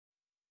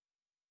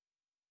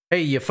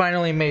Hey, you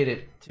finally made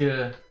it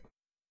to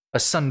a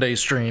Sunday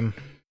stream.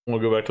 We'll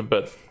go back to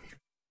bed.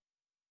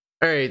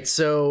 Alright,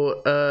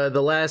 so,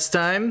 the last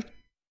time,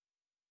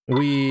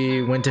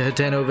 we went to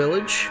Hateno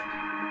Village.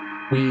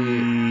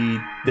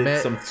 We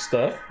did some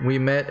stuff. We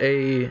met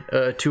a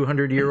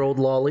 200-year-old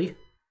lolly.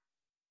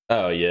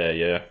 Oh,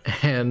 yeah.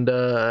 And,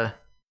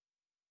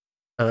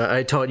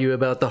 I taught you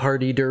about the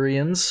hardy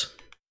durians.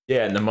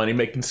 Yeah, and the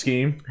money-making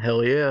scheme.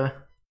 Hell yeah.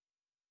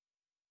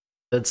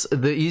 That's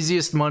the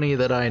easiest money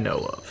that I know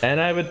of.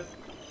 And I have a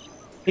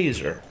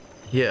taser.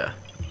 Yeah.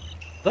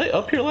 Was I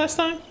up here last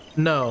time?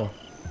 No.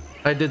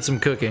 I did some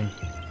cooking.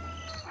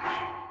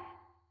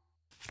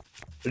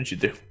 What did you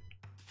do?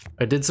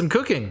 I did some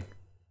cooking.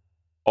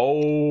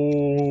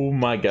 Oh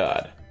my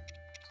god.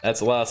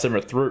 That's a lot of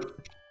simmer through.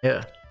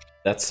 Yeah.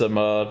 That's some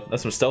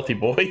stealthy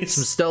boys.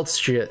 Some stealth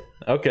shit.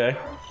 Okay.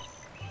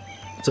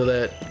 So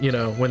that, you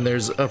know, when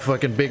there's a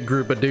fucking big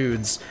group of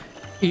dudes,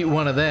 eat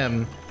one of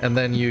them, and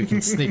then you can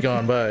sneak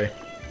on by.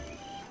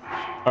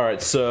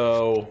 Alright,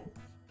 so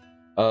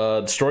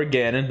destroy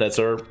Ganon, that's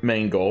our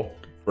main goal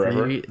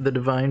forever. Free the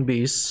divine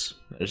beasts.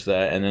 There's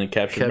that, and then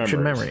capture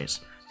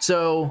memories.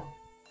 So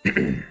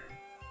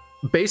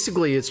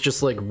basically it's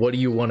just like, what do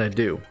you want to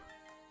do?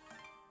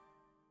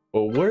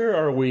 Well, where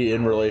are we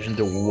in relation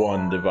to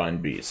one divine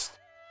beast?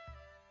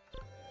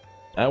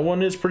 That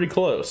one is pretty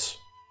close.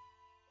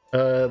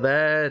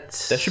 That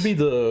should be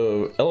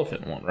the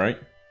elephant one, right?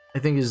 I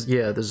think is,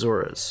 yeah, the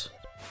Zoras.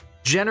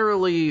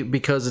 Generally,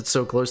 because it's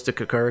so close to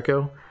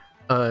Kakariko,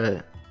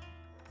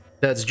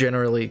 that's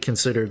generally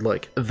considered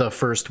like the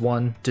first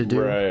one to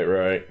do.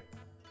 Right.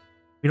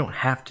 We don't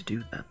have to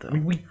do that though. I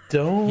mean, we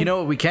don't. You know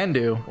what we can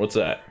do? What's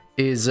that?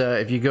 Is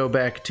if you go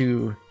back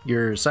to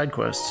your side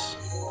quests.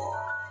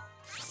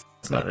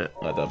 It's not it.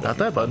 Not that button. Not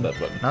that button. Not that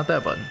button. Not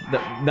that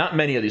button. Not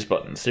many of these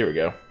buttons. Here we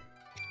go.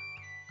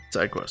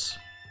 Side quests.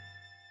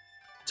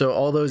 So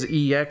all those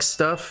EX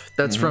stuff,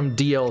 that's from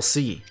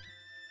DLC.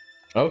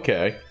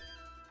 Okay.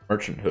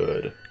 Merchant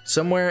Hood.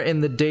 Somewhere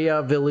in the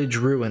Dea Village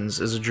ruins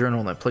is a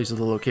journal that places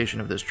the location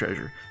of this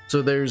treasure.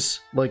 So there's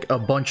like a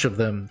bunch of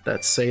them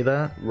that say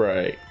that.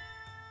 Right.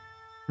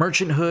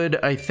 Merchant Hood,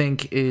 I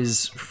think,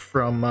 is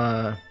from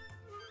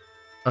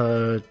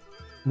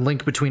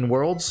Link Between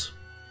Worlds.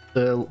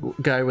 The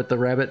guy with the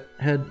rabbit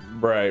head.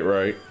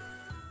 Right.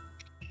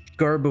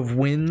 Garb of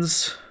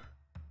Winds.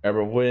 Garb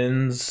of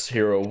Winds,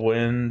 Hero of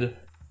Wind.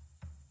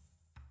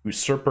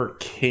 Usurper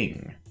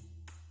King.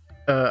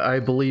 I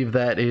believe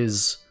that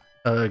is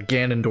a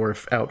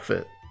Ganondorf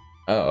outfit.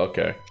 Oh,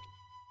 okay.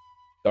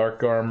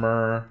 Dark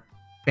Armor.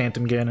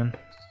 Phantom Ganon.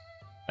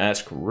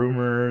 Mask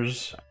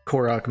Rumors.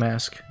 Korok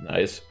Mask.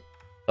 Nice.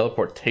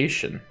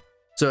 Teleportation.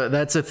 So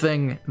that's a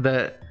thing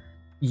that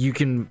you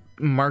can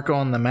mark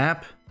on the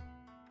map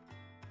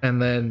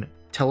and then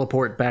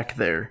teleport back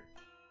there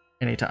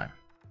anytime.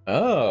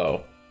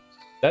 Oh.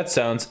 That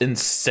sounds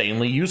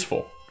insanely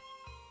useful.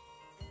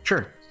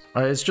 Sure.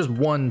 It's just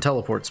one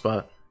teleport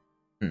spot.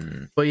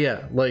 But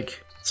yeah,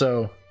 like,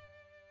 so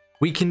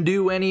we can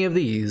do any of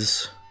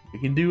these. We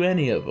can do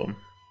any of them.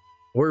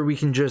 Or we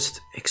can just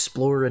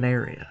explore an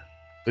area.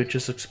 We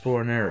just explore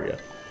an area.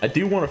 I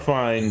do want to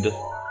find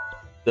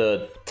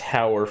the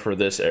tower for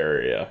this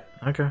area.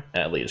 Okay.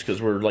 At least,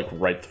 because we're like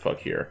right the fuck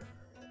here.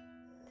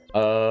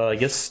 I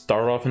guess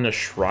start off in the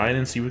shrine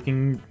and see if we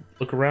can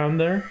look around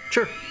there.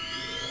 Sure.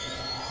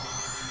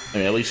 I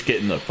mean, at least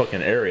get in the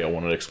fucking area I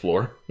want to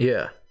explore.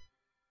 Yeah.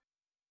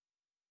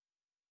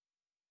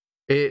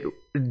 It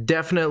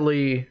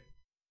definitely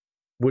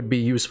would be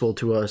useful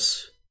to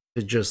us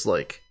to just,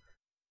 like,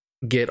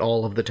 get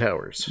all of the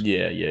towers.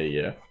 Yeah.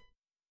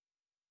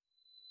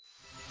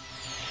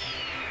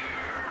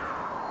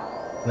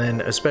 And then,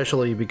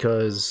 especially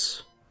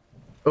because...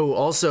 Oh,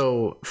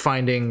 also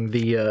finding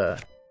the,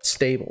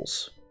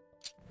 stables.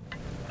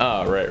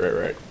 Ah,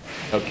 right.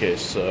 Okay,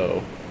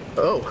 so...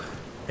 Oh,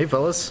 hey,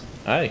 fellas.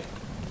 Hi.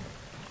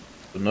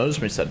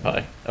 Notice me,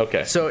 senpai.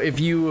 Okay. So if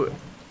you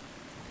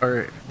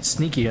are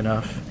sneaky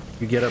enough,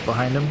 you get up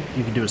behind him,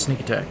 you can do a sneak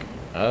attack.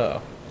 Oh.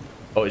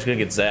 Oh, he's gonna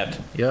get zapped.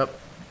 Yep.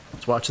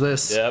 Let's watch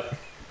this. Yep.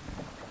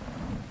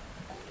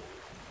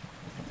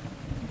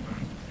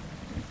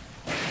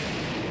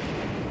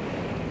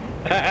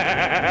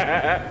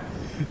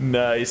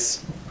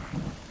 Nice.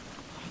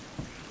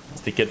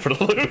 Sneak in for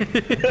the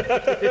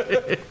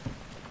loot.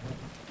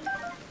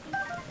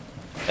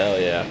 Hell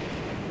yeah.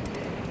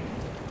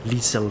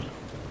 Liesel.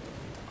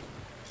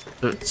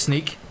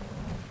 Sneak.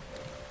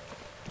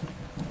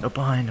 Up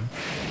behind him.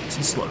 Nice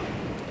and slow.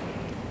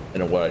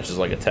 And what? It's just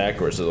like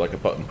attack, or is it like a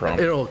button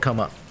prompt? It'll come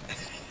up.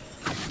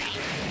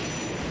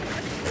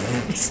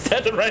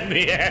 Stabbed him right in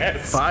the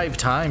ass. 5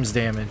 times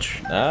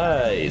damage.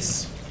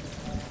 Nice.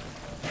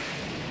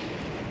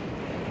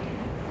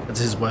 That's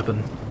his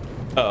weapon.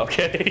 Oh,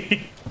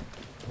 okay.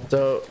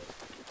 So,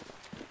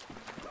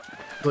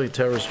 the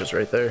tower's just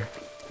right there.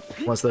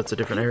 Unless that's a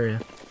different area.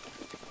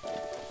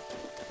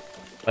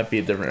 Might be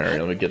a different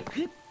area. Let me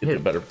get a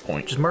better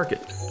point. Just mark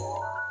it.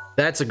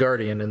 That's a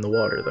guardian in the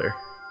water there.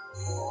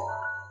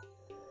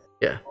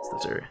 Yeah, it's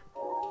this area.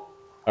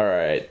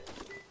 Alright.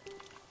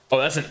 Oh,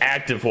 that's an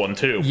active one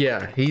too.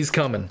 Yeah, he's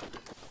coming.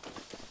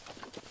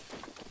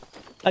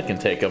 I can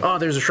take him. Oh,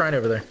 there's a shrine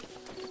over there.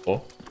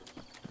 Oh,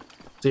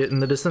 See it in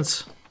the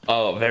distance?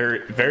 oh,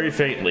 very, very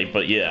faintly,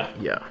 but yeah.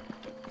 Yeah.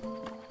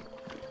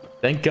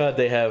 Thank God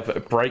they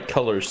have bright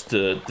colors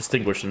to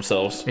distinguish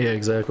themselves. Yeah,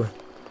 exactly.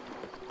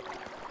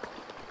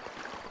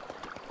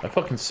 I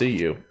fucking see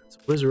you. It's a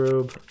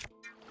Wizrobe.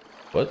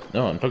 What?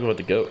 No, I'm talking about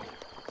the goat.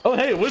 Oh,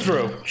 hey,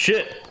 Wizrobe.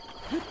 Shit.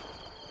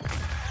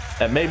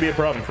 That may be a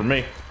problem for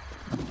me.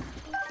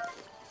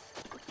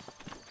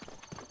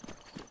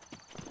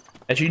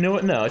 Actually, you know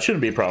what? No, it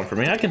shouldn't be a problem for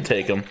me. I can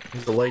take him.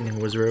 He's the lightning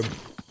Wizrobe.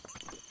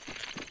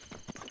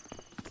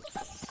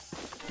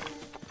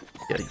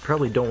 Yeah, you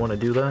probably don't want to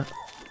do that.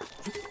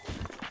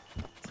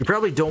 You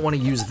probably don't want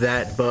to use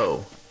that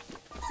bow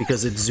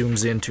because it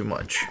zooms in too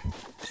much.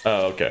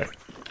 Oh, okay.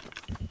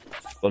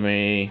 Let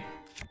me...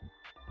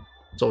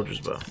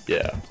 Soldier's bow.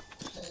 Yeah.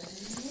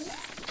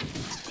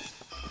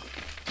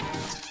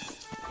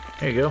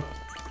 There you go.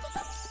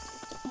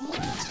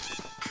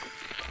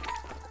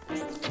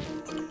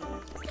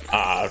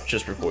 Ah,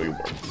 just before you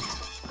work.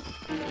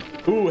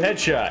 Ooh,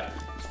 headshot.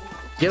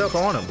 Get up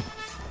on him.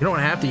 You don't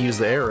have to use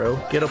the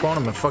arrow. Get up on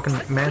him and fucking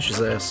mash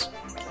his ass.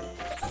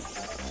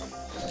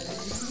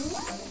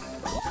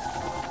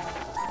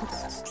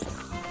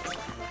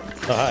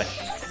 Oh, hi.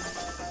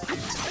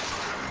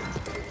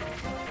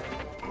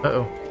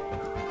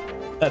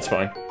 Uh-oh. That's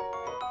fine.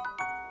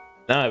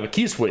 Now I have a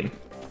key swing.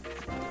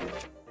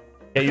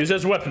 Can't use it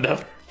as a weapon, though.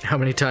 How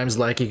many times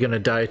like you gonna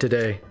die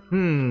today?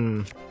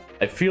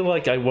 I feel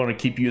like I want to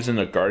keep using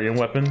a guardian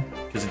weapon,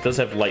 because it does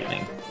have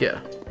lightning.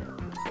 Yeah.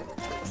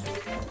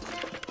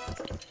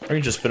 I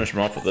can just finish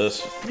him off with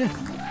this. Yeah.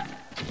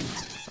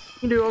 You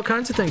can do all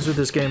kinds of things with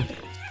this game.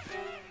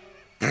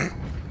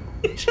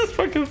 It just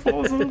fucking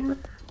falls over.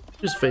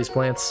 Just face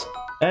plants.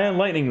 And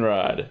lightning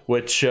rod,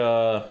 which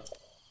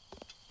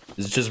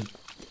is just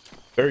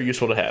very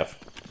useful to have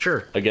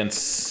Sure. against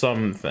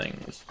some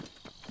things.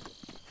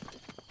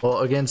 Well,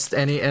 against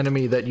any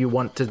enemy that you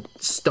want to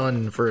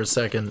stun for a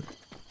second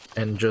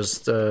and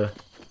just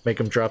make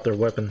them drop their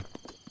weapon.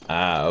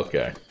 Ah,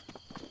 okay.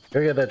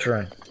 Go get that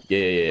shrine.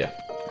 Yeah.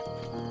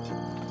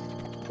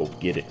 Go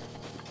get it.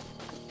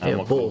 Hey, I'm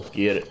gonna bull. go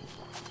get it.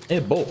 Hey,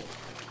 bull.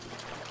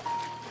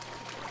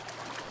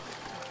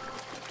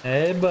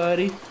 Hey,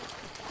 buddy.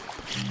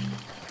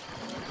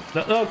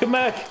 No, come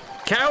back.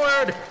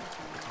 Coward!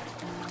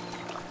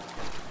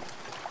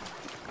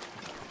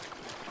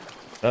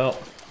 Oh,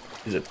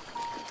 he's a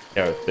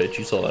coward bitch.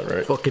 You saw that,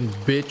 right? Fucking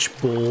bitch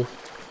bull.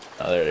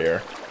 Oh, there they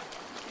are.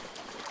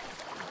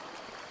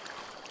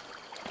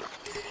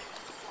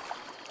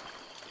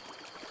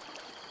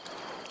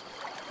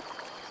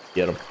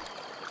 Get him.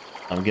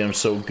 I'm getting him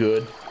so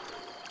good.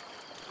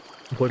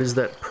 What is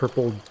that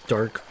purple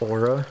dark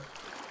aura?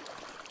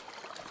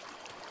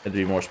 Had to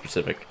be more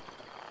specific.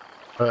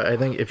 I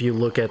think if you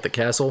look at the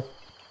castle.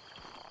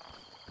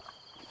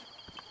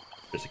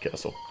 There's a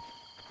castle.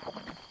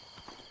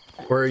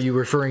 Or are you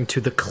referring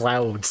to the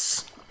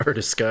clouds or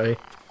the sky?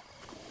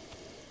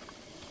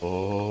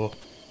 Oh,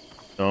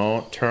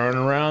 don't turn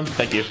around.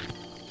 Thank you.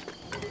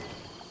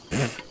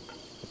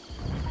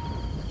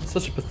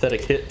 Such a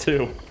pathetic hit,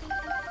 too.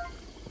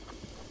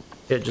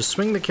 Yeah, just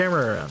swing the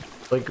camera around.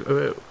 Like,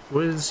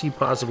 what is he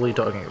possibly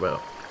talking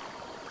about?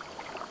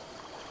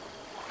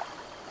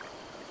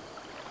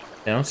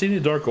 Yeah, I don't see any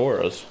dark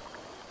auras.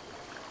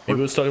 Maybe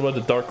it was talking about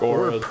the dark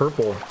aura. Or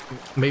purple.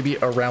 Maybe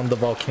around the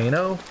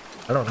volcano?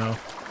 I don't know.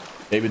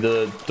 Maybe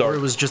the dark. Or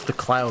it was just the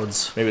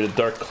clouds. Maybe the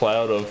dark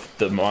cloud of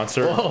the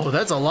monster. Oh,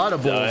 that's a lot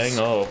of bulls. Dying.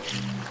 Oh.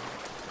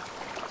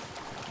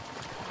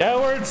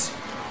 Cowards!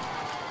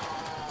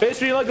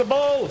 Face me like a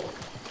bull!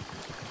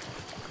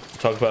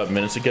 Talked about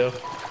minutes ago.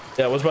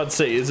 Yeah, I was about to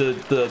say, is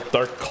it the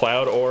dark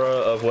cloud aura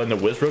of when the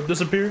Wizrobe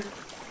disappeared?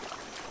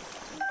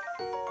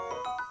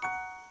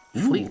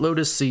 Fleet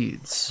Lotus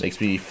Seeds. Makes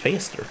me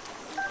faster.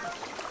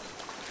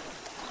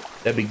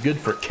 That'd be good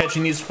for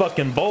catching these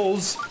fucking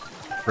bulls.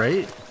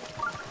 Right?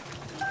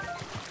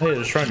 Hey, there's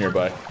a shrine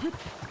nearby.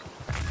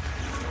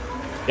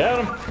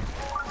 Got him.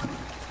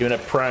 Giving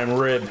that prime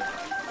rib.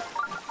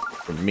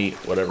 Or meat,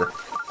 whatever.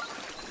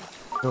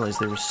 I realized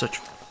they were such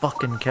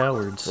fucking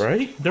cowards.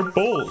 Right? They're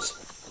bulls.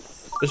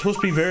 They're supposed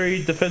to be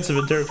very defensive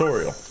and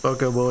territorial.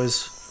 Boko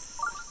boys.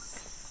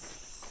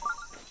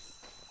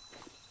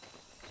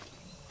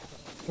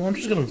 Well, I'm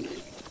just gonna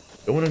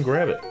go in and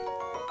grab it.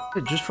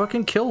 Hey, just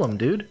fucking kill them,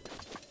 dude.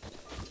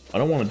 I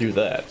don't want to do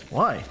that.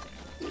 Why?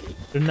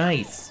 They're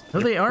nice. No,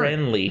 They're they aren't.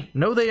 friendly.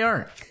 No, they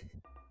aren't.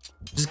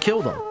 Just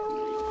kill them.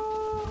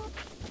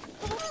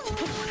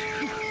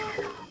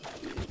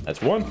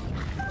 That's one.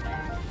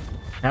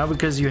 Now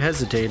because you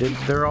hesitated,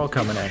 they're all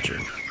coming at you.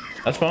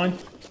 That's fine.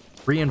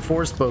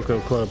 Reinforced Boko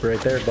Club right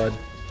there, bud.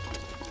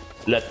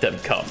 Let them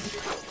come.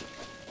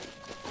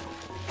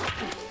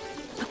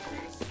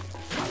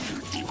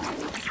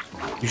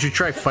 You should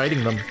try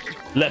fighting them.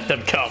 Let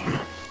them come.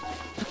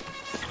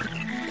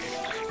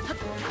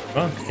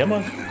 Come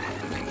on.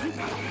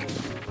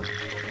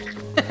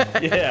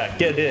 Yeah,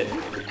 get hit.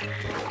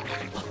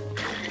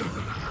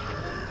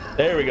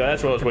 There we go.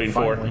 That's what I was waiting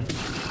Finally. for.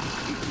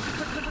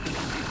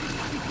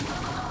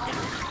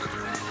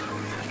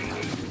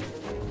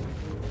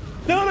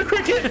 No, the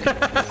cricket!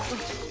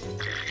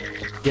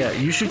 Yeah,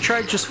 you should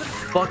try just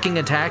fucking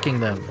attacking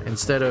them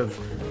instead of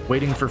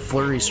waiting for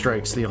flurry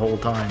strikes the whole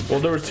time. Well,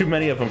 there was too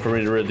many of them for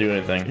me to really do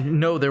anything.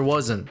 No, there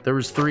wasn't. There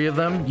was 3 of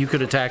them. You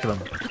could attack them.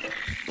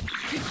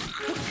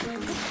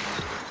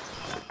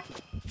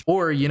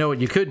 Or, you know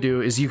what you could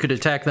do is you could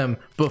attack them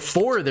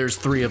before there's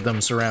 3 of them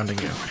surrounding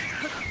you.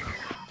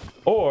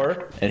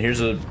 Or, and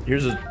here's a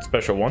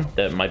special one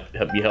that might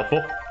be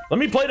helpful. Let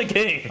me play the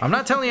game. I'm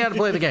not telling you how to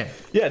play the game.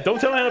 Yeah, don't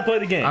tell me how to play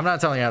the game. I'm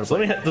not telling you how to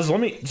play.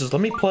 Just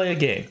let me play a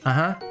game.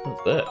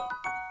 What's that?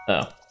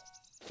 Oh.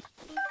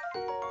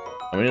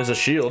 I mean, it's a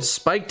shield.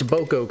 Spiked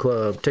Boko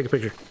Club. Take a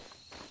picture.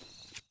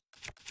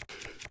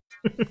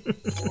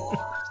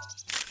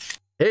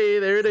 Hey,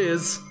 there it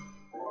is.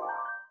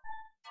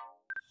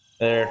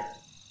 There.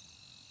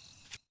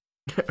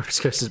 This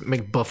guy says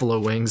make buffalo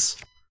wings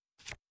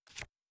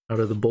out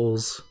of the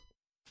bulls.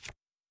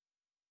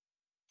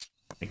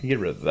 I can get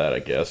rid of that, I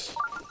guess.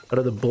 Out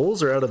of the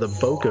bulls or out of the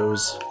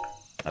Bokos?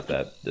 Not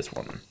that. This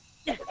one.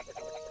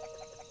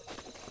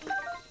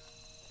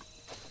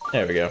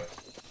 There we go.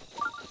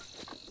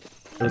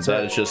 What's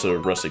that? It's just a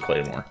rusty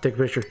claymore. Take a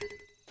picture.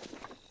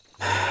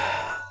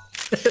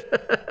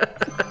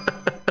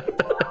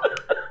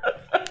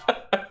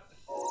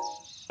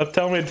 Stop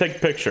telling me to take a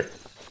picture.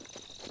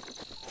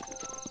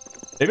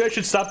 Maybe I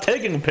should stop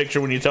taking a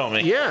picture when you tell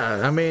me.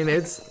 Yeah, I mean,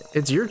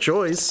 it's your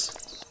choice.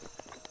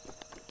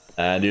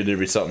 I knew there'd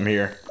be something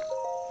here.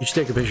 You should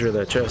take a picture of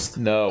that chest.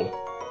 No.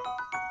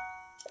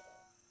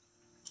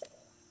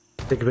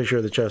 Take a picture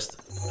of the chest.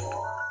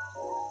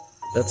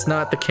 That's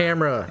not the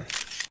camera.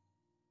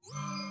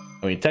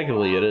 I mean,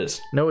 technically it is.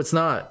 No, it's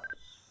not.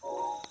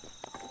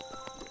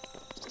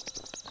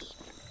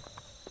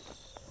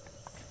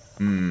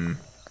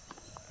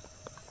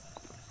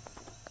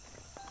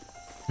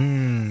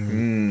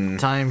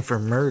 Time for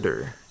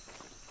murder.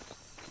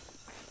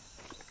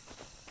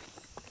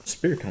 Where'd the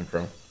spear come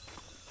from?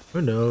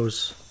 Who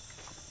knows?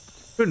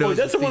 Who knows?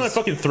 Oh, that's the one I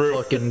fucking threw.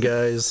 Fucking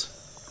guys.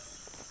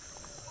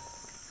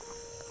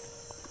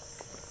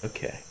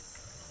 Okay.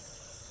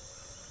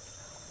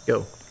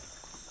 Go.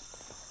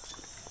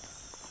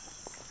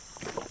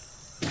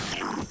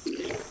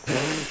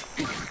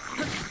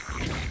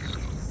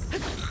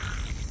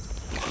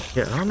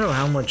 Yeah, I don't know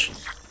how much,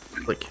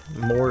 like,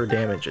 more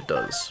damage it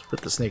does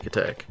with the sneak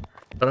attack.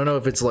 I don't know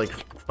if it's like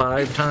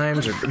 5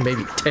 times or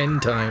maybe 10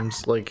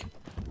 times, like,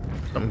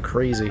 something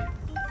crazy.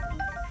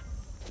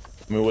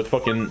 I mean, with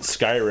fucking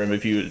Skyrim,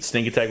 if you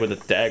sneak attack with a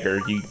dagger,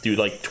 you do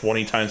like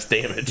 20 times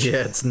damage.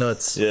 Yeah, it's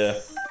nuts. Yeah.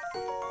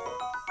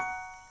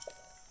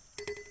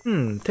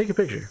 Take a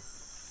picture.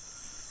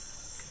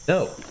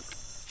 No.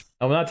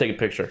 I will not take a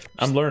picture.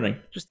 I'm learning.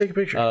 Just take a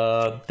picture.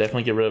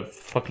 Definitely get rid of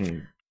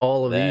fucking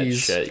all of that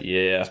these. shit.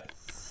 Yeah.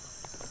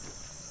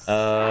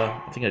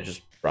 I think I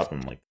just drop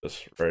them like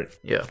this, right?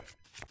 Yeah.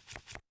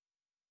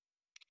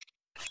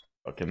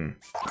 Fucking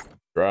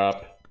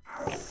drop.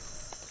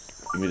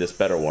 Give me this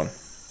better one.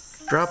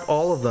 Drop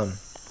all of them.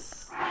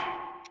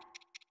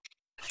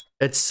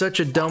 It's such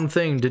a dumb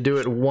thing to do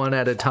it one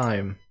at a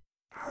time.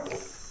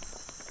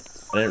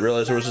 I didn't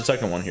realize there was a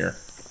second one here.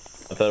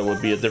 I thought it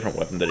would be a different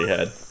weapon that he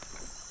had.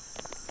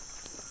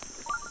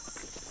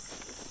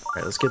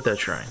 Alright, let's get that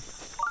shrine.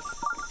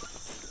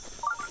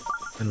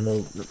 And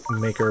we'll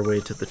make our way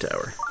to the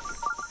tower.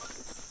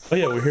 Oh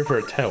yeah, we're here for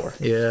a tower.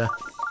 Yeah.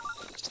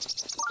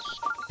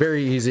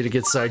 Very easy to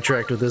get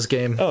sidetracked with this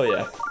game. Oh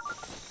yeah.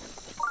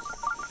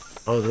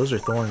 Oh, those are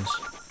thorns.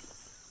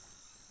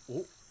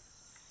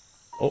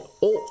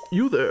 Oh,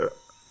 you there?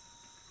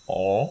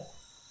 Oh.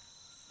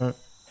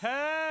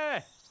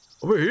 Hey!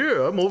 Over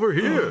here, I'm over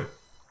here.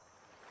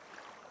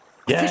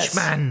 Yes.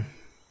 Fishman!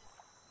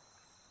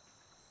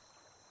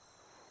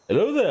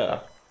 Hello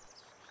there.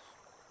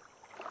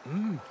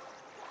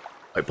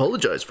 I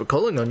apologize for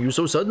calling on you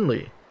so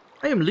suddenly.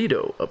 I am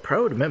Lido, a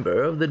proud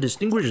member of the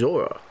Distinguished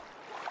Zora.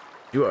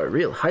 You are a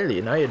real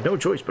Hylian, I had no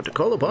choice but to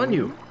call upon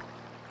you.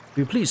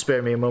 Will you please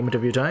spare me a moment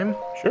of your time?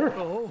 Sure.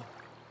 Oh.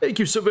 Thank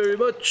you so very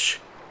much.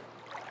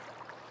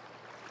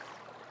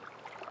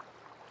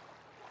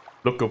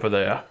 Look over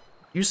there.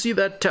 You see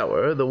that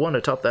tower, the one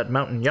atop that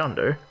mountain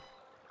yonder?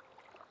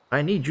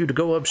 I need you to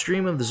go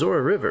upstream of the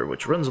Zora River,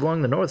 which runs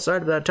along the north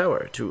side of that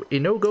tower, to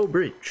Inogo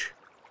Bridge.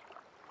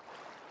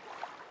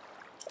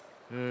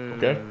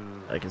 Okay.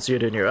 I can see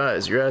it in your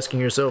eyes. You're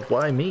asking yourself,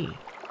 why me?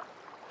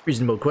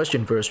 Reasonable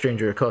question for a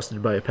stranger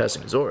accosted by a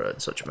passing Zora in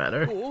such a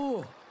manner.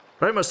 Oh.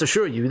 But I must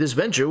assure you, this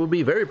venture will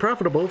be very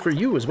profitable for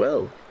you as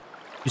well.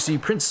 You see,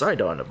 Prince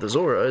Sidon of the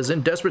Zora is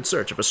in desperate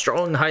search of a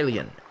strong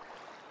Hylian.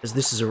 As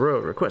this is a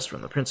royal request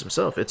from the prince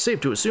himself, it's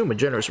safe to assume a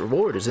generous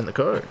reward is in the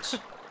cards.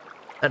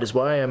 That is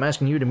why I'm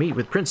asking you to meet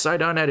with Prince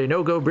Sidon at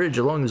Inogo Bridge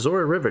along the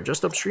Zora River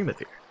just upstream of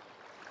here.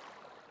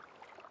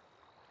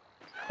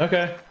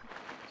 Okay.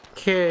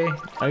 Okay.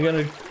 I'm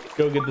gonna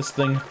go get this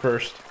thing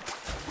first.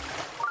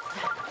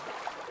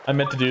 I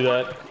meant to do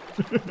that.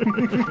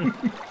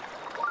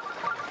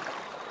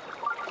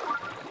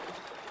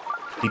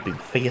 Beeping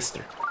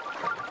faster.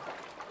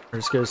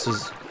 This guy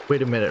says,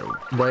 wait a minute,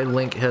 why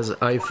Link has an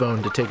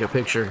iPhone to take a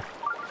picture?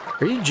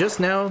 Are you just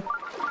now,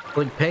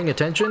 like, paying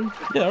attention?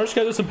 Yeah, our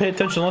guy doesn't pay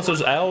attention unless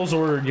there's owls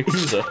or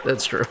Yakuza.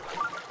 That's true.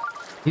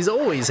 He's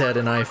always had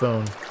an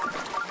iPhone.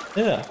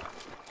 Yeah.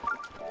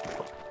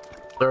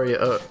 Sorry,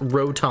 a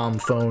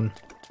Rotom phone.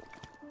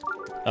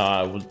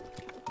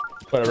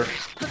 Whatever.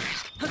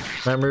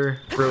 Remember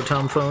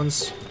Rotom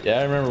phones? Yeah,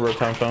 I remember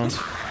Rotom phones.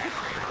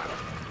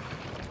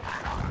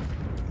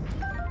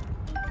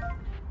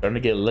 Starting to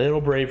get a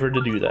little braver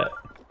to do that.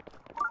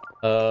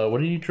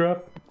 What did you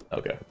drop?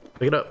 Okay.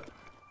 Pick it up.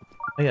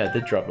 Oh yeah, I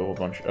did drop a whole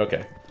bunch.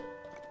 Okay.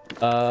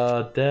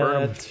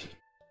 That...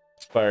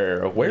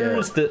 Fire. Where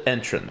is the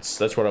entrance?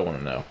 That's what I want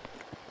to know.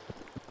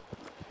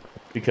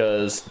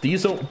 Because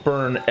these don't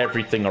burn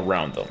everything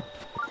around them.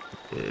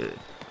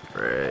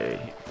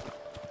 Right.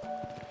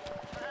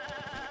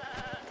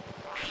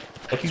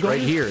 It's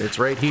right here. It's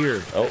right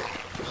here. Oh,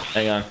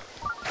 hang on.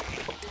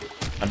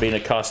 I'm being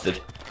accosted.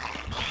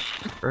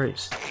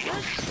 Christ.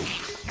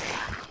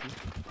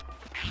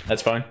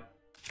 That's fine.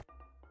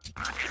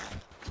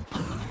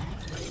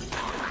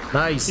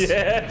 Nice.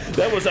 Yeah,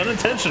 that was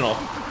unintentional.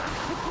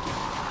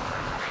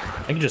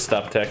 I can just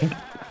stop attacking.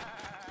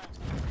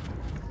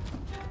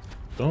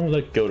 Don't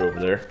let goat over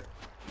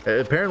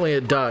there. Apparently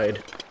it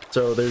died.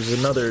 So there's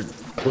another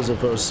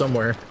Blizzlefoe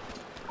somewhere.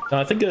 No,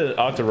 I think an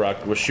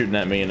Octorok was shooting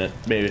at me and it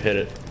maybe hit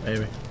it.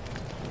 Maybe.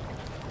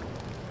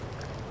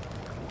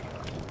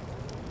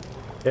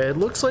 Yeah, it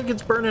looks like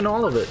it's burning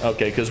all of it.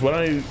 Okay, because when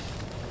I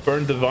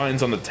burned the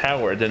vines on the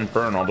tower, it didn't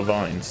burn all the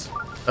vines.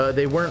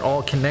 They weren't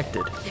all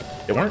connected.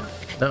 They weren't?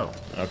 No.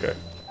 Okay.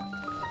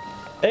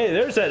 Hey,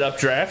 there's that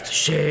updraft.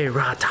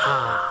 Shirata.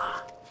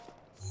 I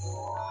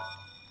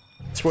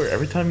swear,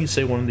 every time you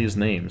say one of these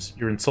names,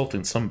 you're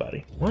insulting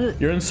somebody.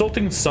 What? You're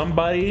insulting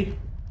somebody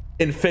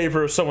in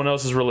favor of someone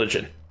else's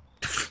religion.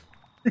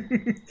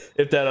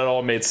 If that at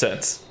all made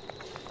sense.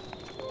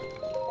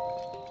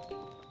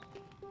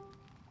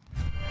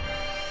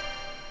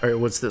 Alright,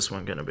 what's this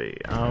one gonna be?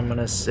 I'm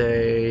gonna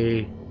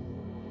say...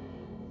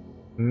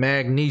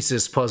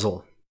 Magnesis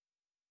puzzle.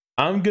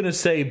 I'm gonna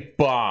say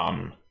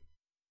bomb.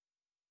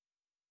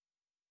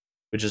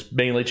 Which is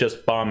mainly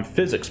just bomb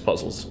physics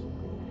puzzles.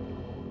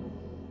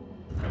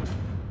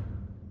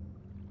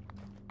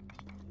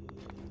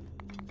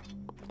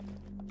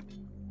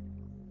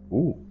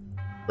 Ooh.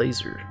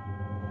 Laser.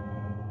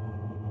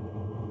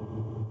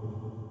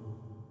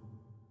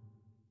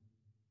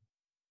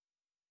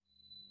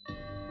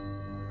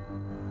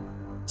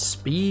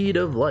 Speed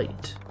of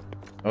light.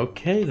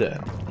 Okay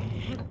then.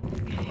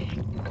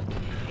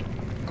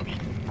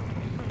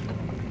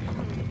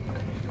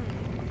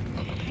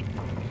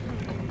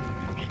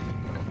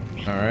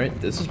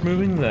 Alright, this is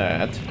moving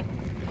that.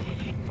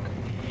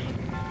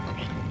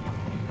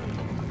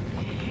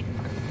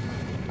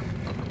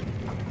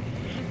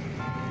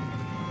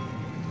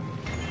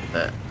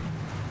 That.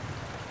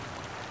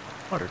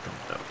 Water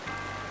comes out.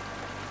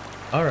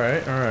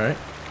 Alright, alright.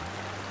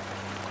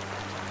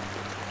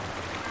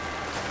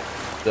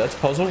 That's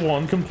puzzle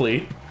 1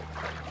 complete.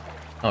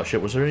 Oh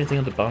shit, was there anything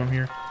at the bottom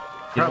here?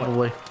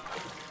 Probably.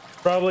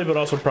 Probably, but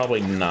also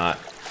probably not.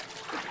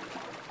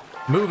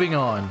 Moving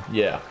on.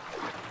 Yeah.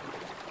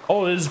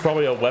 Oh, this is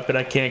probably a weapon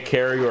I can't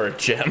carry or a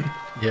gem.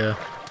 Yeah.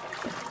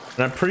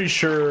 And I'm pretty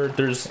sure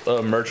there's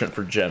a merchant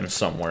for gems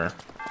somewhere.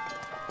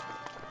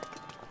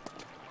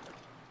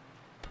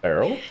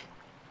 Barrel?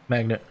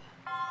 Magnet.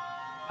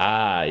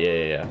 Ah,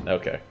 yeah.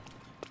 Okay.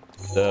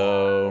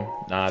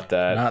 So, not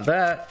that. Not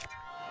that.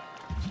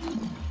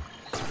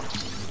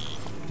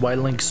 Why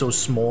Link's so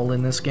small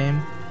in this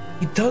game?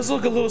 He does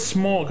look a little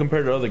small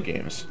compared to other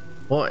games.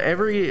 Well,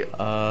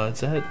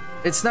 is that...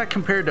 It's not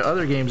compared to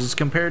other games, it's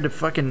compared to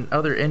fucking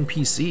other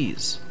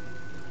NPCs.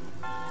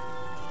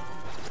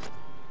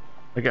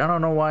 Like, I don't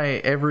know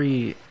why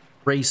every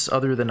race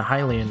other than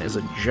Hylian is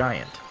a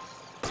giant.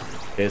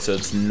 Okay, so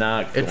it's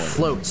not It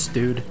floats,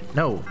 dude.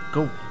 No,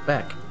 go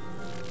back.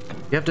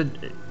 You have to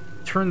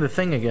turn the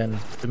thing again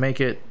to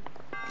make it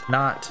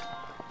not...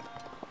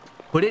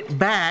 Put it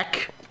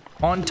back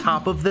on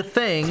top of the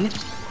thing.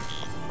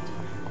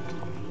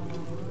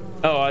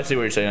 Oh, I see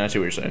what you're saying. I see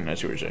what you're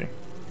saying.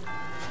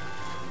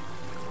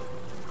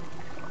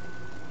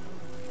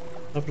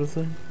 Top of the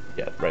thing?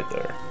 Yeah, right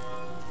there.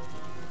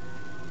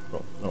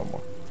 Oh, no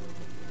more.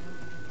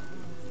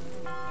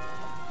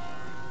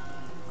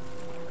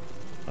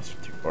 That's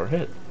too far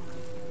ahead.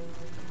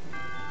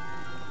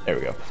 There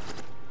we go.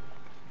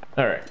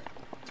 Alright.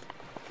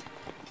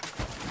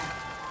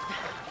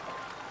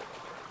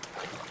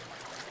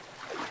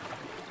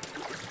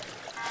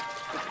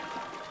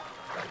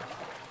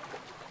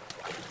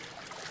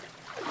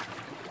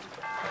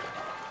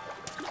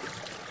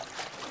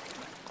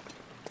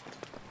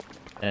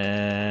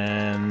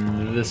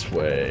 And this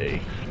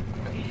way.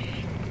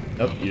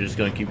 Nope, you're just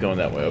gonna keep going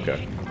that way,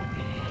 okay.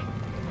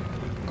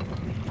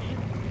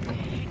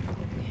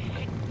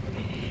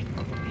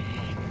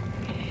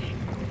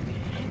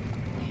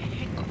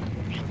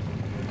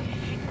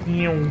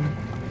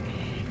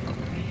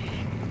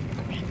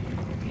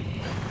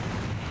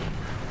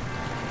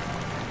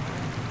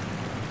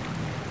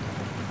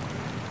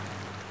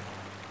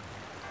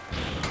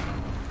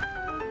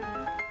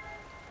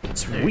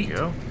 Sweet.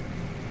 There you go.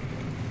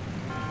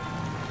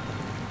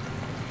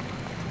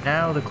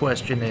 Now the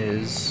question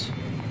is...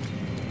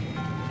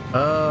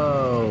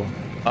 Oh.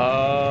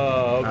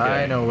 Oh, okay.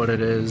 I know what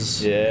it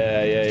is.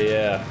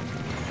 Yeah.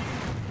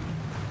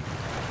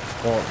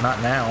 Well,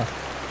 not now.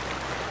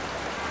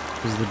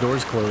 Because the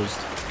door's closed.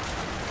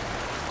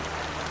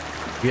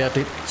 You have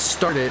to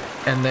start it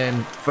and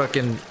then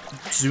fucking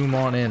zoom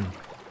on in.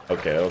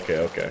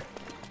 Okay.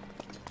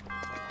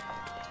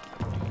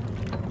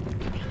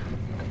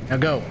 Now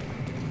go.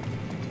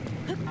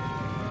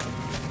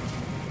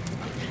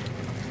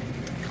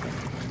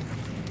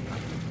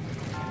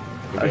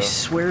 I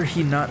swear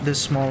he not this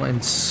small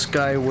and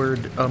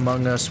skyward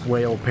among us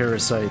whale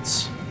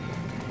parasites.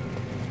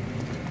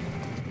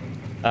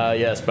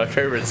 Yes, my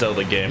favorite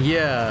Zelda game.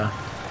 Yeah.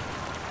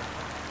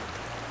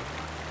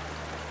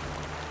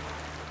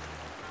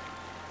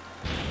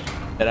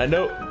 And I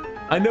know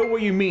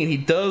what you mean. He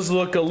does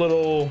look a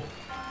little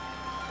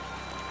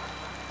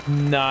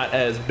not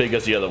as big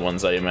as the other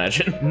ones, I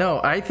imagine. No,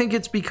 I think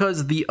it's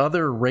because the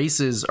other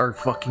races are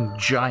fucking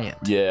giant.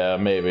 Yeah,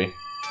 maybe.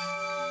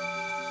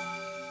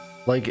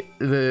 Like,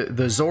 the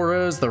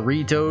Zoras, the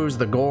Ritos,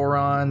 the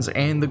Gorons,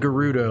 and the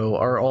Gerudo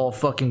are all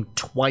fucking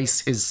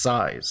twice his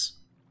size.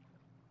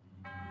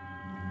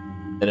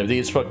 And if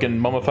these fucking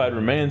mummified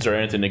remains are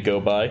anything to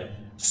go by,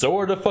 so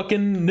are the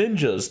fucking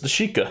ninjas, the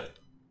Sheikah.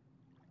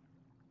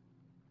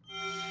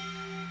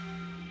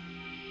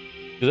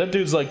 Cause that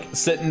dude's like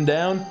sitting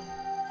down.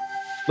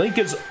 Link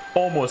is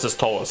almost as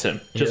tall as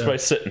him, just by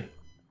sitting.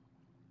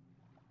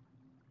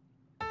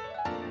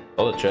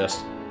 Oh, the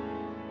chest.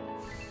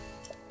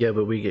 Yeah,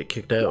 but we get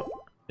kicked out.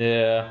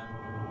 Yeah.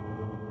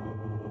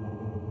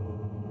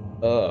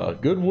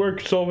 Good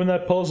work solving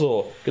that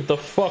puzzle. Get the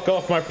fuck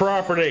off my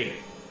property.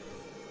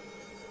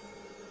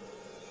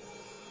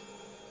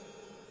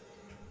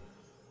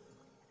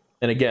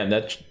 And again,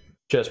 that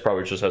chest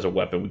probably just has a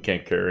weapon we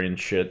can't carry and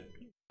shit.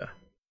 Yeah.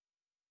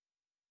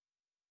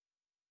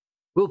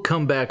 We'll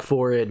come back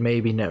for it,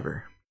 maybe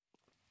never.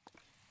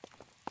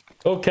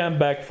 We'll come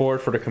back for it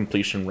for the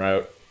completion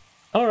route.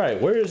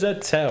 Alright, where is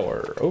that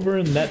tower? Over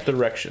in that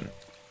direction.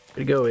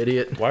 Way to go,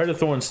 idiot. Why are the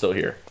thorns still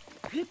here?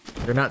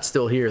 They're not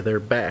still here, they're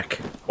back.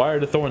 Why are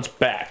the thorns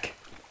back?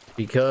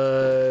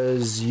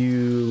 Because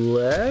you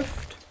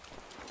left?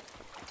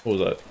 What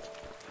was that?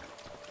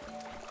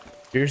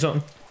 Hear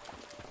something?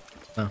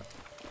 Oh.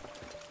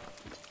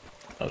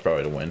 That was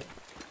probably the wind.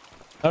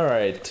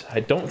 Alright,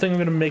 I don't think I'm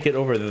gonna make it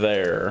over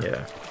there.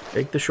 Yeah,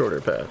 take the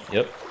shorter path.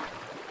 Yep.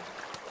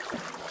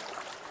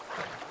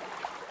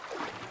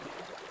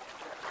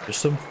 There's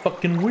some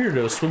fucking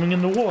weirdo swimming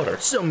in the water.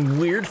 Some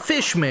weird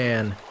fish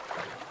man.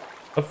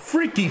 A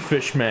freaky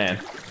fish man.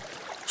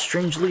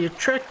 Strangely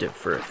attractive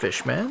for a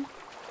fish man.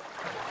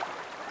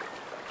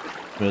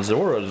 The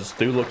Zoras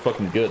do look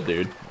fucking good,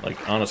 dude.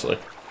 Like, honestly.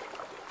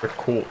 They're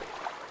cool.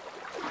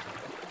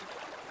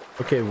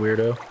 Okay,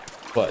 weirdo.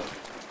 What?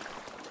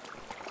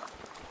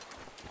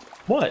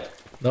 What?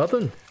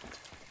 Nothing.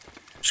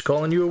 Just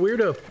calling you a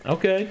weirdo.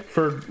 Okay,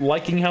 for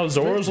liking how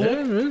Zoras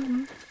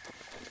look?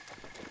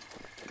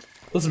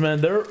 Listen,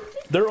 man,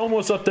 they're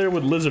almost up there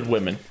with lizard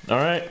women,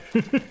 alright?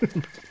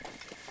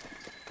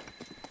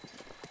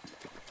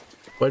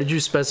 Why did you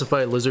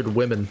specify lizard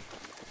women?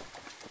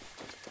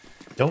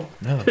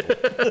 Don't know.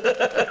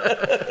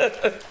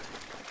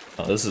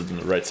 Oh, this isn't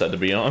the right side to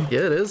be on.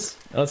 Yeah, it is.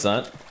 No, it's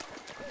not.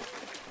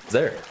 It's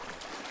there. What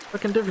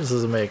fucking difference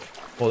does it make?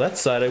 Well, that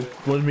side I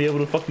wouldn't be able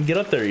to fucking get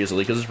up there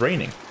easily because it's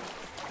raining.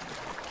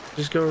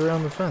 Just go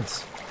around the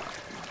fence.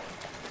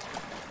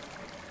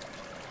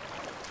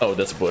 Oh,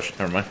 that's a bush.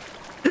 Never mind.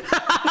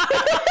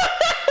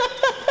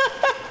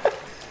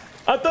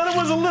 I thought it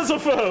was a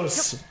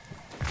Lizzophos!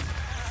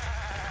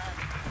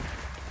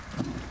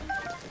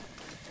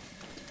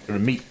 Gonna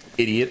meet,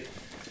 idiot.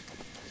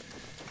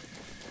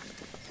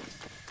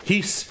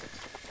 Keys.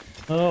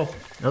 Oh.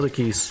 Another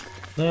keys.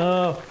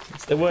 No.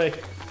 Stay away.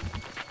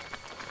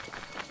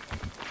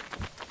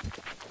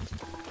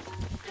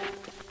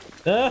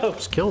 No.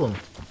 Just kill them.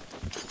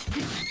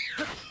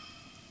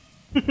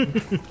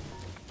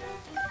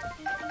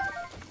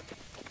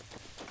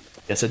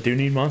 Guess I do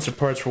need monster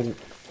parts for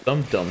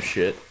some dumb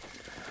shit.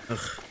 Ugh.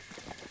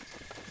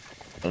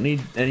 Don't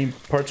need any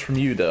parts from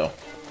you, though.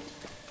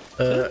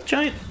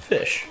 Giant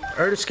fish.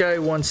 Artist guy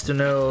wants to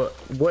know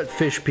what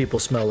fish people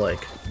smell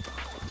like.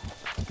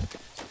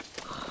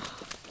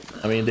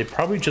 I mean, they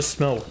probably just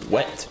smell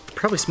wet.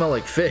 Probably smell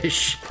like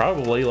fish.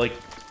 Probably, like...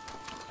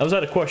 How's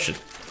that a question?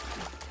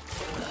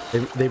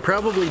 They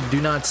probably do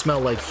not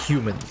smell like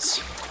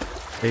humans.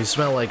 They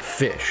smell like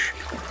fish.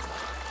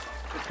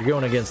 You're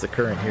going against the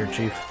current here,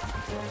 Chief.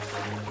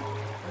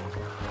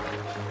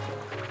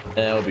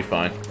 It'll be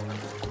fine.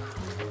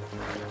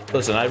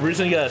 Listen, I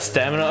recently got a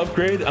stamina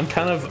upgrade. I'm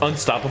kind of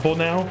unstoppable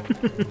now.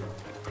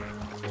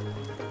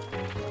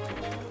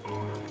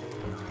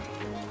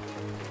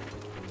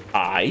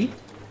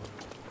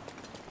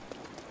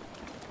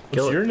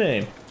 What's your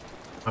name?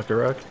 Dr.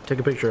 Rock, take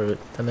a picture of it,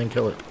 and then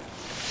kill it.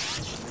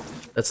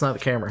 That's not the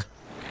camera.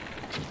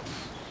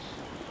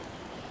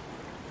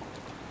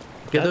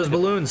 Get those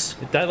balloons.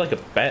 It died like a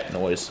bat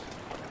noise.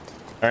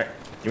 Alright,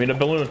 give me the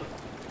balloon.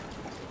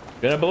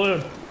 Give me that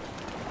balloon.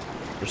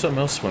 There's something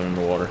else swimming in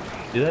the water.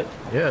 See that?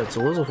 Yeah, it's a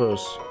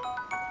Lizalfos.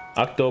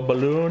 Octo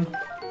balloon.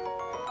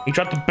 He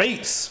dropped the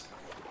base.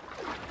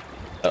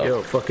 Uh-oh.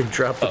 Yo, fucking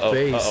drop the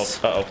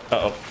base.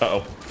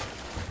 Uh-oh.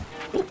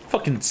 Don't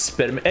fucking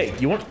spit him. Hey,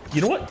 you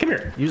know what? Come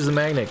here. Use the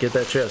magnet, get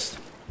that chest.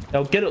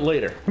 I'll get it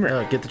later. Come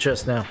here. No, get the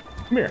chest now.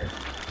 Come here.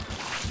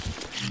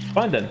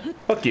 Fine then.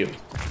 Fuck you.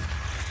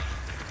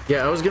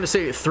 Yeah, I was gonna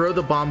say throw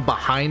the bomb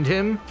behind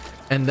him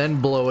and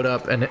then blow it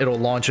up and it'll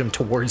launch him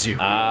towards you.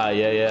 Ah,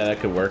 yeah, that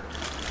could work.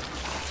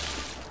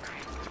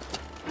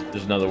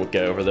 There's another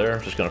guy over there.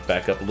 I'm just gonna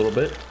back up a little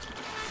bit.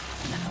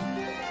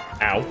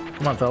 Ow.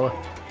 Come on, fella.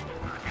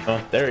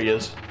 Oh, there he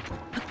is.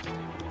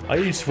 How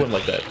do you swim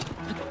like that?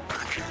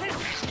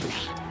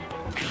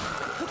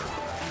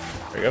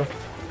 There you go.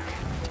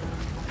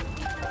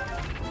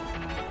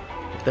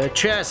 The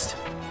chest.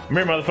 Come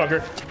here,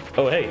 motherfucker.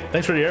 Oh, hey,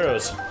 thanks for the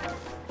arrows.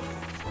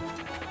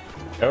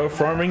 Arrow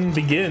farming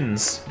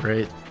begins.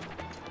 Right.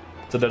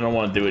 So then I don't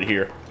want to do it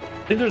here.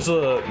 I think there's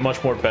a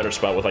much more better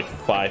spot with like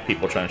 5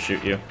 people trying to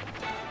shoot you.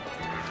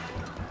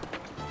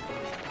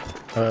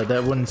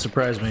 That wouldn't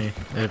surprise me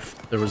if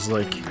there was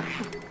like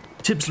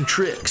tips and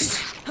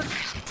tricks.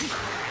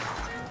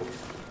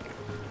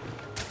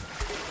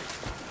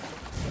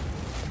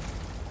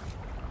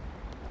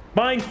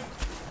 Mine.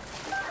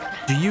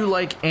 Do you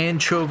like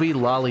anchovy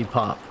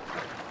lollipop?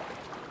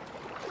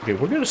 Okay,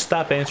 we're gonna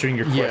stop answering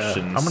your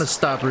questions. I'm gonna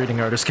stop reading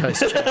Artist Guy's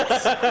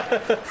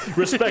chats.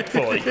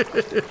 Respectfully.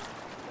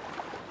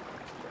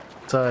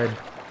 Side.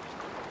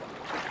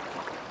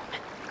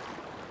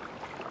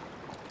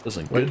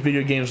 Listen, good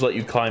video games let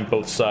you climb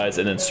both sides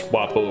and then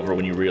swap over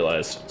when you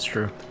realize. It's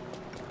true.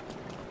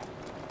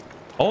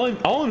 All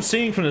I'm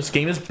seeing from this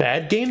game is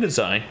bad game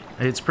design.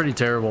 It's pretty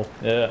terrible.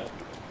 Yeah.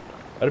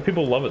 Why do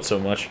people love it so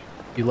much?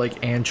 You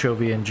like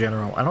anchovy in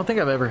general. I don't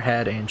think I've ever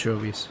had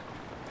anchovies.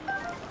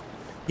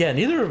 Yeah,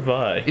 neither have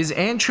I. Is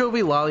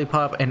anchovy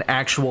lollipop an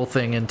actual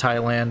thing in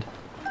Thailand?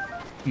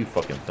 You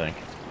fucking think.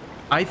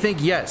 I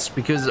think yes,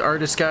 because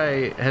Artist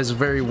Guy has a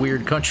very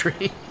weird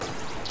country.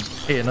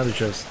 Hey, another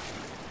chest.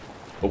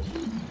 Oh.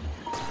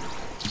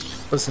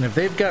 Listen, if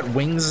they've got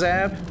wing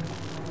zap,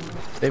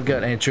 they've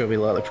got anchovy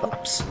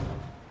lollipops.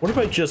 What if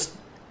I just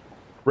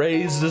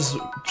raise this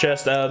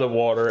chest out of the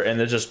water and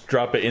then just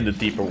drop it into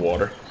deeper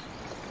water?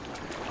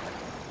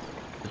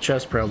 The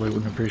chest probably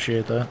wouldn't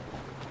appreciate that.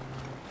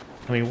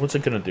 I mean, what's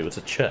it gonna do? It's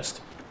a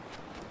chest.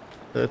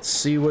 Let's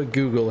see what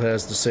Google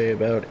has to say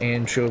about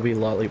anchovy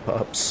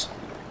lollipops.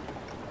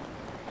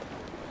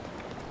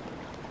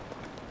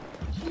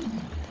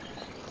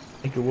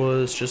 I think it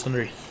was just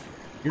under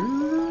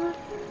here?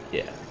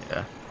 Yeah.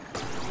 Yeah.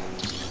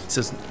 It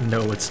says,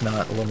 no, it's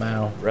not,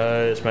 Lamau.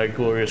 Right, it's my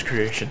glorious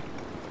creation.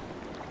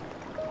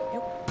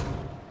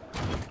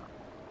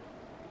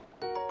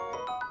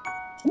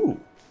 Ooh.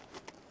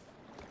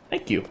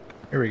 Thank you.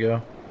 Here we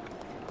go.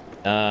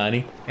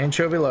 Any?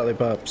 Anchovy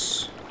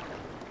lollipops.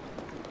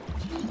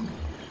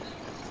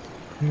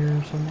 Here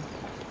or something?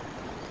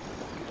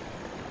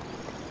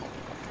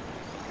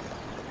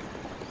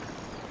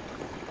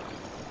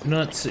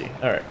 Not see.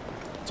 Alright.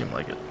 Seem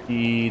like it.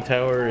 The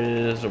tower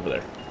is over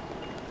there.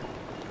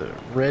 The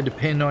red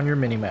pin on your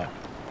mini-map.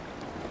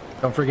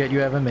 Don't forget you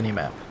have a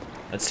mini-map.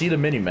 I see the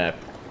mini-map.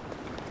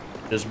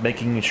 Just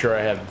making sure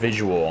I have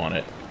visual on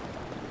it.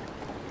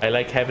 I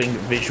like having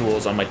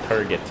visuals on my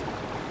target.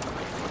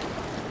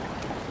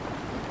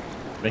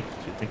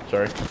 Excuse me.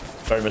 Sorry.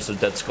 Sorry, Mr.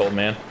 Dead Skull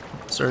Man.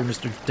 Sorry,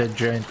 Mr. Dead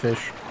Giant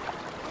Fish.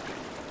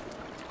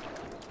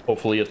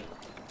 Hopefully a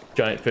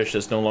giant fish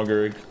that's no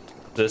longer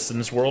exists in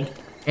this world.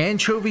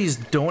 Anchovies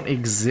don't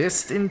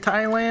exist in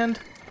Thailand?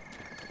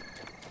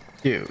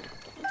 Dude.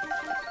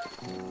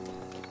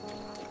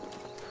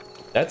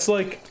 That's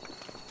like...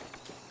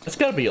 That's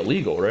gotta be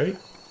illegal, right?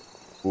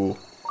 Ooh.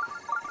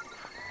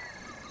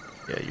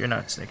 Yeah, you're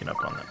not sneaking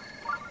up on them.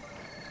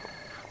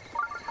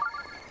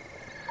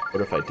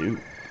 What if I do?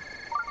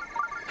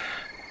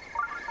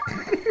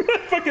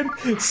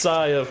 Fucking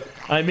sigh of,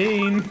 I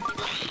mean...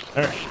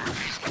 Alright.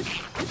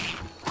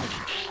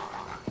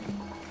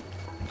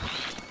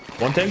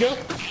 One tango?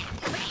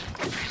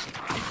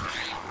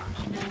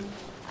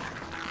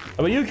 How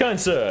about you, kind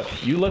sir?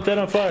 You lit that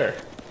on fire.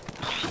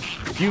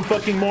 You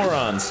fucking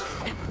morons.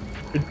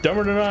 You're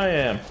dumber than I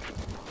am.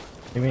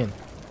 What do you mean?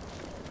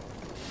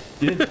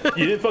 You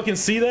didn't fucking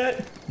see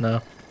that?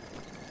 No.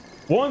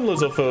 One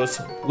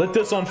Lizalfos lit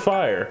this on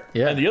fire.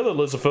 Yeah. And the other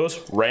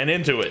Lizalfos ran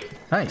into it.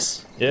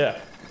 Nice. Yeah.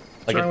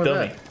 Like wrong a with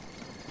dummy. that?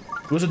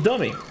 It was a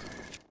dummy.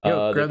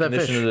 Yo, grab the that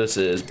fish. condition of this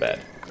is bad.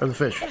 Grab the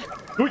fish.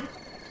 Ooh.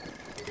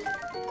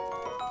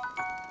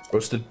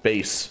 Roasted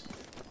base.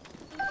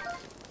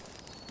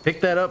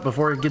 Pick that up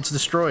before it gets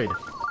destroyed.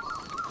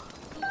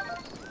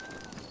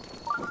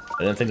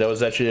 I didn't think that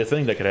was actually a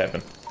thing that could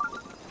happen.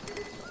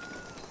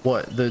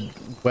 What? The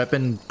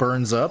weapon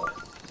burns up?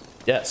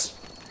 Yes.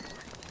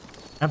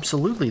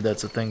 Absolutely,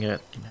 that's a thing that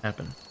can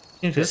happen.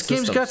 Game's This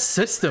game's got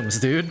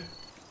systems, dude.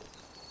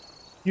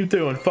 You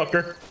doing,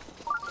 fucker?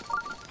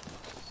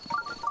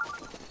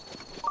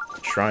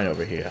 shrine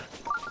over here.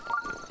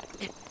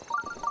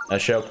 I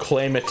shall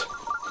claim it.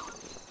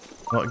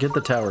 Well, get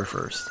the tower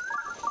first.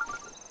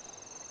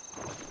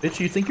 Bitch,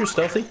 you think you're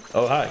stealthy?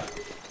 Oh, hi.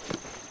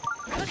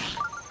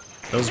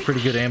 That was a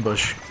pretty good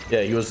ambush.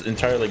 Yeah, he was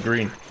entirely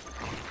green.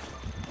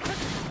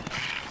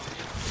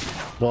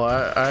 Well,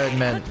 I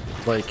meant,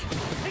 like,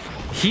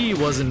 he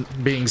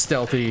wasn't being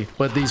stealthy,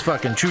 but these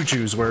fucking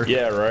choo-choos were.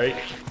 Yeah, right?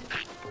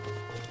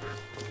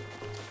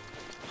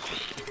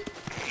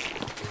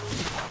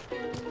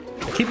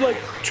 I keep, like,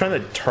 trying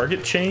to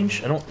target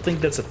change. I don't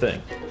think that's a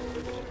thing.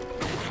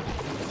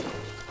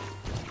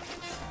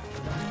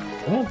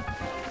 Come on.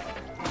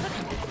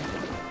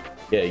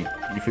 Yeah,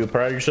 you feel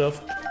proud of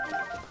yourself?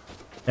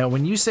 Now,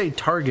 when you say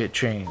target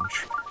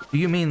change, do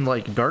you mean,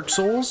 like, Dark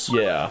Souls?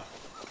 Yeah.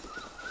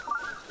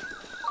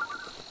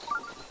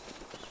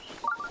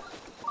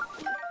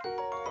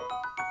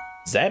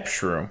 Zap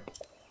shroom.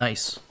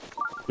 Nice.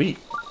 Sweet.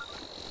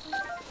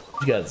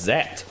 You got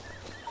zapped.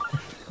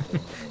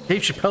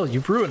 Dave Chappelle,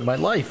 you've ruined my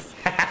life.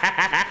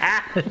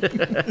 I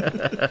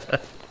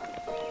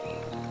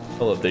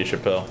love Dave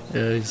Chappelle.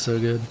 Yeah, he's so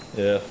good.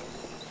 Yeah.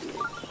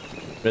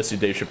 Miss you,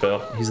 Dave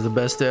Chappelle. He's the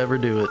best to ever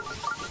do it.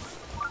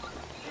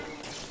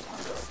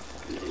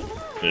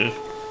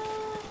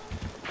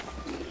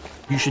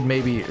 You should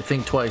maybe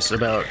think twice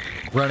about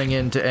running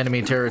into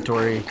enemy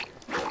territory,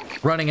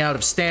 running out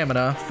of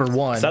stamina, for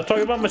one. Stop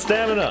talking about my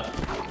stamina.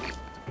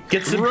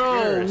 Get some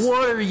Bro, beers.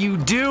 what are you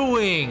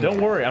doing? Don't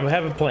worry, I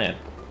have a plan.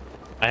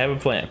 I have a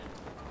plan.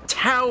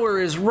 Tower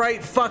is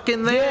right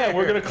fucking there. Yeah,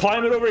 we're gonna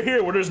climb it over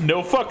here where there's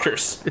no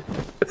fuckers.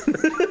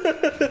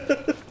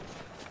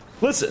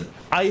 Listen,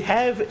 I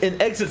have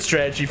an exit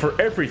strategy for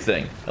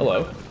everything.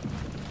 Hello.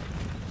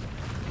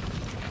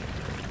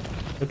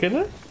 Okay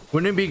then?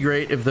 Wouldn't it be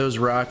great if those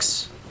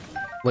rocks,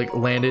 like,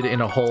 landed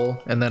in a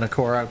hole and then a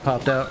Korok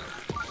popped out?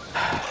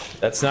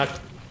 That's not...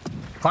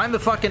 Climb the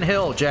fucking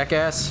hill,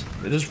 jackass.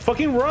 There's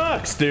fucking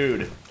rocks,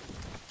 dude.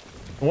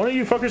 One of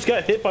you fuckers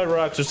got hit by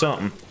rocks or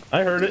something.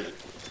 I heard it.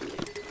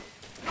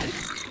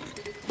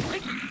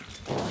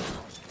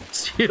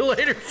 See you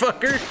later,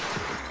 fucker.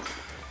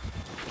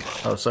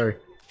 Oh, sorry.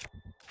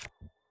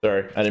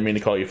 Sorry, I didn't mean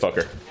to call you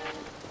fucker.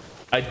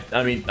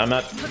 I mean, I'm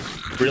not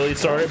really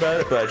sorry about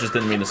it, but I just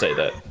didn't mean to say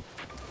that.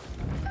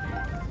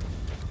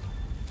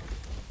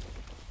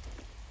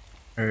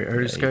 Alright,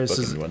 our guy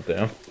says, Went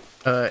down.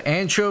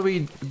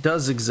 anchovy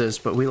does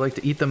exist, but we like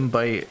to eat them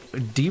by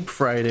deep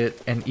fried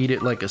it and eat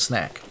it like a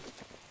snack.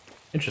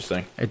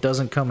 Interesting. It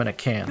doesn't come in a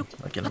can,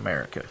 like in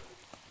America.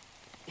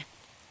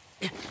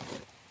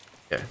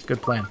 Yeah,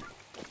 good plan.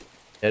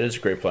 It is a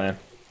great plan.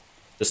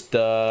 Just,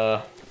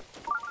 okay.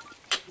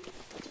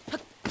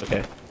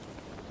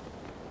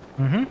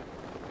 Mm-hmm.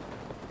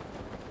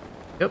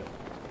 Yep.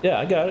 Yeah,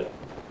 I got it.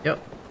 Yep.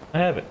 I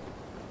have it.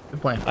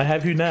 Good plan. I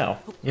have you now.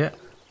 Yeah.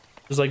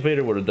 Just like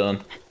Vader would have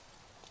done.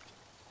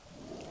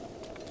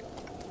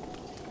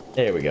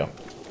 There we go.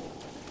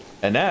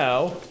 And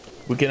now,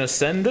 we can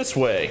ascend this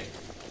way.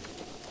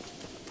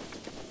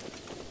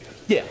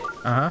 Yeah.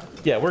 Uh-huh.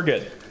 Yeah, we're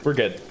good. We're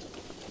good.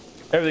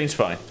 Everything's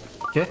fine.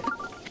 Okay.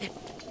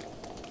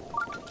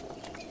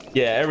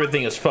 Yeah,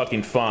 everything is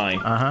fucking fine.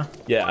 Uh-huh.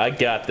 Yeah, I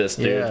got this,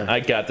 dude. Yeah. I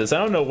got this. I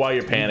don't know why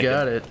you're panicking. You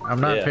got it.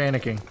 I'm not Yeah.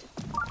 panicking.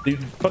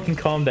 Dude, fucking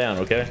calm down,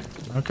 okay?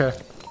 Okay.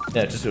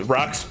 Yeah, just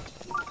rocks.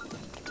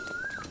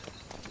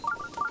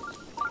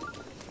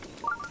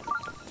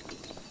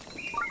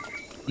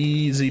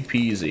 Easy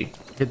peasy.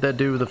 Hit that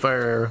dude with a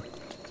fire arrow.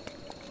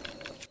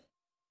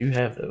 You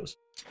have those.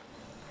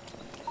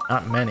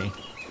 Not many.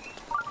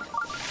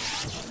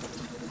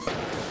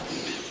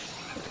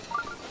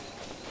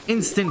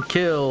 Instant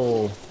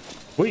kill.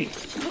 Wait.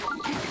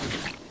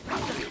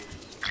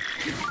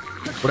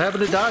 What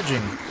happened to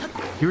dodging?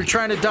 You were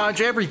trying to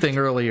dodge everything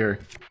earlier.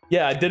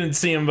 Yeah, I didn't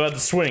see him about to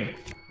swing.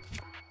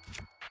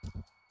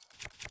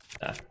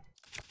 Ah.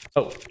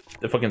 Oh,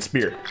 the fucking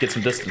spear. Get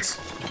some distance.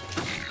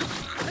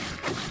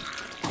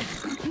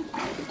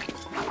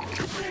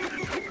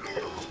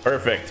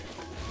 Perfect.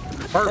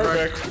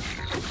 Perfect.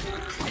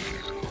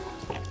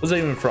 What's that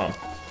even from?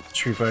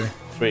 Street Fighter.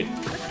 Sweet.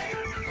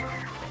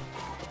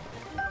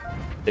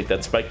 Take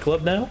that spike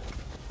club now.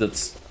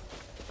 That's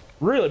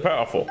really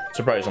powerful,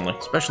 surprisingly.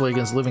 Especially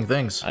against living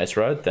things. Ice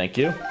rod, thank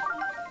you.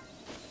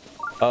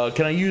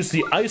 Can I use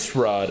the ice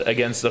rod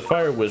against the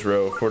fire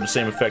Wizro for the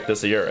same effect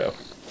as the arrow?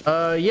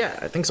 Yeah,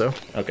 I think so.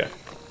 Okay.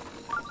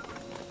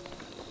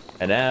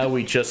 And now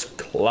we just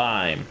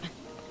climb.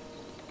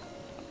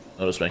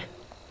 Notice me.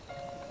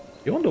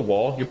 You on the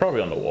wall? You're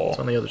probably on the wall. It's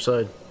on the other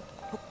side.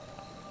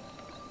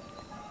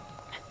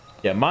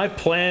 Yeah, my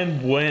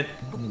plan went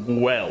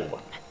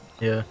well.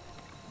 Yeah.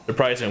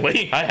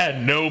 Surprisingly, I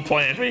had no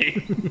plan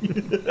B.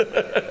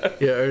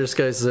 Yeah, this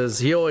guy says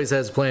he always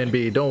has plan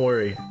B, don't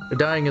worry.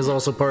 Dying is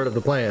also part of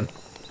the plan.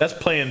 That's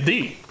plan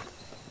D.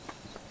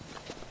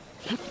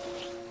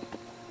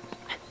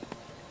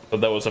 So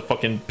that was a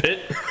fucking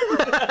pit.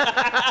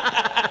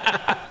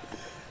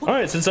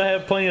 Alright, since I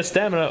have plenty of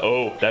stamina.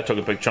 Oh, that took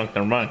a big chunk,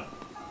 never mind.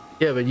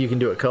 Yeah, but you can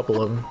do a couple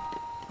of them.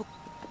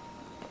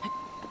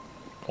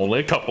 Only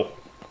a couple.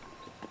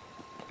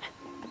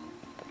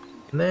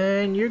 And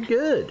then you're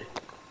good.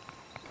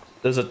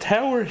 Does a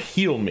tower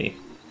heal me?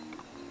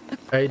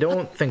 I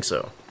don't think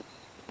so.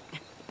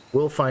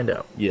 We'll find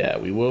out. Yeah,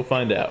 we will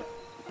find out.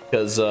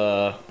 Because,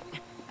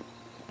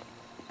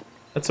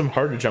 that's some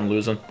hardage I'm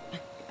losing.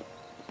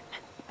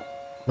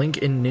 Link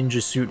in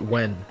ninja suit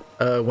when?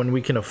 When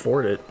we can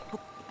afford it.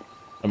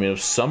 I mean,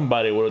 if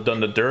somebody would have done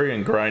the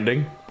durian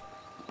grinding,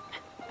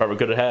 probably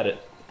could have had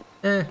it.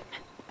 Eh.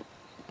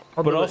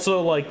 But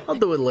also, like... I'll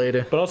do it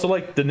later. But also,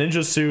 like, the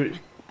ninja suit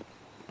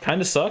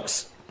kind of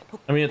sucks.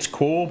 I mean, it's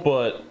cool,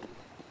 but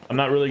I'm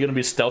not really going to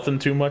be stealthing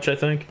too much, I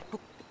think.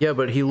 Yeah,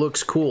 but he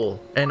looks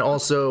cool. And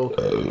also,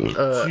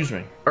 excuse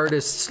me.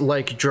 Artists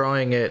like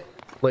drawing it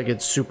like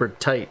it's super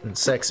tight and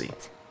sexy.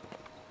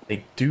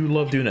 They do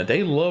love doing that.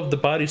 They love the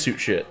bodysuit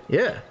shit.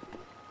 Yeah.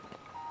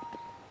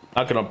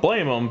 Not gonna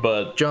blame them,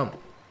 but... Jump.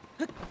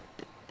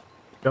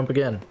 Jump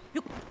again.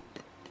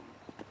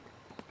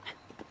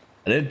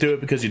 I didn't do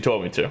it because you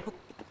told me to.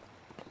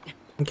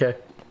 Okay.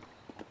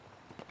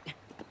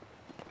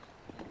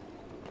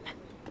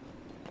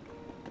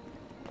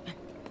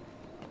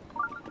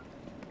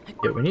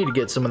 Yeah, we need to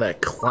get some of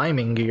that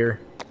climbing gear.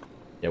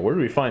 Yeah, where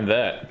do we find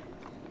that?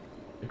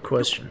 Good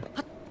question.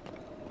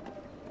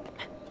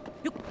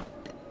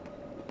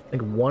 I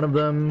think one of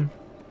them...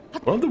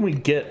 One of them we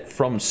get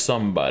from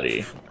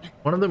somebody.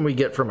 One of them we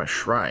get from a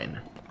shrine.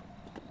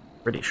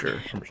 Pretty sure.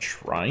 From a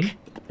shrine?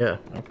 Yeah.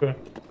 Okay.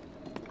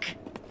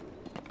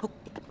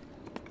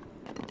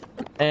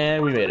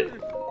 And we made it.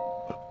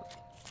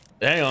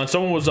 Hang on,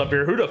 someone was up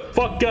here. Who the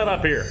fuck got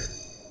up here?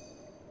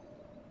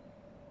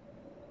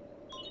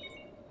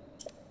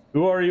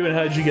 Who are you and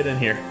how'd you get in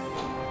here?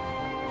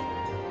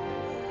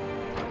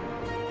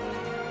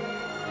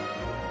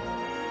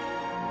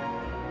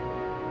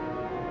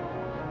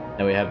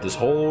 Now we have this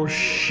whole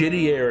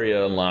shitty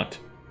area unlocked.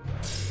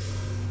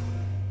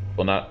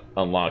 Well, not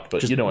unlocked,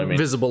 but Just you know what I mean.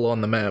 Visible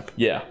on the map.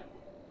 Yeah.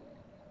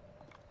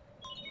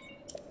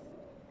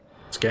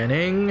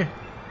 Scanning.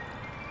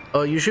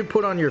 Oh, you should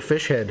put on your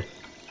fish head.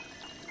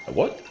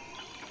 What?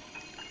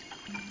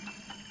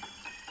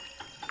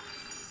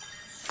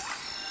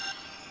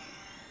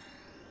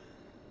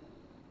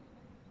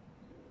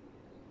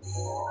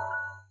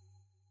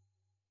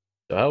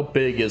 So how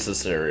big is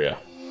this area?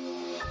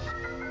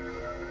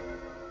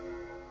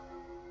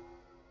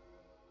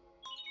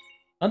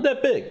 Not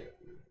that big.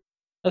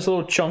 That's a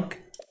little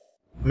chunk.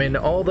 I mean,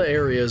 all the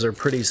areas are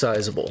pretty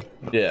sizable.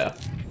 Yeah.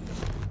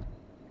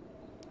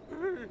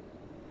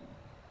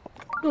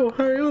 Oh,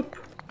 hurry up.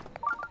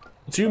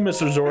 It's you,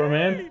 Mr. Zora,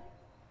 man.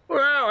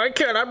 Wow, I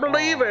cannot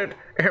believe it.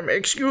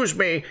 Excuse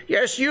me.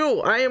 Yes, you.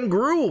 I am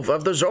Groove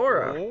of the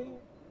Zora.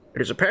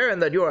 It is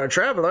apparent that you are a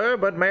traveler,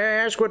 but may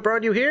I ask what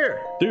brought you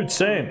here? Dude,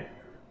 same.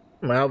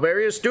 Well,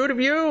 very astute of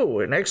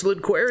you. An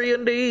excellent query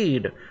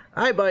indeed.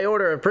 I, by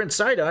order of Prince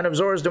Sidon of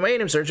Zora's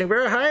domain, am searching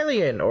for a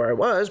Hylian, or I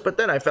was, but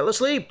then I fell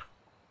asleep.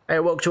 I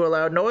awoke to a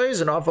loud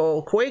noise, an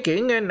awful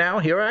quaking, and now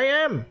here I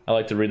am. I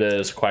like to read it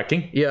as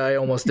quacking. Yeah, I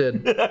almost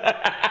did.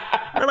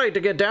 I'd like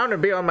to get down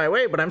and be on my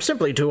way, but I'm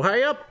simply too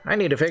high up. I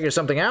need to figure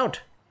something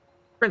out.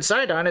 Prince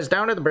Sidon is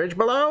down at the bridge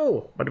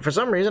below, but for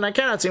some reason I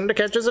cannot seem to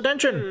catch his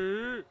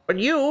attention. But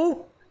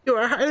you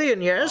are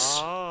Hylian, yes?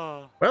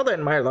 Well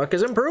then, my luck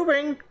is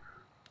improving.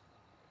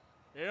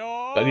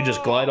 I could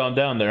just glide on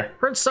down there.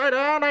 Prince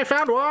Sidon, I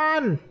found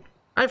one!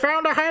 I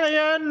found a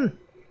Hylian!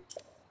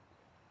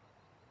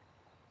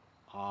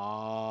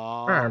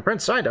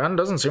 Prince Sidon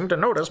doesn't seem to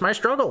notice my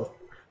struggle.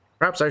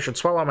 Perhaps I should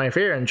swallow my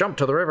fear and jump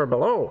to the river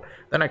below.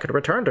 Then I could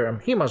return to him.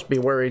 He must be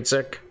worried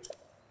sick.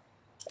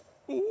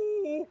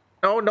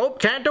 Oh, nope,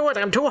 can't do it.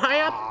 I'm too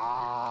high up.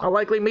 I'll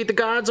likely meet the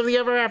gods of the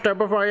ever after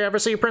before I ever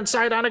see Prince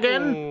Sidon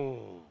again.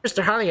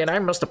 Mr. Hylian, I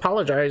must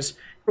apologize. It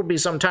will be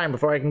some time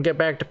before I can get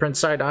back to Prince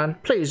Sidon.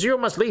 Please, you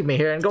must leave me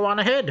here and go on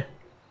ahead.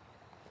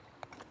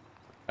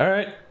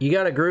 Alright. You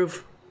got it,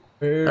 Groove.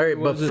 Alright,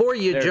 before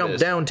you jump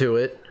down to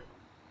it,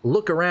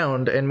 look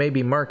around and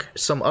maybe mark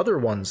some other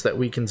ones that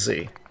we can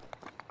see.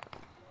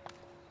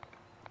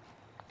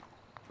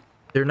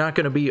 They're not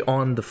going to be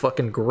on the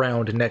fucking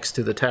ground next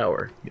to the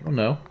tower. You don't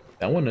know.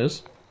 That one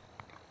is.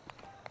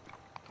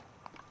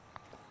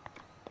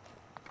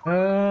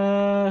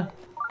 I'm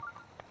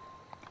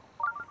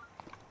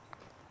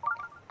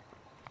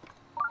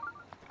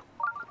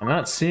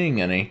not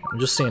seeing any. I'm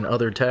just seeing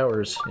other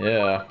towers.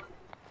 Yeah.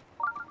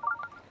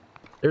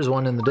 There's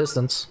one in the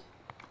distance.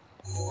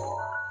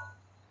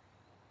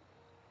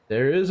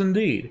 There is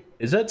indeed.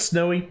 Is that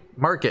snowy?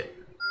 Mark it.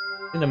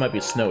 I think that might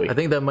be snowy. I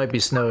think that might be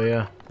snow,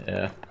 yeah.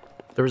 Yeah.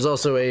 There was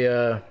also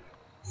a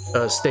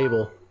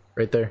stable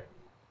right there.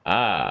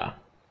 Ah.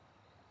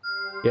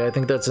 Yeah, I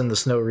think that's in the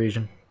snow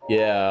region.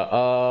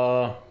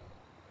 Yeah,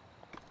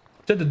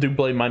 said the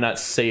Dublé might not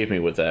save me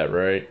with that,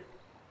 right?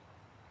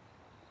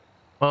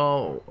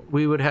 Well,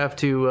 we would have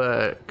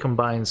to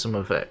combine some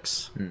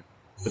effects.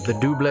 With the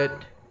doublet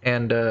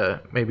and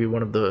maybe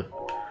one of the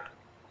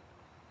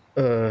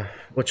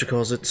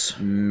whatchamacallits.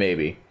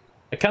 Maybe.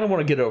 I kind of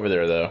want to get over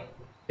there though.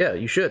 Yeah,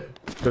 you should.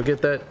 Go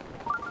get that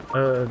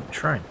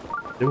shrine.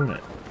 Doing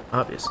it.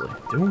 Obviously.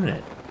 Doing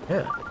it.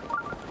 Yeah.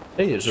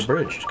 Hey, there's a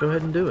bridge. Just go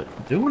ahead and do it.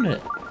 I'm doing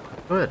it.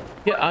 Go ahead.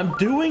 Yeah, I'm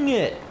doing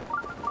it.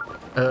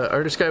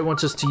 Artist guy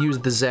wants us to use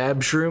the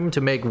Zab shroom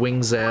to make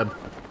wing Zab.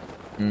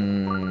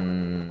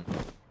 Nailed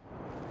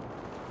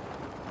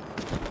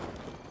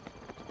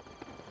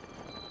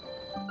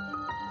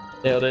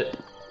it.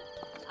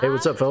 Hey,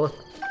 what's up, fella?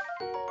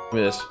 Look at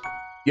this.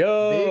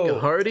 Yo! Big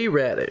hearty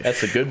radish.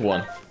 That's a good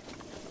one.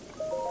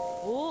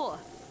 Oh.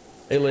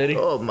 Hey, lady.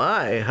 Oh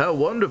my, how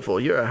wonderful.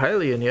 You're a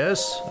Hylian,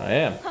 yes? I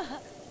am.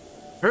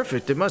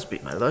 Perfect, it must be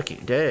my lucky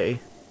day.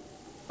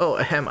 Oh,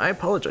 ahem, I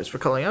apologize for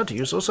calling out to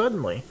you so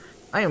suddenly.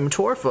 I am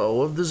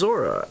Torfo of the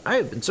Zora. I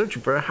have been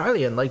searching for a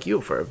Hylian like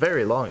you for a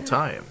very long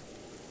time.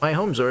 My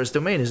home Zora's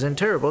domain is in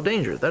terrible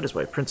danger. That is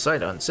why Prince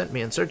Sidon sent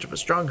me in search of a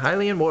strong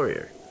Hylian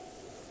warrior.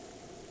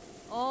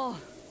 Oh.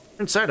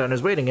 Prince Sidon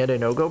is waiting at a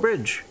no-go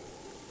bridge.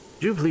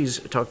 Would you please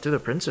talk to the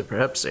prince and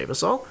perhaps save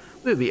us all?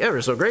 We would be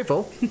ever so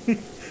grateful. Can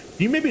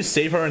you maybe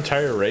save our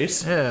entire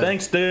race? Yeah.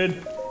 Thanks,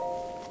 dude.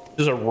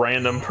 Just a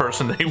random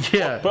person they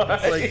walk by.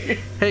 It's like,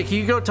 hey, can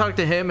you go talk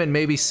to him and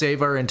maybe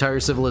save our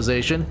entire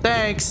civilization?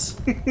 Thanks.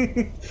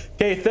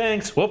 Okay,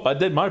 thanks. Well, I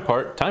did my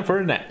part. Time for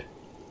a nap.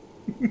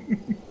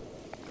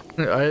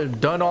 I've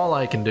done all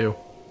I can do.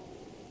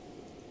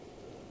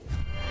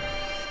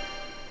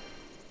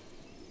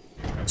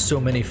 So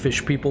many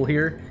fish people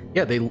here.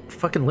 Yeah, they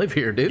fucking live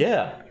here, dude.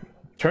 Yeah.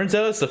 Turns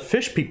out it's the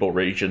fish people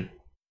region.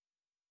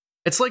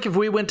 It's like if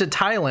we went to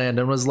Thailand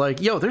and was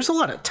like, yo, there's a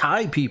lot of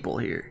Thai people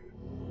here.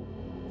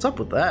 What's up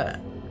with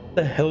that? What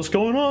the hell's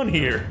going on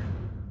here?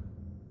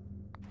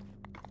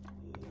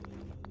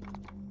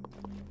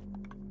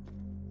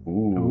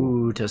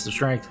 Ooh, test of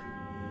strength.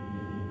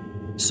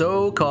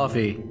 So,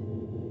 coffee. Can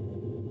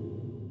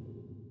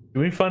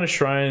we find a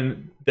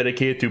shrine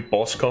dedicated to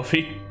boss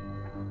coffee?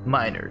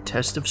 Minor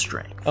test of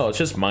strength. Oh, it's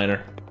just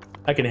minor.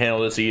 I can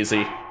handle this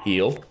easy.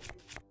 Heal.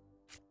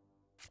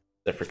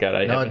 I forgot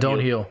I No, haven't don't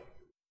healed. heal.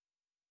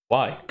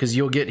 Why? Because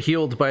you'll get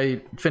healed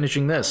by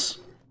finishing this.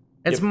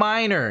 It's Yep.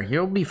 minor.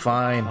 You'll be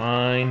fine.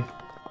 Fine.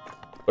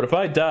 But if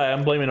I die,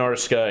 I'm blaming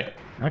Artist Sky.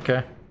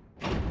 Okay.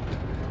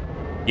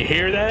 You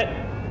hear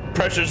that?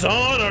 Pressure's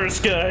on,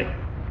 Artist Sky!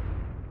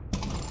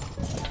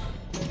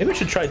 Maybe we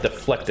should try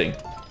deflecting.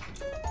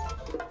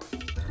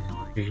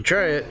 You can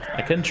try it.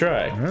 I can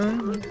try.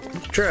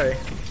 Try.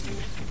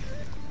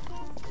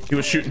 He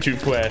was shooting too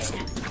fast.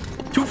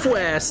 Too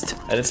fast.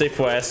 I didn't say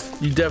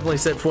fast. You definitely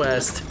said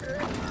fast.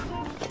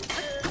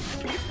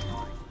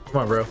 Come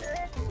on, bro.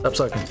 Stop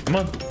sucking. Come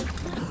on.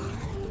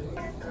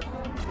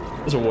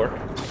 This'll work.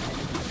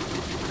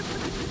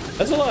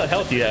 That's a lot of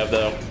health you have,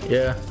 though.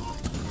 Yeah.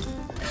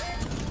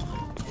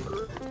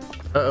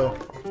 Uh-oh.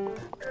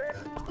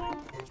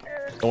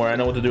 Don't worry, I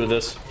know what to do with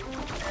this.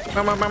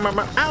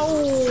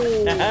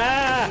 Ow!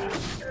 Ah!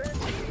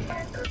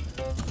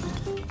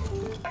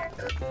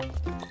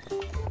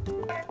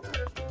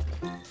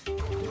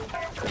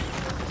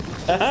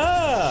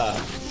 Aha!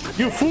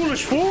 You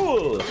foolish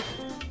fool!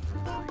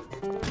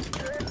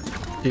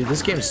 Dude,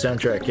 this game's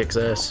soundtrack kicks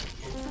ass.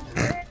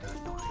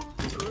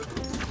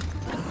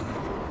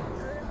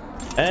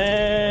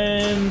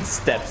 And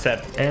step.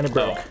 And it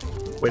broke.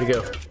 Way to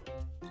go.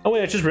 Oh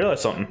wait, I just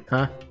realized something.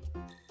 Huh?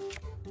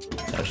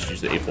 I should use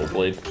the A-fold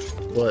blade.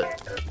 What?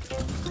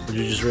 What did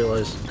you just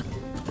realize?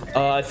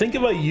 I think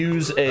if I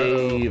use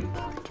a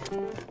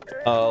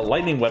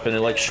lightning weapon, it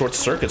like short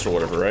circuits or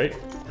whatever, right?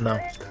 No.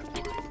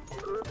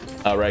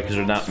 Oh, right, because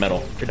they're not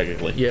metal,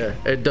 technically. Yeah,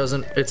 it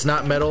doesn't. It's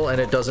not metal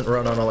and it doesn't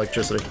run on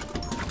electricity.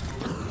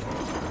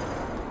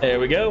 There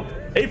we go.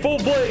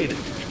 A-fold blade!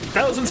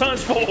 1,000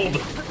 times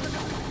fold!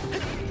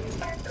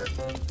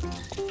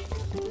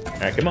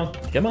 Alright, come on.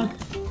 Come on.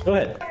 Go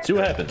ahead. See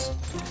what happens.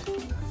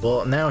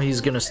 Well, now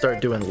he's gonna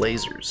start doing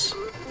lasers.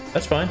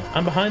 That's fine.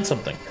 I'm behind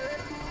something.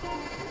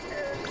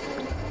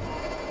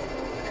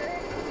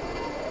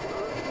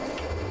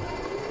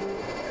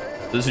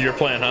 This is your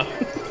plan, huh?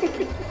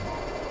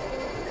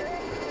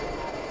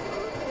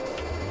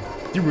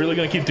 You really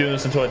gonna keep doing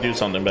this until I do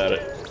something about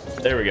it?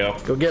 There we go.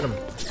 Go get him.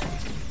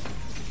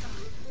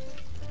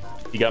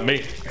 You got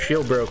me.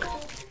 Shield broke.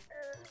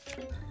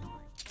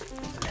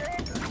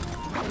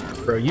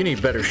 Bro, you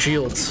need better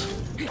shields.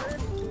 I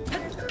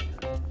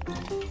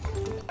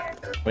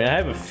mean, I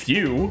have a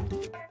few.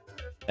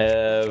 I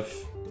have...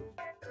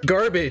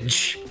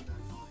 Garbage.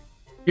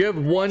 You have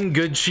one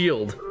good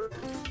shield.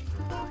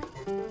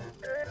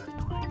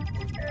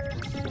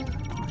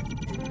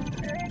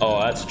 Oh,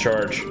 that's a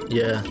charge.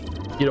 Yeah,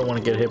 you don't want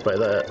to get hit by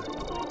that.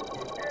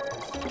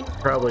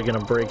 Probably gonna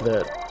break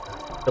that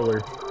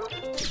pillar.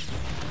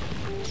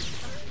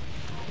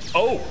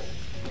 Oh!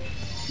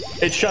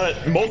 It shot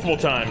it multiple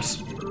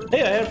times.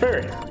 Hey, I had a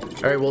fairy.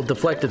 Alright, well,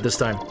 deflect it this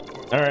time.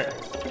 Alright.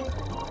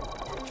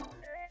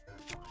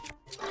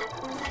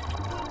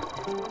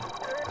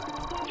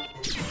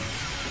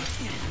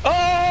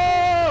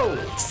 Oh!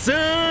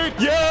 Sick!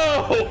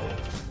 Yo!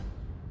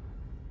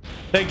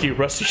 Thank you,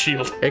 Rusty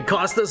Shield. It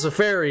cost us a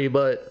fairy,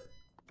 but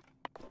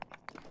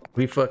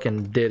we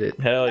fucking did it.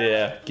 Hell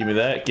yeah. Give me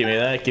that, give me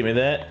that, give me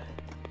that.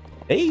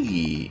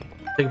 Hey!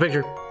 Take a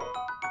picture.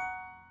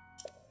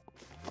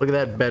 Look at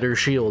that better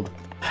shield.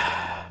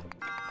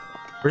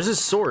 Where's his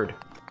sword?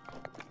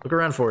 Look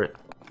around for it.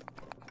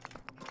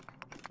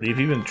 You've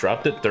even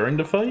dropped it during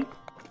the fight?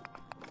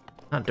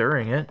 Not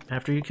during it,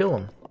 after you kill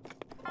him.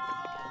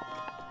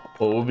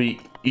 Well, it will be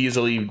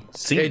easily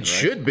seen, It right?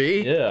 should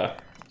be. Yeah.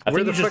 I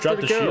Where think the you just fuck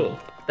dropped did the it go? shield.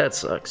 That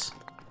sucks.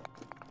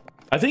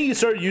 I think he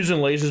started using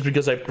lasers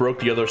because I broke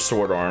the other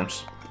sword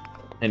arms.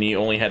 And he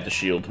only had the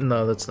shield.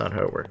 No, that's not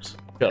how it works.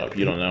 Shut up,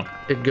 you don't know.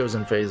 It goes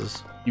in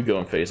phases. You go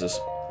in phases.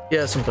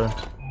 Yeah, sometimes.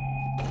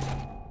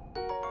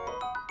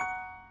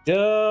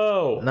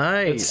 Yo!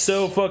 Nice. That's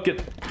so fucking...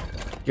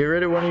 Get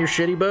rid of one of your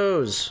shitty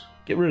bows.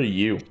 Get rid of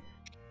you.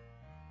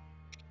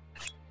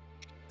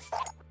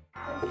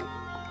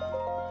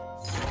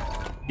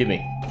 Give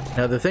me.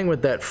 Now the thing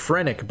with that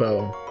Phrenic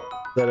bow,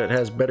 that it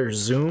has better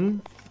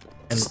zoom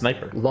and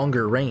Sniper.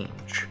 longer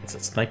range. It's a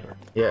sniper.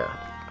 Yeah.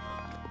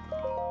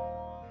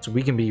 So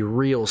we can be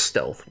real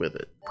stealth with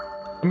it.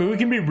 I mean, we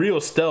can be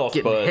real stealth,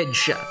 Getting but...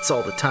 headshots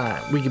all the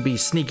time. We can be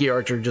sneaky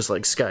archer just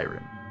like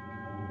Skyrim.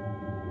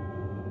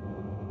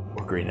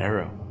 Or Green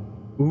Arrow.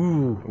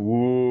 Ooh.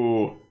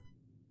 Ooh.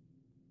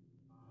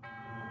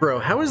 Bro,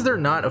 how is there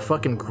not a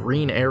fucking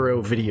Green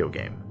Arrow video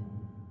game?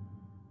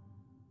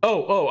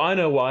 Oh, I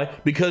know why.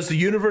 Because the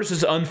universe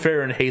is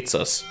unfair and hates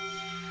us.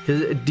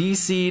 Because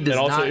DC does And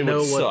also not it know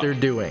would what suck. they're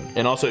doing.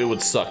 And also, it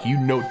would suck. You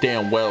know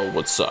damn well it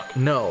would suck.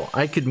 No,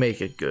 I could make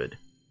it good.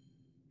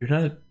 You're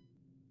not...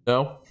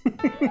 No?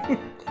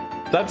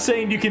 Stop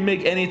saying you can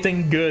make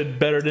anything good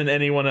better than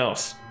anyone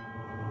else.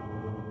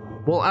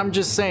 Well, I'm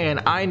just saying,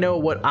 I know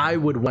what I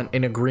would want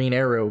in a Green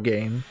Arrow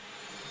game.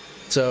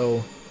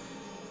 So,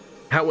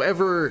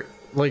 however,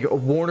 like,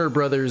 Warner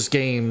Brothers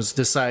Games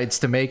decides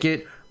to make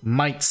it,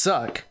 might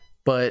suck.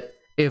 But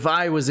if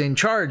I was in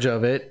charge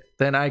of it,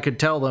 then I could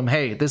tell them,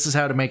 hey, this is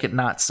how to make it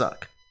not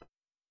suck.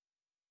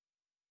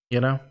 You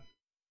know?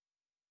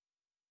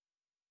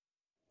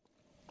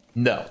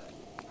 No.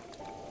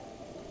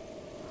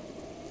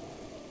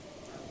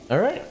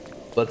 Alright.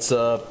 Let's,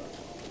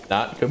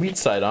 not go meet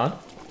Sidon.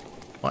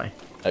 Why?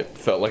 I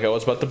felt like I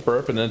was about to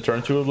burp and then it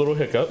turned into a little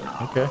hiccup.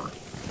 Okay.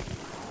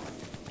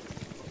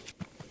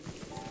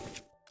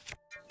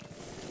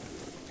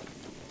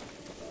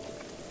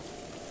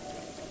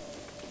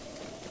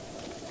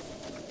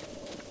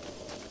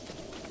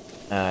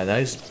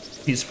 Nice,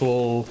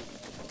 peaceful,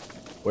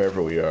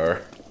 wherever we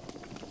are.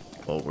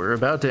 Well, we're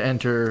about to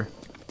enter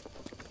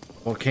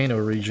volcano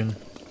region.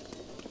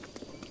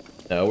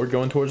 No, we're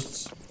going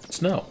towards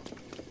snow.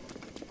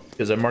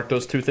 Because I marked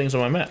those two things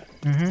on my map.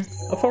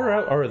 Mm-hmm. How far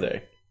out are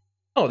they?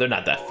 Oh, they're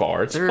not that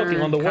far. It's They're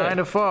fucking on the way. kind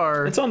of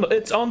far. It's on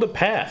the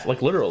path,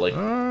 like literally.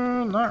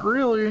 Not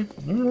really.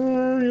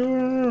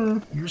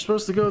 You're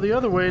supposed to go the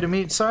other way to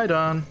meet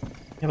Sidon.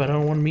 Yeah, but I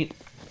don't want to meet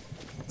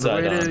The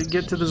way Sidon. to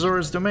get to the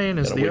Zora's domain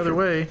is Gotta the wait other for-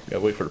 way. Gotta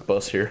wait for the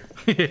bus here.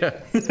 Yeah.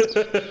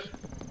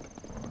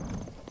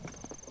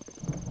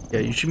 Yeah,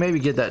 you should maybe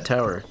get that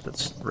tower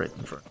that's right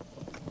in front.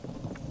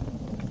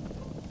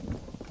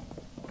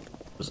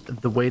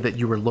 The way that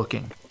you were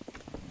looking.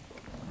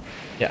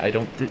 Yeah, I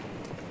don't...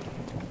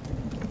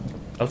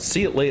 I'll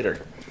see it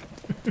later.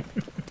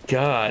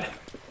 God.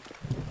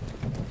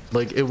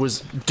 Like, it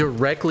was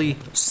directly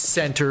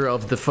center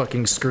of the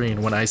fucking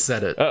screen when I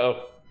said it.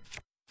 Uh-oh.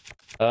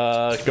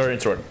 Guardian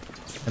Sword.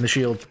 And the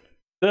shield.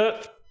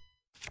 Guardian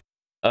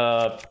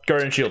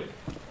Shield.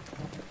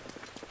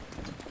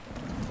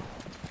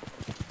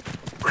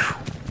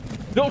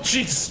 No,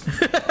 jeez!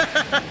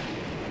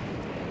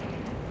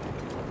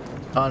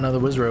 Oh, no, the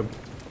Wizrobe.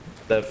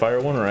 The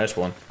fire one or ice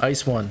one?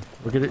 Ice one.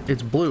 Look at it.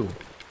 It's blue.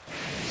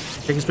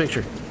 Take his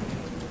picture.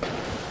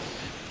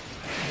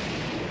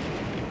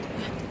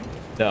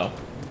 No.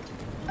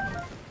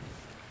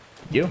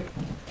 You?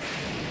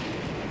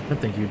 I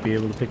don't think you'd be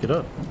able to pick it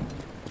up.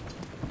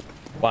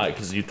 Why?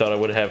 Because you thought I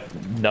would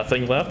have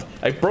nothing left?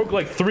 I broke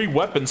like 3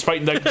 weapons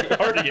fighting that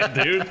Guardian,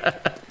 dude.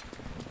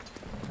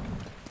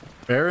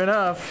 Fair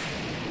enough.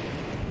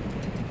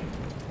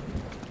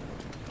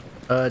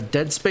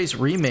 Dead Space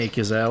Remake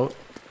is out.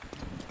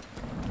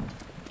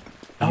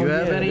 Do you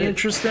have any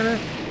interest in it?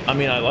 I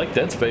mean, I like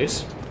Dead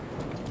Space.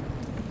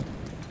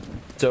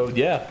 So,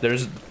 yeah,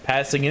 there's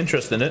passing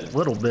interest in it. A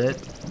little bit.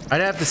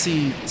 I'd have to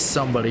see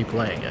somebody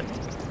playing it.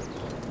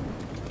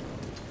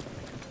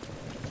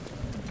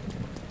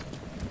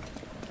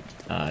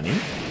 Honey?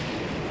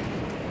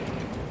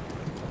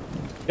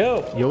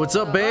 Yo! Yo, what's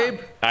up,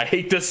 babe? I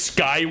hate the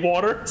sky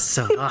water.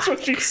 That's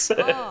what she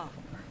said.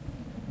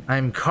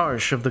 I'm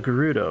Karsh of the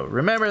Gerudo.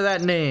 Remember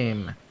that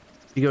name.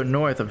 If you go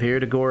north of here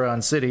to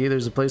Goron City,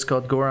 there's a place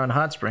called Goron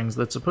Hot Springs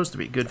that's supposed to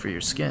be good for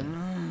your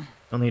skin.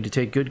 You'll need to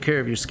take good care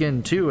of your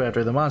skin, too,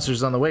 after the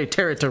monsters on the way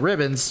tear it to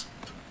ribbons.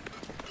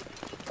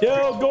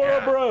 Yo,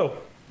 Goro, bro!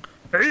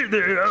 Hey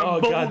there,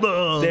 I'm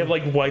God. They have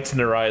like whites in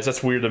their eyes.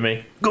 That's weird to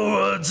me.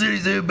 Goron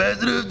City's the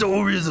ambassador of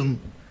tourism.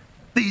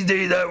 These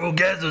days, Hyrule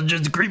Castle's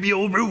just a creepy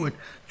old ruin.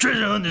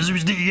 Treasure hunters who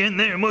sneak in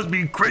there must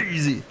be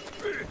crazy.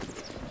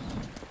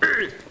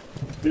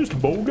 It's the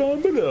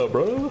Bogon Banana,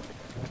 bro.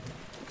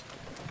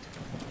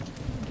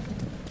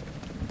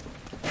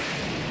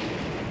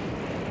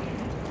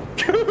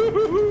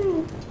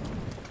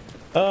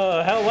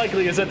 How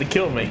likely is that to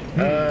kill me?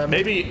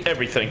 Maybe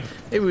everything.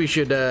 Maybe we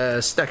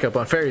should stack up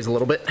on fairies a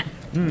little bit.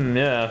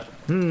 Yeah.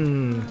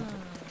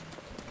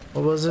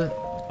 What was it?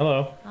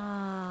 Hello.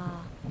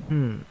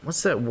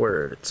 What's that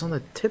word? It's on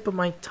the tip of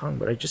my tongue,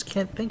 but I just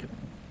can't think of it.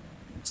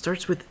 It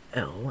starts with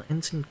L,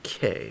 ends in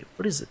K.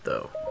 What is it,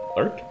 though?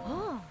 Lurk?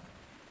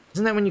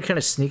 Isn't that when you kind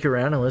of sneak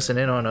around and listen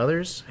in on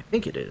others? I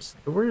think it is.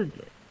 The word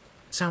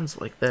sounds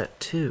like that,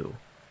 too.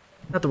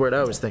 Not the word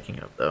I was thinking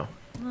of, though.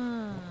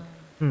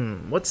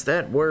 What's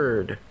that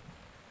word?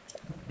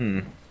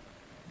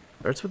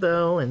 Starts with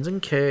L, ends in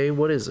K.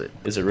 What is it?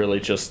 Is it really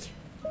just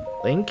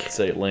Link?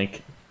 say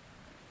Link?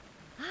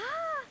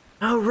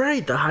 Oh,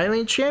 right, the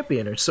Highland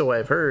Champion, or so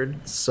I've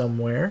heard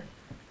somewhere.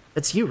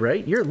 That's you,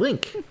 right? You're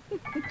Link.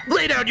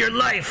 Lay down your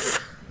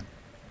life!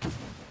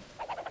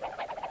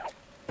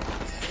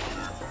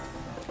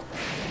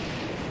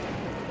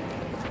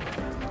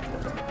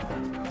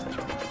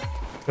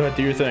 Go ahead,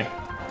 do your thing.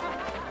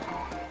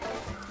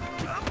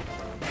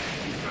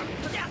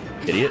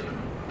 Idiot.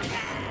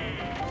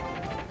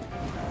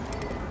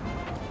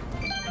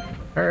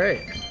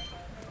 Alright.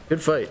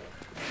 Good fight.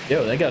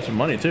 Yo, they got some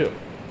money too.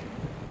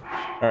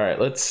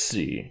 Alright, let's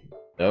see.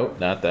 Nope,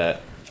 not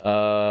that.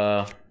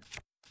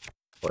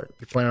 What,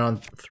 you planning on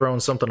throwing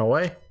something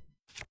away?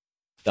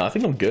 No, I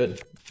think I'm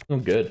good.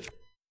 I'm good.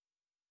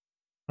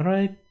 Why do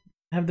I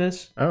have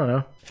this? I don't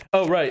know.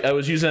 Oh, right, I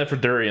was using that for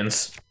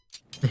durians.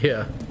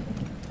 Yeah.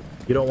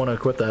 You don't want to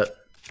quit that.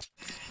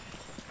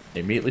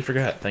 Immediately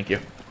forgot, thank you.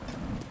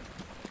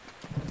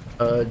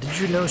 Did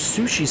you know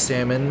sushi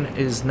salmon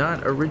is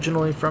not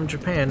originally from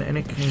Japan and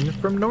it came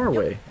from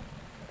Norway?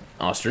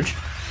 Ostrich.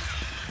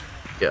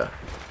 Yeah.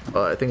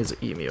 I think it's an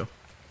emu.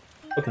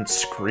 Fucking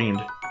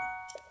screamed.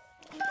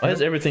 Why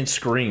does everything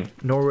scream?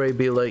 Norway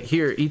be like,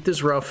 here, eat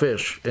this raw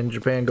fish. And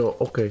Japan go,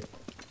 okay.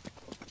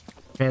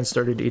 Japan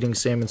started eating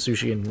salmon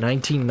sushi in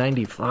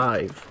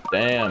 1995.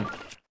 Damn.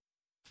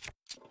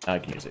 I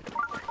can use it.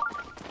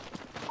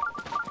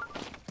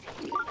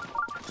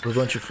 We're a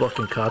bunch of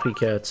fucking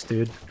copycats,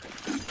 dude.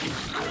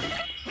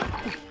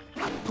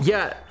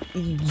 Yeah,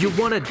 you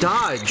want to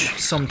dodge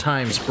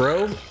sometimes,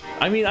 bro.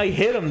 I mean, I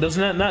hit him.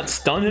 Doesn't that not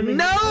stun him?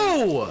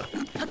 No!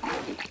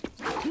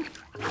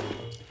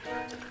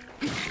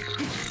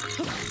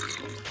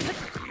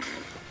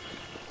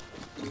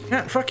 You're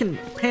not fucking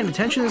paying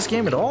attention to this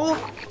game at all?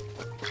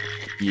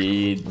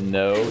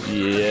 No,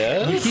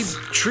 yes. You keep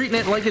treating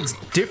it like it's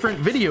different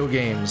video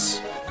games.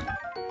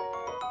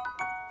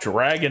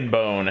 Dragon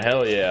Bone,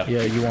 hell yeah.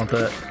 Yeah, you want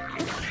that.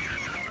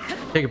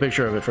 Take a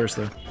picture of it first,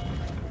 though.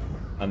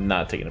 I'm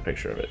not taking a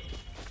picture of it.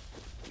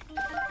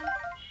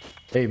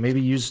 Hey,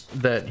 maybe use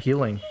that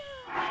healing.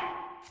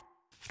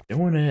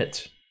 Doing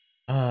it.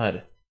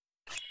 God.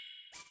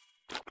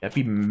 You'd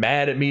be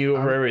mad at me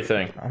over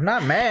everything. I'm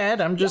not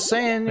mad, I'm just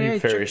saying, many hey,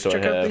 fairies do I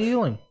check out have? the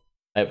healing.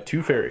 I have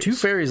 2 fairies. 2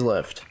 fairies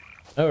left.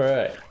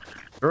 Alright.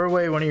 Throw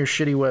away one of your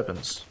shitty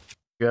weapons.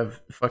 You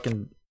have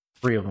fucking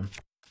 3 of them.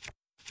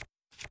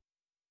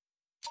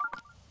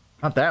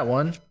 Not that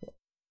one.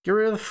 Get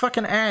rid of the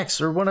fucking axe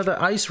or one of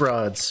the ice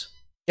rods.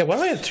 Yeah, why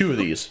do I have 2 of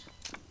these?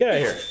 Get out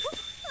of here.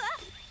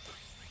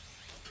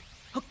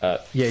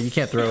 Yeah, you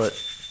can't throw it.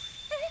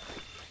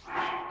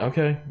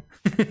 Okay.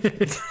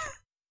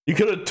 You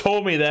could have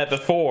told me that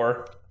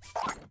before.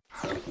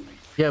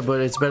 Yeah, but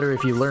it's better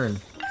if you learn.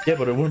 Yeah,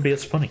 but it wouldn't be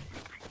as funny.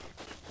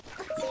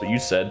 That's what you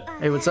said.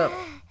 Hey, what's up?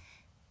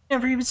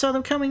 Never even saw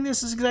them coming.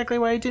 This is exactly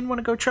why I didn't want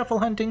to go truffle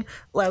hunting.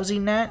 Lousy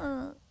gnat.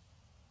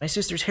 My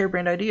sister's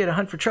harebrained idea to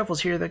hunt for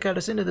truffles here that got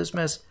us into this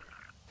mess.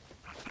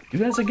 You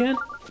guys again?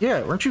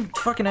 Yeah, weren't you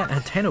fucking at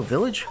Hatano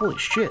Village? Holy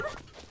shit.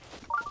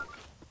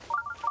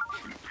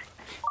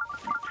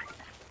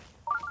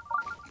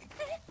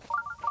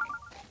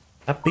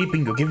 Stop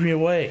beeping, go give me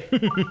away.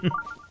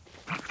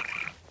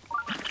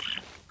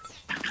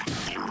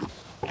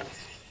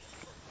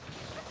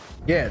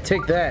 Yeah,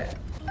 take that.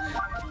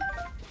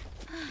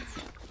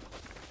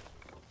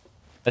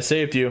 I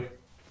saved you.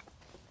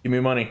 Give me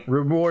money.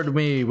 Reward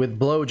me with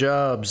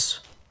blowjobs.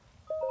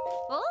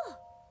 Oh.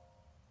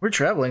 We're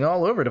traveling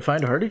all over to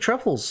find hardy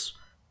truffles.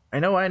 I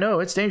know,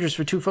 it's dangerous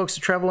for 2 folks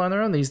to travel on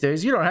their own these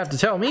days. You don't have to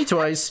tell me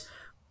twice.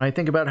 When I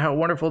think about how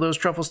wonderful those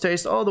truffles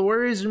taste, all the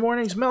worries and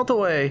warnings melt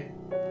away.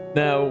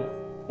 Now,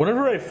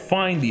 whenever I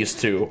find these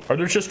 2, are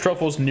there just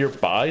truffles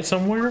nearby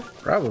somewhere?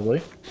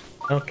 Probably.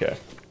 Okay.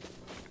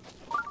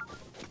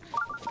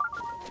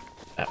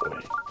 That way.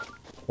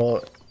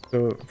 Well,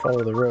 go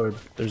follow the road.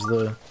 There's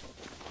the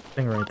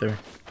thing right there.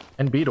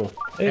 And Beetle.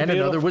 Hey, and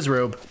Beetle. another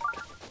Wizrobe.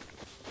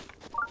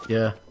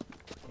 Yeah.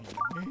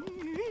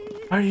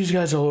 Why are these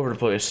guys all over the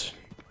place?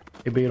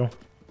 Hey, Beetle.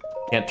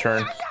 Can't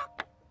turn.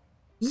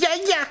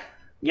 Yeah!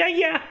 Yeah,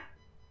 yeah.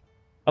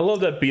 I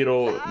love that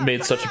Beetle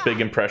made such a big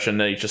impression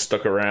that he just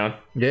stuck around.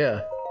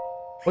 Yeah.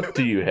 What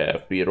do you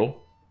have,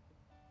 Beetle?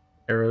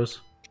 Arrows.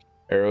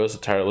 Arrows, a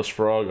tireless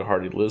frog, a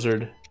hardy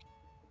lizard.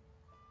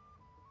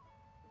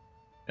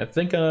 I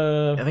think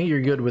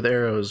you're good with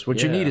arrows.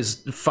 What you Yeah. need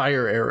is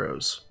fire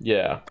arrows.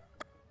 yeah.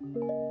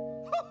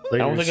 I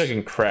don't think I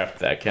can craft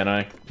that, can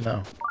I?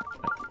 No.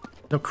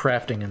 No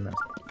crafting in this.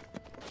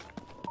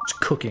 It's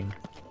cooking.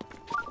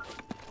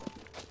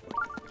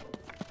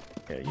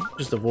 Yeah, you can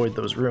just avoid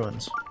those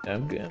ruins. Yeah,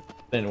 I'm good.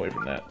 Staying away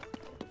from that.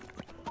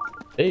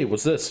 Hey,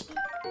 what's this?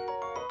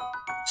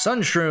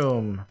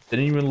 Sunshroom.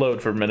 Didn't even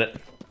load for a minute.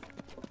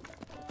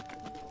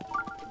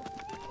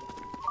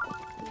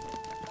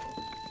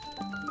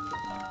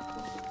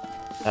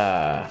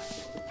 Ah,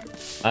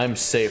 I'm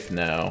safe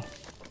now.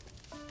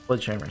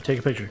 Sledgehammer. Take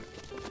a picture.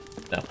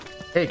 No.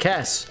 Hey,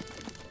 Cass.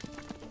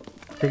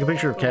 Take a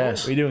picture of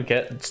Cass. What are you doing,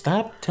 Cat?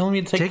 Stop telling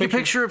me to take a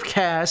picture of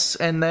Cass,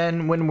 and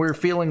then when we're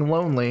feeling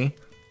lonely,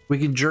 we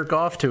can jerk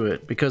off to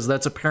it, because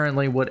that's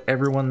apparently what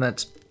everyone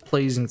that's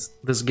plays in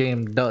this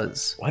game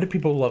does. Why do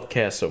people love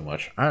Cass so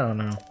much? I don't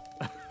know.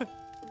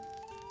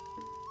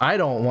 I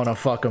don't want to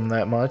fuck him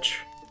that much.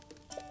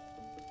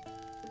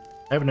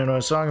 I happen to know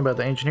a song about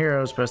the ancient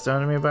heroes passed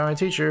down to me by my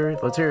teacher.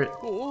 Let's hear it.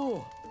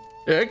 Oh.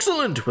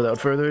 Excellent! Without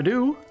further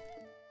ado.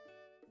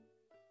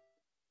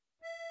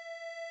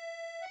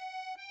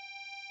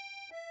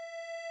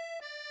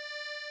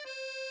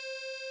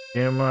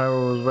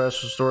 Hyrule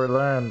vast restored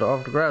land,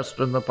 oft grasped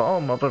in the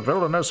palm of a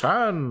villainous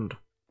hand.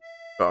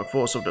 Dark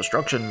force of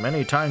destruction,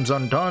 many times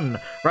undone,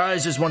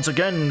 rises once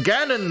again,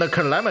 Ganon the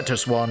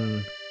Calamitous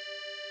One.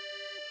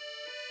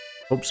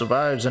 Hope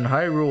survives in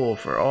Hyrule,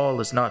 for all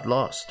is not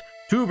lost.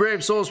 Two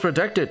brave souls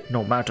protected,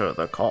 no matter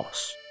the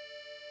cost.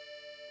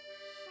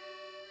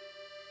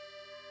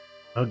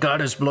 A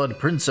goddess blood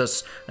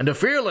princess and a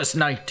fearless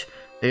knight,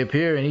 they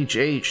appear in each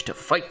age to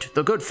fight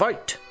the good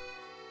fight.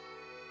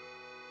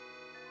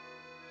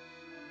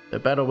 The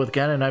battle with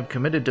Ganon I've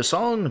committed to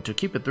song to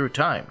keep it through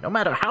time, no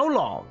matter how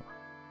long.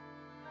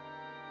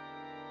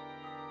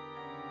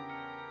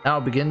 Now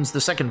begins the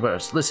second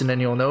verse. Listen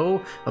and you'll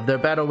know of their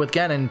battle with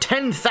Ganon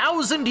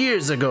 10,000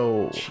 years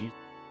ago. Jeez.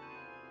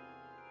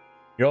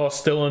 You're all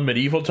still in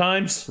medieval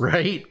times?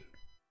 Right?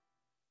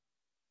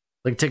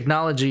 Like,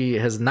 technology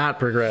has not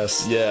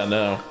progressed. Yeah,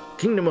 no.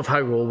 Kingdom of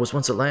Hyrule was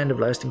once a land of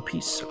lasting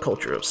peace, a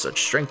culture of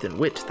such strength and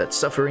wit that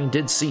suffering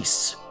did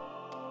cease.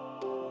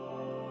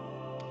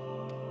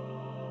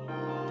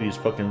 These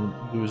fucking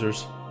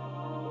losers.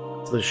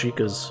 The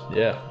Sheikahs.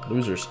 Yeah,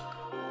 losers.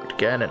 But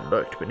Ganon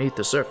lurked beneath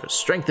the surface,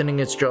 strengthening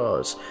its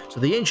jaws, so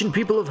the ancient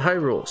people of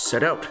Hyrule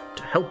set out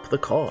to help the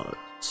cause.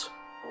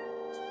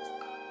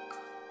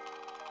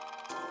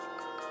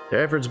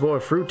 Their efforts bore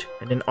fruit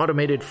in an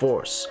automated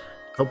force,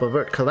 help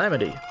avert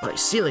calamity by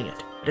sealing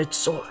it at its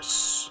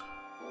source.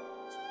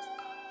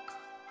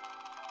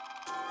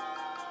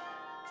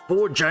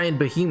 4 giant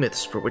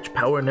behemoths for which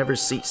power never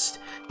ceased.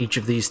 Each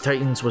of these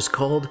titans was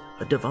called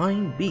a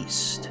divine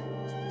beast.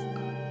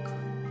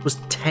 It was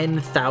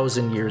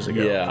 10,000 years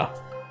ago. Yeah.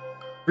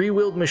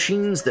 Free-willed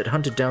machines that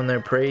hunted down their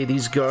prey,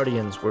 these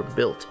guardians were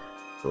built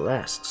to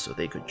last so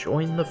they could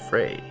join the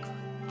fray.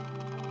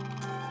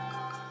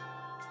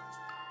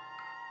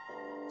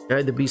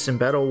 Guide the beasts in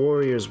battle,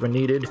 warriors were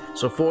needed,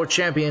 so 4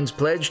 champions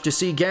pledged to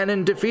see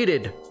Ganon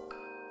defeated.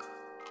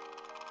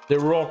 They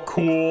were all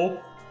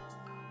cool.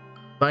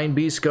 Divine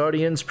beast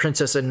guardians,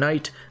 princess and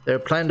knight, their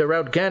plan to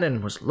rout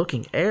Ganon was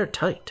looking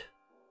airtight.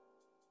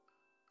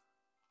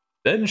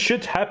 Then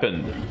shit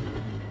happened.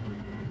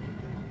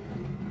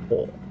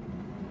 Oh.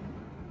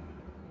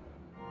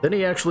 Then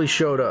he actually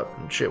showed up,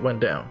 and shit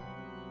went down.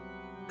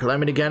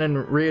 Calamity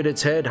Ganon reared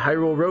its head,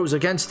 Hyrule rose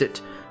against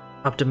it.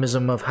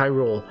 Optimism of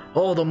Hyrule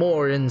all the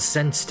more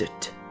incensed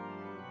it.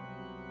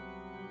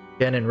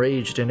 Ganon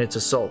raged in its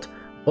assault,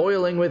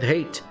 boiling with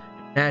hate.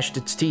 It gnashed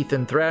its teeth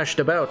and thrashed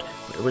about,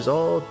 but it was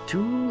all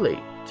too late.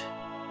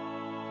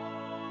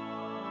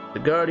 The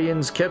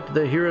Guardians kept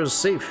the heroes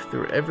safe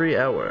through every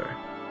hour.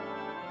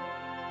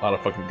 A lot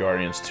of fucking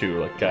guardians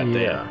too, like goddamn.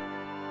 Yeah.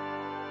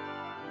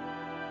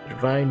 The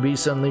Divine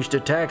Beasts unleashed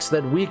attacks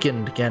that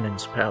weakened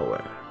Ganon's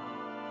power.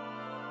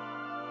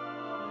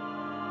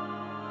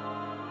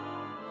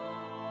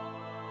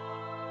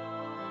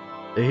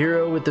 The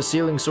hero with the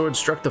sealing sword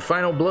struck the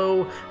final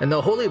blow, and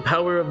the holy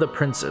power of the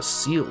princess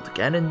sealed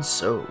Ganon's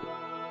soul.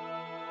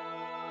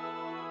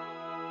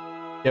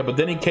 Yeah, but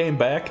then he came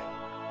back.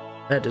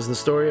 That is the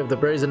story of the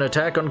brazen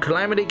attack on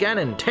Calamity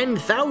Ganon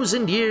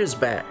 10,000 years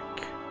back.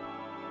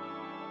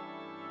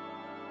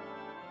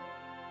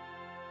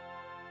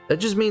 That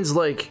just means,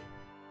 like,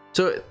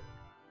 so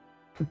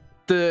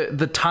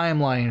the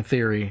timeline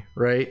theory,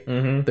 right?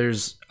 Mm-hmm.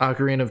 There's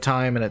Ocarina of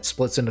Time, and it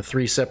splits into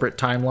 3 separate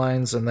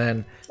timelines, and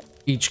then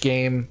each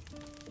game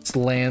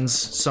lands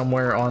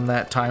somewhere on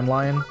that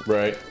timeline.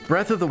 Right.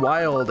 Breath of the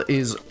Wild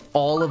is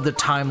all of the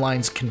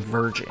timelines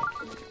converging.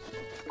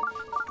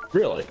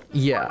 Really?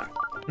 Yeah.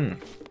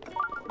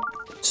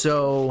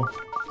 So,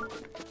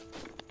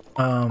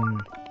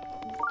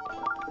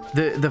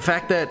 the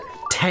fact that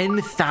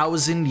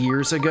 10,000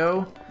 years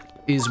ago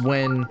is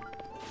when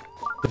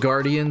the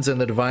Guardians and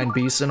the Divine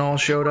Beasts and all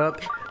showed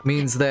up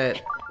means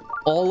that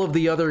all of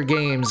the other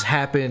games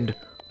happened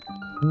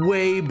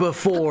way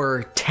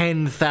before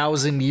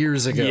 10,000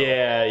 years ago.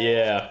 Yeah,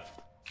 yeah.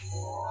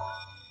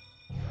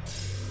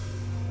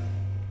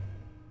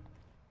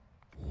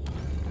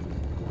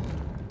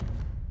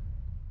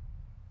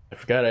 I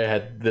forgot I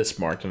had this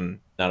marked and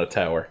not a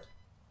tower.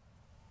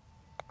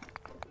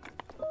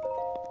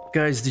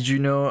 Guys, did you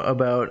know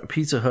about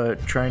Pizza Hut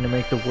trying to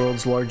make the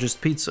world's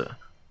largest pizza?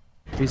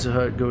 Pizza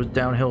Hut goes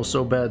downhill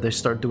so bad they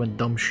start doing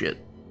dumb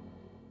shit.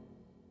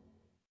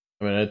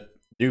 I mean, I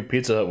knew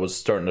Pizza Hut was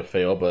starting to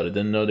fail, but I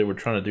didn't know they were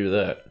trying to do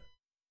that.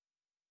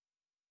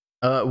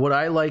 What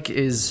I like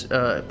is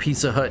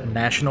Pizza Hut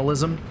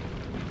nationalism.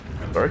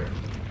 Sorry?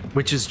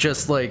 Which is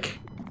just like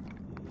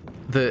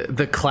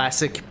the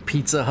classic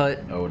Pizza Hut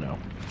Oh no.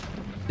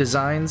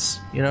 designs,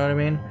 you know what I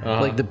mean?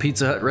 Uh-huh. Like the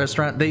Pizza Hut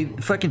restaurant, they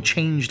fucking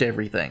changed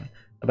everything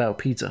about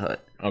Pizza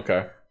Hut.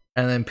 Okay.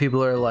 And then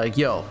people are like,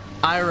 yo,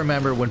 I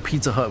remember when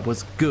Pizza Hut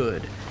was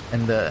good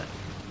and the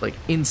like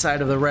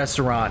inside of the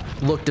restaurant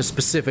looked a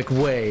specific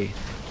way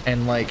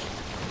and like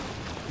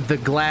the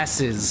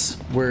glasses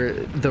were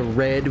the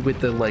red with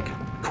the like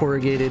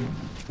corrugated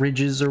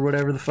ridges or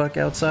whatever the fuck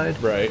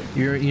outside. Right.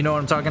 You know what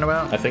I'm talking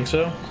about? I think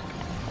so.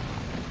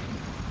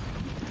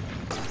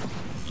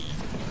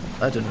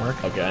 That didn't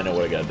work. Okay, I know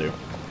what I gotta do.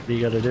 What do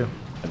you gotta do?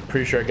 I'm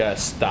pretty sure I gotta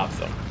stop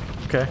them.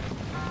 Okay.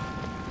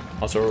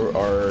 Also,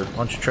 our... Why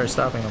don't you try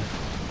stopping them?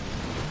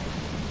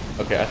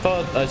 Okay, I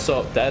thought I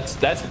saw... That's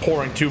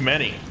pouring too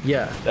many.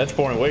 Yeah. That's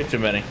pouring way too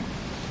many.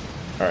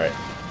 Alright.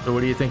 So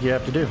what do you think you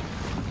have to do?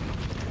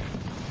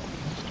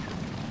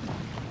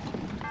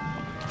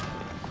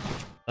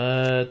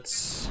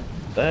 That's...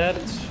 That...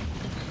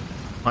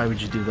 Why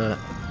would you do that?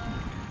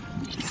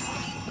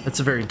 That's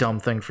a very dumb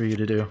thing for you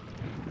to do.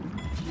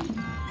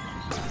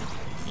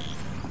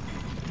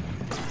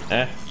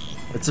 Eh.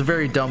 It's a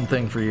very dumb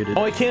thing for you to do.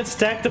 Oh, I can't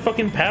stack the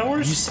fucking You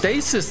powers?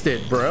 stasised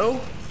it, bro.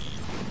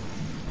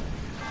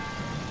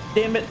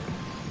 Damn it.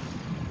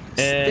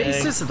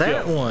 Stasis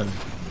that go. one.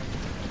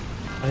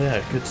 Oh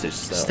yeah, good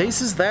stasis that one.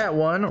 Stasis that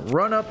one,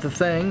 run up the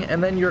thing,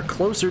 and then you're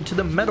closer to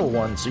the metal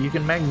one so you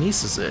can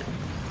magnesis it.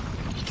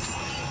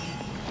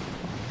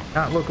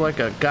 Not look like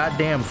a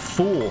goddamn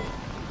fool.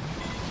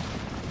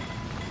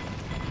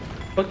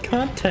 What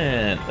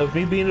content of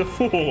me being a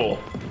fool?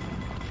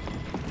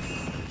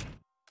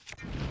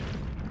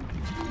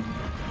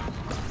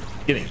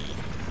 Gimme.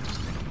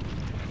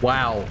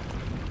 Wow.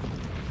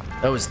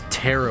 That was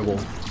terrible.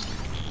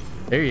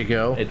 There you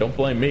go. Hey, don't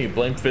blame me.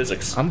 Blame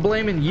physics. I'm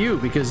blaming you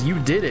because you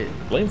did it.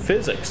 Blame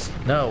physics.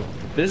 No.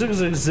 Physics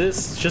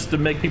exists just to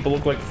make people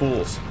look like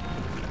fools.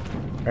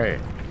 Alright,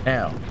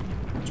 now.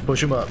 Let's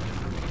push him up.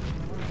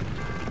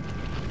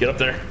 Get up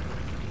there.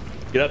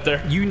 Get up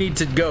there. You need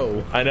to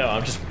go. I know,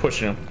 I'm just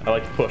pushing him. I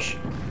like to push.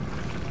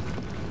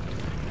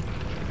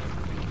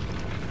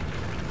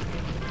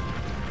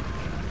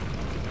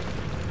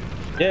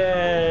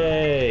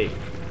 Yay!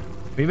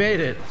 We made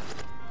it.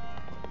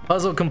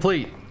 Puzzle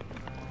complete.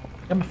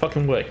 Get my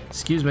fucking way.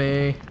 Excuse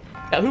me.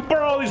 Now, who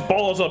brought all these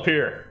balls up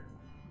here?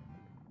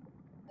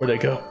 Where'd they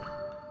go?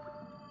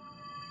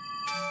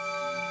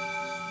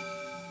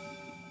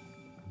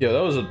 Yeah,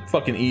 that was a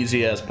fucking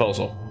easy ass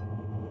puzzle.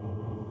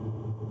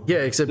 Yeah,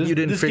 except you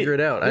didn't figure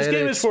it out. This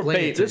game is for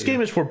This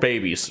game is for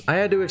babies. I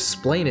had to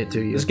explain it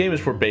to you. This game is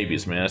for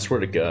babies, man. I swear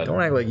to God.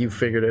 Don't act like you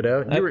figured it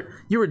out.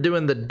 You were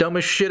doing the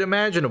dumbest shit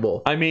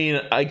imaginable. I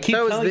mean, I keep.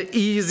 That was the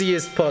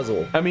easiest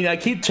puzzle. I mean, I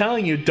keep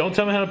telling you, don't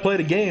tell me how to play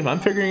the game. I'm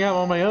figuring it out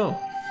on my own.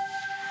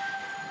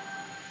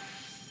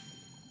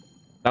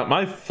 Not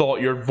my fault.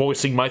 You're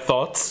voicing my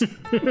thoughts.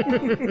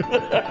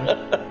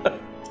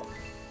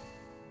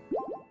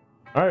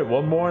 All right,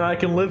 one more, and I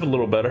can live a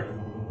little better.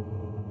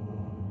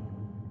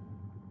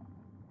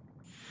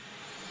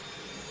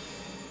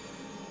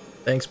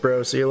 Thanks,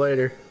 bro. See you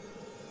later.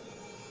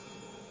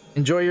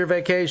 Enjoy your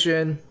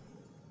vacation.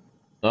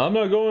 I'm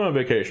not going on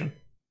vacation.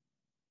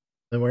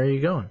 Then where are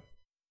you going?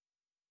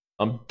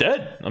 I'm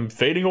dead. I'm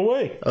fading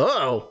away.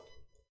 Oh,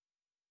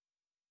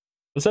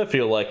 What's that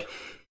feel like?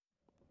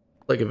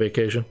 like a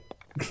vacation.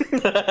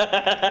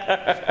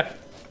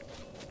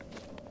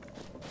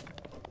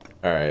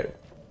 All right.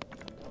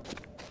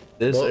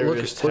 This Well,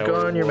 area's look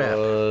tower on your map.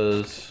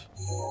 was...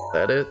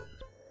 That it?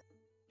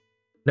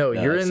 No,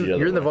 No, you're that's in the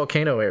other the one.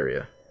 volcano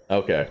area.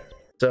 Okay.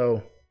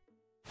 So,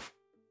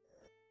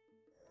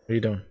 what are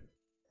you doing?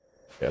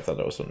 Yeah, I thought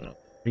that was something else.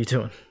 What are you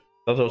doing? I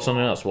thought that was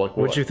something else. Like what?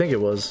 What'd you think it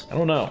was? I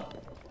don't know.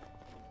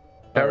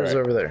 Power's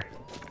Alright. over there.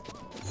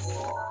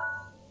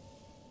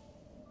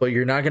 But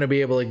you're not going to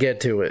be able to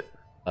get to it.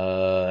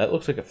 That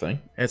looks like a thing.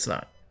 It's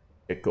not.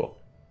 Okay, cool.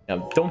 I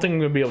don't think I'm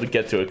gonna be able to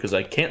get to it because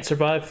I can't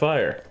survive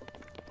fire.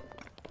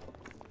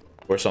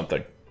 Or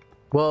something.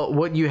 Well,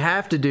 what you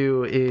have to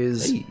do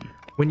is, Hey.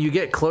 when you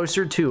get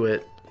closer to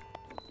it,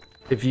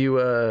 if you,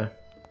 okay.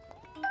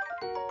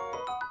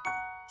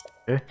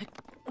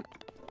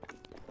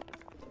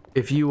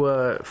 If you,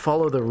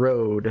 follow the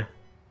road,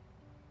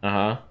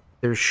 Uh-huh.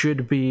 there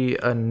should be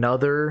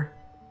another,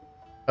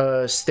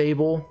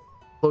 stable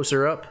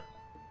closer up,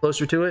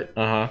 closer to it,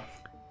 Uh-huh.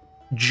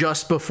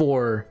 just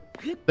before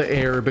the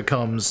air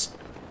becomes,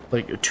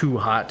 like, too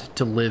hot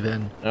to live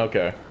in.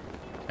 Okay.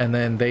 And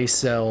then they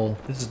sell,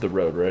 This is the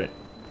road, right?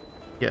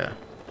 yeah.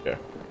 Okay.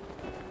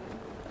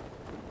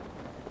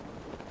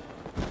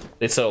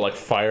 They sell like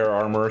fire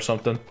armor or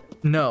something.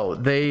 No,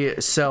 they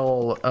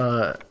sell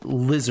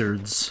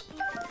lizards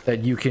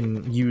that you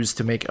can use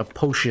to make a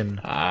potion.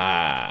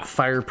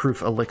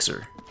 Fireproof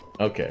elixir.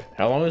 Okay.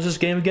 How long is this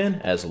game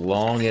again? As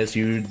long as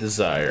you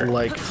desire.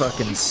 Like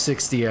fucking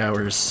 60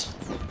 hours.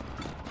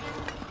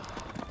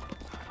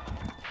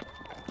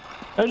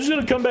 I'm just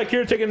gonna come back here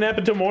and take a nap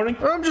until morning.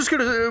 I'm just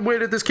gonna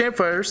wait at this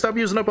campfire. Stop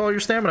using up all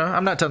your stamina.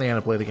 I'm not telling you how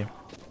to play the game.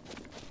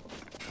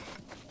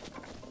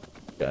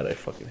 God, I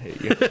fucking hate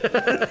you.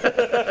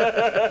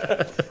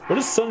 What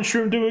does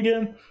Sunshroom do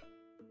again?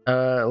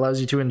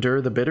 Allows you to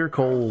endure the bitter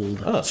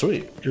cold. Oh,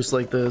 sweet. Just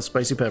like the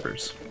spicy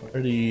peppers. What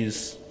are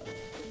these?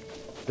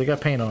 They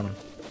got paint on them.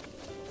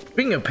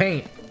 Speaking of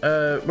paint,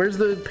 where's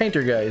the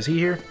painter guy? Is he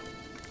here?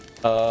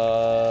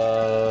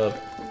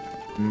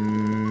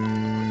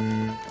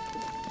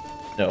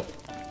 No.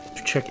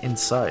 Check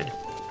inside.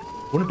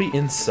 Wouldn't be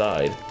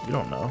inside. You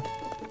don't know.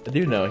 I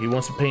do know. He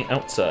wants to paint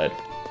outside.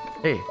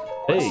 Hey.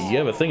 Hey, you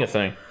have a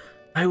thing.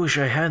 I wish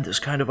I had this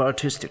kind of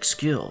artistic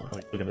skill. Oh,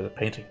 looking at the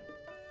painting.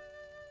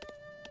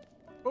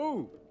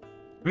 Oh.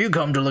 Have you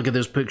come to look at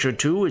this picture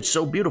too? It's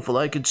so beautiful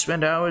I could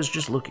spend hours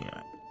just looking at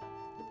it.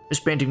 This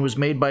painting was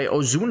made by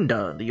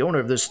Ozunda, the owner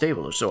of this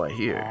stable, or so I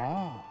hear.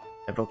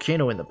 A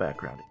volcano in the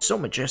background. It's so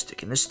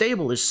majestic, and the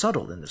stable is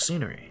subtle in the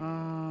scenery.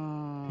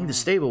 I think the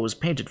stable was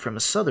painted from a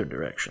southern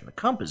direction. The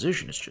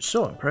composition is just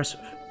so impressive.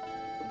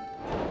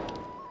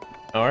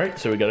 Alright,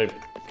 so we gotta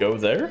go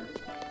there?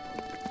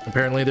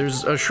 Apparently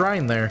there's a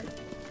shrine there.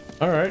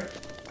 Alright.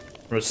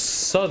 From a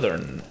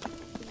southern.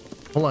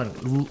 Hold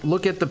on,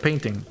 look at the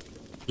painting.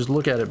 Just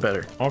look at it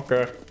better.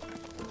 Okay.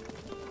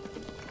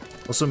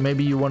 Also,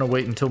 maybe you want to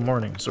wait until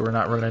morning, so we're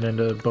not running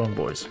into Bone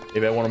Boys.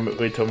 Maybe I want to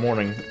wait till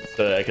morning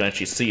so that I can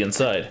actually see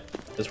inside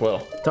as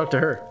well. Talk to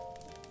her.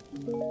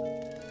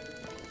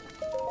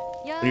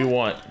 What do you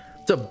want?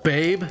 What's up,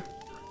 babe?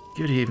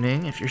 Good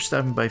evening. If you're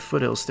stopping by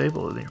Foothill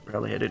Stable, then you're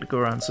probably headed to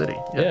Goron City.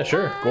 Yeah,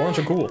 sure. Gorons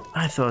are cool.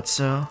 I thought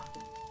so.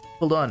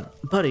 Hold on.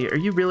 Buddy, are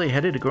you really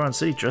headed to Goron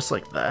City just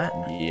like that?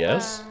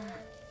 Yes.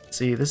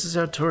 See, this is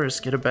how tourists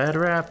get a bad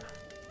rap.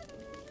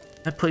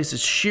 That place is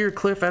sheer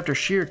cliff after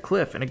sheer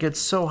cliff, and it gets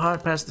so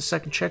hot past the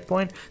second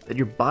checkpoint that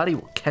your body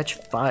will catch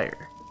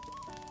fire.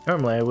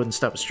 Normally, I wouldn't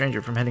stop a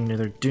stranger from heading near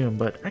their doom,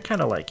 but I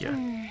kinda like you.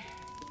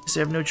 Guess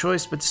I have no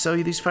choice but to sell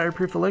you these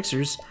fireproof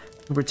elixirs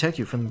to protect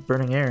you from the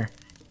burning air.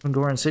 In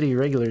Goron City,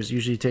 regulars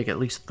usually take at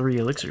least 3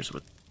 elixirs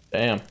with them.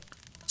 Damn.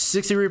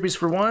 60 rupees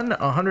for 1,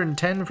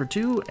 110 for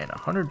 2, and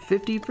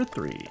 150 for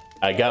 3.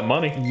 I got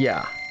money.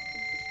 Yeah.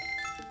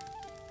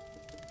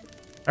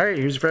 Alright,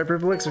 here's your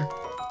fireproof elixir.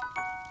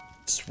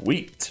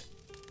 Sweet.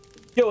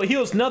 Yo, it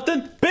heals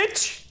nothing,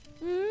 bitch!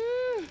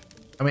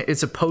 I mean,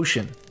 it's a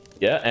potion.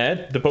 Yeah,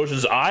 and the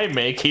potions I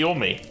make heal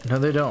me. No,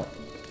 they don't.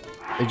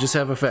 They just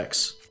have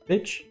effects.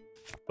 Bitch.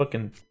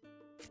 Fucking.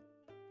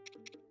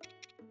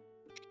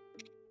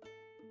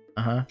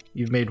 Uh-huh.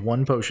 You've made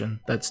 1 potion.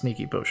 That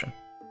sneaky potion.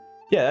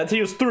 Yeah, that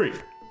heals 3.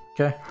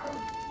 Okay.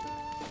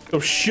 Oh,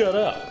 shut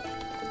up.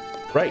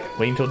 Right,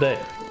 wait until day.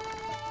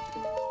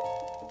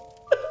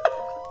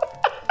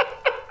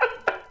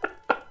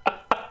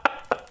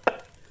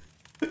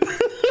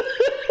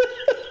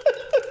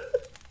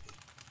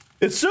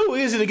 It's so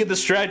easy to get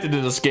distracted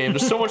in this game.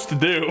 There's so much to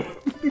do.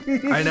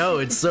 I know,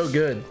 it's so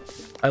good.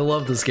 I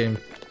love this game.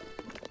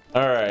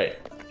 Alright.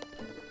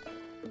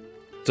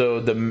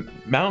 So the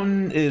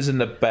mountain is in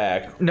the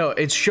back. No,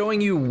 it's showing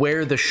you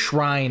where the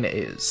shrine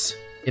is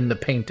in the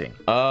painting.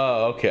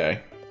 Oh, okay.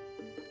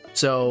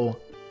 So,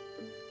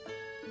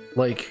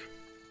 like,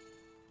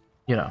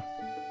 you know,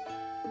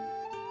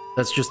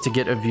 that's just to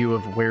get a view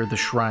of where the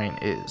shrine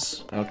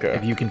is. Okay.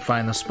 If you can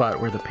find the spot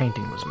where the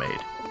painting was made,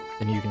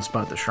 then you can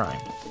spot the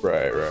shrine.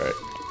 Right, right.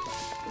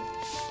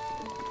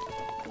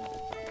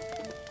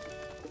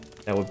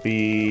 That would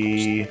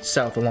be...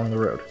 south along the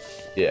road.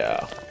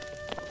 Yeah.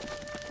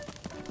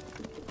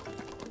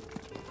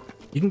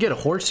 You can get a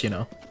horse, you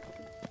know.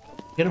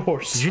 Get a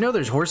horse. Did you know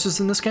there's horses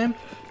in this game?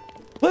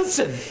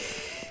 Listen!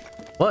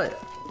 What?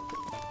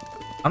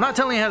 I'm not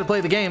telling you how to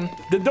play the game.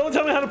 Then don't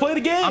tell me how to play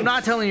the game! I'm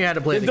not telling you how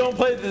to play then the don't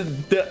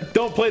game.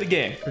 don't play the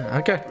game.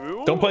 Okay.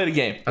 Don't play the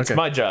game. It's Okay.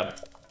 my job.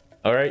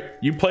 Alright?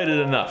 You played it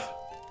enough.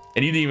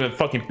 And you didn't even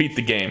fucking beat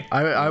the game.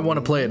 I want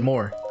to play it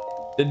more.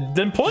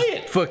 Then play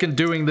it! Fucking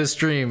doing this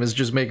stream is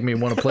just making me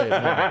want to play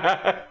it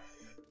more.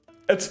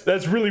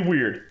 That's really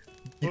weird.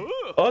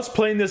 Us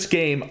playing this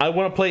game, I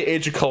want to play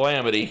Age of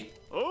Calamity.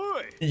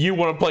 You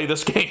want to play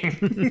this game.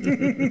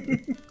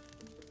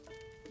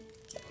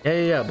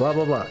 Yeah, blah,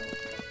 blah, blah.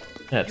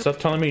 Yeah, stop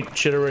telling me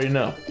shit I already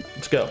know.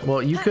 Let's go.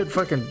 Well, you could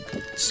fucking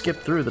skip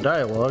through the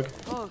dialogue.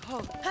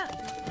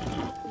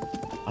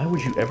 Why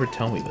would you ever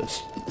tell me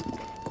this?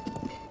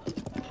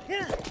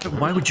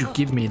 Why would you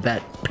give me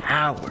that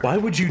power? Why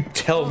would you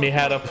tell me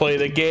how to play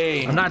the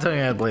game? I'm not telling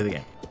you how to play the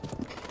game.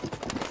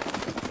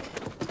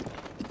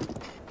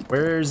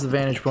 Where's the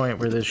vantage point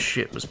where this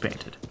shit was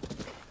painted?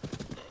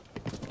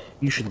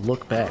 You should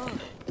look back.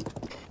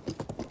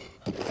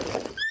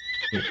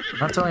 I'm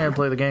not telling you how to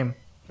play the game.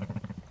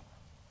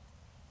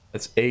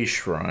 That's a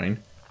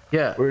shrine.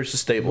 Yeah. Where's the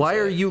stables? Why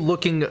are you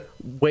looking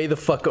way the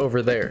fuck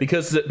over there?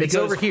 Because it's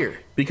over here.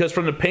 Because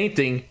from the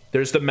painting,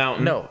 there's the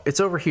mountain. No, it's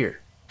over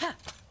here.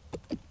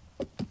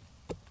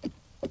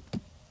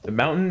 The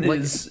mountain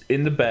is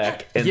in the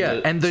back, and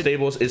the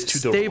stables is to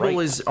the right. Stable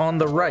is on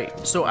the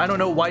right. So I don't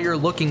know why you're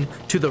looking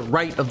to the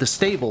right of the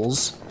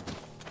stables,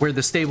 where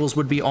the stables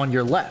would be on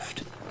your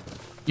left.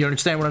 You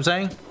understand what I'm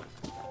saying?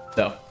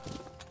 No.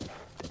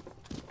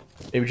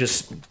 Maybe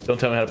just don't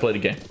tell me how to play the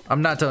game.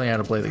 I'm not telling you how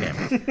to play the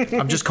game.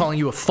 I'm just calling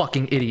you a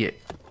fucking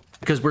idiot.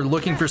 Because we're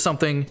looking for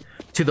something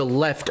to the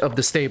left of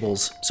the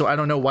stables, so I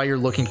don't know why you're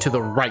looking to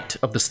the right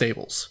of the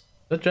stables.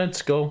 That giant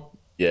skull?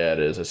 Yeah, it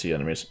is. I see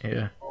enemies.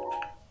 Yeah.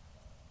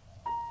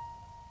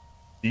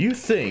 Do you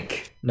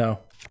think... No.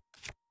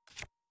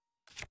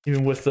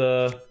 Even with,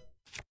 No.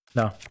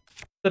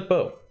 that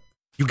bow?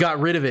 You got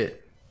rid of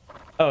it.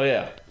 Oh,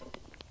 yeah.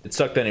 It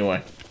sucked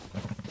anyway.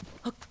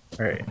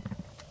 Alright.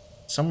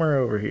 Somewhere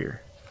over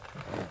here.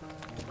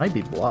 Might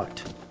be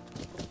blocked.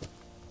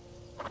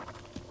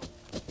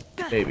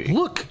 Maybe.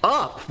 Look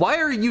up! Why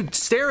are you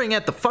staring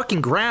at the fucking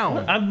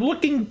ground? I'm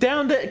looking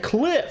down that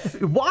cliff.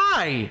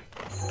 Why?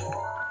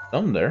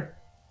 I'm there.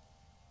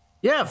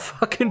 Yeah,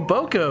 fucking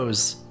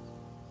bokos.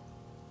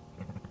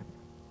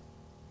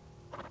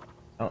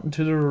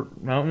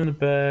 Mountain in the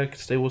back,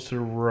 stables to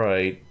the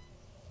right.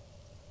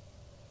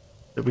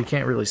 But we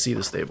can't really see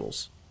the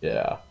stables.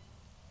 Yeah.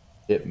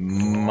 It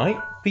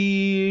might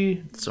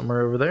be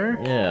somewhere over there?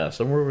 Yeah,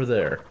 somewhere over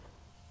there.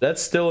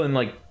 That's still in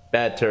like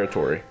bad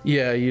territory.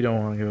 Yeah, you don't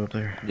want to go up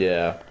there.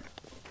 Yeah.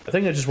 I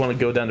think I just want to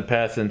go down the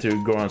path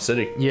into Goron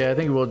City. Yeah, I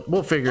think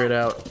we'll figure it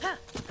out.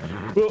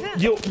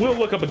 We'll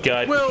look up a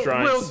guide for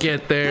shrines. We'll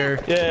get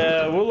there.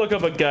 Yeah, we'll look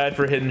up a guide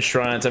for hidden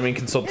shrines. I mean,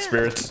 consult the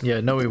spirits.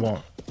 Yeah, no we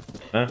won't.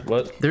 Huh?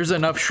 What? There's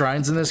enough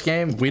shrines in this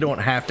game, we don't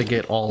have to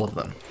get all of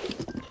them.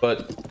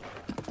 But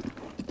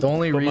the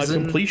only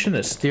reason... I'm a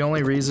completionist. The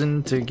only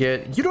reason to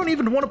get... You don't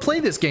even want to play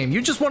this game.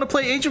 You just want to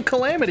play Age of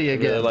Calamity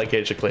again. I really like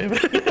Age of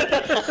Calamity.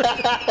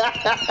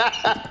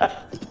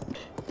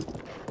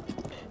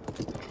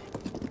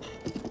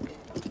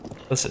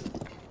 Listen,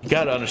 you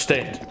gotta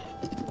understand.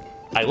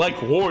 I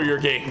like warrior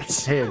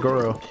games. Hey,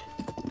 Agoro.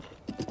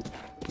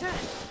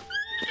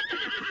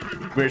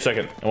 Come here a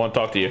second. I want to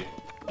talk to you.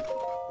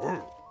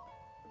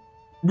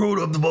 Rolled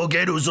up the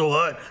volcano so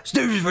hot,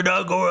 stages for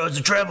now go out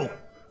to travel.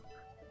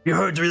 Your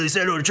heart's really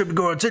set on a trip to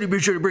Goron City, be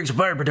sure to bring some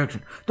fire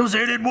protection. Don't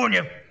say I didn't warn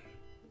you.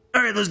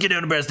 Alright, let's get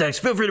down to brass tacks.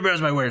 Feel free to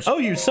browse my wares. Oh,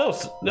 you sell...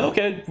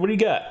 Okay, what do you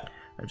got?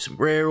 I have some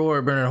rare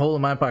ore burning a hole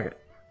in my pocket.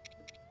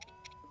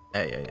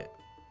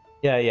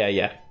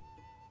 Yeah.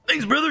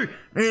 Thanks, brother.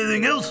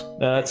 Anything else?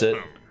 That's it.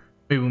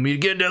 Maybe we'll meet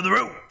again down the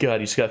road. God,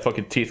 he's got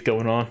fucking teeth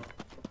going on.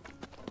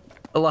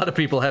 A lot of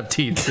people have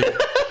teeth, too.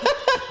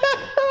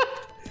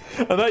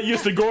 I'm not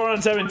used to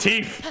Gorons having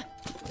teeth.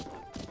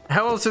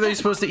 How else are they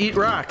supposed to eat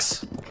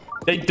rocks?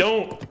 They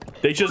don't.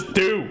 They just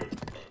do.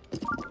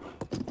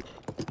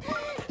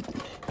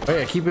 Oh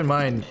yeah, keep in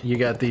mind you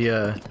got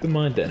the Good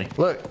mind, Danny.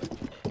 Look.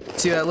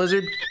 See that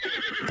lizard?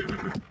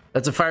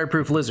 That's a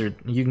fireproof lizard.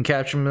 You can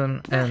capture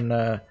them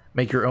and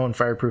make your own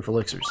fireproof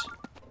elixirs.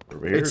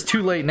 It's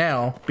too late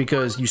now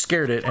because you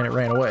scared it and it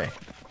ran away.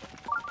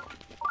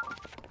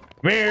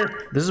 Come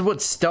here. This is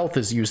what stealth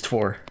is used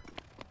for.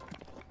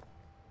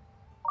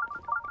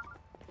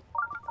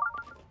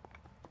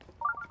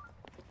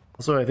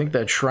 Also, I think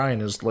that shrine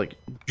is, like,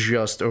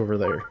 just over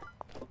there.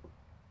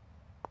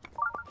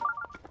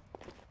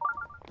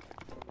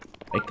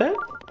 Like that?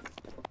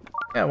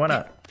 Yeah, why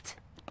not?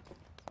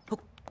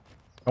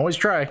 Always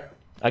try.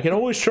 I can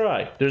always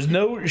try. There's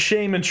no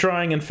shame in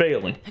trying and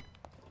failing.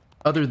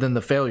 Other than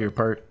the failure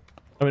part.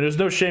 I mean, there's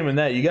no shame in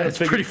that. You gotta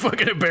figure... pretty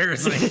fucking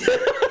embarrassing.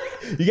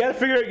 You gotta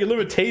figure out your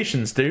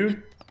limitations,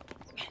 dude.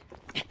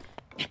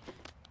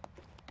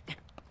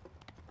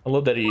 I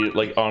love that he,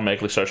 like,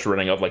 automatically starts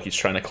running up like he's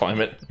trying to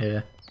climb it.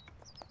 Yeah.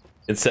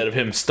 Instead of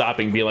him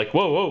stopping, being like,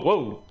 whoa, whoa,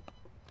 whoa.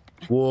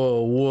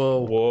 Whoa, whoa.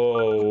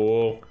 Whoa,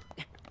 whoa.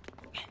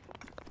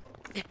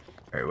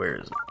 Alright, where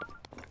is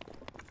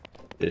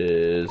it?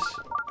 Is...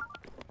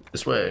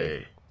 This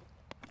way.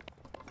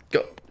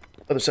 Go.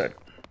 Other side.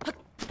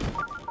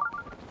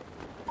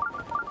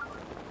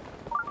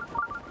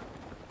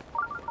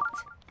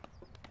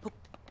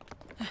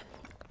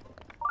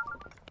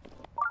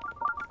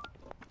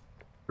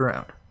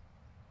 Around.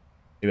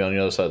 Maybe on the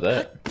other side of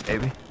that.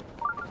 Maybe.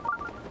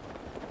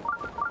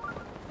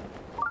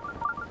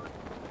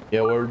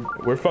 Yeah,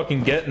 we're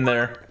fucking getting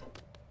there.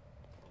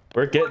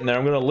 We're getting there.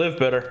 I'm gonna live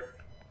better.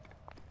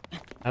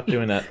 Stop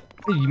doing that.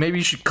 Maybe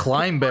you should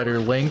climb better,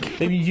 Link.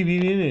 Maybe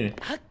you...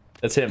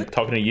 That's him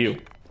talking to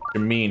you.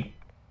 You're mean.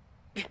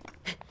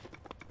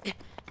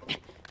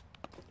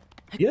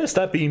 You gotta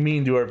stop being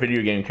mean to our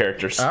video game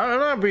characters. I'm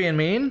not being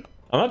mean.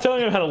 I'm not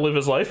telling him how to live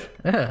his life.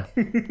 Yeah.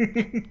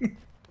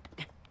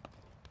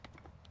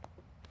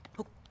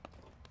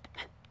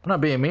 I'm not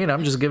being mean,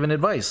 I'm just giving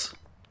advice.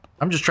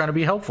 I'm just trying to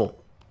be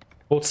helpful.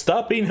 Well,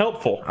 stop being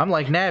helpful. I'm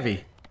like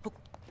Navi.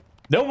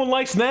 No one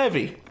likes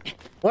Navi.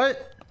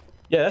 What?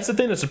 Yeah, that's the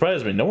thing that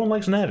surprised me. No one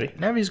likes Navi.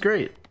 Navi's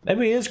great.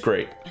 Navi is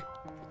great.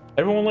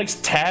 Everyone likes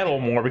Tattle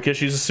more because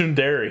she's a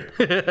tsundere.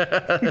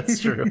 That's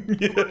true.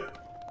 Yeah.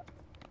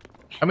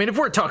 I mean, if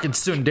we're talking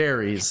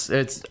tsunderes,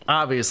 it's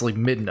obviously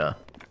Midna.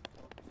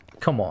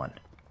 Come on.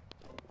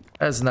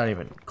 That's not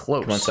even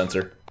close. Come on,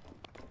 sensor.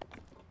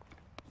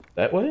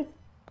 That way?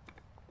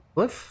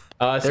 Cliff?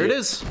 I see there it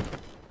is.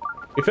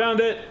 We found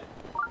it.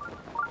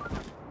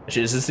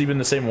 Actually, is this even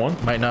the same one?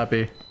 Might not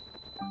be.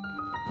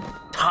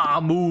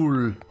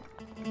 Tamul.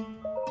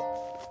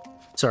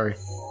 Sorry.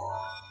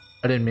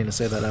 I didn't mean to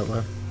say that out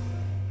loud.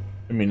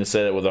 I mean to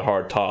say that with a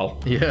hard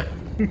towel. Yeah.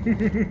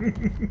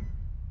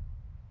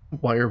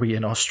 Why are we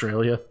in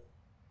Australia?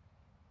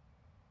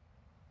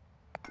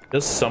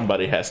 Because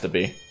somebody has to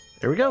be.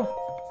 There we go.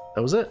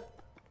 That was it.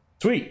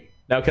 Sweet.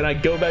 Now can I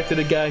go back to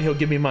the guy and he'll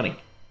give me money?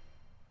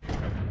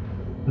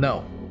 No.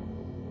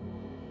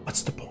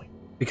 What's the point?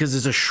 Because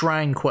it's a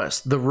shrine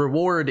quest. The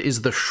reward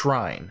is the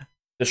shrine.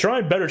 The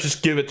shrine better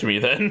just give it to me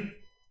then.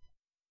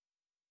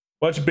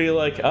 Watch it be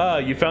like, ah,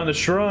 you found the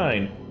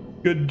shrine.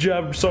 Good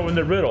job solving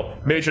the riddle.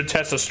 Major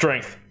test of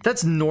strength.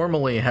 That's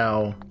normally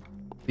how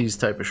these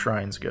type of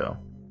shrines go.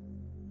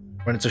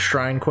 When it's a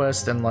shrine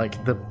quest and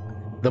like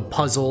the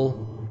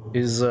puzzle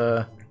is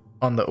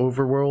on the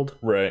overworld.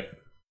 Right.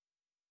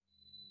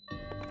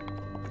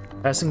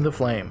 Passing the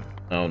flame.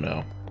 Oh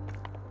no.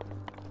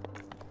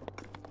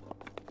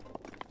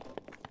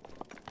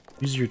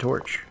 Use your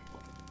torch.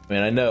 I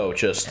mean, I know,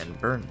 just... And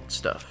burn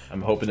stuff.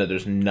 I'm hoping that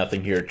there's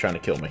nothing here trying to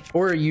kill me.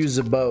 Or use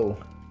a bow.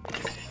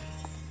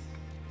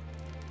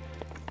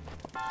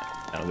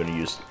 I'm gonna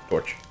use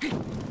torch.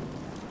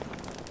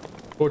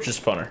 Torch is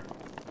funner.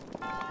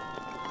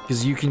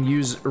 Because you can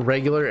use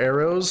regular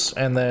arrows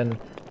and then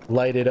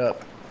light it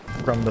up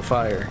from the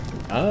fire.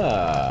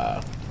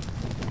 Ah.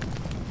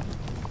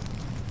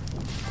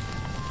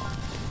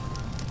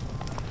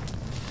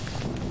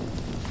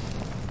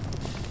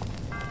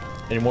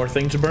 Any more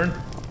things to burn?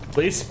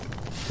 Please?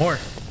 More.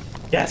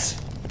 Yes!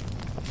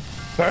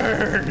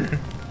 Burn!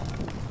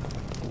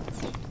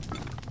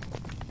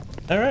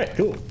 Alright,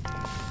 cool.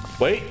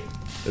 Wait,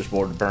 there's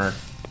more to burn.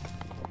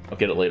 I'll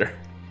get it later.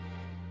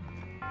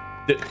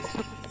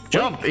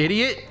 Jump,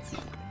 idiot!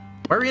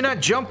 Why were you not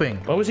jumping?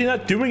 Why was he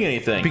not doing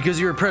anything? Because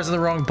you were pressing the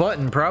wrong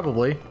button,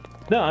 probably.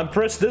 No, I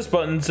pressed this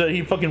button so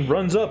he fucking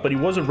runs up, but he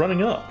wasn't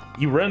running up.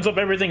 He runs up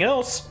everything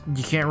else.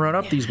 You can't run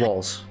up these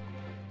walls.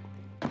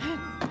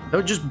 That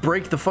would just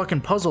break the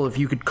fucking puzzle if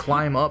you could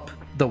climb up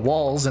the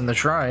walls in the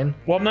shrine.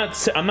 Well,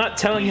 I'm not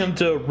telling him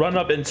to run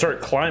up and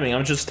start climbing.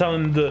 I'm just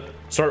telling him to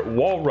start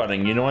wall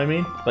running, you know what I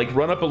mean? Like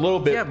run up a little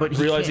bit, Yeah, but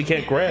realize he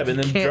can't grab, and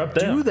then drop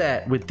down. Do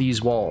that with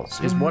these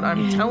walls, is what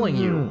I'm telling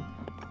you.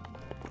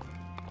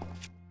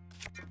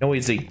 No,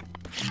 easy.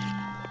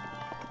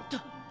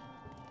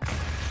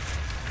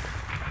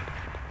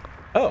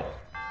 Oh.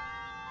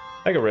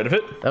 I got rid of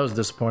it. That was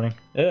disappointing.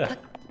 Yeah.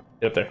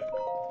 Get up there.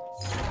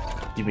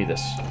 Give me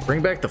this.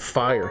 Bring back the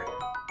fire.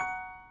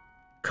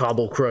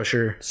 Cobble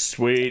crusher.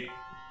 Sweet.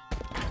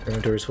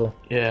 Inventory's full.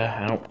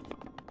 Yeah,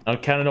 I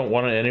kind of don't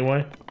want it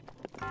anyway.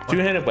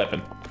 Two-handed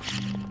weapon.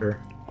 Sure.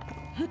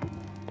 You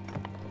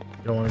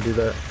don't want to do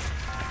that.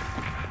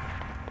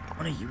 I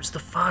want to use the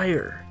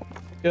fire.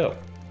 Go.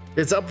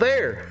 It's up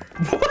there.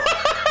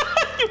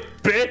 You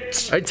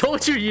bitch! I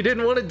told you you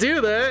didn't want to do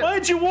that. Why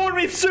didn't you warn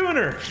me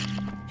sooner?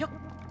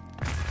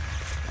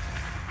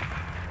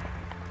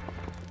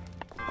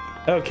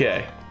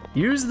 Okay.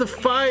 Use the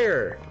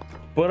fire.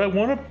 But I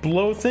want to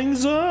blow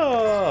things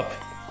up.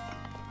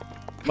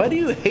 Why do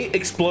you hate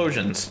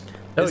explosions?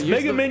 No, Is use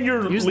Mega the- Man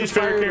your use the least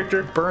favorite fire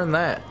character? to burn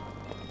that.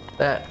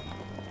 That.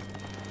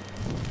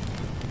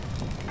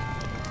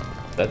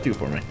 That do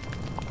for me.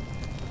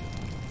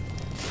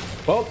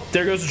 Well,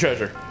 there goes the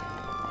treasure.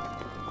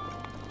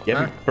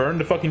 Yeah, Huh? burn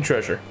the fucking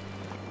treasure.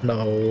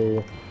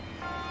 No.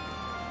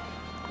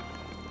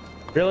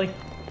 Really?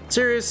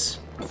 Serious?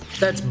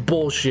 That's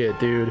bullshit,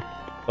 dude.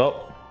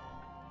 Well,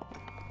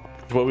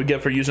 it's what we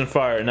get for using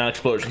fire, not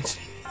explosions.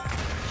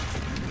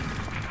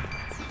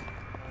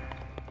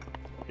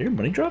 Your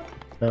money drop?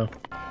 No.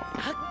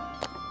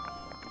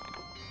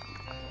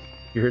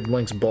 You heard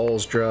Link's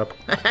balls drop.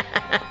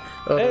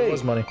 Oh, Hey. that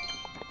was money.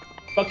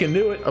 Fucking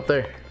knew it. Up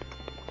there.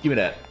 Give me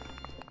that.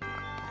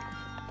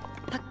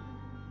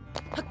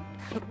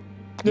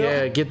 No.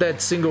 Yeah, get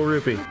that single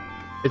rupee.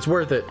 It's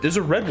worth it. There's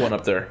a red one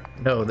up there.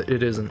 No,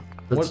 it isn't.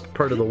 That's What?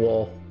 part of the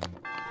wall.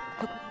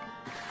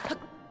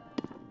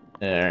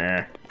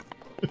 There.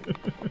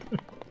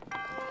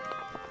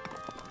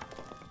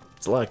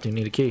 It's locked. You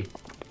need a key.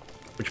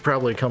 Which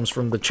probably comes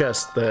from the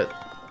chest that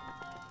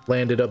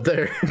landed up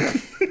there.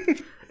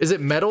 Is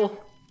it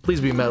metal?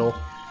 Please be metal.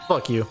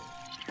 Fuck you.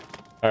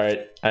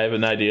 Alright, I have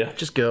an idea.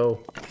 Just go.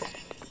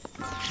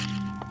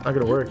 Not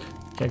gonna work.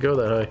 Can't go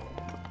that high.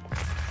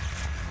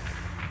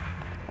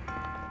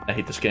 I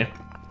hate this game.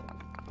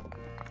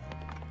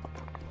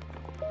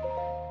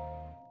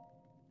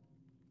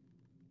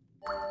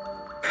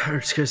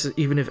 Because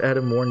even if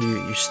Adam warned you,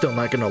 you're still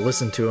not gonna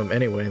listen to him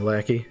anyway,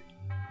 lackey.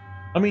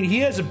 I mean, he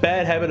has a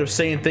bad habit of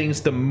saying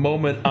things the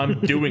moment I'm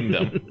doing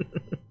them.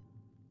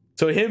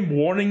 So him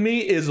warning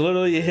me is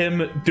literally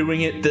him doing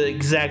it the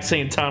exact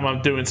same time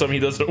I'm doing something he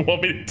doesn't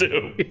want me to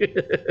do.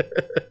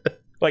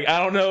 Like,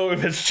 I don't know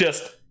if it's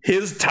just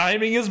his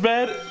timing is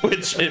bad,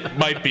 which it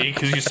might be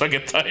because you suck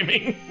at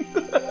timing.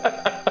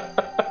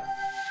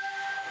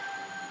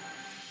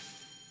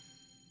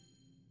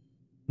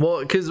 Well,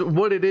 because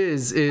what it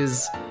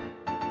is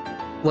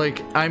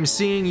like I'm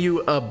seeing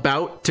you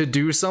about to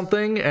do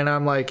something, and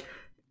I'm like,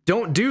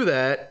 don't do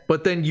that,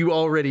 but then you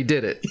already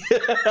did it.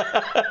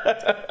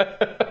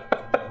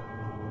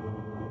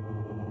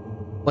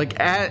 Like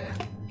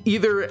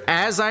either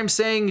as I'm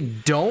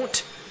saying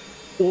don't,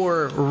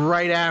 or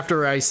right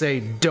after I say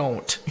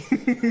don't,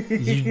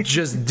 you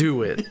just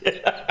do it.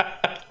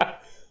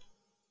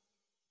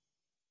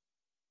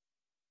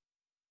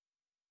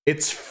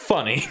 It's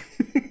funny.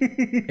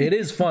 It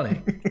is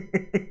funny.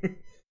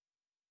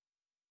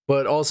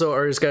 But also,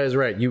 Artist Guy is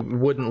right. You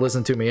wouldn't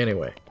listen to me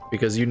anyway,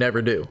 because you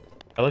never do.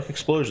 I like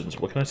explosions.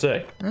 What can I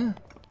say? I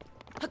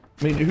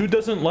mean, who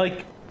doesn't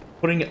like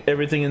putting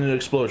everything into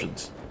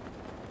explosions?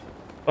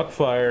 Fuck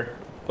fire.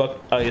 Fuck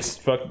ice.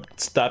 Fuck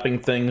stopping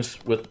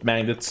things with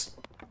magnets.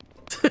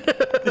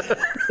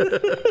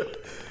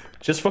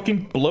 Just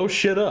fucking blow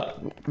shit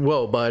up.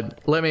 Whoa, bud.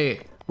 Let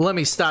me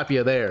stop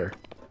you there.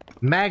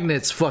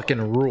 Magnets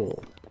fucking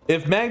rule.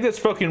 If magnets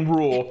fucking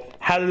rule,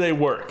 how do they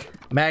work?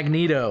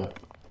 Magneto.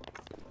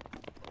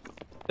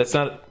 That's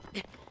a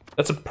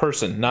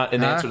person, not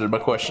an answer to my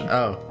question.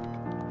 Oh.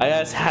 I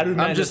asked, how do magnets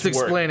work? I'm just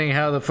explaining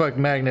how the fuck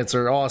magnets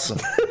are awesome.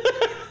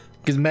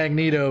 Because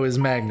Magneto is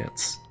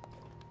magnets.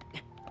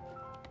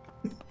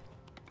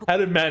 How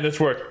did magnets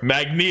work?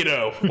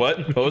 Magneto.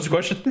 What? What was the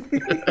question?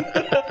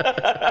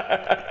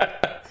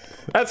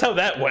 That's how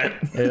that went.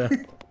 Yeah.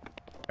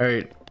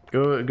 Alright.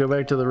 Go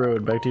back to the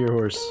road. Back to your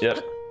horse.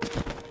 Yep.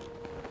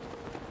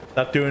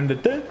 Stop doing the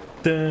dun.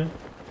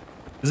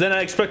 Because then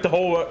I expect the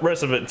whole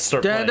rest of it to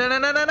start playing.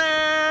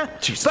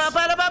 Jesus. I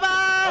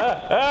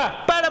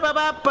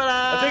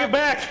take it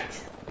back.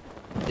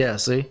 Yeah,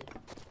 see?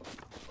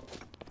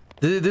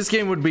 This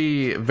game would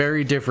be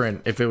very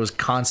different if it was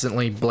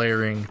constantly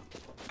blaring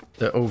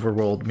the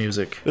overworld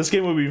music. This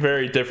game would be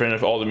very different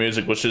if all the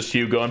music was just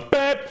you going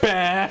bah,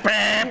 bah,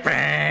 bah,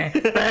 bah,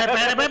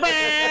 bah, bah,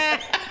 bah.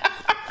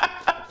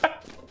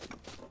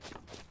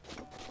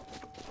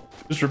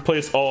 Just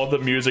replace all the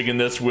music in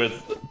this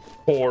with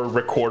poor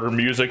recorder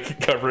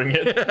music covering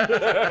it.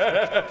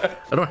 I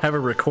don't have a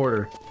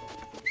recorder.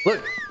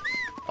 Look,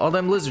 all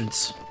them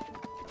lizards.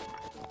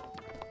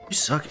 You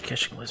suck at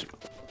catching lizards.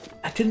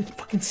 I didn't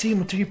fucking see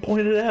him until you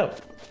pointed it out.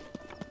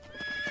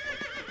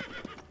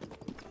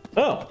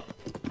 Oh,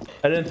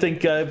 I didn't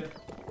think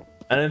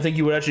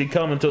you would actually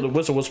come until the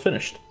whistle was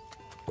finished.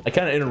 I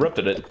kind of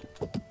interrupted it.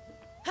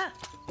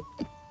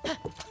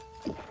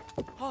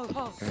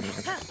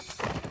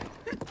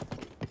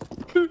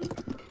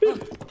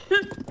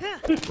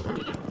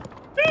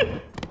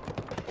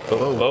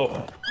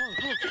 Oh.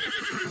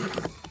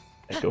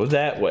 Go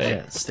that way.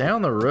 Yeah, stay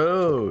on the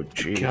road.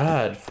 Gee.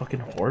 God, fucking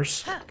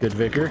horse. Good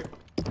vicar.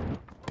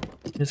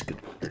 It's good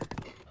vicar.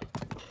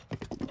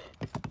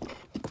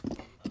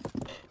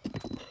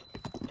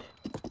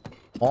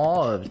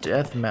 Maw of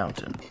Death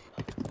Mountain.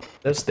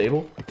 Is that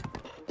stable?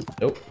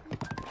 Nope.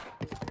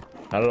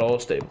 Not at all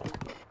stable.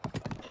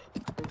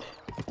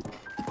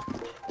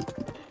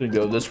 Gonna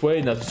go this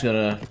way. Nothing's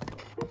gonna,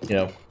 you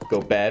know,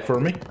 go bad for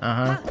me.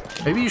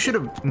 Maybe you should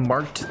have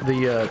marked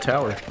the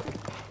tower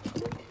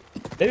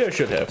Maybe I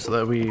should have. so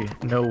that we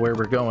know where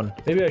we're going.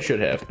 Maybe I should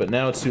have, but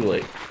now it's too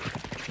late.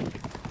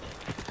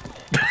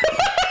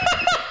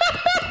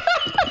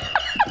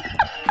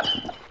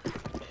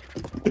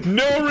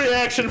 No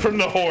reaction from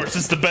the horse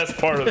is the best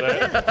part of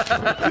that.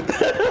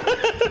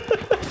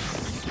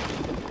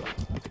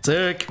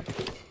 Sick.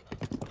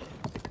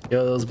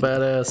 Yo, that was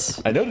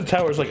badass. I know the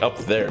tower's like up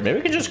there. Maybe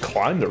we can just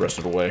climb the rest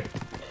of the way.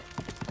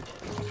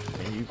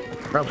 You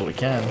probably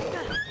can.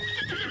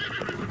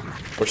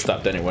 We're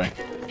stopped anyway.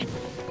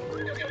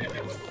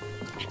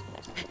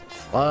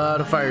 A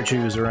lot of fire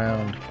chews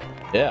around.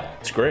 Yeah,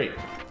 it's great.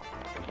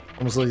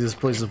 Almost like this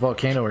place is a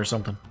volcano or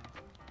something.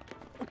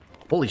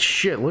 Holy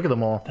shit, look at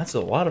them all. That's a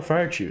lot of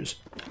fire chews.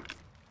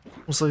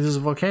 Almost like this is a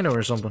volcano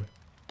or something.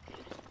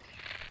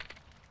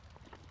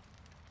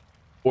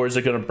 Or is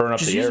it gonna burn up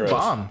Just the use arrows? the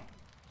bomb.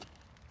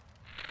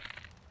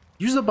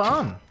 Use the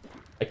bomb.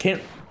 I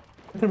can't.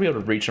 I'm gonna be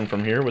able to reach them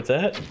from here with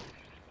that.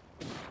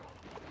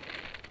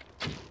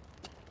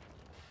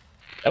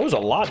 That was a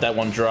lot that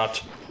one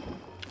dropped.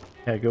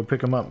 Yeah, go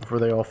pick them up before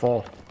they all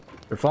fall.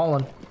 They're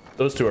falling.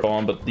 Those two are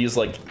falling, but these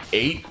like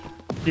 8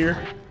 here.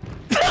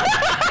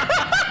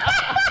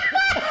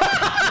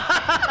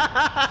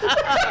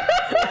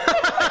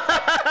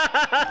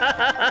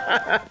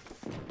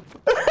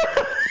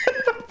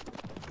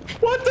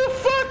 What the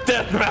fuck,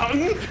 Death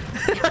Mountain?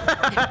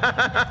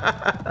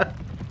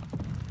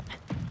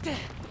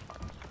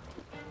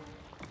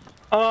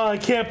 Oh, I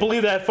can't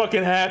believe that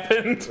fucking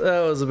happened.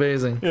 That was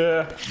amazing.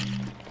 Yeah.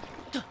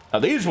 Now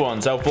these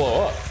ones, I'll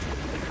blow up.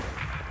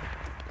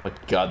 My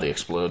God, they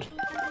explode.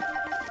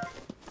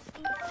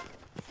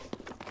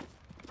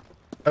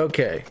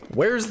 Okay,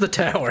 where's the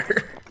tower?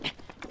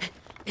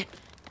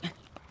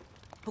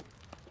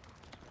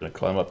 Gonna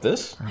climb up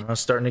this? I'm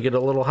starting to get a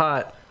little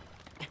hot.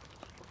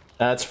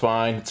 That's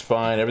fine. It's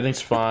fine.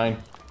 Everything's fine.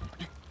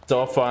 It's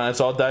all fine. It's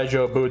all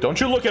Daijobu. Don't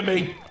you look at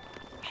me!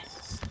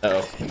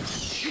 Uh oh.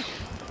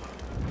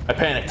 I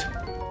panicked.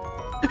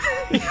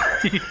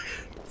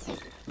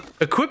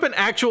 Equip an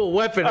actual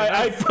weapon.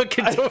 I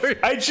fucking torch.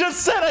 I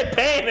just said I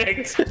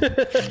panicked!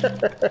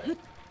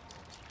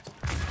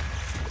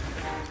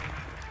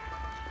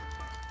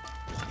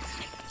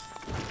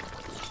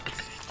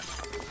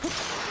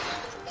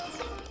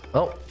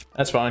 Oh,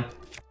 That's fine.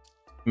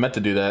 I meant to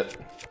do that.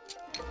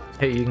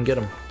 hey, you can get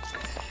him.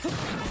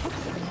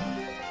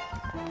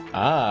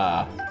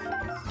 Ah.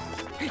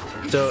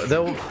 So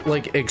they'll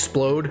like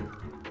explode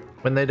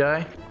when they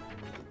die,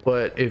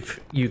 but if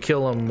you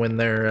kill them when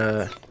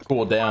they're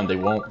Cool down, they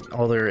won't.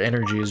 all their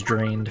energy is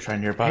drained. Try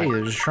nearby. Hey,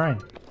 they're just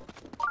trying.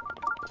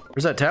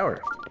 Where's that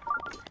tower?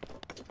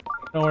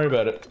 Don't worry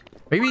about it.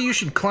 Maybe you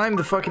should climb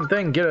the fucking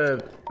thing, get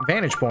a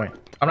vantage point.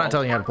 I'm not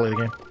telling you how to play the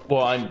game.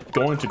 Well, I'm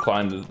going to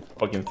climb the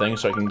fucking thing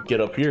so I can get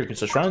up here because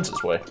the shrine's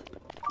this way.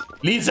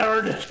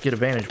 Lizard! Get a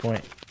vantage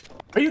point.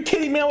 Are you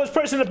kidding me? I was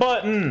pressing the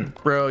button!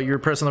 Bro, you're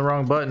pressing the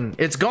wrong button.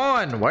 It's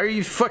gone! Why are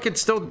you fucking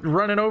still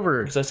running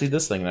over? Because I see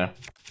this thing now.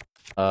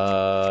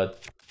 Don't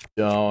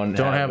have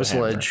a hammer.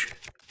 sledge.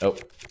 Nope.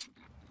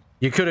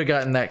 You could have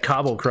gotten that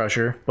cobble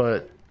crusher,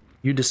 but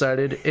you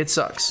decided it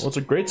sucks. Well, it's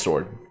a great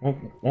sword. Won't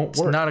It's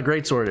work. not a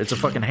great sword, it's a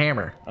fucking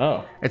hammer.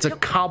 Oh. It's a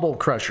cobble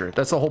crusher.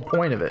 That's the whole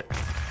point of it.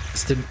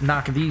 It's to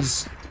knock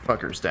these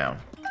fuckers down.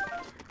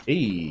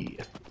 Hey.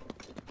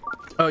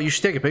 Oh, you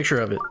should take a picture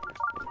of it.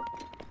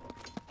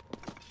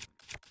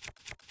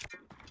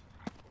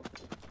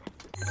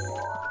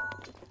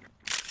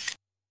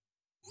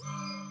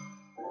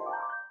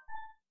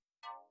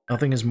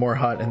 Nothing is more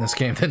hot in this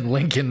game than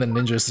Link in the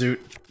ninja suit.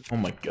 Oh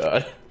my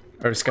god.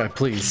 Artist guy,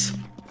 please.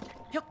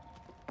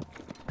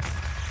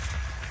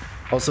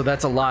 Also,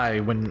 that's a lie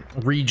when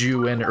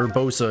Riju and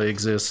Urbosa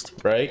exist.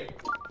 Right?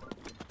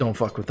 Don't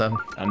fuck with them.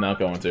 I'm not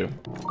going to.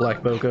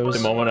 Black Bocos. The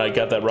moment I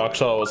got that rock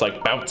salt, I was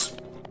like, bounce.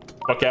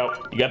 Fuck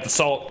out. You got the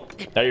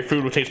salt. Now your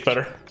food will taste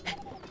better.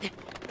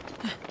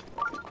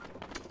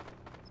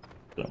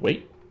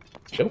 Wait.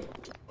 Go.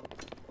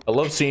 I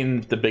love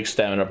seeing the big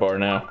stamina bar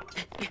now.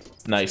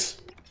 It's nice.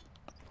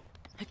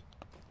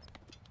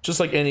 Just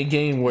like any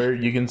game where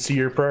you can see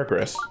your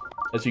progress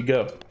as you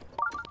go.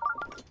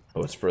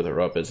 Oh, it's further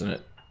up, isn't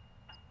it?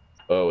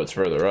 Oh, it's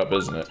further up,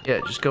 isn't it?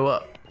 Yeah, just go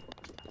up.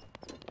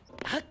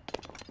 Can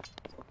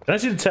I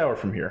see the tower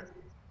from here?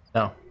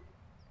 No.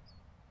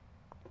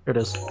 Here it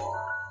is.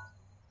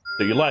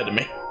 So you lied to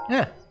me.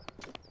 Yeah.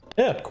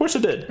 Yeah, of course I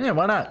did. Yeah,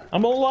 why not?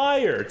 I'm a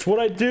liar. It's what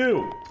I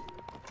do.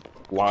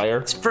 Liar.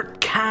 It's for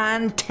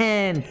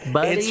content,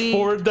 buddy. It's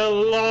for the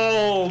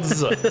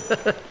lulz.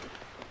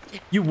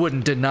 You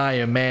wouldn't deny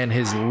a man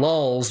his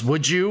lulls,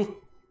 would you?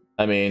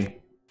 I mean,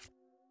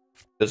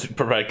 does it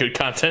provide good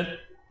content?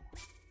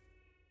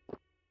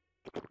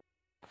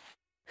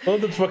 Oh,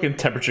 the fucking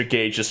temperature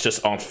gauge is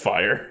just on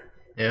fire.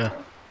 Yeah.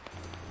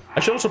 I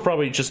should also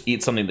probably just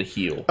eat something to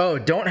heal. Oh,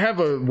 don't have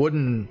a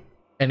wooden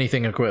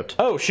anything equipped.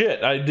 Oh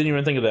shit, I didn't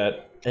even think of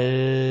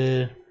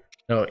that.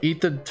 No,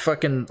 eat the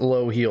fucking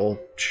low heal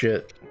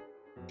shit.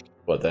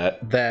 What,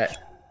 that? That.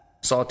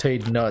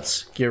 Sauteed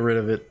nuts. Get rid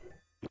of it.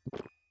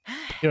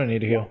 You don't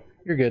need to heal.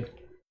 You're good.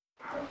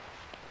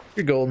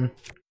 You're golden.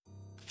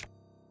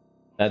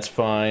 That's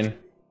fine.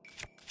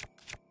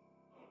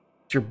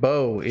 It's your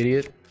bow,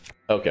 idiot.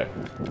 Okay.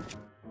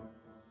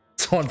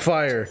 It's on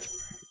fire.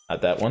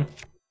 Not that one.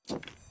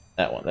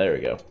 That one, there we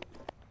go.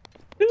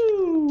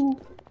 Woo!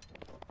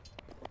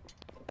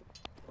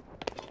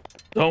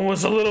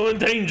 Someone's a little in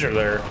danger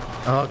there.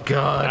 Oh,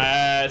 God.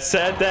 I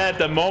said that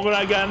the moment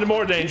I got into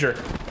more danger.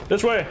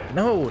 This way.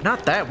 No,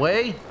 not that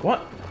way.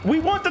 What? We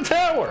want the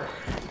tower!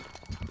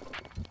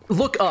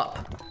 Look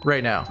up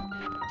right now.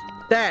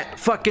 That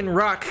fucking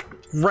rock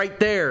right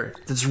there.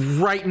 That's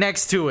right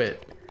next to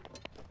it.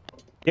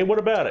 Yeah, what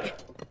about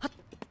it?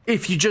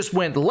 If you just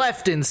went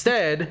left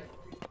instead.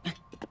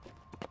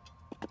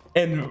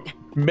 And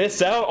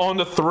miss out on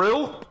the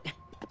thrill?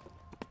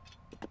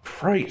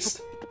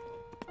 Christ.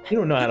 You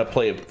don't know how to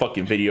play a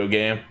fucking video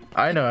game.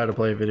 I know how to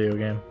play a video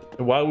game.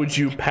 Why would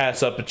you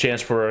pass up a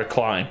chance for a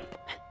climb?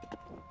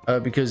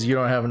 Because you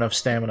don't have enough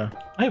stamina.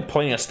 I have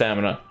plenty of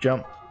stamina.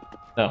 Jump.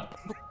 No.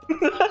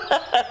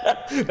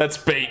 That's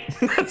bait.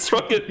 That's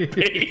fucking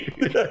bait.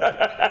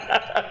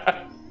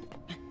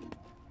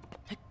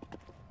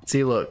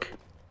 See, look.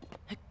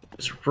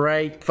 It's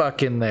right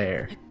fucking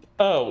there.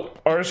 Oh,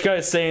 Artist Guy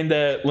is saying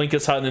that Link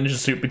is hot in the ninja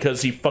suit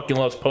because he fucking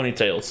loves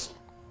ponytails.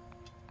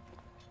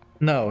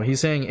 No, he's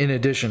saying in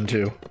addition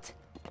to.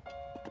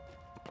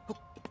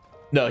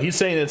 No, he's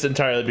saying it's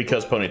entirely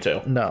because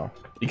ponytail. No.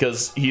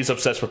 Because he's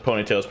obsessed with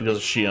ponytails because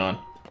of Shion.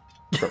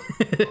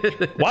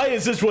 Why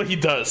is this what he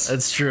does?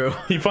 That's true.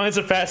 He finds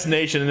a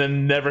fascination and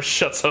then never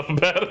shuts up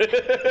about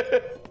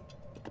it.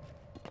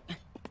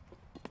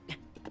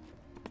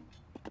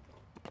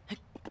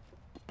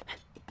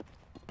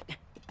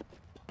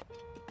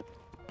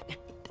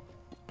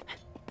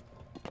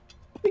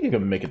 think I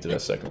can make it to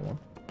that second one.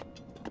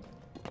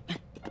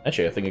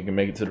 Actually, I think I can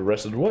make it to the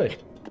rest of the way.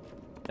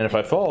 And if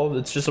I fall,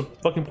 it's just a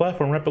fucking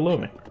platform right below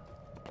me.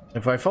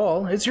 If I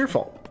fall, it's your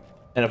fault.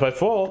 And if I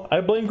fall,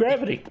 I blame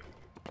gravity.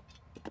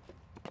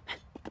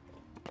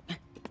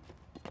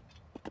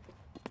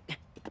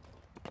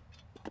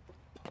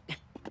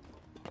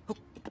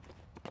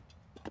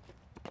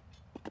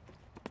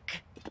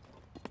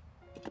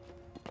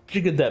 You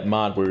should get that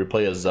mod where we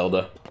play as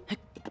Zelda.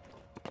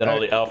 And all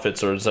the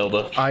outfits are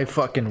Zelda. I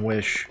fucking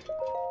wish.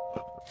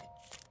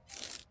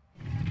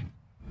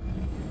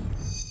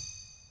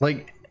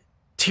 Like,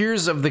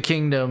 Tears of the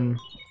Kingdom,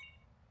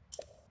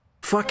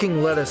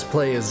 fucking let us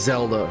play as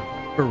Zelda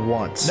for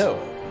once. No.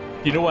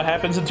 You know what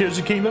happens in Tears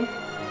of the Kingdom?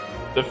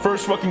 The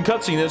first fucking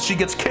cutscene is she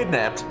gets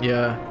kidnapped.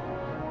 Yeah.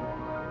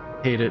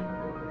 Hate it.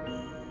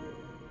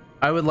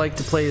 I would like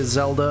to play as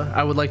Zelda.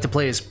 I would like to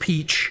play as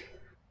Peach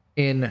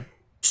in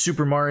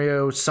Super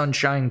Mario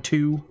Sunshine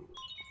 2.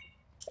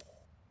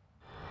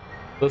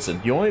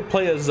 Listen, you only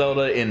play as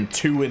Zelda in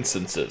 2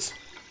 instances.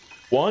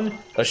 One,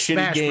 a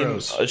Smash shitty game,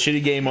 Bros. a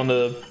shitty game on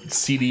the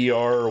CDR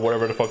or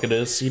whatever the fuck it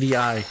is.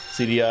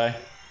 CDI.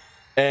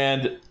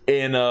 And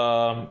in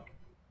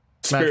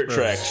Spirit Bros.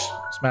 Tracks.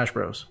 Smash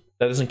Bros.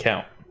 That doesn't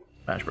count.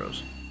 Smash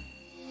Bros.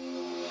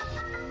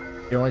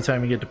 The only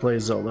time you get to play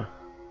as Zelda.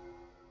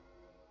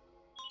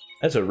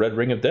 That's a red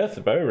ring of death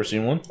if I've ever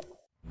seen one.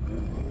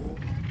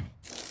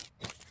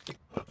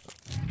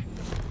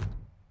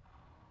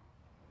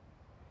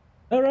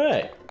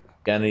 Alright.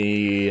 Got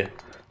any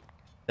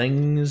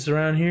things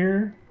around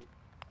here?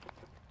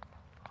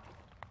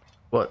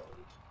 What?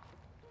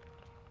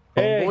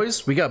 Bone Hey.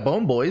 Boys? We got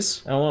Bone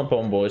Boys. I don't want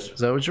Bone Boys. Is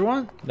that what you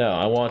want? No,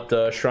 I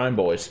want Shrine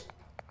Boys.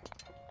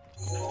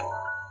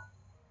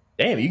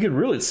 Damn, you can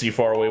really see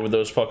far away with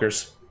those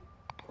fuckers.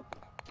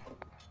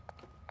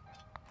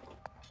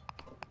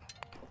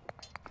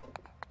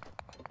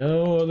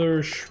 No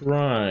other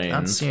shrines.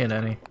 Not seeing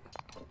any.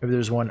 Maybe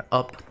there's one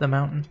up the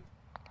mountain.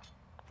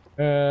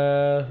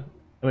 I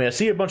mean, I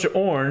see a bunch of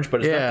orange,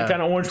 but it's not the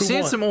kind of orange we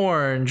Seeing want. some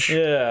orange.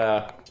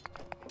 Yeah.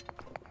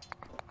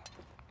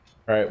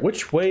 Alright,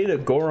 which way to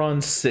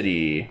Goron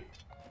City?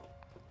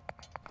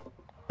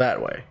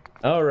 That way.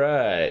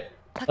 Alright.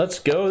 Let's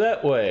go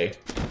that way.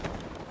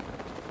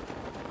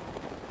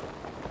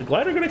 The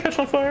glider gonna catch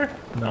on fire?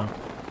 No.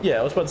 Yeah,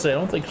 I was about to say, I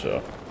don't think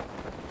so.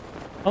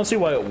 I don't see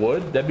why it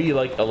would. That'd be,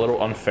 like, a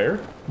little unfair.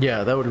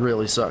 Yeah, that would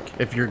really suck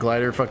if your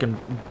glider fucking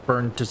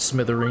burned to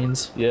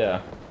smithereens.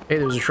 Yeah. Hey,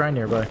 there's a shrine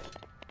nearby.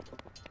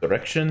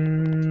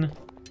 Direction...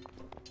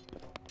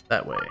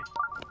 That way.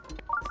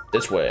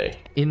 This way.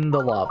 In the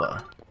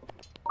lava.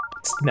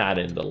 It's not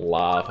in the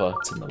lava.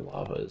 It's in the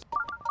lava.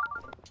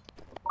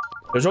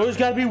 There's always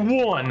gotta be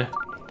one!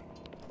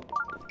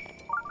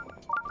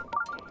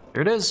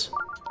 Here it is.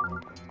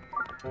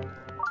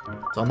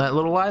 It's on that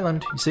little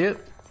island. You see it?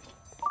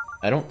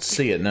 I don't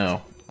see it,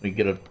 no. Let me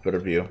get a better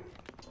view.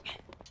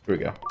 Here we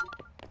go.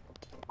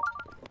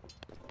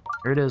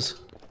 Here it is.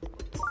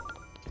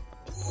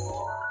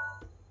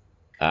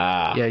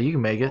 Ah. Yeah, you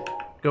can make it.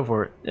 Go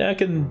for it. Yeah, I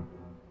can...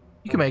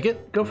 You can make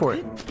it. Go for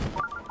it.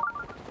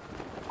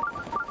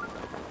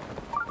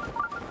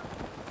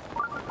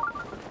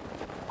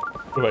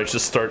 If I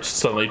just start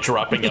suddenly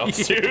dropping out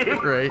soon.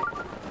 Right.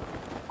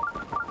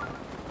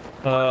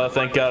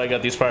 Thank God I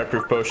got these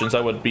fireproof potions. I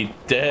would be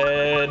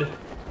dead.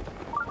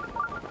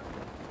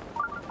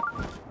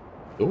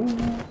 Ooh.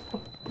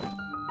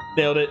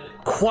 Nailed it.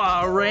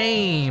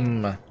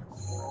 Quarame.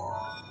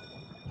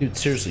 Dude,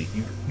 seriously,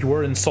 you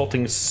are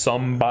insulting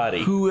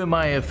somebody. Who am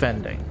I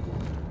offending?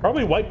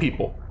 Probably white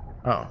people.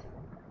 Oh.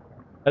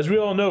 As we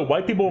all know,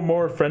 white people are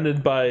more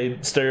offended by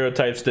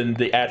stereotypes than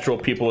the actual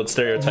people it's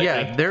stereotyping.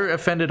 Yeah, they're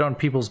offended on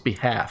people's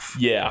behalf.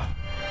 Yeah.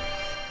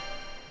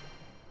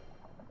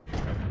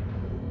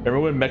 Remember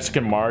when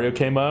Mexican Mario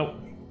came out?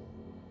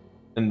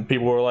 And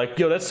people were like,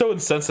 yo, that's so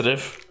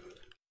insensitive.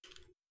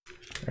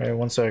 Alright,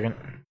 1 second.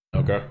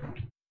 Okay.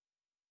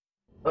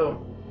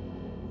 Oh.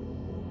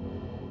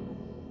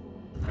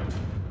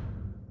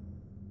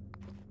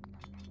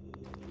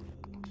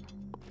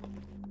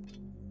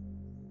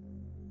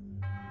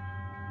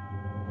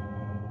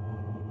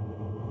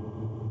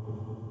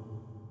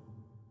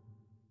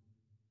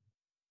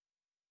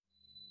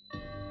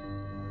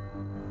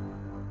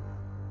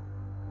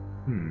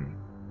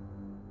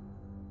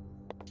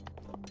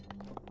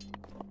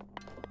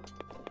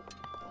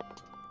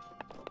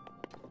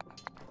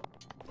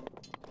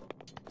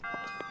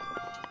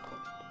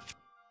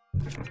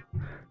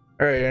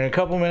 Alright, in a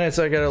couple minutes,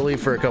 I gotta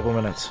leave for a couple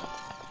minutes.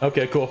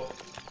 Okay, cool.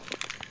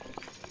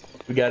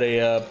 We got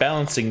a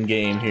balancing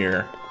game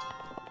here.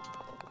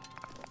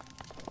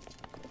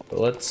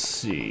 So let's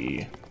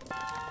see.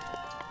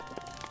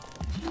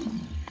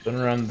 Been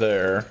around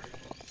there.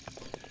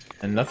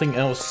 And nothing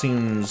else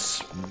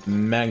seems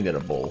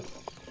magnetable.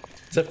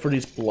 Except for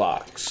these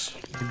blocks.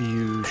 Maybe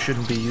you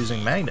shouldn't be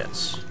using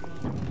magnets.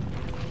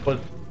 But...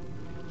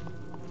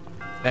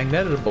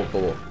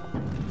 magnetable.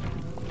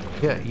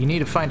 Yeah, you need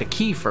to find a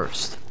key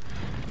first.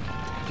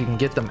 You can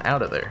get them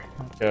out of there.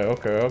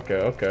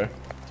 Okay.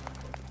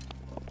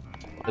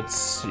 Let's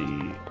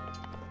see.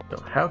 So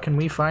how can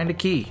we find a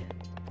key?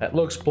 That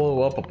looks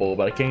blow upable,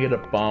 but I can't get a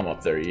bomb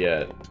up there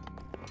yet.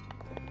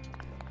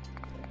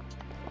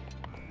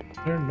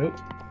 Nope.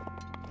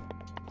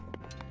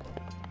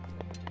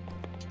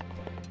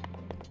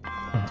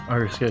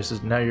 Argus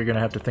says now you're gonna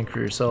have to think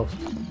for yourself.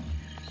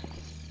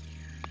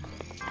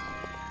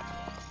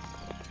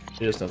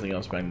 There's nothing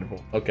else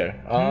magnetable. Okay.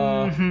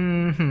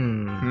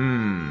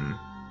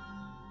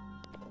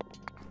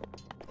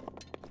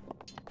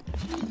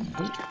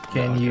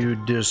 Can you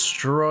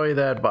destroy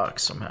that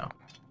box somehow?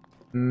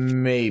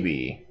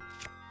 Maybe.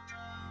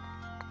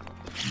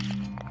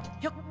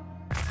 Nope.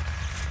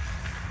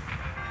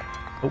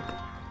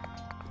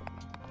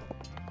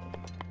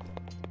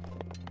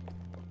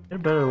 Get a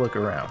better look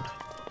around.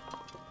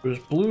 There's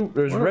blue.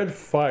 There's red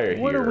fire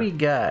here. What do we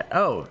got?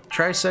 Oh,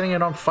 try setting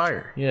it on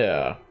fire.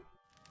 Yeah.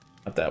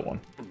 Not that one.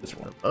 This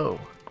one. Oh.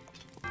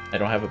 I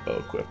don't have a bow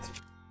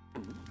equipped.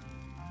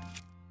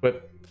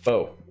 Equip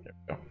bow. There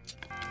we go.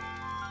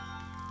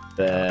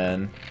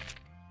 Then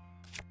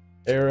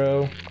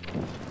arrow.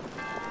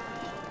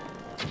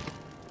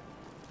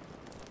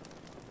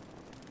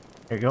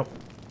 There you go.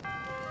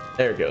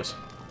 There it goes.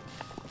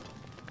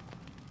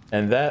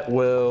 And that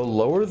will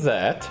lower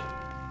that.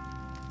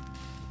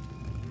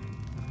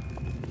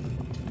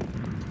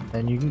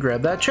 And you can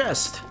grab that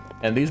chest.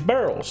 And these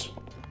barrels.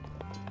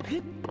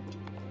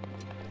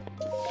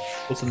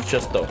 What's in the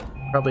chest though?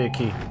 Probably a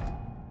key.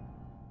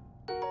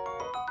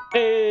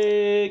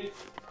 Hey!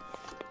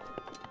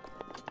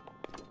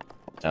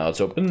 Now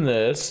let's open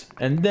this,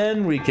 and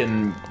then we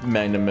can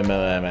magnum.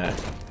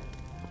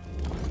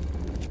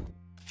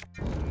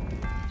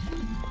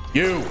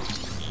 You!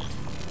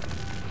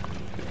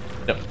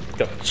 No,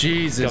 go.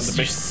 Jesus,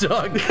 you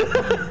suck.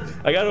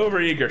 I got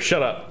overeager,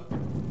 shut up.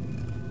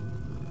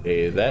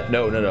 Okay, that,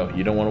 no,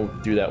 you don't want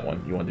to do that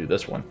one. You want to do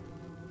this one.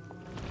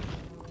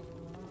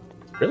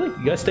 Really?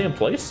 You guys stay in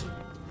place?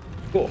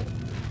 Cool.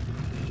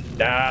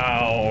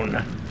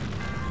 Down.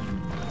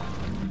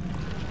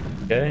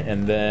 Okay,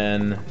 and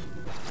then,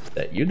 is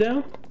that you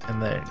down? And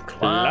then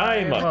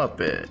climb up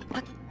it.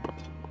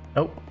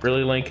 Nope.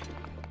 Really, Link?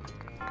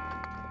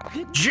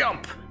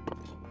 Jump!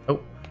 Oh.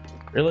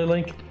 Really,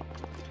 Link?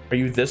 Are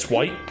you this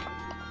white?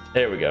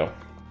 There we go.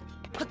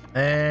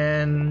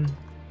 And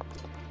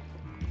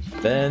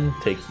then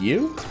take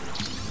you.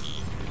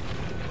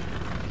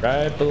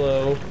 Right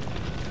below.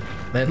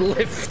 then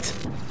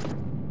lift.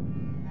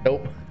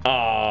 Nope.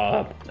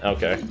 Ah,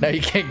 okay. Now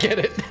you can't get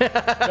it.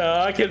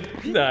 No, I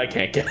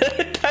can't get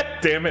it. God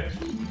damn it.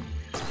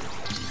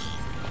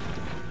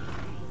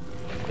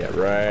 Yeah,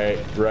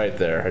 right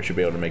there. I should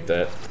be able to make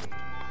that.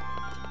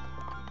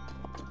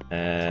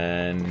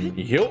 And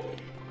yup.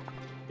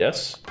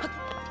 Yes.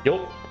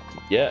 Yup.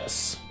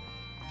 Yes.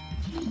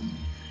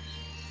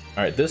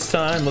 All right, this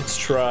time let's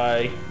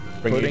try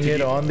putting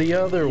it on the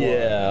other one.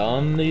 Yeah,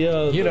 on the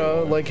other. You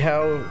know, like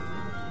how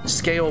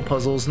scale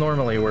puzzles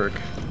normally work.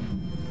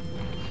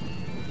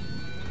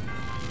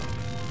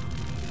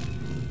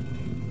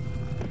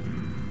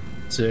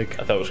 Sick.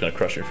 I thought it was gonna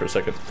crush me for a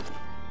second.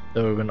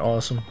 That would have been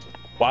awesome.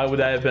 Why would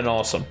that have been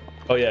awesome?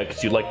 Oh yeah,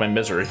 because you like my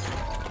misery.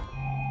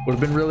 Would have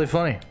been really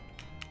funny.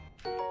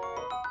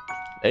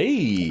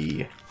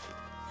 Hey.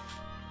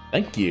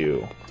 Thank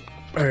you.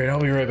 All right, I'll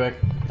be right back.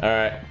 All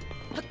right.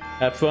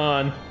 Have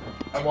fun.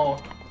 I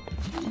won't.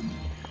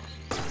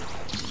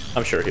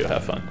 I'm sure he'll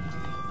have fun.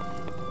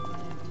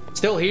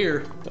 Still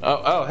here.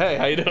 Oh, hey,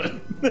 how you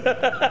doing?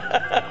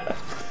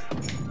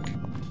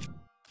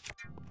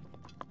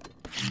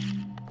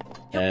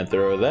 And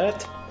throw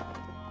that.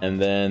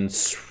 And then,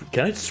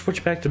 can I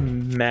switch back to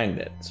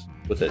magnets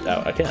with it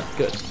out? I can,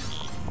 good.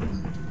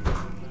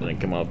 Then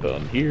come up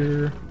on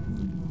here.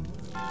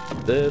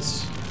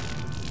 This.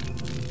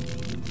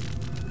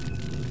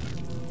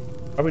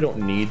 Probably don't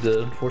need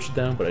to force it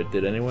down, but I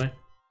did anyway.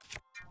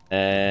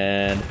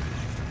 And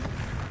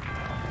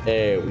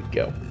there we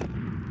go.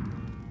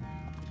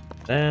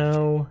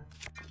 Now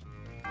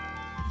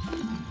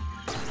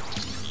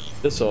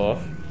this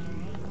off.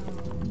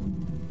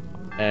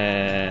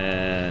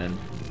 And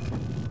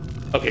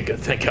okay, good,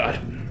 thank God.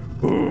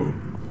 Ooh.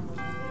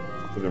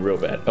 We've been real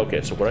bad.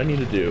 Okay, so what I need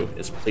to do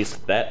is place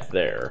that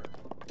there.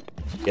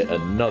 Get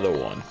another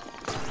one.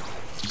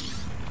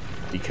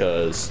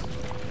 Because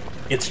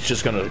it's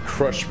just gonna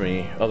crush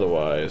me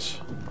otherwise.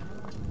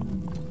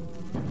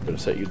 I'm gonna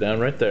set you down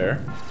right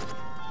there.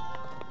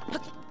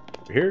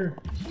 Over here.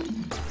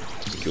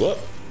 Pick you up.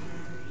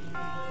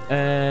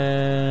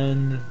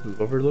 And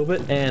move over a little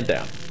bit and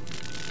down.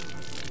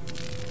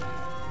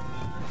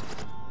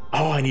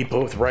 Oh, I need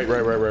both. Right.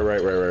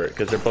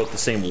 Because they're both the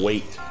same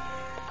weight.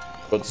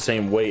 Both the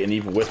same weight, and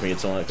even with me,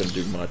 it's only not gonna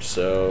do much.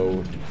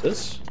 So, do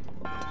this.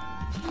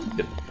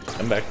 Good.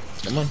 Come back.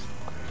 Come on.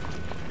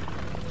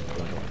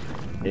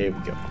 There we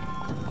go.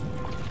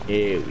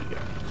 Here we go.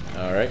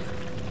 Alright.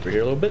 Over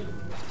here a little bit.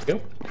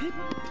 Go.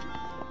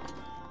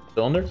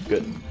 Cylinder.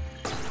 Good.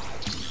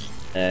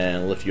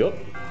 And lift you up.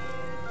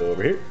 Go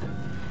over here.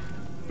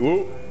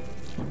 Whoa.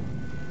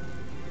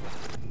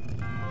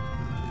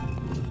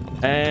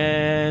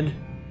 And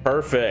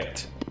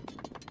Perfect.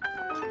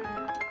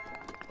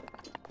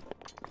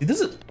 See,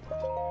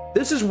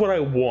 this is what I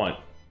want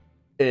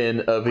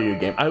in a video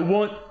game. I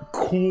want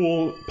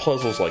cool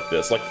puzzles like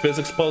this, like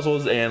physics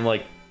puzzles and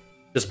like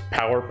just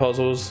power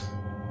puzzles.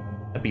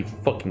 That'd be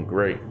fucking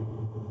great.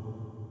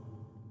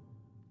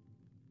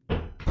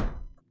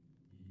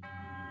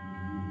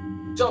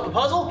 Solve the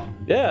puzzle?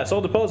 Yeah, I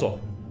solved the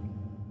puzzle.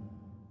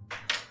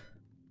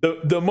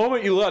 The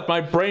moment you left,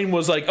 my brain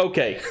was like,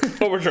 okay,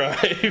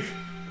 overdrive.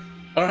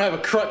 I don't have a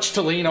crutch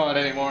to lean on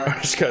anymore.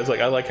 This guy's like,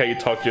 I like how you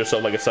talk to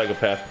yourself like a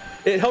psychopath.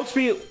 It helps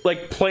me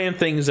like plan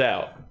things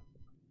out.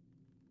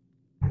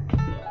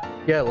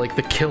 Yeah, like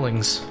the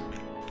killings.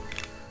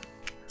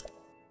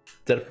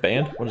 Is that a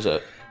band? What is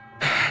that?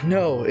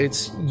 No,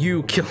 it's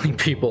you killing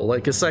people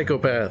like a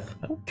psychopath.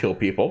 I don't kill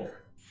people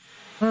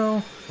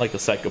Well, like a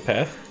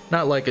psychopath.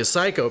 not like a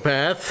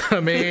psychopath. I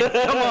mean,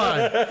 come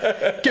on.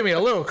 Give me a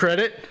little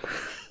credit.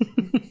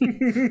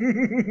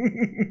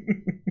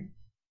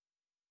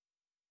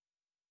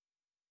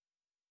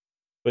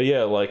 But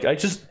yeah, like I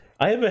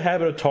have a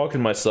habit of talking to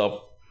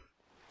myself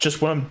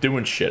just when I'm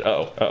doing shit.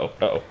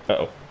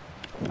 Uh-oh.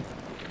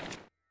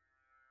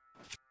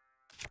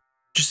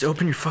 Just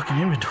open your fucking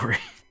inventory.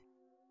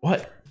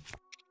 What?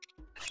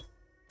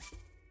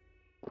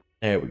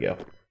 There we go.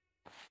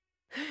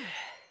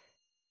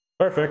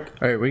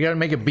 Perfect. Alright, we gotta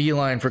make a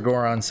beeline for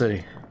Goron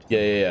City.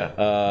 Yeah.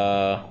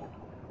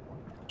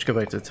 Let's go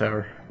back to the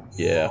tower.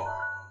 Yeah.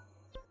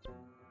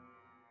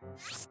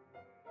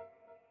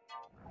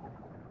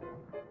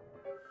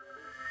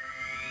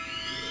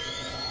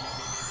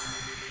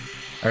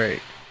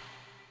 Alright.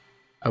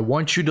 I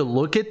want you to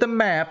look at the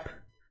map,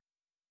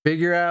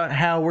 figure out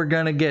how we're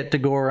gonna get to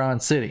Goron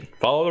City.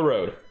 Follow the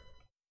road.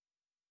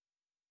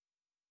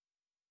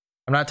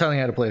 I'm not telling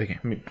you how to play the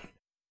game.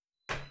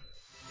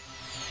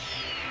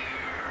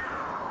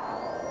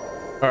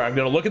 Alright, I'm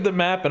gonna look at the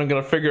map and I'm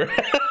gonna figure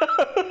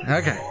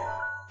Okay.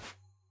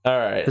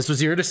 Alright. This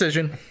was your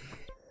decision.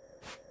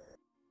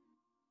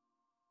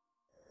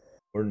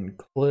 Gordon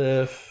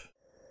Cliff.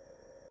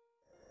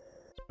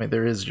 Wait,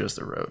 there is just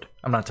a road.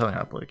 I'm not telling you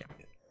how to play the game.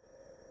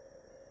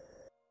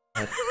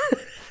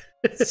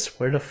 I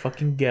swear to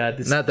fucking God,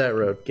 this Not that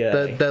road.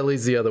 guy. That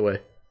leads the other way.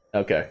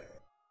 Okay.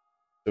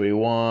 So we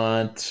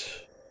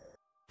want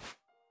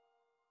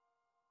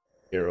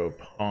Hero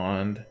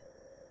Pond.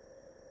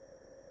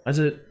 Why is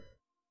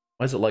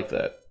it like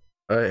that?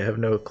 I have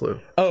no clue.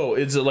 Oh,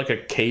 is it like a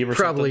cave or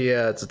Probably,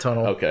 something? yeah, it's a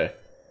tunnel. Okay.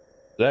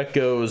 That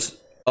goes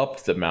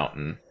up the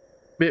mountain.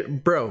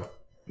 Bro,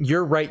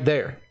 you're right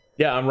there.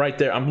 Yeah, I'm right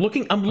there. I'm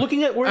looking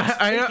at where it's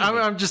taking me.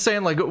 I'm just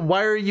saying, like,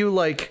 why are you,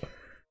 like,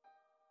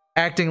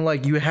 acting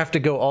like you have to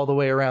go all the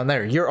way around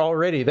there? You're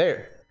already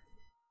there.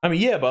 I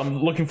mean, yeah, but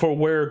I'm looking for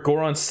where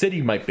Goron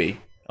City might be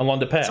along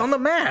the path. It's on the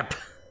map.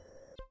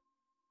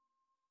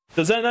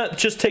 Does that not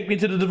just take me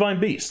to the Divine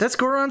Beast? That's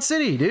Goron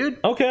City, dude.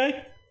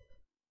 Okay.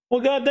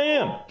 Well,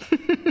 goddamn.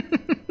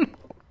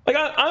 Like,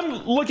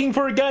 I'm looking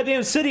for a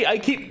goddamn city.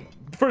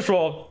 First of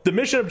all, the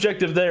mission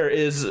objective there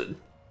is do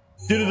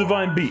the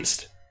Divine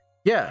Beast.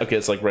 Yeah. Okay,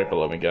 it's like right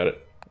below me. Got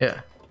it.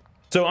 Yeah.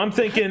 So I'm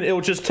thinking it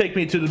will just take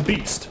me to the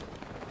Beast.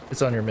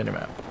 It's on your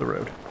minimap, the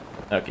road.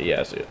 Okay,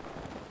 yeah, I see it.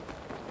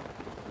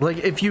 Like,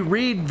 if you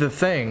read the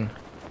thing,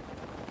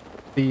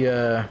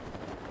 the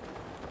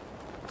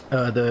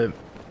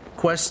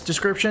quest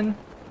description,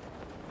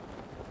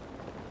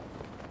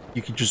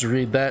 you can just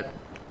read that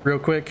real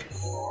quick.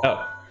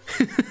 Oh.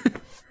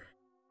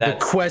 The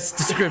quest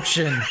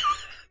description.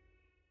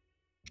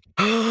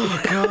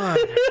 Oh, God.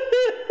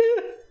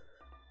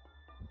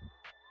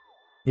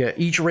 Yeah,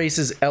 each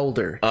race's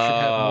elder should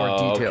have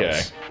more details.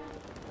 Okay.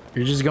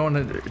 You're just going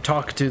to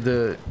talk to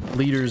the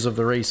leaders of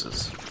the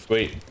races.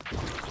 Wait.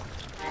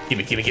 Give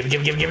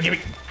me.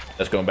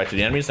 That's going back to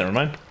the enemies. Never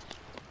mind.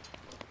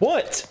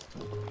 What?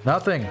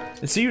 Nothing.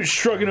 I see you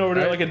shrugging over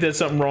there like I did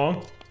something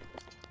wrong.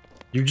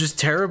 You're just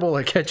terrible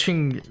at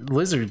catching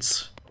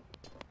lizards.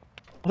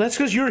 Well, that's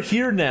because you're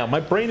here now.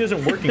 My brain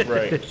isn't working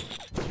right.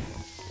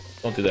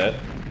 Don't do that.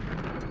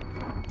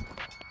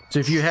 So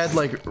if you had,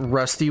 like,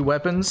 rusty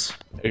weapons...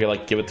 You can,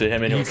 like, give it to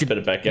him and he'll spit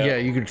it back out. Yeah,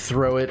 you could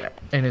throw it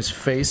in his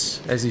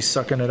face as he's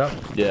sucking it up.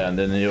 Yeah, and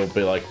then he'll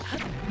be, like,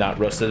 not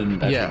rusted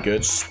and actually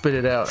good. Spit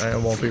it out and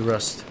it won't be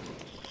rust.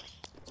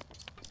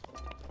 I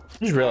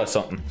just realized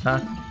something.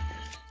 Huh?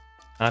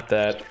 Not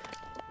that.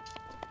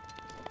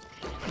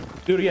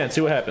 Do it again,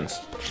 see what happens.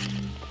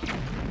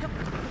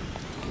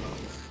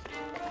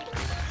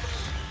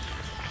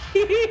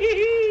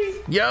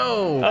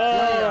 Yo!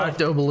 Play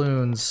octo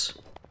balloons.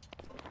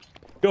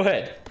 Go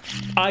ahead.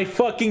 I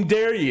fucking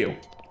dare you.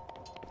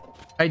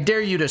 I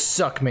dare you to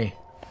suck me.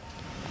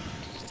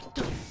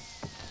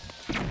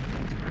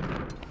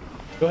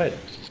 Go ahead.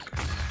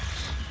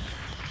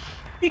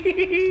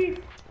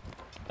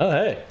 Oh,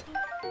 hey.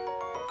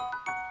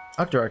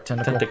 Octorok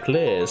tentacle.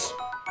 Tentacles.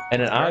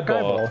 And an Dark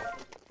eyeball.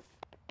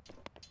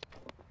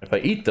 If I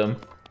eat them,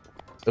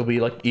 it'll be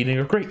like eating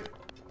a grape.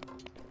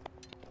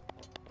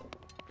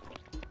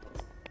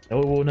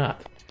 No, it will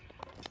not.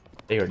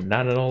 They are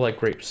not at all like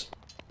grapes.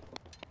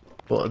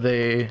 Well,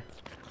 they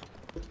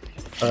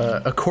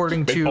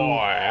According Big to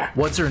boy.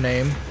 what's her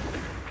name,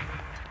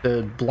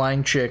 the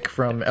blind chick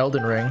from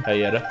Elden Ring,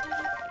 Ayeta.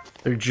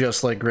 they're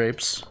just like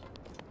grapes.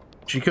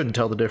 She couldn't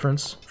tell the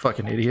difference.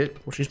 Fucking idiot.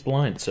 Well, she's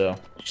blind, so.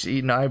 She's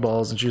eating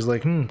eyeballs and she's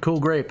like, cool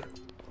grape.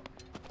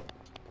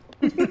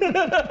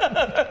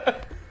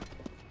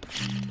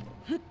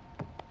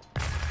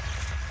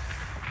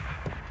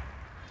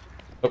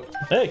 Oh,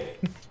 hey!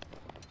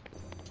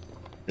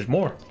 There's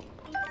more.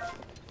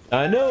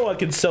 I know I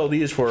can sell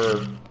these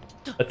for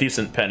a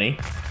decent penny.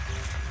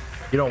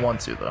 You don't want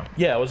to, though.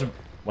 Yeah, I wasn't.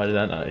 Why did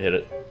that not hit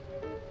it?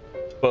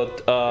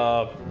 But,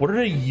 what are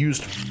they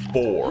used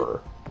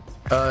for?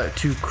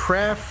 To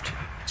craft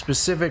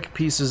specific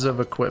pieces of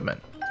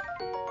equipment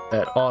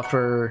that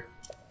offer,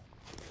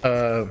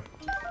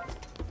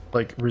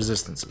 like,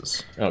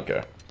 resistances.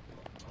 Okay.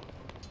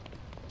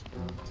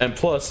 And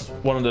plus,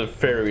 one of the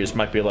fairies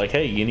might be like,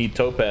 hey, you need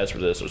topaz for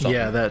this or something.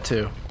 Yeah, that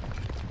too.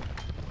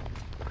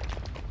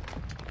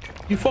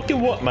 You fucking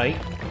what, mate?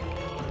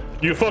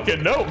 You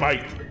fucking know,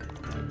 mate!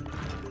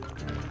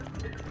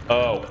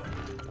 Oh.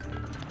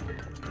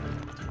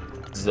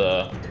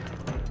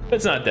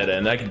 It's not dead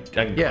end. I can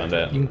Yeah, find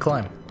that. you can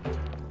climb.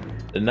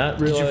 Did not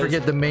Did realize. you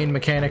forget the main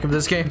mechanic of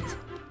this game?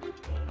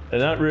 Did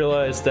not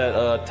realize that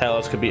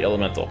Talos could be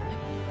elemental.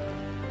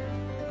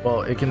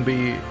 Well, it can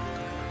be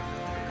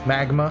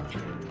magma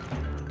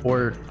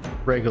or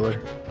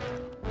regular.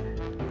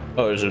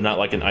 Oh, is there not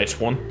like an ice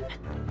one?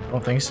 I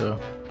don't think so.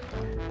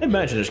 I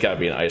imagine there's gotta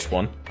be an ice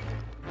one.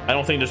 I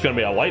don't think there's gonna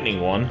be a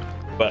lightning one,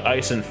 but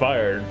ice and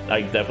fire,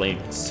 I definitely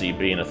see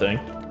being a thing.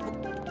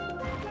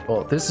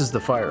 Well, this is the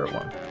fire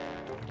one.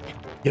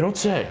 You don't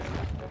say.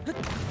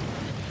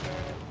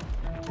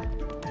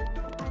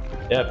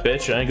 Yeah,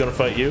 bitch, I ain't gonna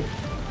fight you.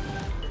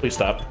 Please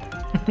stop.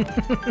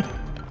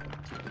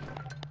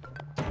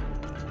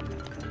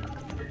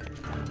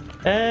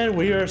 And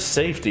we are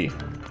safety.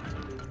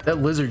 That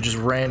lizard just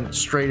ran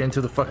straight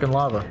into the fucking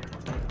lava.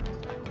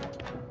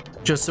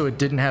 Just so it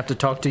didn't have to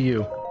talk to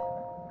you.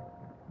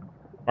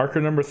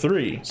 Marker number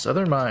 3.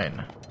 Southern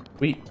Mine.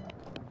 Sweet.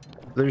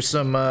 There's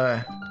some,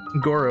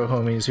 Goro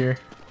homies here.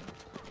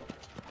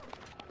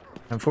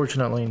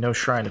 Unfortunately, no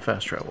shrine to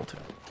fast travel to.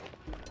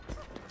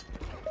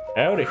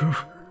 Howdy.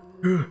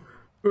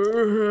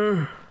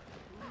 You're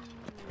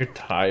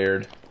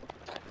tired.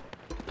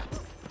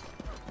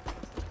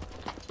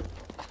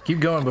 Keep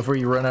going before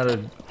you run out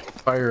of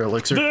fire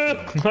elixir.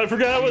 I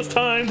forgot it was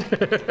timed.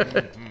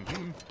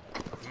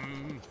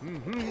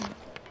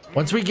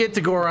 Once we get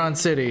to Goron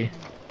City,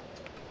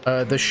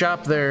 the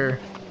shop there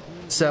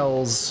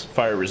sells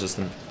Fire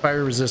resistant.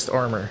 fire resist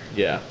armor.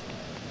 Yeah.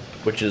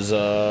 Which is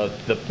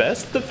the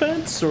best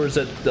defense, or is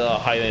it the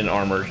Hylian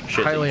armor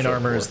shit? that you Hylian showed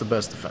armor for? is the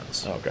best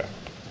defense. Okay.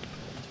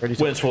 Already When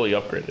told it's fully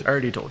upgraded. I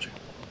already told you.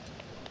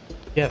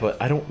 Yeah,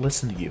 but I don't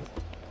listen to you.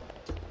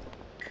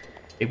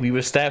 If we've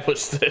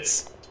established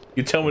this,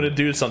 you tell me to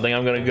do something,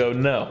 I'm gonna go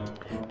no.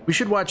 We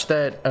should watch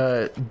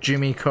that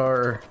Jimmy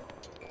Carr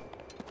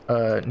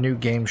new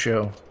game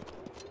show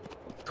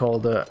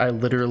called I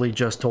Literally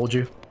Just Told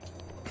You.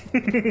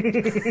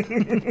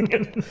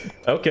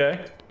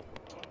 Okay.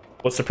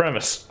 What's the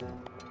premise?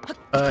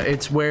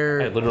 It's I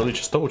where literally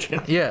just told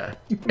you. yeah,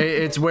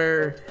 it's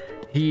where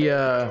he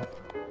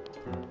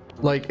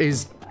like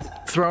is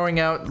throwing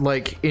out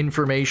like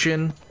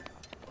information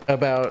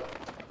about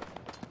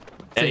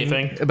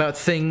Anything? about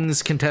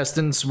things,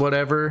 contestants,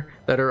 whatever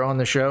that are on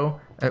the show.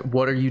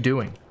 What are you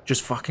doing?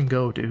 Just fucking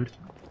go, dude.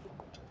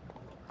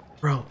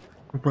 Bro,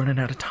 we're running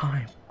out of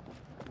time.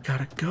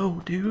 Gotta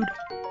go, dude.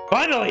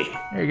 Finally!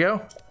 There you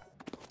go.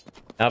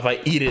 Now if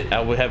I eat it,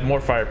 I will have more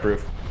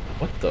fireproof.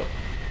 What the?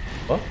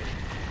 What?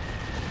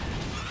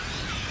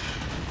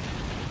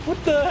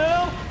 What the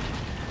hell?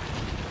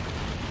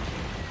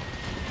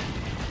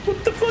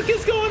 What the fuck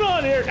is going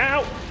on here?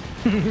 Ow!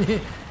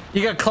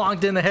 You got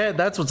clonked in the head.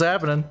 That's what's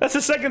happening. That's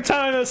the second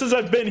time since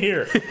I've been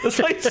here. This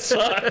place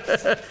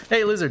sucks.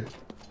 Hey, lizard.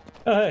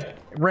 Oh, hey.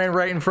 Ran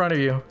right in front of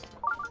you.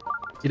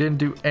 You didn't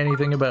do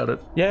anything about it.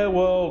 Yeah,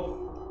 well...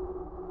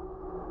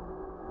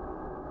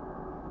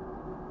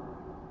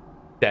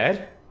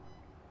 Dad?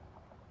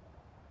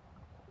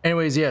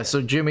 Anyways, yeah,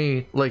 so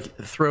Jimmy, like,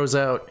 throws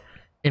out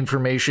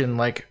information,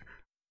 like,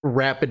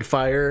 rapid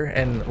fire,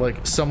 and,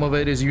 like, some of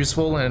it is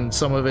useful and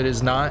some of it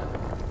is not.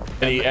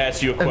 And he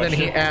asks you a question. And then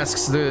he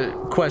asks the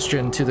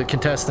question to the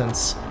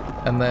contestants,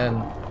 and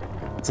then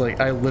it's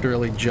like, I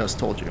literally just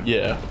told you.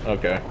 Yeah,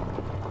 okay.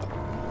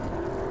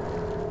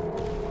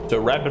 So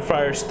rapid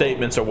fire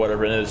statements or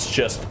whatever, and it's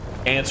just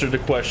answer the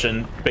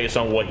question based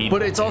on what he...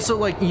 But it's also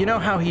like, you know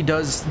how he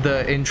does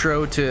the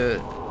intro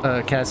to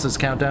Cass's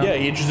Countdown? Yeah,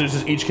 he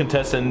introduces each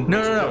contestant...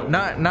 No,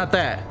 not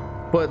that.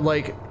 But,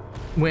 like,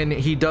 when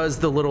he does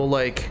the little,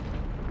 like,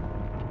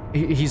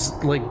 he's,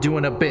 like,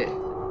 doing a bit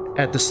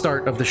at the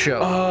start of the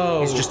show.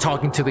 Oh. He's just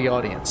talking to the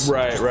audience.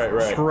 Right,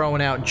 right.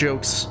 Throwing out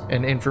jokes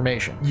and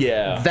information.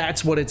 Yeah.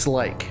 That's what it's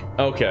like.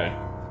 Okay.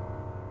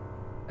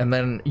 And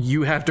then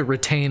you have to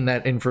retain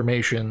that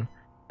information,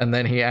 and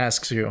then he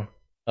asks you.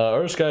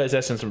 Urska is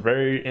asking some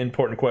very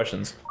important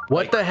questions.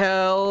 What the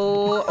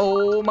hell?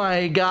 Oh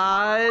my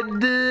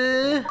god.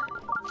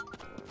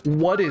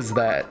 What is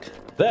that?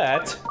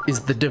 That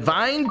Is the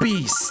divine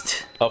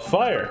beast. a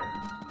fire.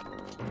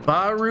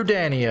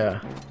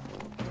 Barudania.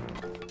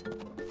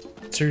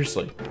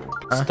 Seriously.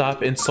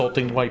 Stop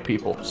insulting white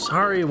people.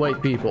 Sorry,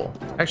 white people.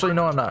 Actually,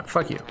 no, I'm not.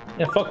 Fuck you.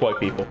 Yeah, fuck white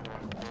people.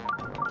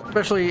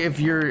 Especially if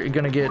you're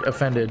gonna get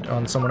offended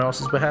on someone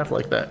else's behalf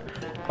like that.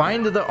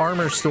 Find the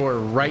armor store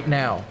right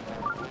now.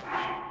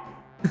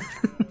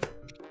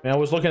 Man, I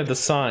was looking at the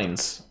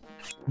signs.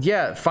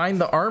 Yeah, find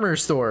the armor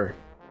store.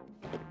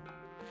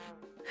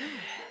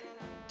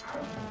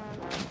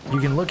 You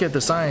can look at the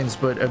signs,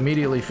 but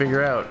immediately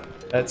figure out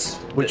That's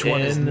which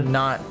one is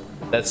not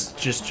That's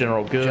just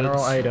general goods.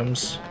 general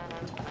items.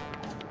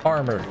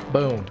 Armor.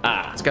 Boom.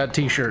 Ah. It's got a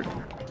t-shirt.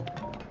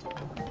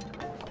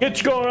 Get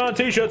you going on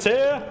t-shirts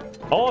here.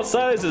 All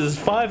sizes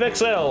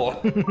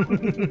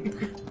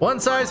 5XL.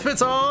 One size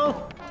fits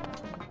all.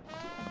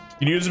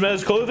 You can use them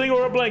as clothing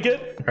or a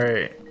blanket. All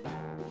right.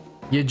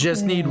 You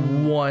just need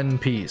one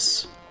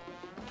piece.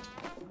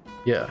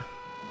 Yeah.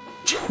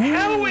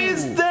 How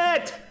is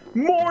that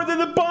more than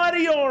the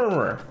body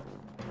armor?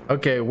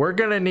 Okay, we're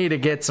gonna need to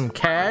get some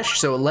cash,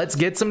 so let's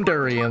get some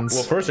durians.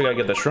 Well, first I gotta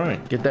get the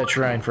shrine. Get that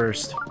shrine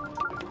first.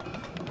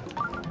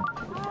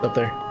 Up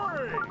there.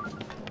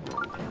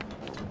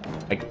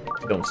 I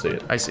don't see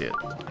it. I see it.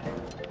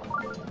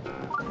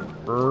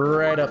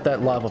 Right up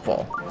that lava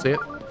fall. See it?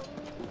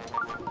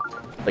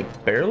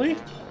 Like, barely?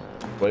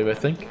 Wait, I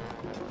think.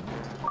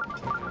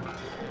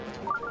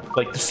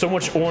 Like, there's so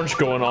much orange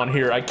going on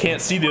here, I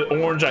can't see the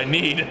orange I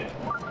need.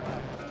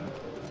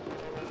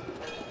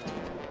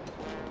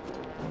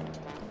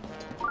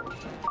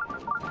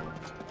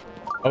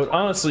 I would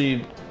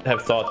honestly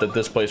have thought that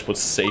this place was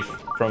safe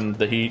from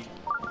the heat,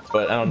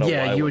 but I don't know why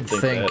Yeah, I you would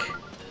think. that.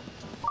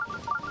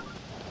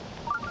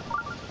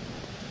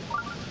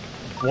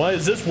 Why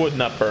is this wood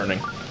not burning?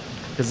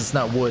 Because it's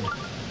not wood.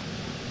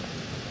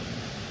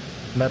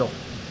 Metal.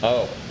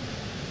 Oh.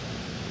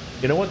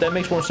 You know what? That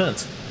makes more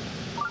sense.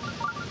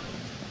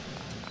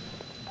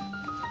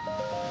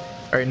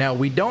 Alright, now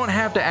we don't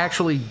have to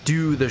actually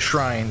do the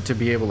shrine to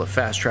be able to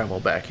fast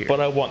travel back here. But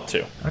I want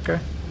to. Okay.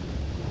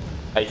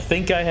 I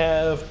think I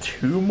have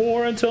 2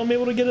 more until I'm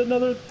able to get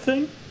another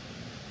thing.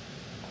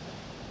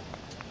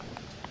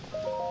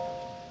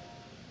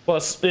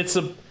 Plus, it's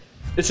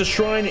a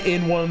shrine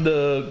in one of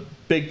the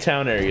big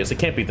town areas. It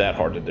can't be that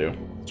hard to do.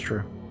 It's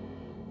true.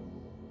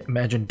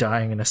 Imagine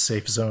dying in a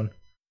safe zone.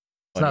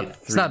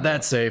 It's not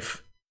that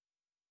safe.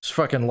 There's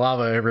fucking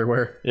lava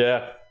everywhere.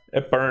 Yeah,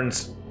 it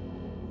burns.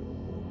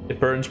 It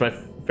burns my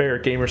fair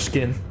gamer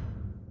skin.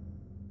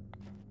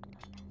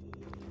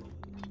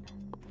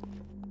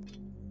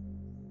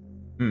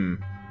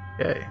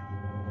 Okay.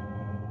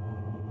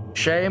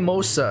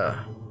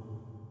 Shemosa.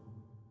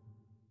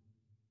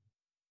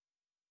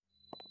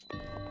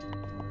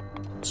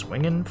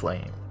 Swinging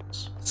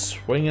flames.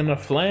 Swinging a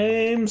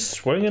flame,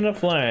 swinging a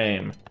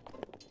flame.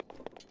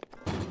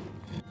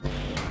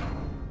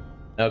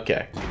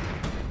 Okay.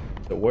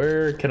 So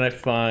where can I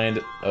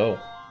find... Oh.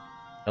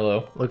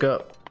 Hello. Look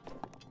up.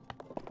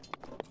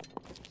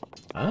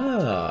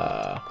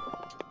 Ah.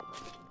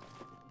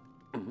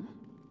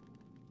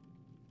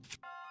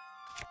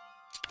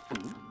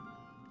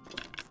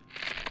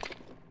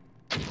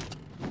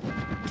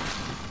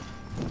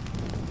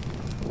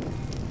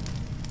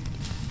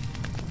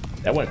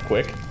 That went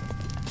quick. I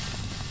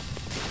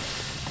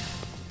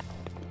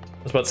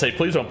was about to say,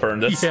 please don't burn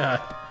this.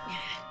 Yeah.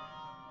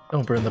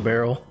 Don't burn the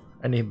barrel.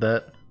 I need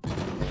that.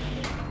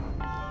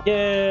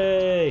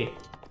 Yay!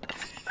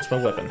 That's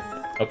my weapon.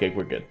 Okay,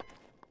 we're good.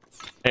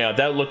 Yeah,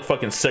 that looked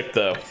fucking sick,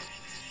 though.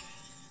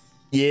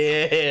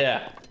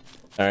 Yeah!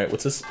 Alright,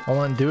 what's this? Hold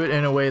on, do it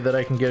in a way that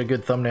I can get a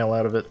good thumbnail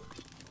out of it.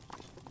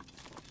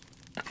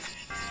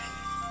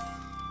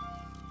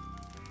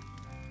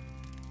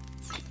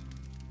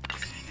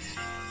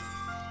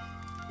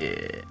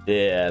 Yeah.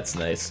 Yeah, that's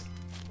nice.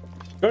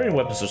 Guardian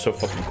weapons are so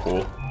fucking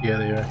cool. Yeah,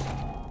 they are.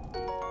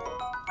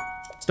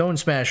 Stone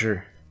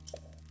Smasher.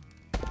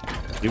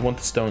 We want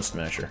the Stone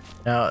Smasher.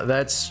 Now,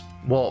 that's...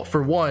 Well,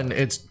 for one,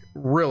 it's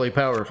really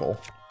powerful.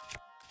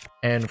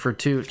 And for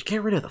two,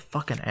 get rid of the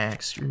fucking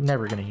axe. You're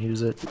never gonna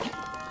use it.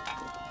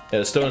 Yeah,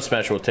 the Stone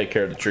Smasher will take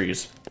care of the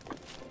trees.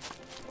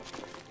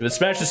 If it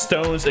smashes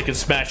stones, it can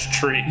smash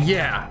trees.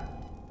 Yeah.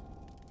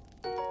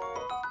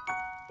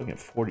 Looking at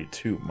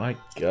 42, my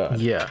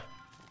god. Yeah.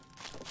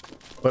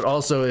 But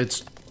also,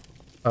 it's...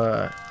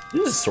 This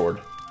is a sword.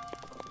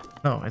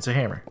 No, it's a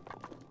hammer.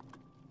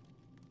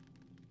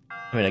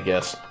 I mean, I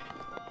guess.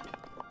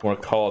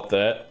 Want to call it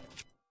that?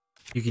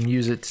 You can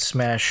use it to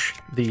smash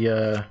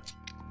the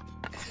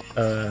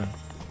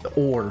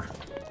ore.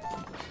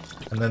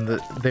 And then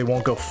they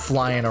won't go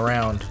flying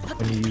around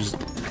when you use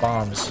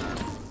bombs.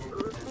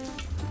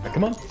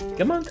 Come on,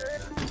 come on,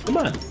 come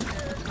on.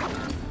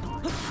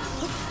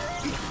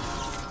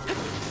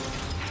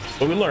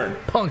 What we learn?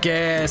 Punk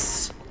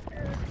ass!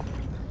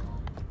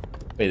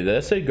 Wait, did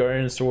that say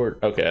Guardian Sword?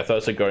 Okay, I thought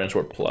it said Guardian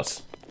Sword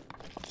Plus.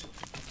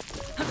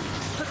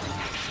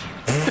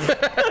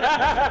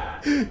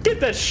 Get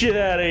that shit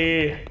out of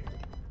here.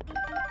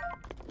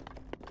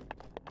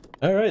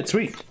 Alright,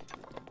 sweet.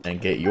 And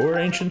get your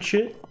ancient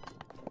shit.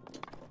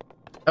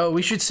 Oh,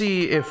 we should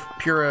see if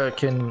Pura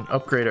can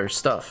upgrade our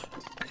stuff.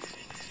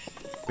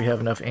 We have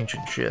enough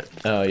ancient shit.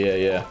 Oh,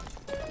 yeah.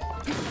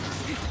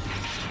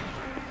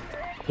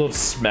 A little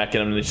smack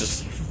at him and he's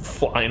just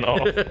flying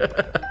off.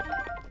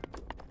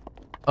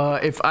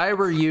 If I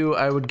were you,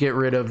 I would get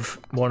rid of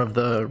one of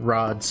the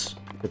rods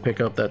to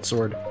pick up that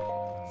sword.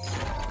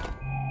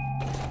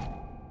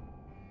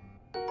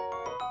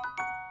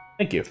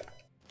 Thank you.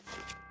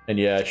 And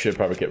yeah, I should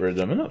probably get rid of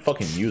them. I'm not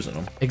fucking using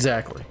them.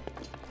 Exactly.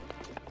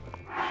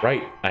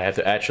 Right, I have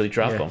to actually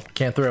drop them.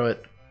 Can't throw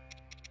it.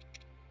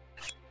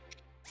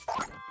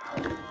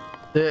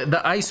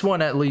 The ice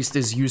one at least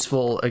is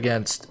useful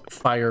against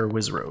fire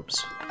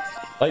wizrobes.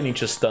 Lightning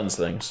just stuns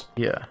things.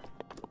 Yeah.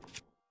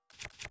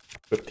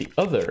 But the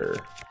other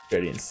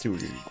Guardian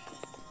Sword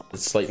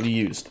is slightly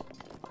used.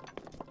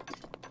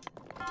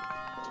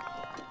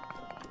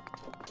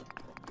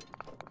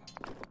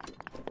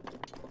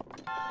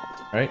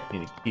 Alright,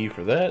 need a key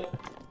for that.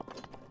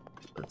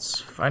 Let's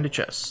find a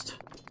chest.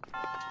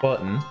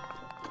 Button.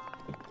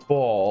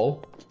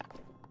 Ball.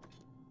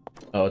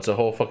 Oh, it's a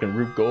whole fucking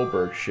Rube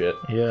Goldberg shit.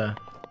 Yeah.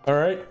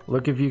 Alright.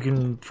 Look if you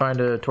can find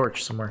a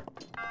torch somewhere.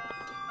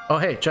 Oh,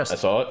 hey, chest. I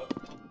saw it.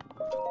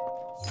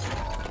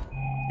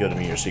 Go to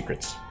me your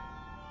secrets.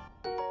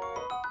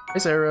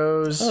 Nice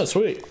arrows. Oh,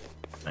 sweet.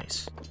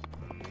 Nice.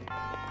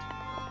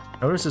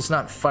 Notice it's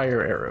not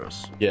fire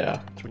arrows.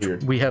 Yeah, it's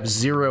weird. We have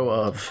 0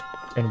 of,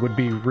 and would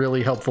be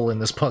really helpful in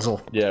this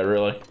puzzle. Yeah,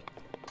 really.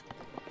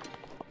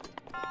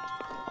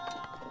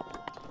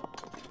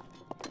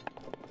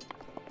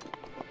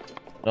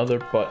 Another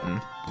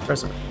button.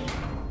 Press it.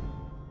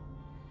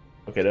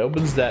 Okay, it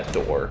opens that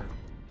door.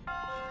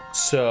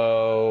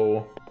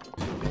 So...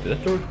 Did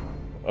that door?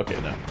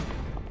 Okay, no.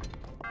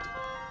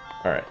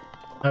 Alright.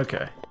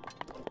 Okay.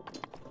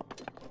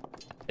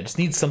 I just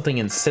need something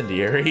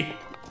incendiary.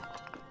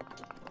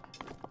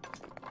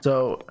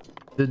 So,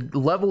 the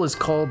level is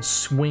called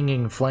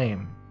Swinging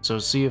Flame. So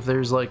see if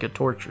there's like a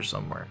torch or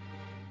somewhere.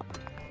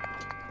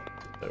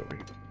 Over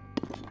here.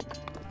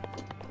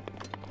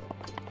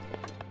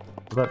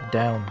 What about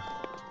down?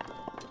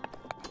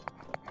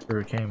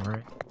 Where it came,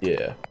 right?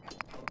 Yeah.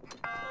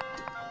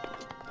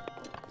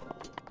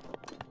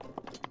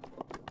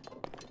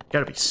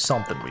 Gotta be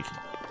something we can...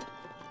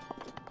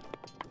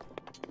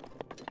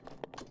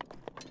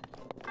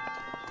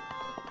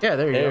 Yeah,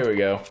 there you go. There we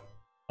go.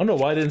 I don't know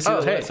why I didn't see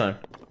that last time.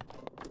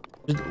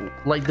 Just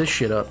light this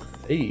shit up.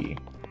 Hey.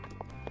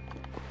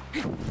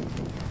 Yeah,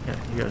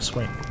 you gotta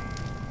swing.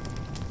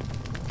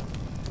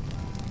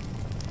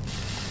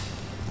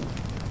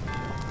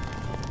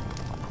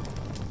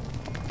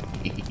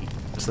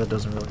 Because that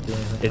doesn't really do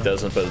anything. It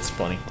doesn't, but it's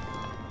funny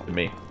to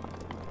me.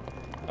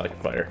 I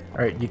like fire.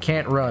 Alright, you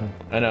can't run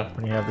I know.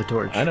 when you have the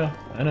torch. I know.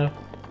 I know.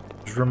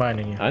 Just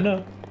reminding you. I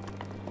know.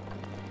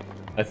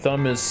 My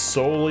thumb is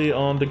solely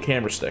on the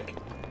camera stick.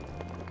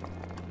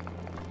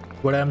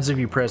 What happens if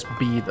you press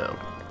B, though?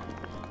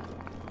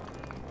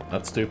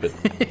 Not stupid.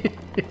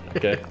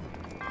 Okay.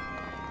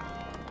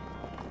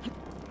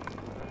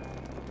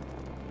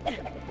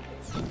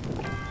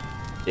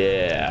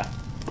 Yeah.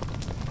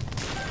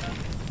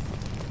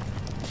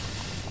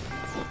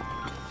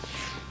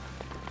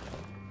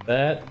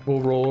 That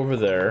will roll over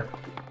there.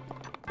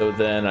 So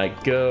then I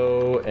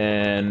go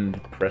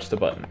and press the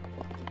button.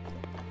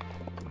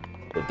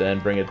 But then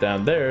bring it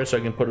down there so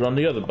I can put it on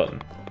the other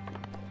button.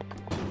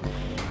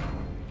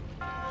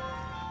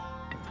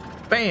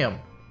 Bam!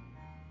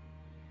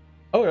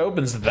 Oh, it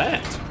opens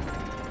that.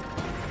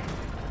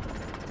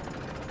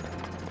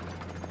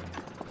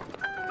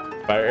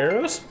 Fire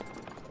arrows?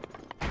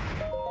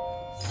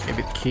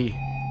 Maybe the key.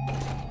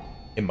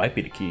 It might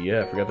be the key.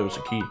 Yeah, I forgot there was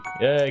a key.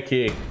 Yeah,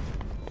 key.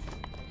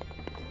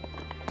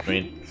 I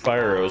mean,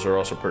 fire arrows are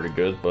also pretty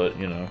good, but,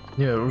 you know.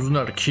 Yeah, it was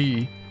not a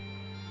key.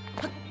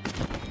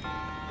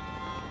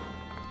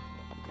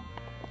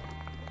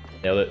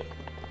 Nailed it.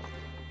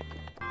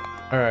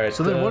 Alright.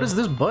 So then what is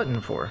this button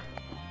for?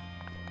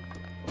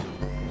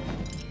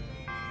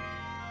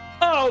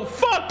 Oh,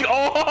 fuck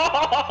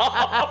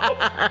off!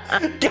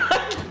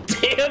 God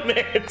damn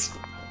it!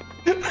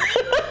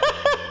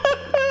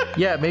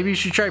 Yeah, maybe you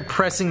should try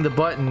pressing the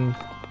button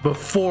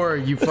before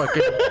you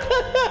fucking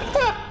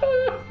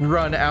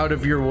run out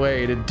of your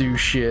way to do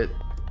shit.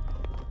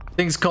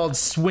 Thing's called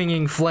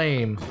Swinging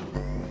Flame.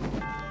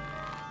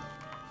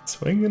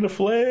 Swinging the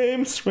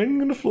flame,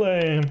 swinging the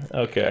flame.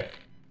 Okay.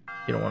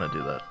 You don't want to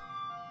do that.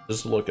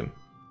 Just looking.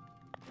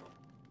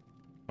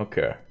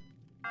 Okay.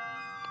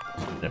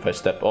 And if I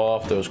step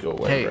off, those go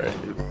away, Hey,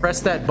 right? press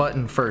that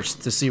button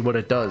first to see what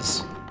it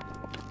does.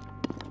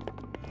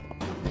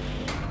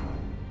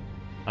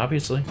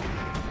 Obviously.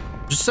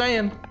 Just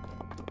saying.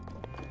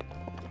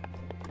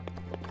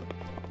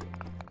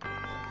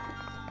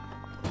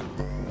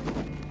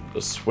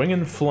 The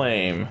swinging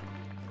flame.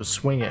 Just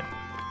swing it.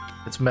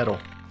 It's metal.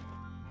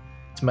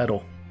 It's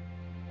metal.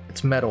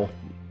 It's metal.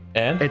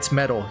 And? It's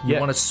metal. You Yeah.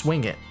 want to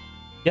swing it.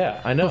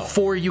 Yeah, I know.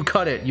 Before you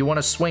cut it, you want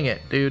to swing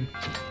it, dude.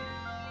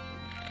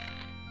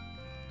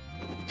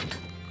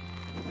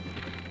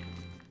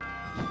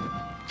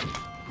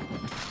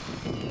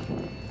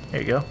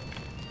 There you go.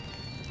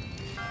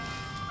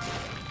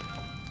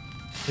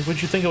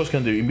 What'd you think I was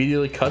gonna do?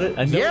 Immediately cut it?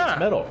 I know Yeah. it's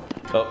metal.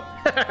 Oh.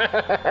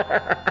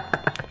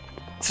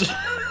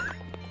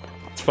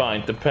 It's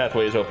fine. The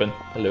pathway is open.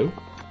 Hello?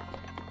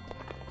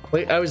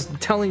 Wait, I was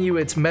telling you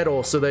it's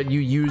metal so that you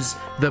use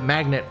the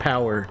magnet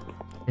power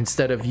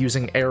instead of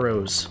using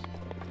arrows.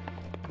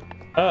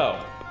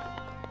 Oh.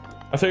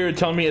 I thought you were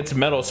telling me it's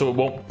metal so it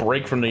won't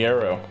break from the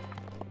arrow.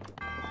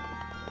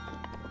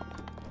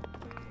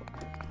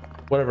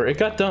 Whatever, it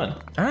got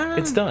done.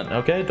 It's done,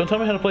 okay? Don't tell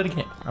me how to play the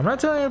game. I'm not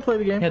telling you how to play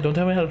the game. Yeah, don't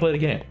tell me how to play the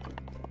game.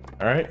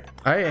 Alright?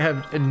 I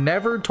have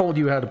never told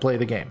you how to play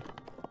the game.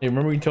 You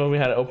remember you told me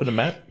how to open the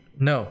map?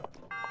 No.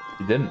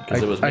 You didn't,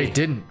 because it was me. I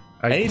didn't.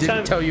 I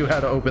didn't tell you how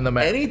to open the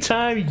map.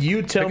 Anytime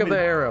you tell Pick me... up the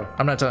arrow.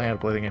 I'm not telling you how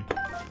to play the game.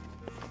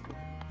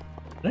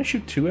 Did I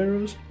shoot 2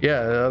 arrows?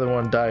 Yeah, the other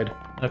one died.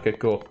 Okay,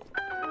 cool.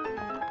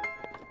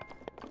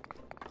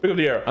 Pick up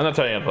the arrow. I'm not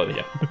telling you how to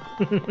play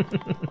the game.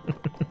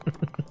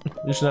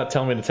 You should not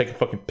tell me to take a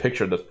fucking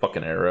picture of this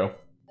fucking arrow.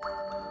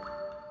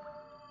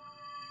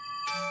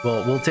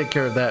 Well, we'll take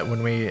care of that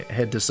when we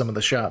head to some of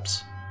the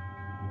shops.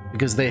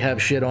 Because they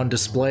have shit on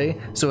display,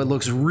 so it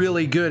looks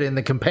really good in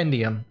the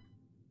compendium.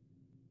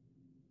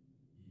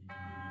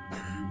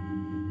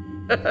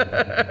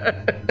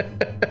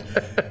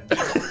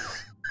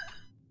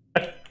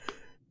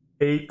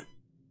 Hate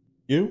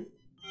you?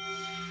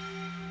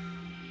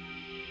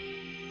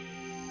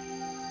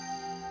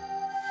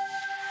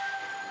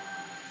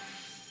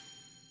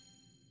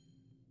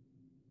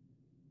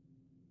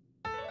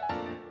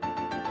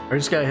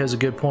 This guy has a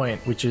good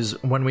point, which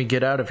is when we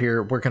get out of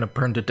here, we're gonna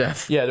burn to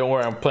death. Yeah, don't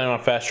worry. I'm planning on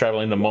fast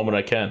traveling the moment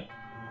I can.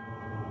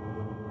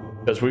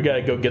 Because we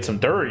gotta go get some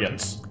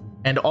durians.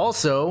 And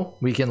also,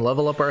 we can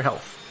level up our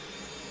health.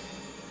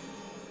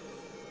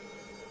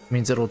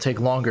 Means it'll take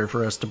longer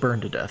for us to burn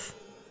to death.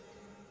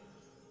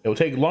 It will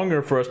take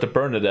longer for us to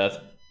burn to death,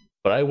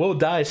 but I will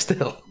die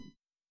still.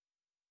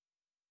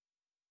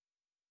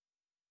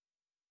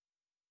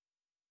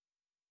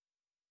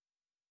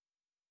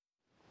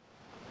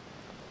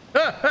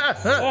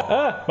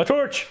 My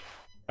torch!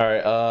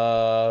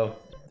 Alright,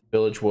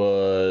 village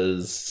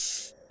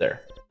was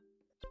there.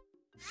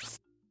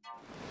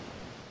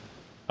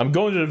 I'm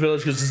going to the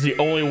village because it's the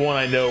only one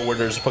I know where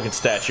there's a fucking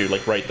statue,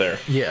 like right there.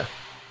 Yeah.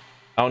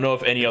 I don't know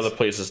if any other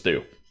places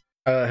do.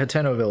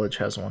 Hateno Village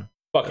has one.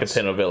 Fuck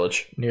Hateno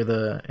Village. Near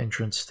the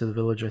entrance to the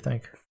village, I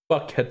think.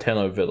 Fuck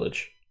Hateno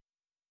Village.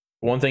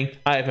 One thing,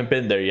 I haven't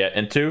been there yet,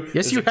 and two...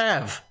 Yes, you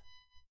have!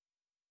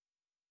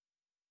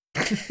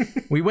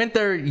 We went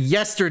there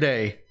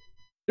yesterday.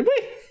 Did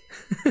we?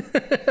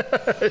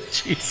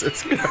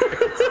 Jesus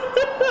Christ.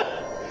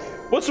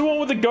 What's the one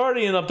with the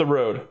guardian up the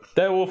road?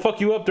 That will fuck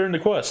you up during the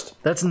quest.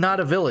 That's not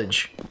a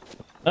village.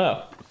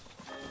 Oh.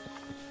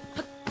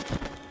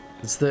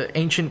 It's the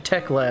ancient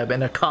tech lab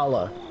in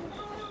Akala.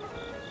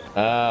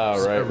 Ah,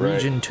 right, a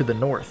region to the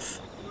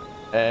north.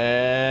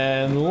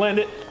 And land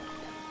it.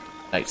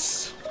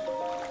 Nice.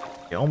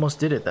 You almost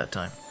did it that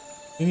time.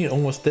 You mean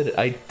almost did it?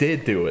 I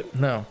did do it.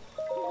 No.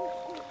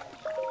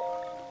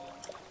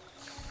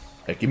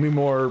 Hey, give me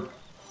more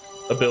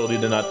ability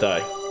to not die.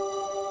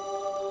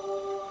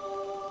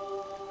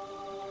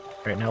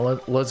 Alright, now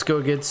let's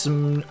go get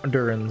some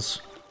Durans.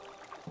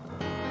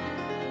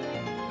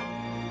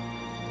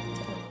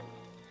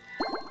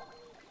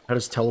 How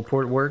does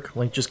teleport work?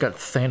 Link just got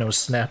Thanos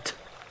snapped.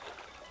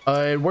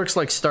 It works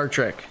like Star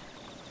Trek.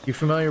 You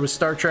familiar with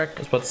Star Trek? I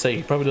was about to say,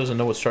 he probably doesn't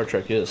know what Star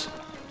Trek is.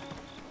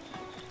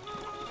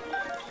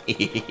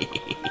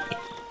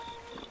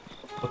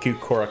 Fuck you,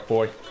 Korak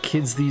boy.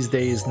 Kids these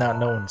days not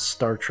knowing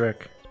Star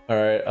Trek.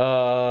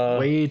 Alright,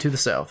 Way to the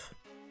south.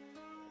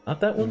 not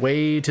that one?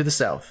 Way to the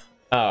south.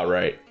 Ah,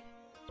 right.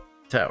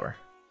 Tower.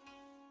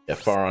 Yeah,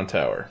 far on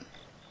tower.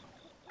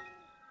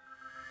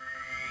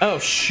 Oh,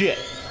 shit.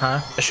 Huh?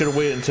 I should have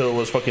waited until it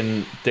was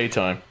fucking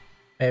daytime.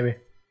 Maybe.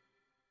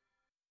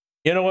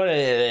 You know what?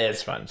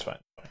 It's fine, it's fine.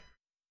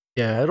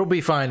 Yeah, it'll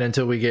be fine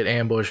until we get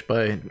ambushed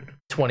by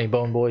 20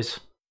 bone boys.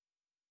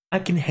 I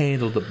can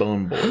handle the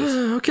bone boys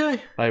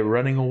Okay. by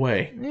running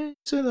away. Yeah, you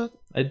say that.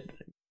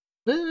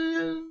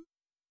 You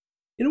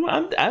know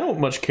what? I don't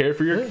much care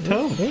for your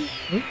tone.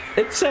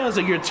 It sounds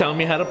like you're telling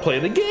me how to play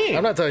the game.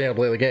 I'm not telling you how to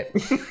play the game.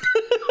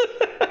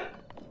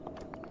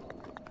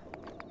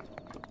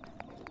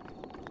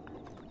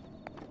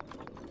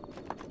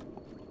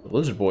 The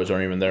lizard boys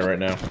aren't even there right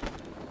now.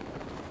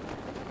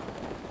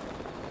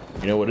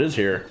 You know what is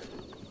here?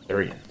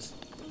 Durians.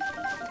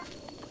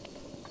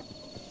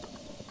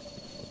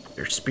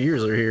 Their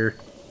spears are here.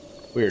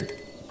 Weird.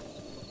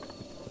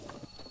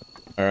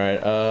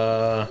 Alright,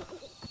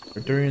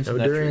 durians No in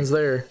that durians tree.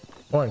 there.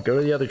 Come on, go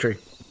to the other tree.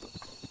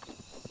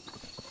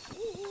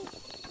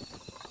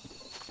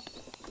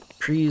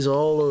 Trees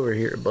all over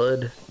here,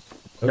 bud.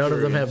 No None of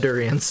them durians. have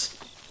durians.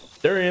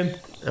 Durian!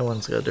 That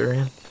one's got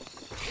durian.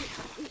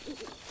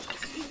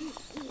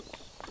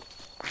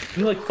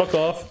 Can you like fuck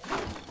off?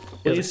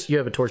 Please? You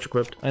have a torch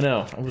equipped. I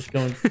know. I was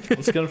gonna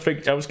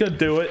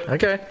do it.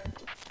 Okay.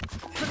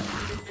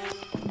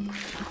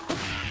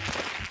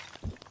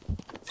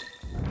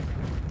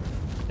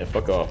 Yeah,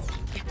 fuck off.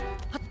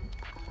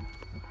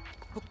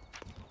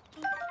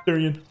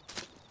 Durian.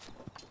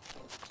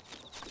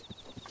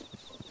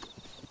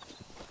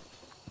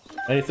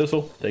 Hey,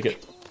 Thistle, take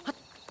it.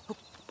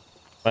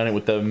 Find it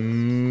with the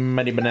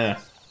mighty banana.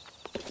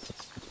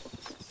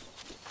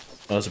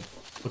 Oh, that's a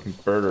fucking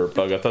bird or a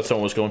bug. I thought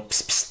someone was going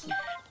psst, psst. I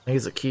think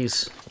it's a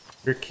keys.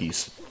 Your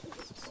keys.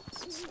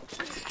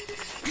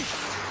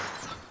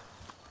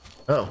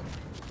 Oh.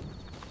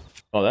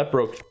 Oh, that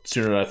broke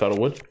sooner than I thought it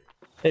would.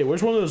 Hey,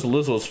 where's one of those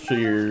Lizzo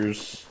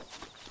spheres?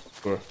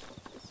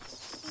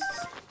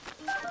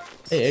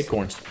 Hey,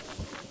 acorns.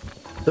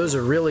 Those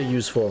are really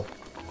useful.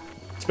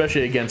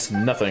 Especially against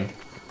nothing.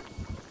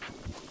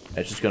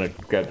 I'm just gonna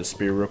grab the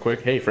spear real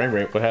quick. Hey, frame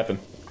rate, what happened?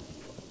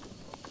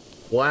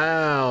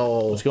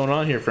 Wow. What's going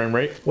on here, frame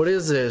rate? What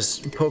is this?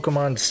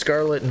 Pokemon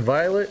Scarlet and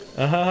Violet?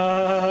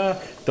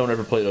 Don't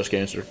ever play those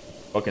games. They're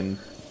fucking...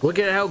 Look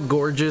at how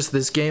gorgeous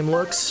this game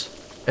looks,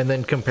 and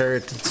then compare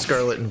it to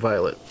Scarlet and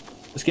Violet.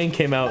 This game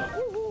came out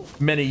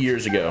many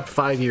years ago.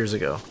 5 years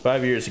ago.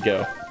 5 years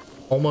ago.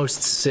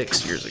 Almost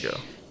 6 years ago.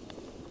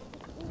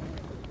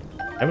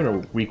 Having a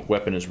weak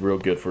weapon is real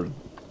good for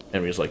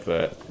enemies like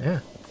that. Yeah.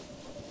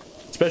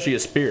 Especially a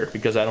spear,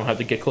 because I don't have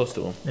to get close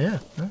to them. Yeah.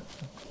 I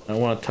don't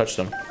want to touch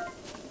them.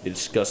 They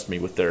disgust me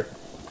with their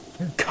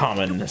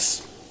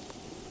commonness.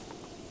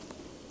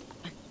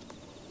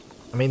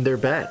 I mean, they're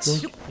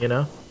bats, you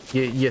know?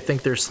 You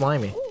think they're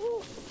slimy.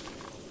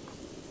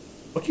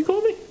 What you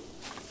call me?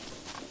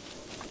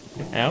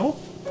 Ow?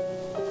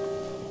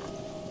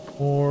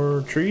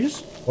 Or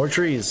trees? Or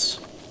trees.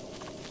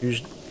 You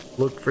should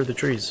look for the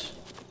trees.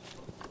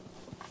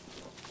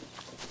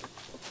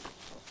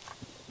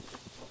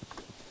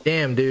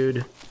 Damn,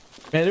 dude.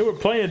 Man, there were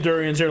plenty of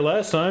durians here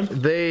last time.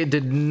 They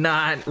did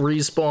not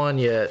respawn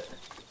yet.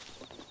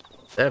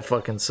 That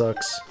fucking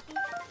sucks.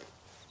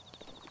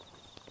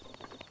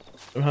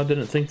 Somehow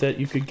didn't think that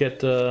you could get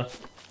the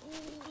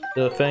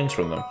fangs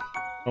from them.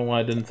 I don't know why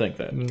I didn't think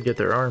that. You can get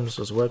their arms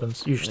as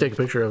weapons. You should take a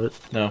picture of it.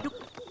 No.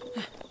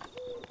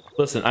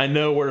 Listen, I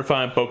know where to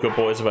find Poke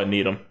Boys if I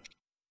need them.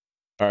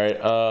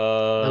 Alright,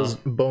 Those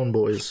bone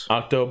boys.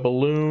 Octo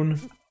Balloon.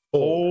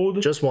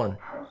 Hold. Just one.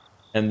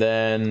 And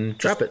then...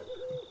 Drop it.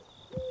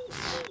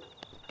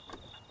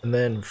 And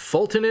then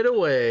Fulton it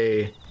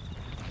away.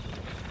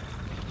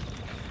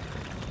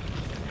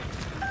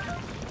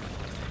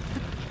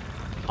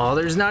 Oh,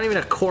 there's not even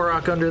a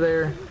Korok under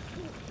there.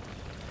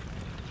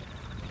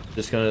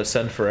 Just gonna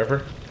ascend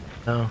forever?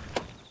 No.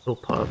 Little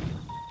pop.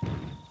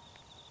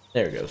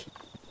 There it goes.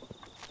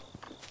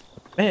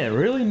 Man,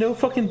 really? No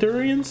fucking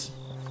durians?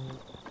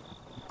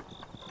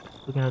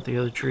 Looking at the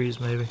other trees,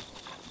 maybe.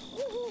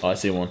 Oh, I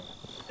see one.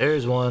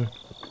 There's one.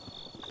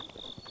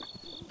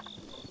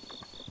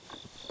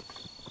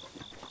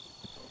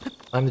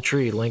 I'm the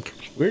tree, Link.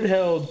 Weird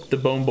how the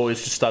Bone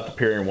Boys just stopped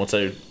appearing once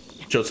I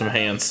showed some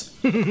hands.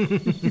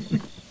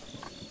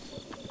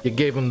 You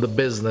gave him the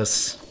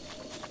business.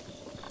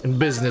 And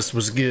business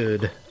was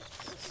good.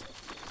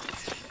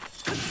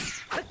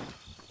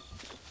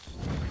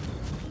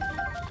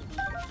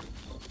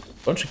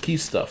 Bunch of key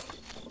stuff.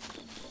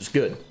 It's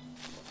good.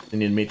 They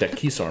need to make that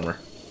Keys armor.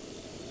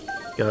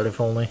 God, if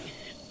only.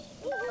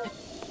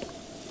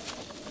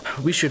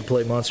 We should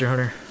play Monster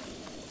Hunter.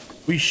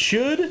 We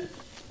should?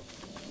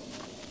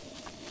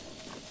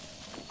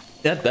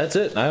 Yeah, that's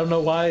it. I don't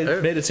know why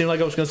it made it seem like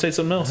I was going to say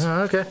something else.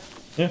 Okay.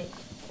 Yeah.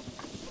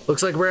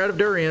 Looks like we're out of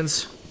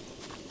durians.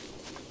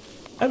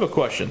 I have a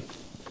question.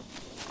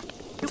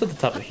 What's at the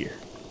top of here?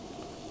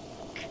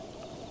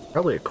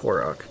 Probably a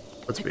Korok.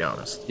 Let's be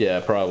honest. Yeah,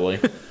 probably.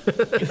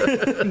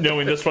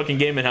 Knowing this fucking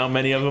game and how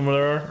many of them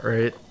there are.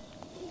 Right.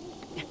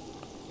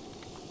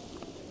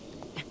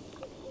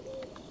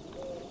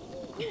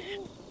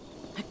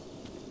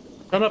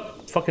 Shut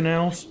up, fucking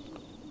owls.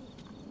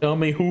 Tell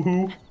me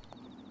who.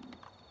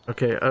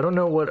 Okay, I don't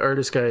know what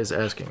artist guy is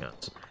asking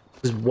us.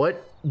 Is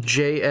what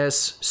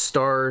JS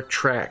Star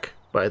Track,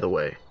 by the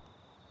way?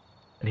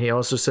 And he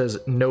also says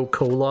no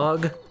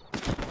colog.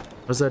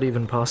 How's that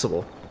even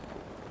possible?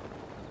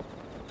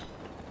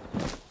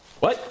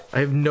 What? I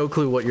have no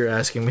clue what you're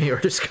asking me,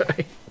 artist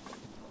guy.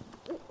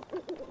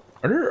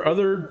 Are there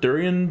other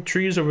durian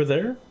trees over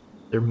there?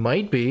 There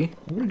might be.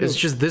 It's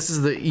just this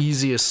is the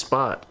easiest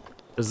spot.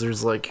 Because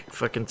there's like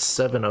fucking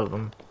 7 of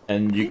them.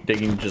 And they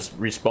can just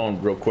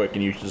respawn real quick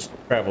and you just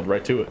traveled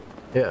right to it.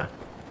 Yeah.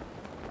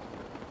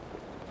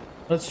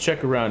 Let's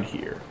check around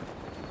here.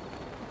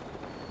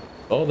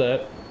 All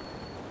that.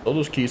 All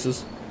those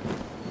keys.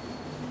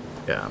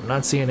 Yeah, I'm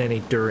not seeing any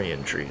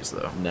durian trees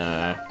though.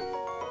 Nah.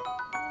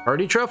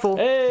 Hardy truffle.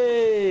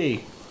 Hey!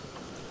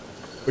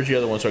 Where's the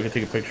other one so I can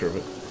take a picture of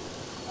it?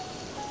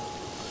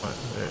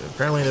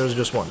 Apparently there was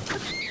just one.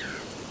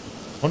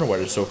 I wonder why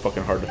they're so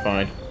fucking hard to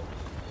find.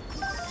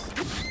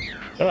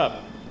 Shut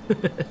up.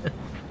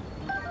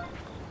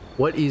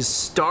 What is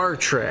Star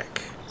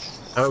Trek?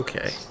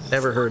 Okay,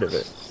 never heard of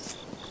it.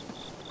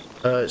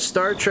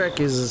 Star Trek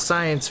is a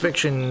science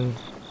fiction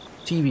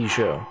TV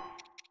show.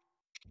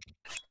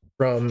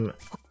 From,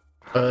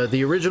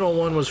 the original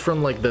one was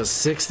from like the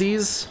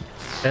 60s,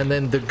 and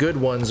then the good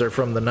ones are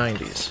from the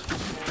 90s.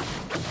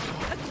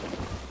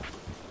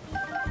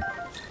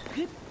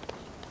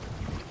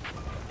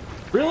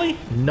 Really?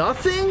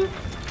 Nothing?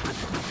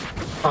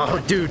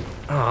 Oh, dude.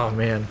 Oh,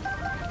 man.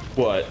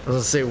 What? I was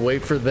gonna say,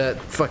 wait for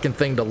that fucking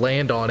thing to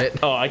land on it.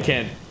 Oh, I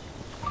can't.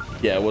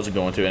 Yeah, I wasn't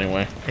going to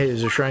anyway. Hey,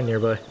 there's a shrine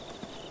nearby.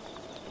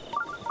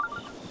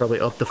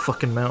 Probably up the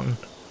fucking mountain.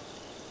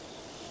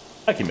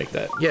 I can make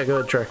that. Yeah, go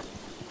ahead, try.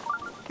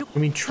 I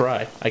mean,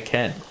 try. I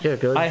can. Yeah,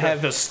 go ahead. I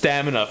have the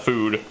stamina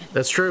food.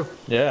 That's true.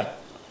 Yeah.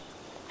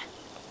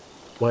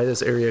 Why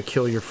does area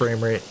kill your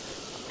frame rate?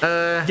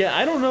 Yeah,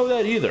 I don't know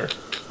that either.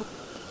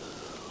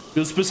 It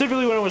was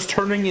specifically when I was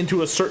turning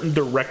into a certain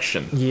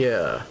direction.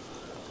 Yeah.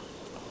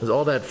 There's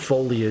all that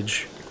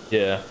foliage.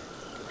 Yeah.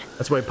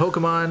 That's why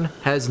Pokemon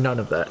has none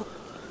of that.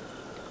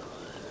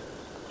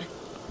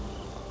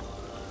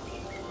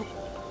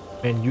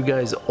 And you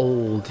guys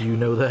old, you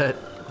know that?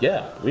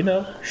 Yeah, we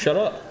know. Shut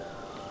up.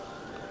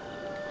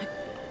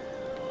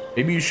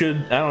 Maybe you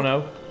should, I don't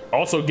know,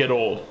 also get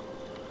old.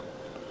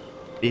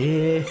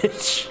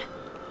 Bitch.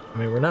 I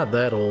mean, we're not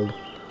that old.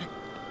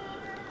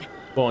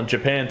 Well, in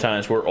Japan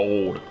times, we're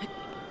old.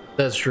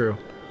 That's true.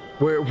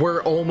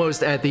 We're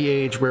almost at the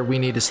age where we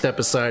need to step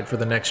aside for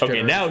the next Okay,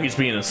 generation. now he's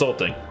being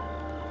insulting.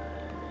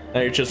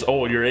 Now you're just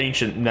old, you're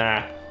ancient,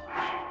 nah.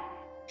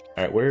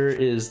 Alright, where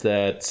is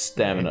that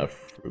stamina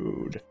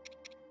food?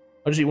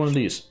 I'll just eat one of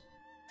these.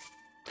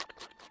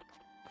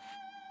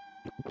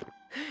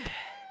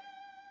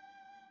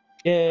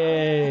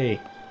 Yay!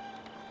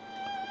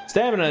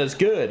 Stamina is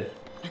good.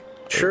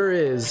 Sure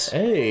is.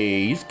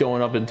 Hey, he's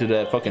going up into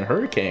that fucking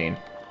hurricane.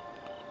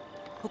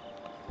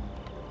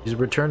 He's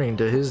returning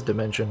to his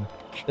dimension.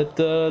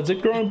 Is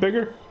it growing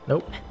bigger?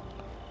 Nope.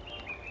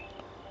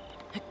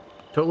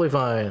 Totally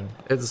fine.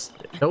 It's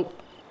nope.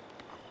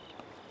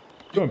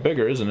 It's growing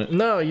bigger, isn't it?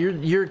 No,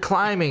 you're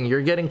climbing.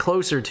 You're getting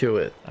closer to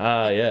it.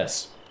 Ah,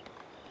 yes.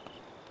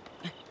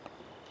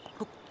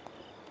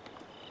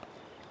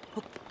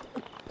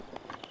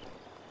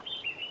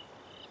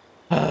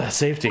 Ah,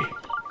 safety.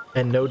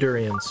 And no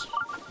durians.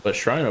 A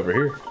shrine over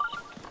here.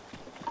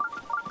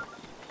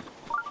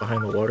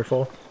 Behind the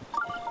waterfall.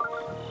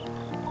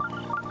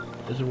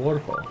 There's a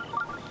waterfall.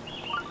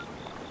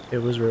 It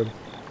was Rib.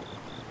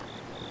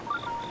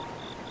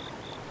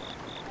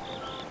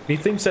 He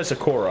thinks that's a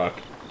Korok.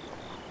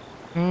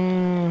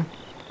 I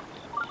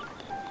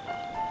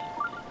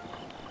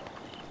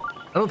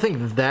don't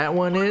think that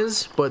one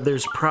is, but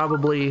there's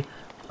probably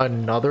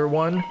another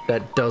one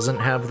that doesn't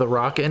have the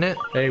rock in it,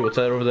 Hey, what's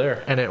that over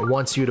there? and it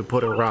wants you to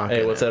put a rock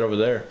Hey, in what's it. that over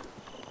there?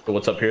 So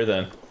what's up here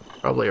then?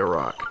 Probably a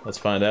rock. Let's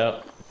find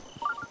out.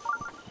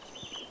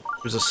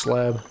 There's a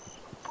slab.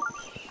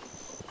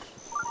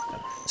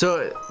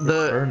 So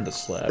Burn the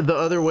slab. the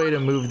other way to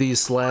move these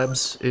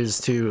slabs is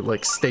to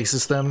like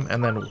stasis them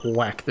and then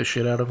whack the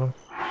shit out of them.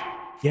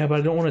 Yeah, but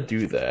I don't want to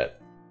do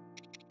that.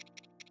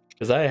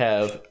 Because I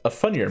have a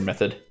funnier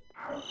method.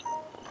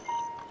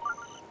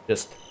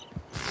 Just...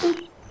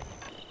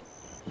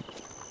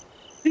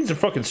 These are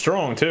fucking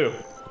strong, too.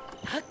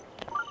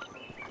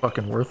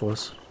 Fucking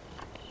worthless.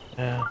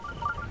 Yeah.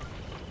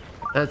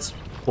 That's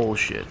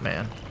bullshit,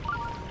 man.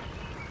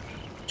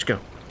 Just go.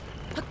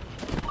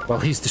 While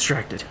he's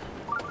distracted.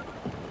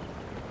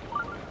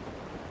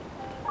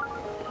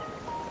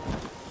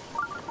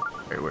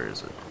 Alright, where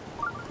is it?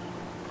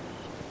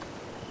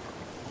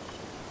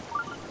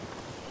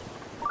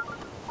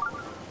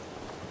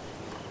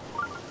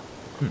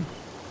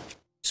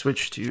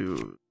 Switch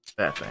to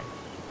that thing.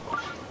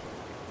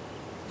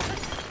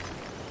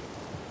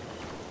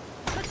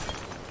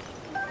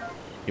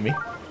 Gimme.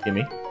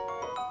 Gimme.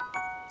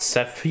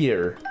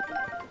 Sapphire.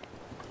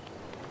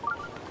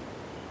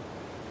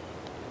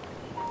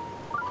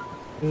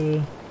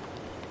 What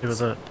was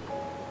that?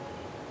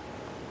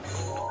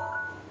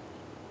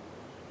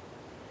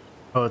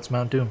 Oh, it's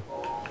Mount Doom.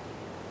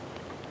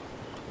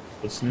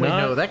 It's Wait, not...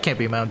 no, that can't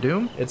be Mount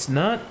Doom. It's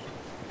not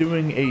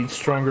doing a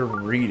stronger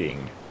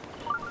reading.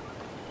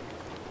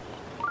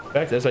 In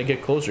fact, as I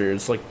get closer,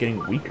 it's like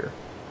getting weaker.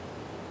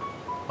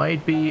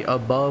 Might be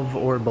above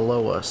or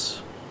below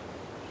us.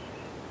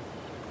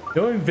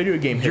 Knowing video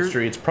game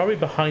history, it's probably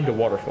behind a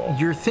waterfall.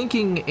 You're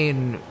thinking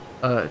in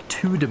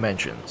 2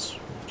 dimensions.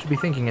 You should be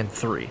thinking in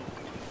 3.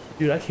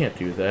 Dude, I can't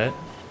do that.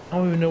 I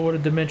don't even know what a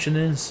dimension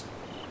is.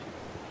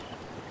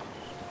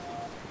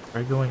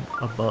 Try going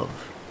above.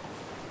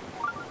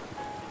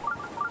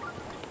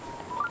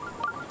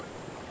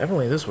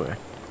 Definitely this way.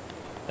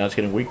 Now it's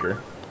getting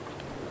weaker.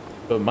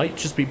 So it might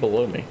just be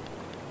below me.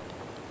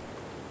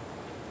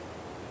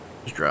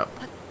 Just drop.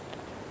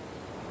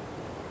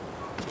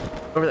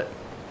 Over there.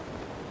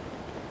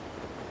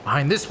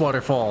 Behind this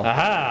waterfall.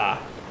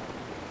 Aha!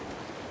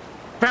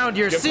 Found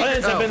your Your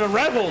secret. plans have been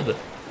unraveled!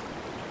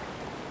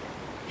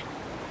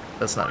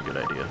 That's not a good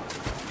idea.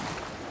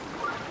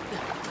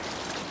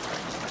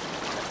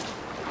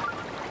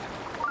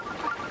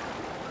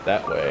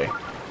 That way.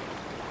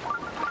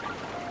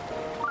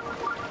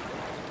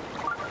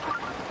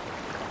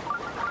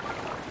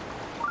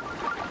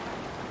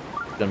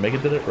 Gonna make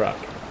it to the rock.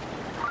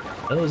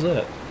 What is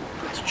that?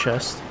 It's a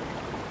chest.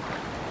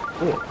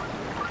 Cool.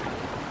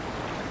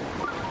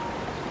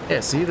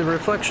 Yeah, see the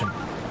reflection.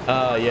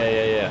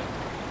 Yeah.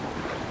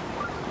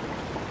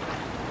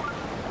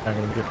 Not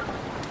gonna be good.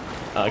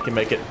 I can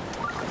make it.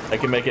 I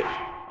can make it.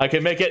 I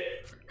can make it.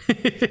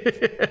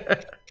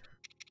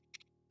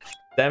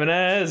 Damn it,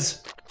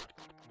 Az.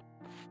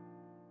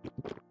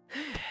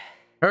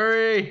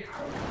 Hurry!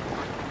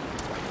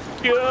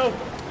 Go.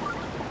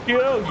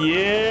 Go.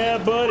 Yeah,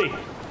 buddy.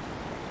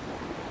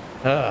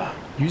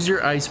 Use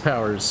your ice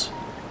powers.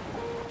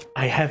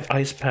 I have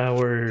ice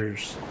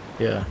powers.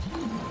 Yeah.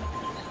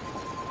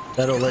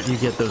 That'll let you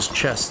get those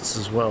chests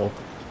as well.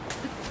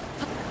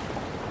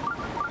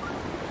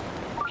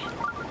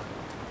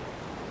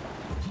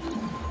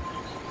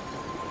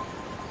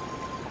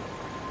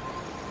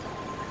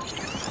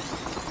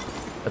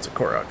 That's a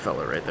Korok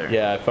fella right there.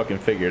 Yeah, I fucking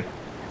figured.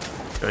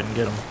 Go ahead and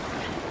get him.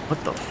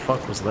 What the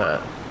fuck was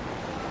that?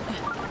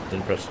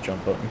 Didn't press the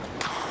jump button.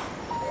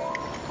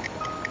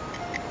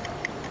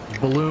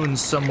 Balloons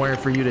somewhere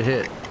for you to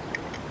hit.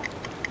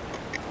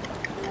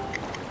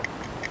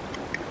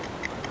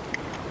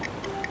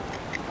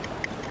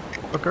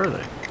 What are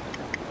they?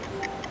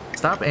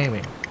 Stop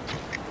aiming.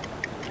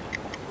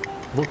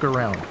 Look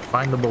around.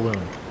 Find the balloon.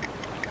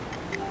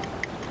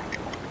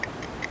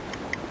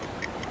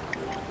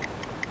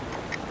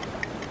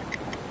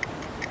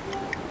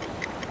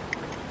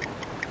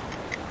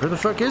 Where the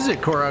fuck is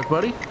it, Korok,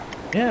 buddy?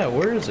 Yeah,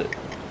 where is it?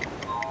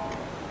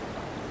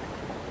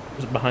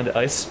 Is it behind the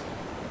ice?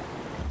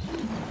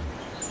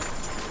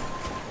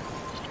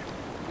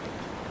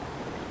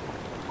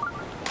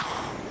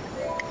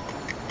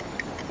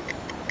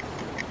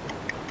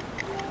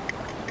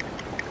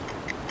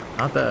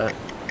 Not that.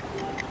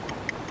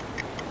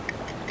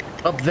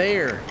 Up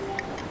there.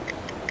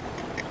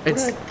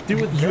 It's do I do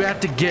with you that? have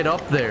to get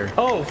up there.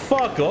 Oh,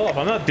 fuck off.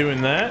 I'm not doing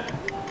that.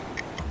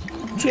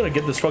 I'm just gonna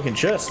get this fucking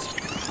chest.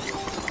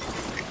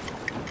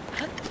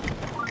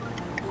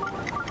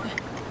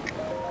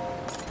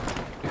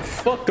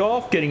 Fuck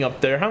off getting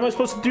up there. How am I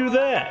supposed to do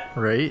that?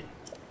 Right?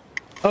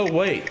 Oh,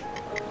 wait.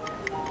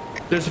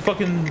 There's a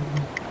fucking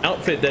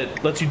outfit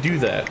that lets you do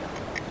that.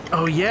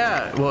 Oh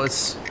yeah. Well,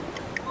 it's.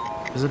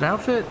 Is it an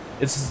outfit?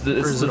 It's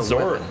is it a a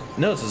Zora. weapon?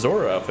 No, it's a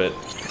Zora outfit.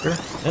 Sure.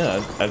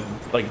 Yeah, I'm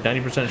like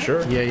 90%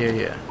 sure.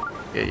 Yeah.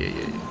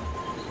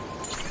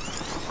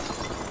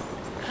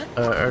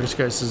 Artist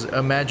guy says,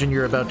 imagine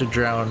you're about to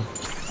drown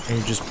and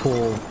you just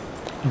pull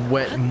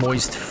wet,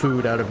 moist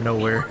food out of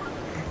nowhere.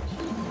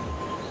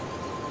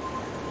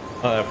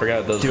 Oh, I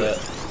forgot it does Do that.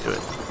 it. Do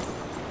it.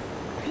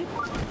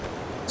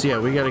 So yeah,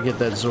 we gotta get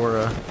that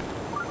Zora.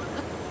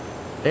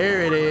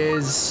 There it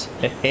is.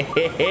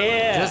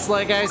 Yeah. Just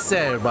like I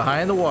said,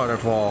 behind the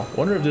waterfall.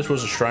 Wonder if this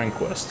was a shrine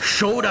quest.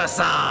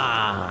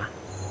 Shoda-sa!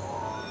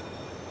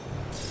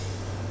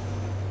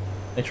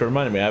 Thanks for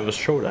reminding me, I have a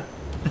Shoda.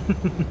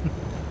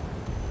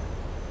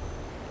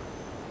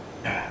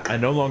 I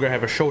no longer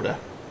have a Shoda.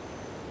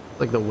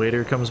 Like the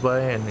waiter comes by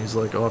and he's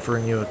like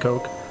offering you a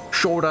Coke.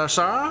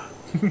 Shoda-sa?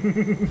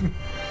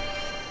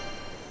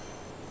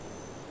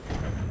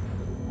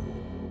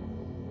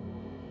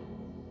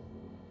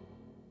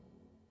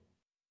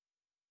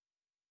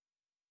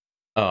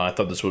 Oh, I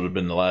thought this would have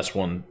been the last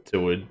one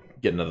till we'd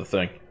get another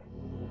thing.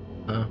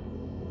 Huh?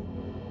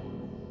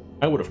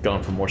 I would have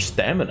gone for more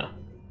stamina.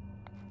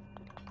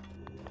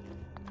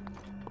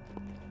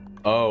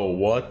 Oh,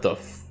 what the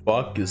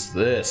fuck is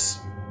this?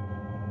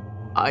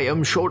 I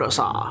am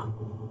Shoda-sa.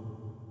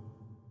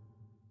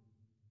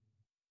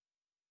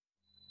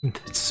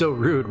 It's so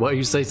rude. Why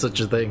you say such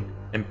a thing?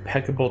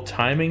 Impeccable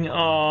timing?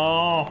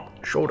 Oh,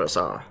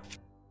 Shoda-sa.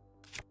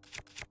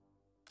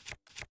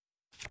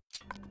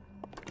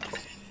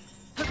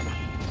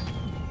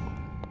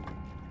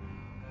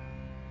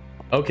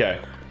 okay.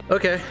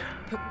 Okay.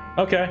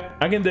 Okay,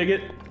 I can dig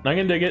it. I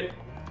can dig it.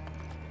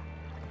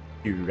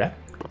 You rap?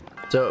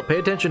 So pay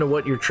attention to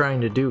what you're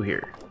trying to do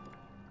here.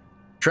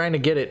 Trying to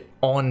get it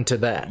onto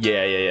that.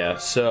 Yeah.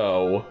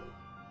 So,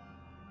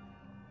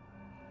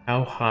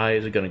 how high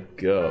is it gonna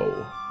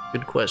go?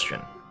 Good question.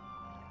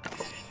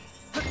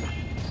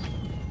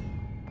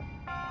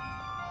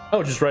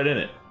 Oh, just right in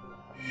it.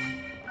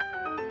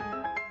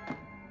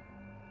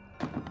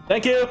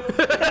 Thank you.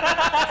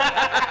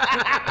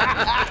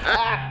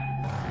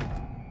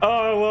 Oh,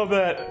 I love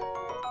that.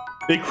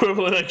 The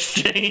equivalent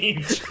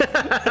exchange.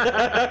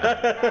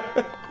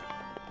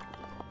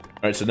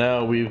 Alright, so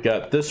now we've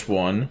got this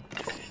one.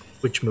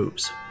 Which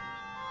moves?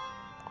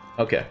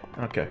 Okay.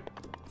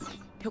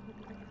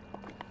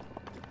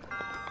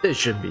 This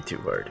shouldn't be too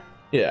hard.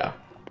 Yeah.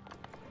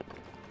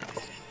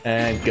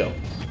 And go.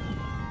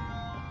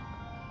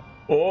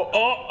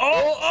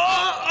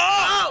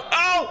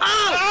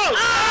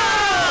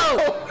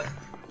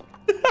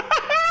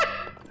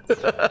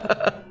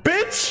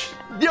 Bitch!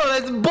 Yo,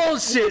 that's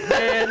bullshit,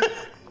 man.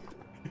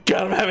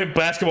 God, I'm having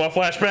basketball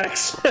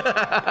flashbacks.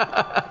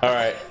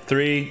 Alright,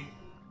 3,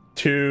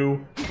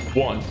 2,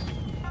 1.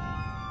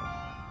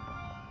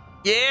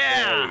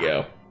 Yeah. There we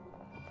go.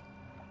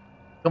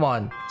 Come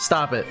on,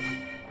 stop it.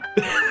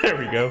 There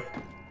we go.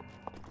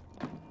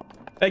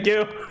 Thank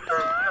you.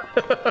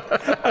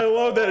 I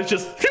love that it's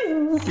just.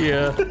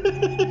 Yeah.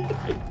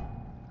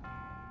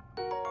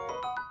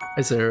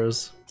 Nice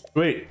arrows.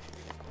 Wait.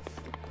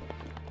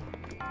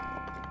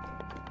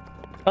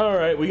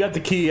 Alright, we got the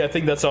key. I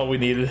think that's all we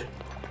needed.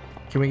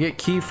 Can we get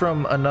key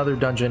from another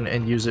dungeon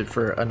and use it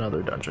for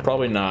another dungeon?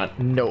 Probably not.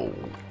 No.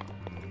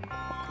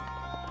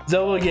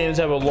 Zelda games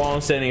have a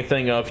long-standing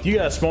thing of, you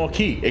got a small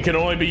key. It can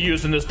only be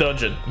used in this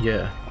dungeon.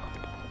 Yeah.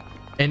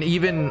 And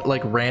even,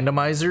 like,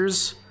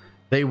 randomizers,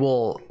 they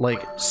will,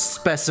 like,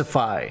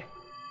 specify.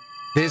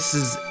 This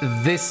is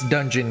this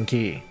dungeon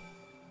key.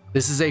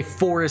 This is a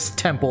forest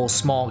temple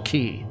small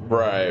key.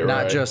 Right,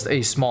 Not just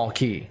a small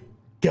key.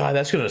 God,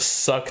 that's gonna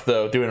suck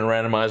though, doing a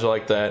randomizer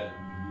like that.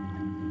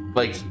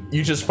 Like,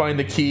 you just find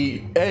the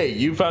key. Hey,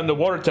 you found the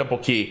water temple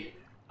key.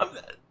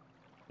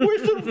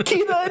 Where's the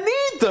key that I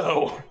need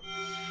though?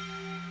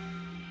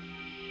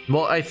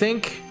 Well, I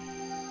think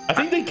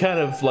they kind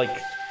of like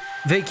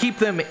they keep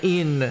them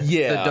in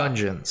the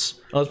dungeons.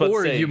 I was about to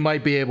Or say, you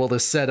might be able to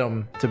set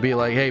them to be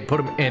like, hey, put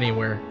them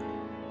anywhere.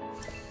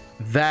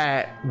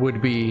 That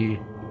would be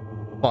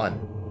fun.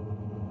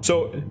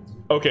 So,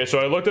 okay, so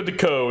I looked at the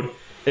code.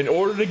 In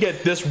order to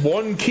get this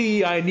one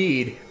key I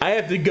need, I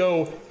have to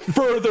go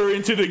further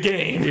into the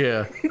game.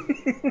 Yeah.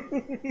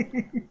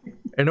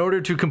 In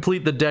order to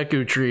complete the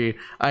Deku Tree,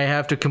 I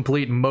have to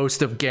complete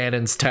most of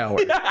Ganon's tower.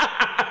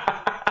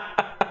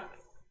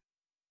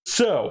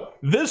 So,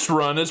 this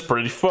run is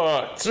pretty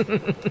fucked.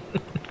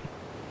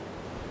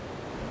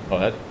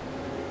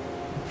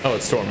 Oh,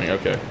 it's storming,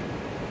 okay.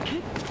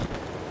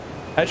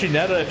 Actually,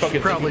 now that I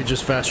fucking Probably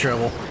just fast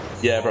travel.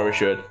 Yeah, I probably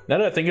should. Now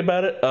that I think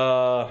about it,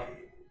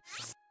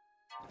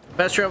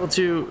 Fast travel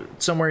to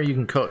somewhere you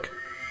can cook.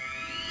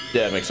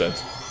 yeah, it makes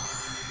sense.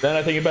 Then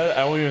I think about it,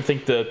 I don't even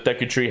think the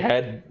Deku Tree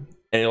had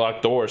any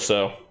locked doors,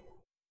 so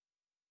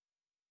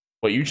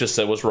what you just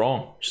said was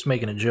wrong. Just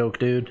making a joke,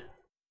 dude.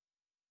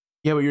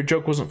 Yeah, but your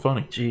joke wasn't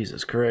funny.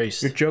 Jesus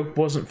Christ. Your joke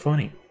wasn't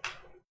funny.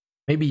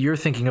 Maybe you're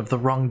thinking of the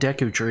wrong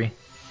Deku Tree.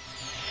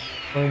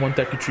 Only one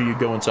Deku Tree you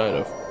go inside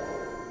of.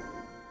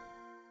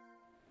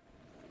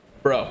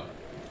 Bro,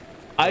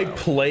 I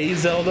play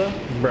Zelda.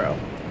 Bro.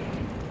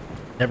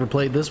 Never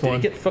played this Did one.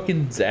 you get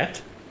fucking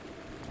zapped?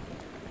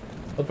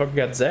 Motherfucker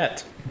got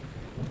zapped.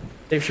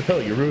 Dave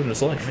Chappelle, you ruined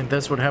his life. I mean,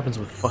 that's what happens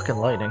with fucking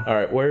lightning.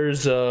 Alright,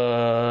 where's,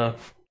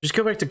 Just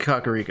go back to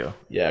Kakariko.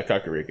 yeah,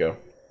 Kakariko.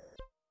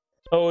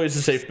 Always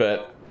a safe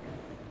bet.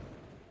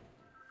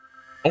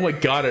 Oh my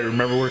god, I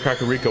remember where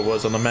Kakariko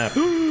was on the map.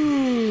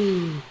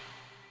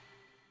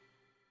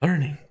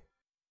 Learning.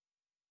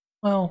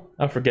 Well,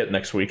 I'll forget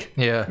next week.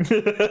 yeah.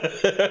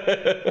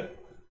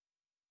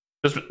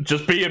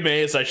 Just be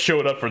amazed I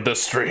showed up for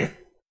this stream.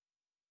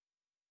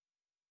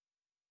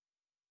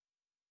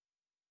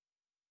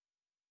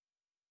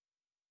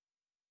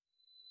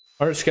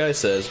 Art Sky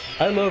says,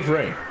 I love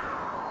rain.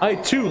 I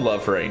too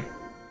love rain.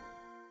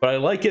 But I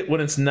like it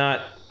when it's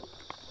not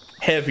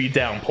heavy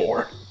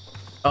downpour.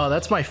 Oh,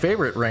 that's my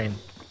favorite rain.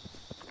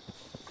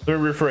 Let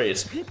me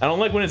rephrase. I don't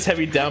like when it's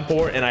heavy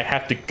downpour and I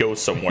have to go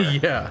somewhere.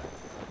 Yeah.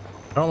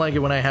 I don't like it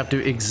when I have to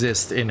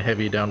exist in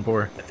heavy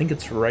downpour. I think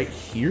it's right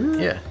here?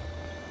 Yeah.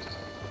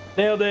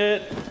 Nailed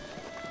it.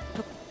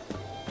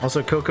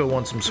 Also, Coco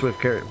wants some swift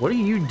carrot. What are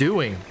you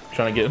doing?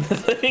 Trying to get in the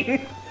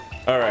thing.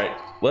 Alright,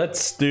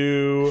 let's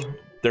do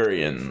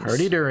durians.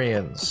 Hardy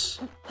durians.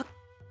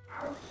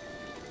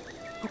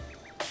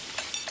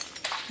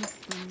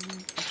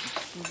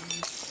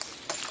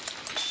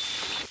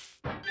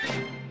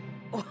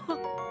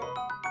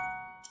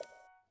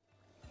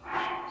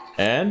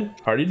 And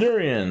hardy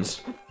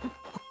durians.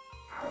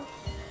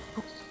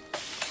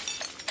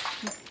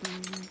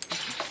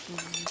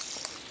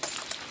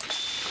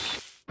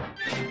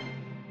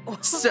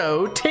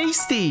 So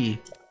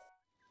tasty.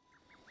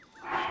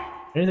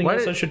 Anything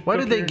else I should Why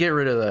cook did they here? get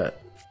rid of that?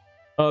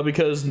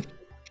 Because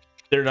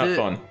they're not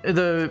fun,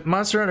 The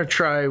Monster Hunter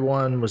Tri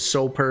one was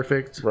so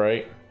perfect.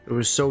 right? It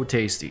was so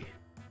tasty.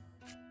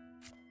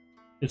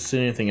 It's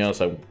anything else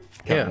I kind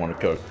Yeah. of want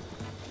to cook.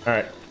 All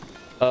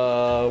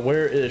right.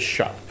 Where is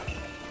shop?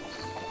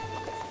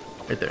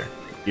 Right there.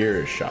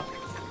 Here is shop.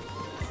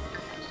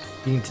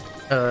 You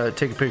can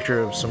take a picture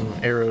of some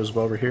arrows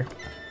while we're here.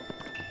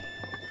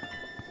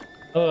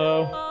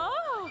 Hello.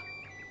 Oh,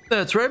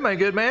 That's right, my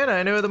good man.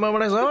 I knew at the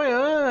moment I saw you.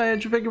 I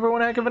had your figure for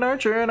one heck of an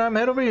archer, and I'm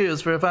head over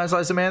heels for a fine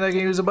slice of man that can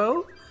use a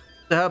bow.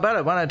 So how about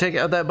it? Why not take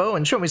out that bow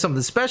and show me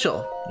something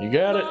special? You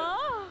got it.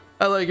 oh,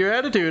 I like your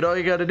attitude. All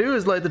you gotta do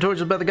is light the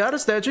torches by the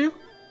goddess statue.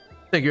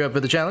 Think you're up for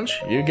the challenge?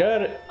 You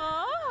got it.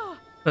 oh.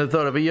 The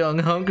thought of a young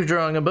hunk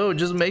drawing a bow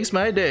just makes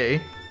my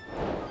day.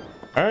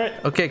 All right.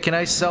 Okay, can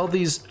I sell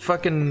these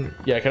fucking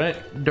Yeah, can I?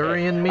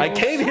 durian meals? I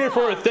came here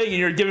for a thing and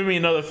you're giving me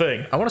another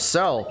thing. I want to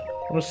sell.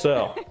 I'm gonna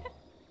sell.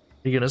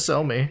 You're gonna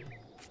sell me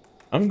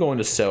I'm going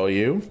to sell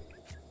you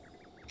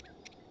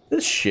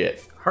this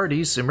shit.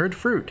 hearty simmered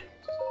fruit.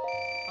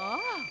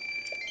 Oh.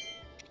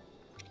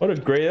 What a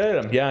great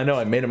item. Yeah, I know.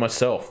 I made it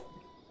myself.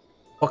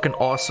 Fucking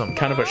awesome.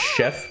 Kind of a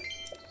chef.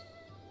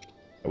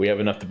 We have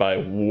enough to buy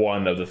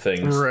one of the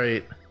things.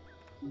 Right.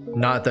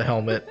 Not the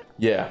helmet.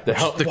 Yeah, the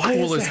why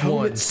is coolest the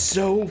helmet one.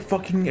 so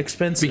fucking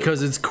expensive?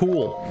 Because it's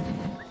cool.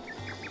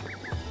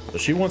 So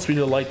she wants me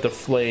to light the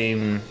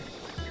flame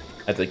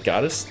at the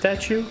goddess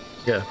statue?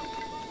 Yeah.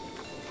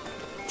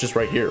 Just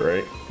right here,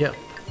 right? Yeah.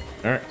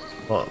 Alright.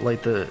 Well,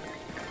 light the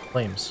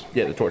flames.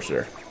 Yeah, the torch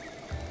there.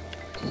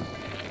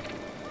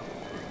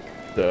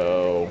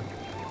 So...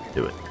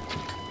 Do it.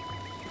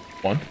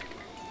 1.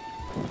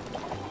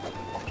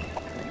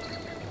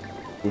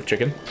 Move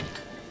chicken.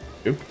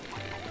 2.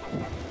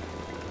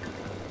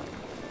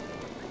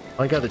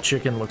 I like how the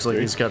chicken looks like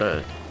he's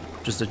got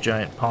just a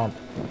giant pomp.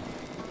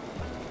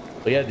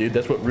 But yeah, dude,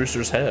 that's what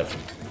roosters have.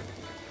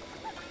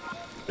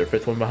 Is there a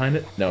 5th one behind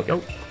it? No, okay.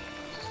 Nope.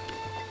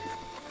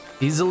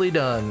 Easily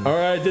done.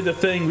 Alright, I did the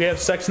thing. We have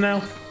sex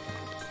now?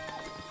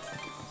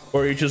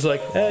 Or are you just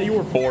like, you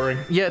were boring?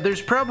 Yeah,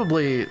 there's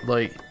probably,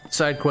 like,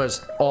 side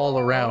quests all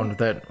around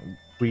that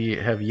we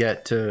have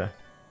yet to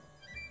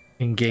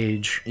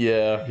engage.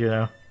 Yeah. You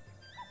know?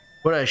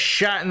 What a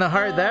shot in the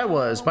heart that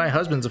was. My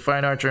husband's a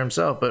fine archer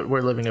himself, but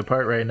we're living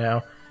apart right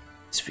now.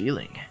 It's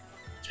feeling.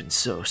 It's been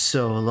so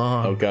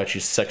long. Oh god,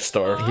 she's sex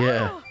starved.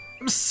 Yeah.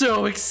 I'm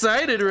so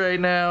excited right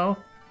now.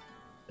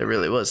 There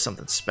really was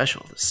something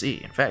special to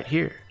see. In fact,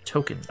 here,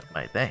 token of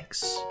my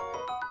thanks.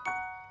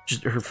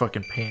 Just her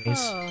fucking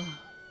panties.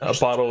 A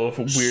bottle of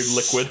weird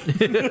liquid.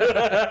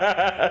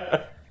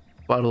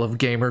 Bottle of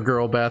gamer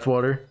girl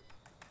bathwater.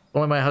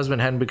 Only my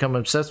husband hadn't become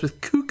obsessed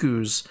with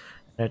cuckoos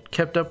and had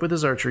kept up with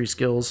his archery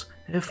skills.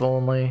 If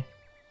only.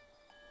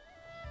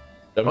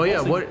 Oh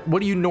yeah, what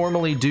do you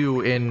normally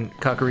do in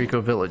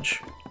Kakariko Village?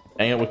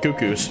 Hang out with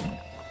cuckoos.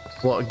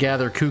 Well,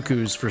 gather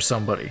cuckoos for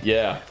somebody.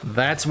 Yeah.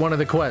 That's one of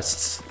the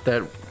quests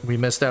that we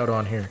missed out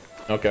on here.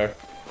 Okay.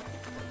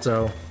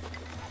 So,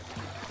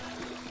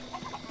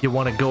 you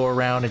want to go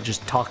around and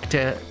just talk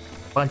to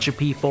a bunch of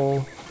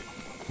people,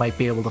 might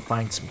be able to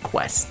find some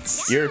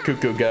quests. You're a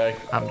cuckoo guy.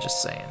 I'm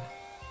just saying.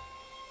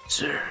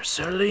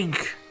 Sir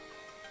Link,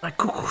 my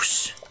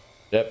cuckoos.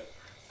 Yep.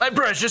 My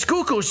precious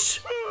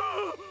cuckoos!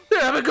 They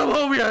haven't come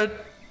home yet!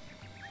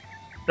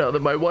 Now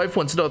that my wife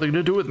wants nothing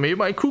to do with me,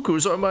 my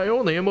cuckoos are my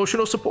only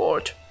emotional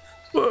support.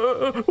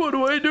 What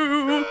do I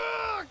do?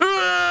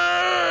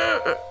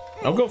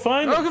 I'll go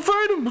find them. I can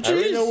find them, I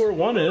already jeez! know where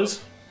one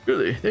is.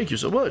 Really, thank you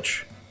so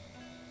much.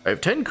 I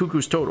have 10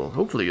 cuckoos total.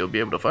 Hopefully you'll be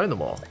able to find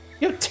them all.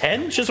 You have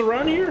 10 just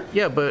around here?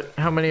 Yeah, but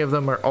how many of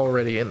them are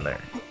already in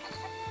there?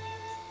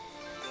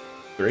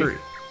 3.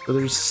 So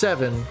there's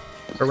 7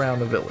 around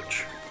the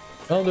village.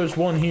 Oh, there's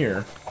one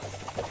here.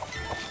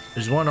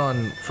 There's one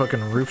on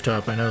fucking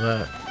rooftop, I know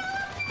that.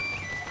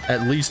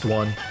 At least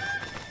one.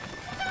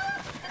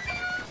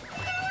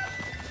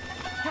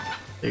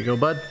 There you go,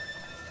 bud.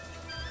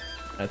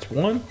 That's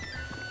one.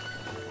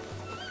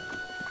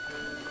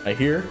 I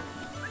hear.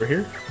 We're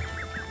here.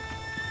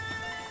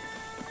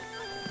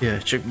 Yeah,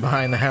 check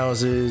behind the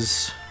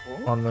houses,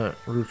 on the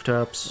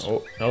rooftops.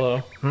 Oh,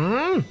 hello.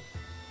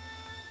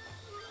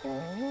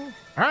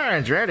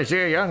 It's rare to see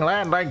a young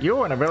lad like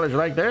you in a village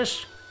like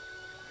this.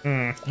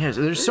 Yeah,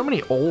 so there's so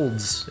many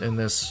olds in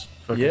this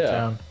fucking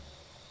town.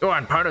 You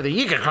aren't part of the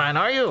Yika clan,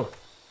 are you?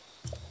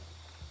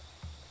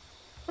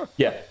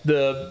 Yeah,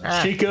 the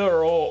Sheikah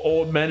are all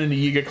old men and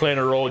the Yiga clan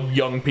are all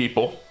young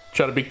people.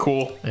 Trying to be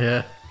cool.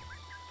 Yeah.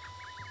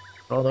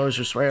 All those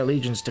who swear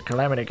allegiance to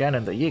Calamity Ganon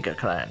and the Yiga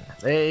clan,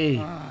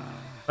 they...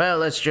 Well,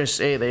 let's just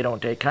say they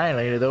don't take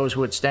kindly to those who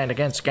would stand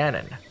against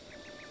Ganon.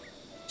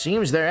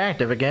 Seems they're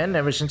active again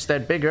ever since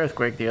that big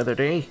earthquake the other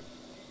day.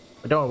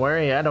 But don't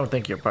worry, I don't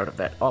think you're part of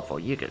that awful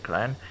Yiga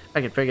clan.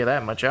 I can figure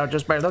that much out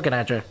just by looking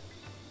at you.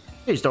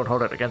 Please don't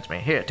hold it against me.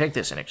 Here, take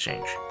this in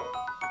exchange.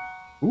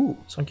 Ooh.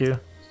 Thank you.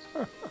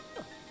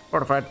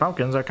 Fortified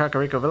pumpkins are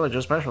Kakariko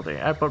Village's specialty.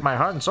 I put my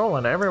heart and soul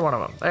into every one of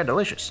them. They're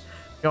delicious.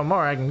 If you want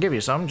more, I can give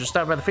you some. Just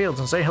stop by the fields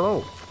and say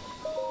hello.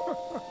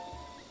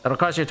 That'll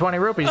cost you 20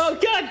 rupees. Oh,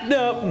 God,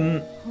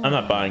 no. I'm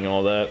not buying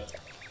all that.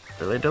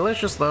 Really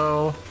delicious,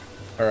 though.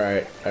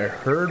 Alright, I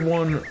heard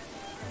one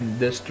in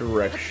this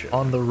direction.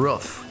 On the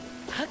roof.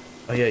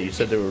 Oh, yeah, you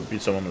said there would be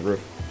some on the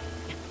roof.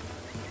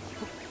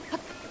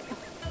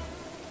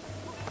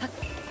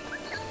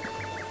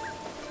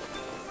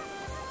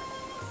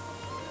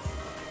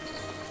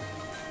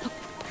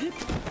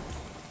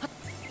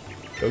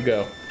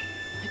 Go.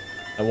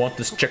 I want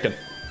this chicken.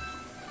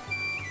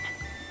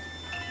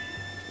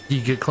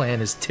 Yiga clan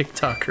is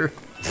TikToker.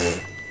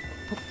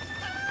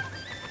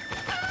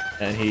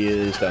 And he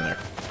is down there.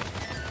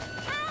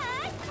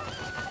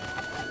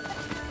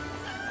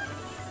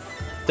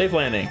 Safe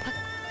landing.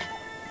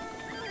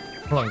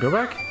 Hold on, go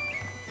back.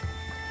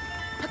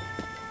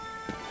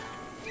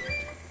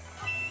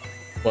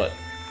 What?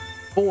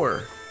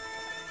 4.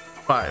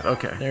 5,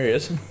 okay. There he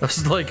is. I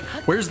was like,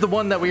 where's the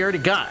one that we already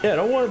got? Yeah,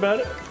 don't worry about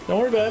it. Don't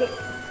worry about it.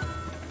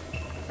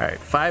 Alright,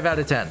 5 out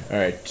of 10.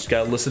 Alright, just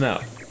gotta listen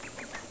out.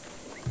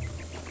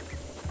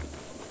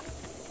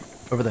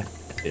 Over there.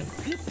 Yeah.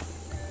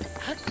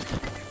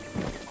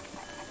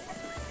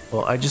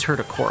 Well, I just heard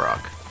a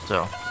Korok,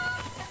 so...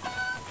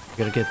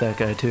 Gotta get that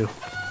guy, too.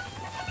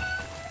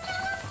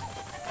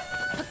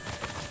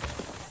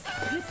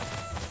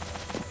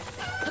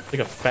 Like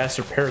a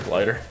faster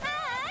paraglider.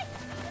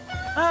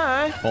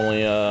 Hi.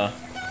 Only,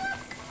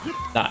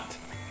 not.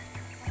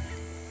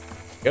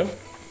 Go.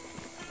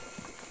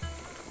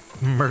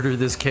 Murder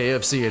this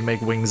KFC and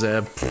make wing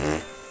zab.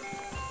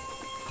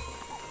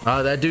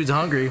 That dude's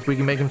hungry. We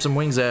can make him some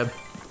wing zab.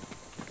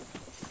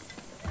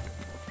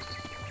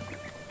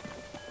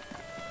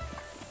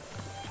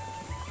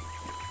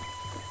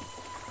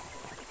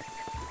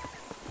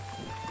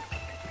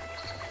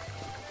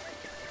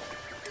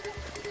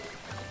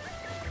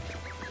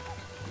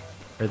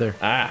 Right there.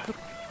 Ah.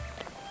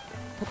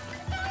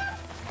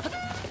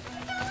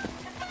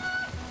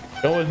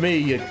 Go with me,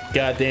 you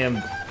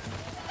goddamn.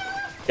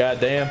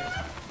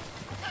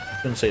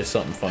 Gonna say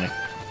something funny.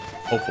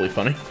 Hopefully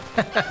funny.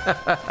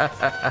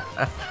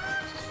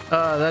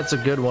 That's a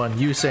good one.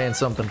 You saying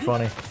something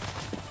funny.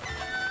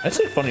 I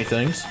say funny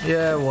things.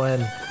 Yeah, when.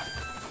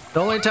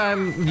 The only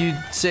time you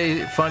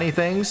say funny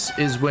things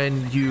is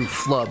when you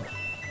flub.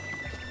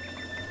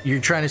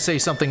 You're trying to say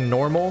something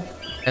normal,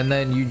 and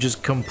then you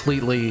just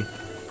completely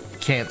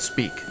can't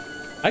speak.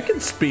 I can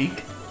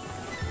speak.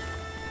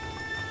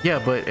 Yeah,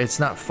 but it's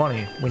not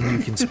funny when you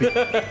can speak.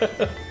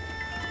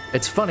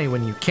 It's funny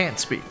when you can't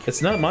speak.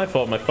 It's not my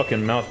fault my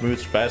fucking mouth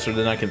moves faster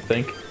than I can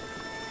think.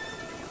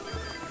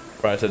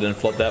 Surprised I didn't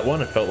flip that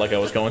one. It felt like I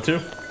was going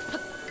to.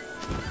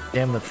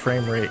 Damn the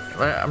frame rate.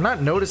 I'm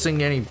not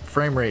noticing any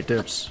frame rate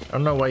dips. I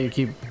don't know why you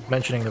keep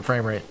mentioning the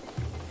frame rate.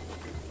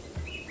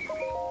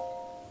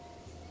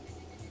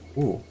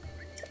 Ooh.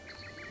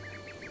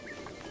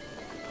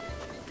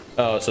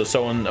 Oh, so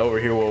someone over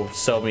here will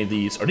sell me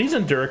these. Are these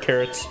Endura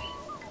carrots?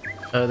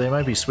 They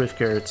might be Swift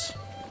carrots.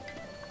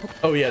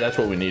 Oh yeah, that's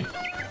what we need.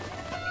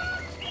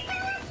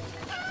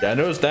 Yeah, I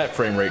noticed that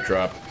frame rate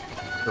drop.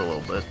 A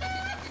little bit.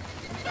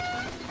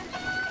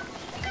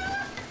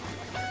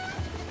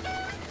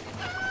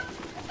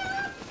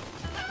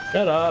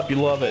 Shut up, you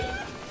love it.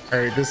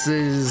 Alright, this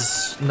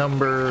is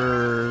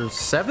number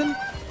 7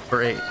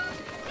 or 8?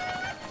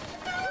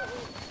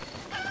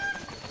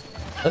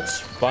 Let's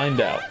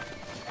find out.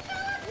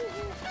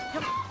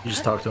 You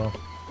just talk to him.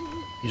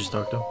 You just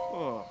talk to him.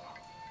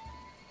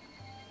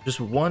 Just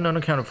one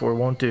unaccounted for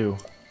won't do.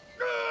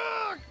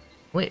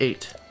 Only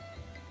 8.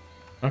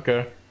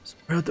 Okay.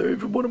 Out there,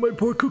 every one of my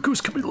poor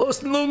cuckoos can be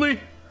lost and lonely.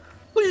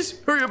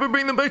 Please, hurry up and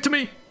bring them back to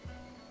me.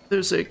 For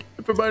their sake,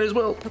 and for mine as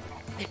well.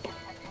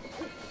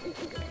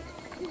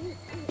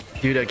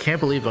 Dude, I can't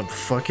believe I'm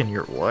fucking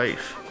your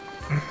wife.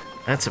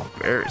 That's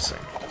embarrassing.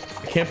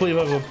 I can't believe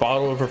I have a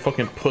bottle of her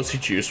fucking pussy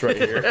juice right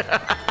here.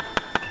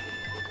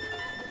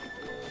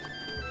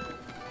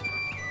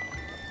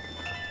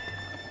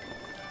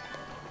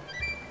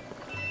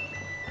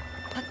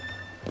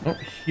 I don't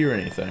hear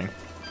anything.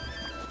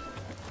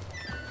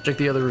 Check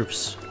the other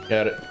roofs.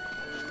 Got it.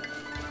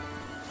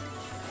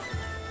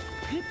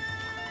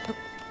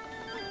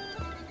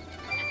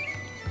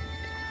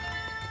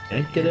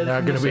 Can't get it.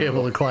 Not gonna be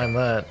able to climb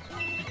that.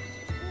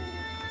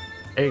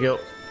 There you go.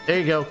 There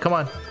you go. Come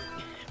on.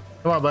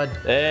 Come on, bud.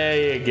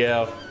 There you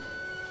go.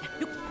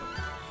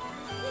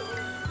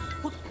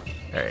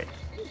 Alright.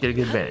 Get a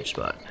good vantage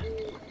spot.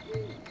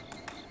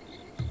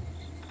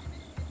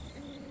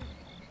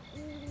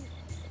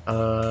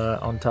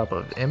 On top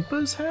of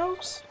Impa's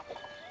house?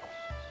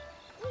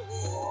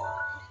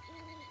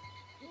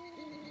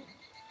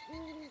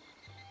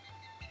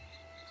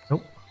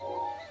 Nope.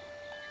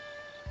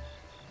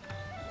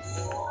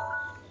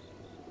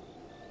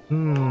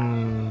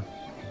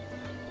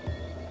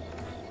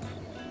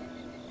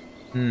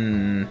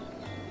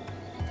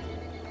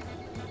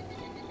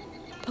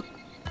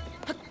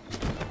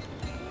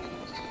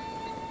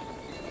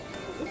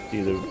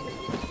 See, the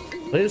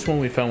latest one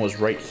we found was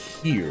right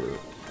here.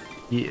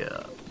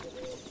 Yeah.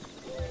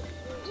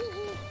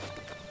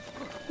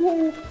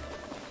 Whoa.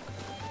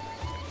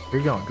 Where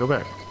you going? Go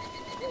back.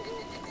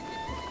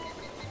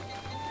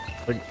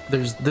 Like,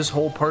 there's this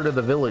whole part of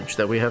the village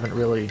that we haven't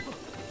really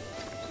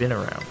been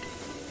around.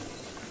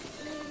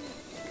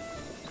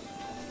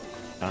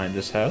 Behind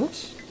this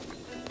house?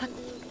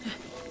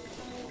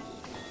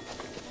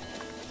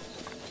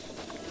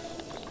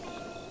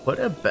 What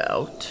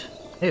about...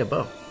 Hey, a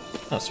bow.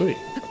 Oh, sweet.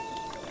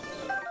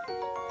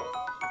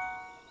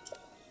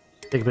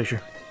 Take a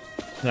picture.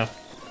 No.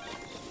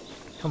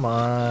 Come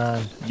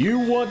on. You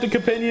want the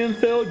companion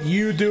filled?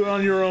 You do it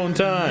on your own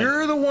time.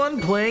 You're the one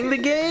playing the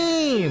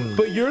game!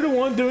 But you're the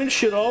one doing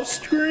shit off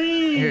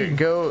screen. Here,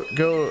 go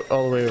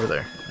all the way over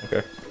there.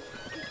 Okay.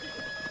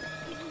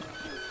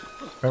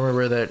 Remember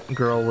where that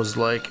girl was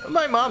like,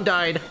 my mom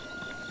died.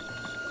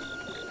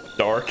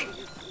 Dark.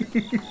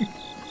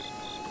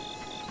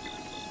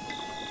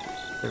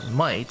 There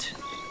might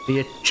be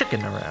a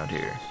chicken around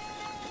here.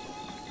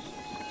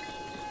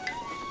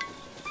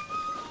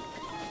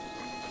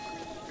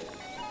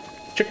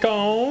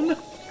 Chicken.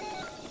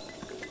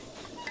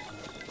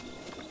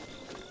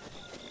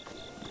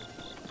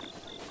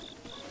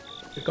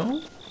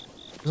 Chicken?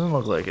 Doesn't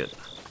look like it.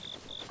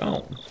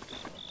 Oh.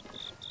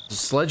 It's a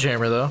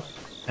sledgehammer, though.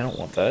 I don't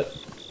want that.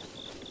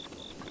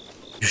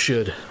 You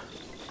should.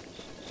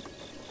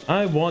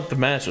 I want the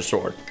Master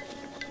Sword.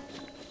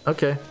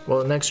 Okay,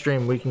 well, next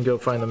stream we can go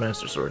find the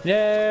Master Sword.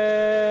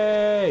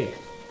 Yay!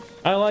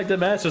 I like the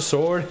Master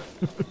Sword.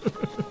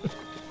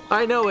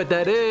 I know what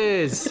that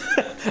is!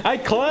 I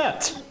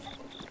clapped!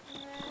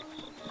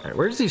 Alright,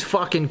 where's these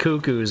fucking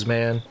cuckoos,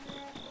 man?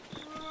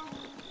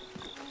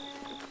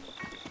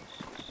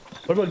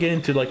 What about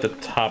getting to, like, the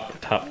top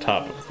of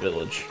the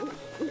village?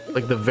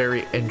 Like the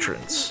very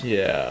entrance.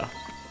 Yeah.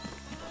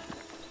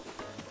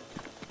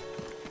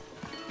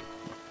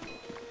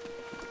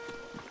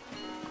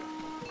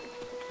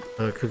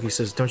 Cookie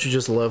says, don't you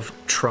just love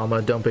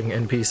trauma dumping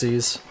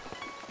NPCs?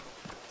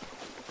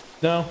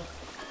 No.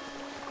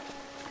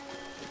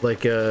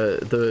 Like,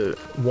 the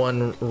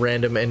one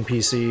random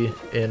NPC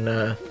in,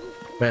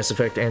 Mass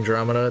Effect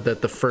Andromeda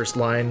that the first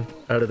line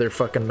out of their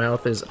fucking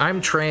mouth is,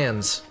 I'm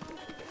trans.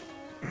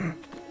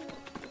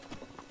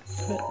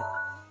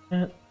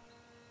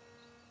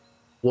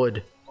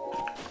 Wood.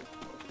 What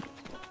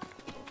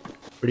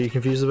are you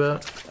confused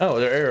about? Oh,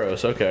 they're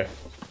arrows, okay.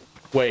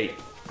 Wait.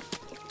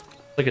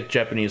 It's like a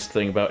Japanese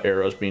thing about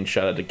arrows being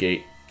shot at the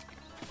gate.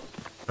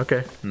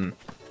 Okay. Something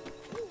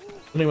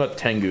about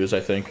Tengus, I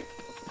think.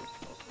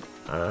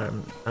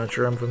 I'm not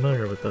sure I'm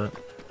familiar with that.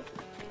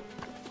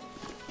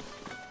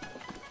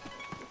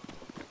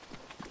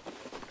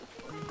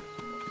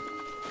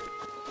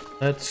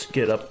 Let's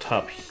get up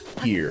top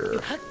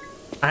here.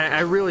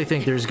 I really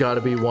think there's gotta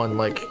be one,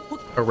 like,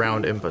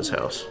 around Impa's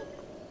house.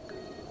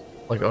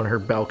 Like, on her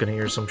balcony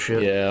or some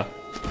shit. Yeah.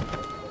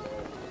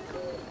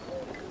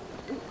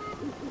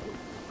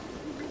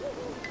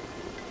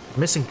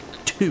 Missing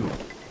 2.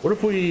 What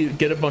if we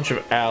get a bunch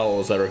of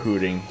owls that are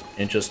hooting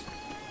and just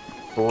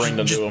bring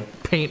them to them?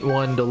 Paint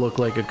one to look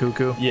like a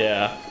cuckoo.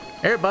 Yeah.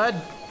 Here,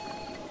 bud.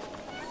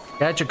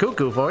 Got your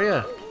cuckoo for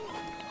you.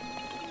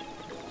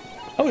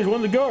 Oh, he's one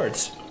of the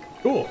guards.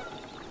 Cool.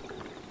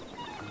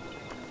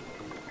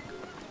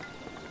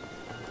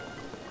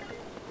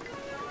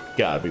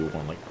 Gotta be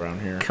one like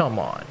around here. Come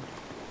on.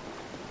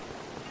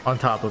 On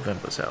top of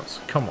Impa's house.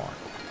 Come on.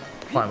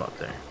 Climb up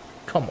there.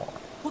 Come on.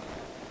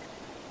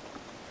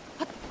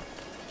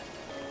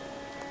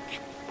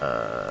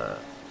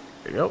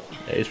 There you go.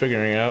 Yeah, he's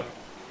figuring it out.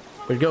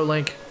 Where'd you go,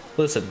 Link?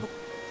 Listen,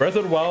 Breath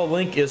of the Wild,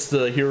 Link is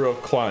the hero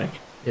of climb.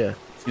 Yeah.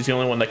 He's the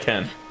only one that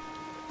can.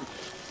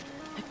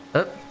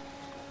 Up.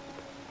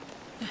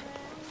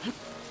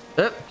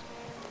 Up.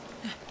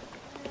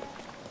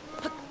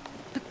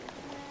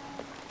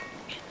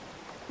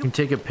 You can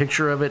take a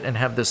picture of it and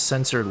have the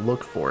sensor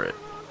look for it.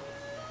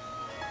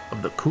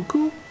 Of the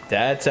cuckoo?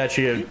 That's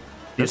actually a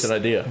decent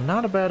idea.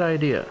 Not a bad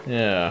idea.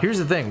 Yeah. Here's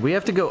the thing. We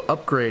have to go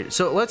upgrade.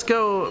 So let's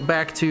go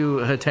back to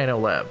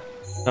Hateno Lab.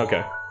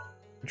 Okay.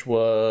 Which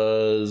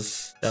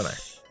was Down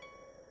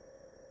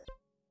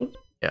there.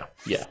 Yeah.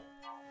 Yeah.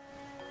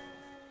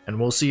 And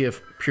we'll see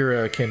if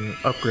Pura can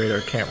upgrade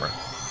our camera.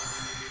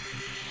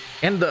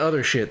 And the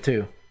other shit,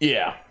 too.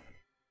 Yeah.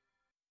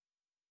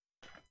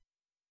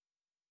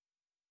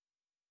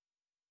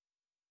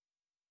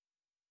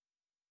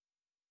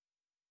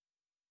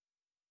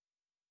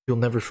 You'll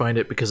never find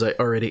it because I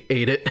already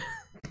ate it.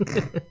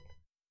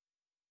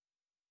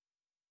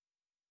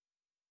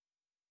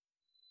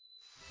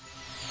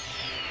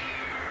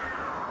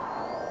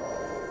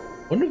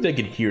 Wonder if they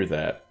can hear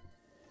that.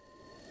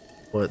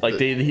 What? Like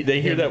they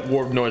hear that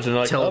warp noise and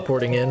they're like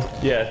teleporting in.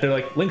 Yeah, they're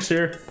like, Link's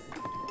here.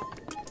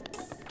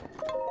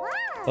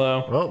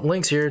 Hello. Well,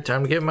 Link's here.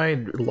 Time to get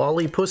my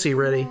lolly pussy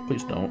ready.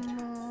 Please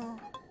don't.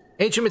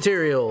 Ancient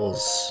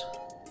materials.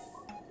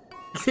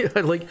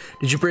 Like,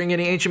 did you bring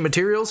any ancient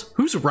materials?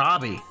 Who's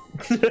Robbie?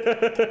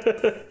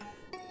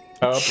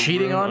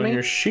 Cheating on me?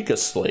 Your Sheikah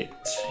slate.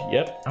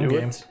 Yep, do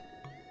Okay. it.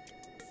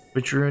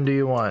 Which rune do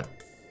you want?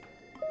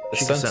 The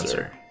Sheikah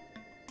sensor.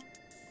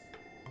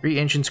 3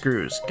 ancient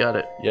screws. Got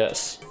it.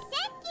 Yes.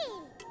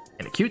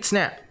 And a cute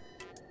snap.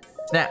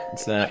 Snap.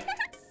 Snap.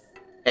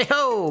 Hey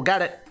ho!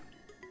 Got it.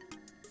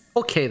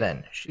 Okay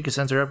then. Sheikah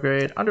sensor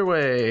upgrade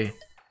underway.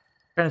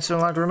 Granite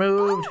stone lock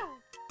removed.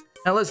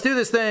 Now let's do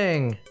this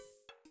thing.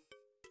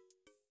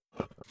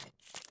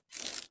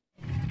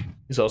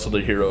 He's also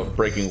the hero of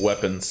breaking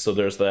weapons, so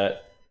there's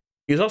that.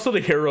 He's also the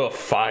hero of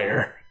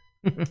fire.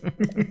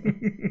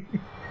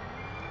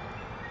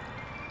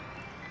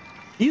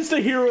 He's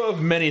the hero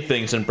of many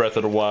things in Breath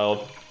of the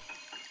Wild.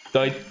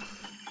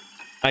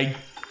 I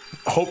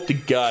hope to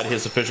God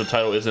his official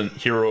title isn't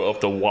Hero of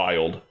the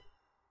Wild.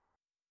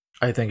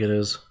 I think it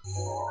is.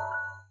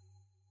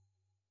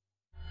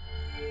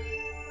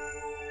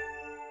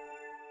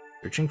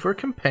 Searching for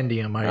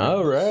compendium items.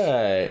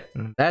 Alright.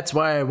 That's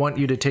why I want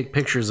you to take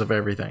pictures of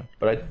everything.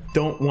 But I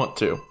don't want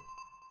to.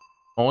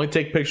 Only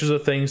take pictures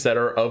of things that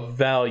are of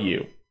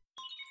value.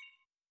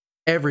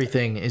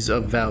 Everything is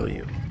of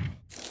value.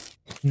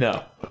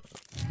 No.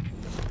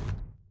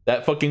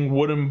 That fucking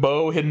wooden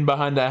bow hidden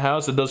behind that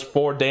house that does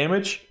 4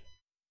 damage?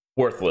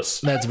 Worthless.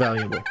 That's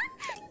valuable.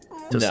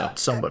 To No.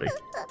 somebody.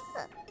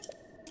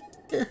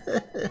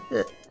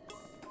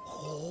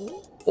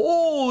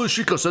 Oh, the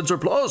Sheikah Sensor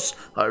Plus!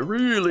 I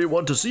really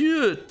want to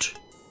see it!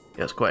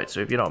 Yes, quite. So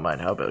if you don't mind,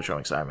 how about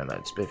showing Simon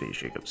that spiffy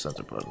Sheikah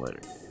Sensor Plus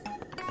later?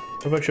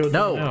 What about you?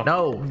 No,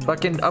 no.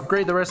 Fucking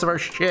upgrade the rest of our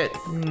shit.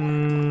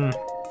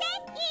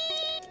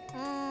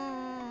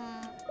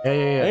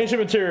 Yeah.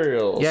 Ancient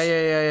materials.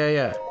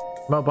 Yeah.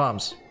 Smoke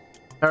bombs.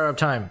 Power up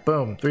time.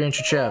 Boom. 3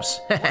 ancient shafts.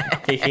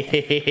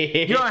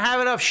 You don't have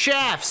enough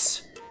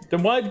shafts.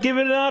 Then why give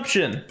it an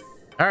option?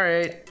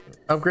 Alright.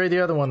 Upgrade the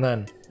other one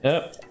then.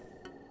 Yep.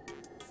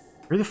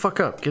 Hurry the fuck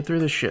up. Get through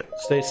this shit.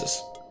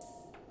 Stasis.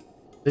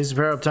 This is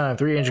power up time.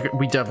 3 ancient.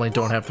 We definitely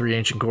don't have 3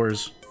 ancient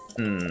cores.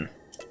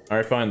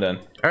 Alright, fine then.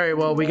 Alright,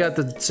 well, we got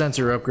the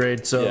sensor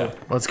upgrade, so Yeah.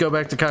 let's go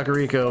back to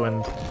Kakariko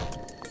and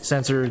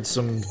censor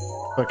some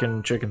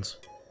fucking chickens.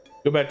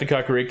 Go back to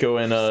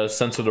Kakariko and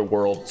censor the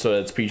world so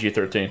it's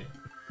PG-13.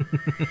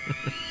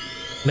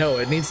 No,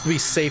 it needs to be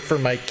safe for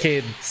my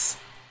kids.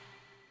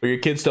 But your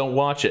kids don't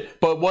watch it.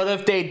 But what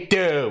if they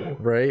do?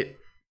 Right?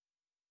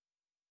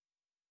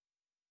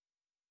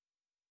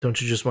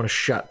 Don't you just want to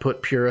shot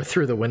put Pura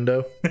through the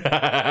window?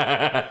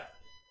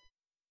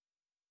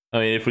 I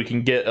mean, if we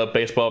can get a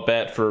baseball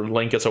bat for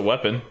Link as a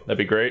weapon, that'd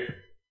be great.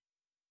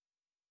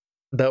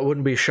 That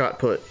wouldn't be shot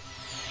put.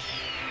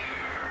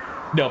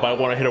 No, but I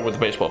want to hit her with a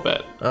baseball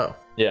bat. Oh.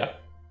 Yeah.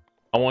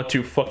 I want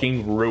to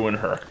fucking ruin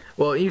her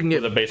Well, you can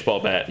get with a baseball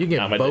bat. you can get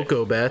not my dick.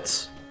 Boko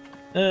bats.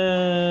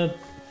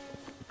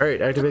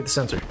 Alright, activate the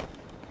sensor.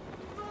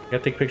 Gotta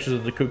take pictures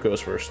of the Kukos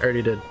first. I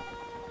already did.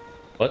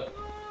 What?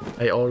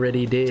 I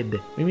already did.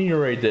 What do you mean you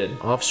already did?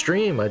 Off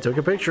stream, I took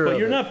a picture But of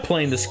you're it. not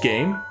playing this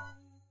game.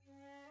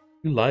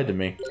 You lied to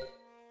me.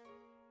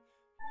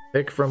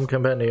 Pick from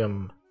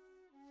compendium.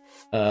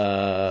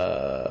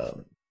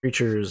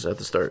 Creatures at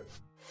the start.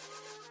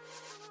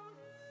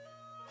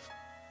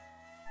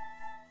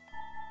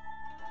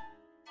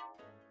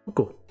 Oh,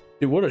 cool.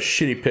 Dude, what a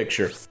shitty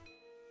picture.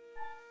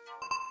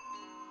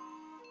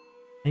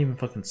 Not even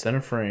fucking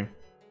center frame.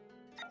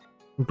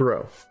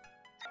 Bro.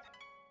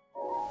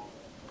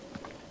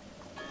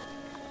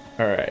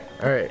 Alright.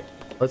 Alright,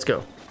 let's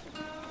go.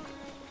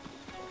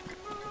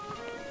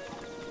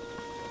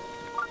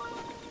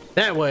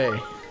 That way.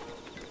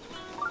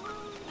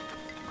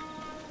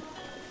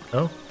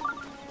 No?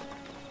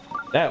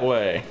 That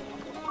way.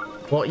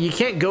 Well, you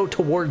can't go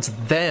towards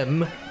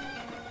them.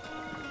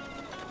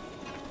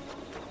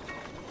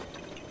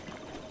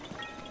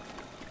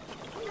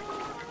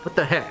 What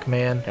the heck,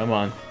 man? Come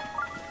on.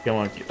 Come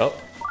on. Oh.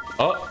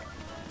 Oh.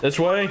 This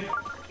way.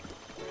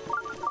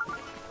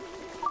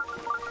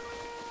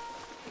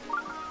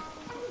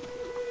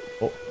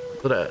 Oh,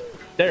 look at that.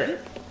 There.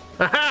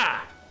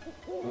 Aha!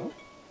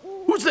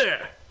 Who's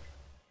there?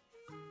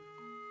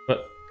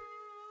 What?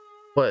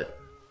 What?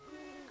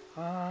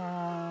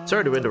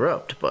 Sorry to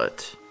interrupt, but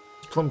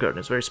this plum garden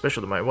is very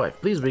special to my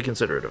wife. Please be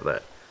considerate of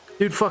that.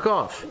 Dude, fuck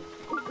off.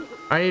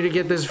 I need to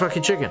get this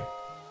fucking chicken.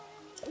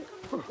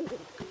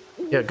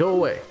 Yeah, go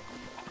away.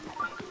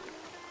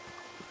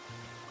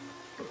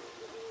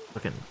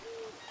 Fucking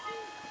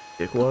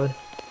dickwad.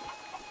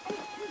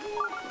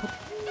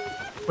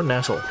 What an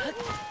asshole.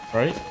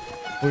 Right?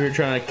 We were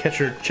trying to catch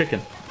her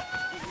chicken.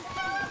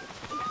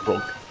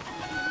 Broke.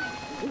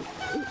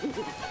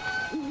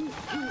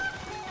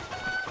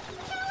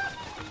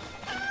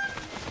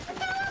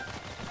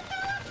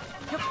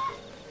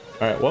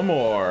 Alright, one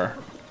more.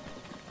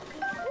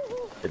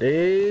 It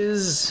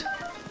is...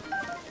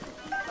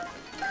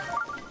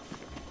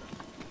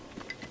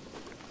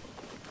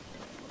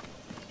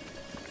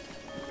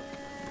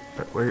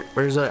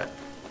 Where's that?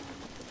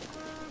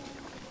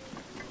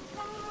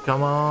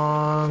 Come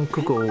on,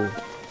 Cuckoo.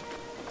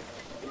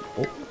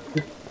 Oh,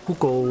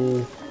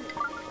 Cuckoo.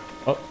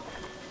 Oh.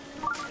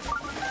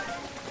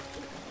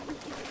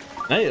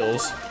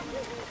 Nails?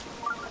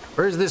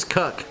 Where's this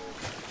cuck?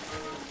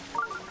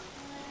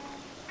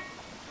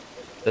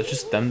 That's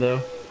just them though? I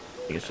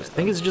think it's just I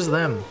think it's just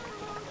them.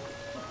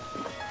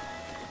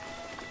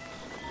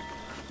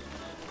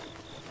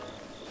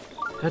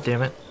 God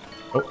damn it.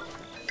 Oh.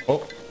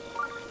 Oh.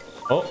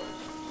 Oh.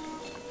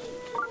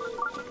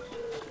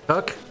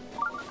 Cuck?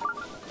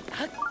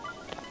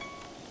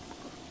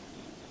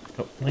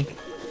 Oh, Link.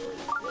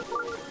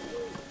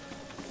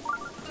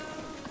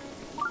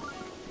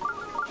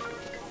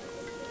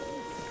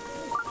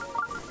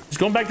 He's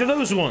going back to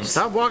those ones.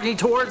 Stop walking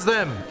towards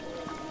them!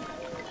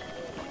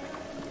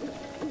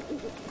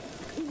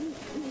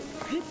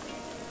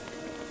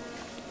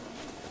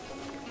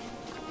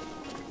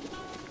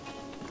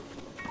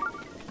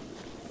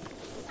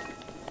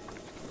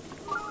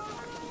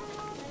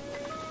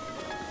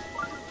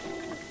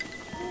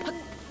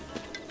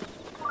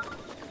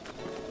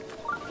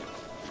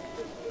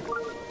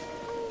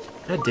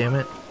 God damn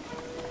it.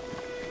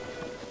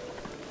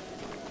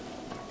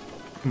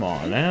 Come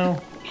on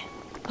now.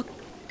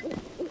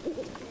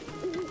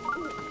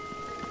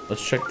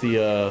 Let's check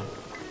the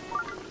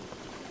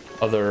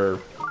other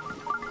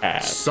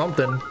path.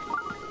 Something.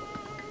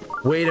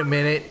 Wait a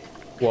minute.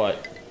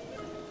 What?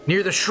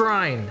 Near the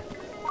shrine.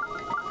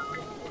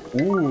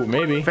 Ooh,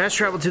 maybe. Fast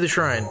travel to the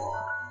shrine.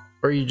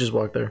 Or you just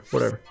walk there.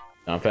 Whatever.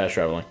 No, I'm fast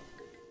traveling.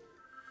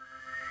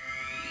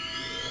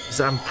 'Cause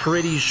I'm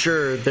pretty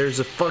sure there's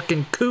a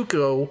fucking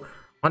cuckoo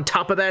on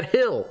top of that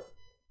hill.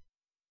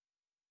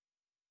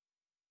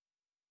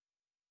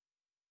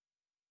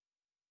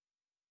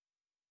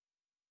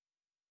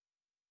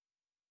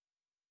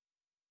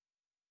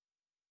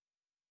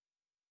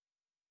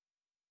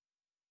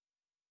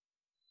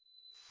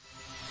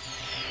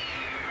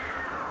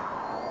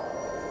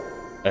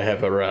 I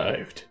have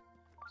arrived.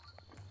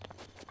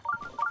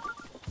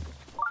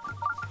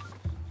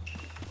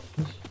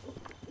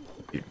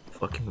 Dude,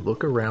 fucking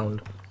look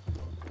around.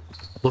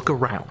 Look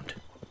around.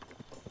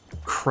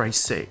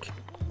 Christ's sake.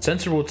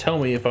 Sensor will tell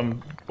me if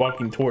I'm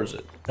walking towards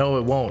it. No,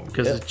 it won't,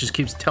 because it just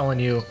keeps telling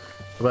you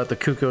about the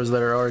cuckoos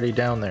that are already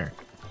down there.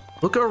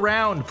 Look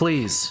around,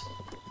 please.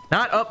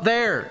 Not up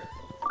there.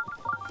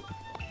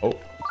 Oh.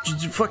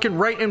 Just fucking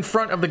right in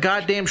front of the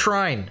goddamn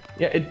shrine.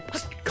 Yeah,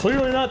 it's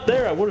clearly not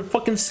there. I would have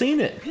fucking seen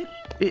it.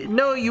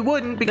 No, you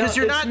wouldn't, because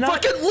No, you're it's not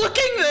fucking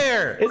looking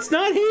there. It's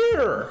not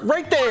here.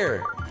 Right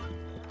there.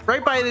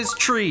 Right by this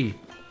tree.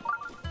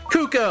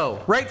 Cuckoo,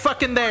 right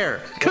fucking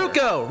there.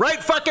 Cuckoo,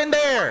 right fucking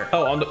there.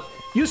 Oh, on the...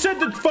 You said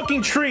the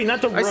fucking tree,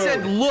 not the road. I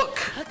said look.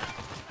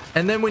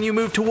 And then when you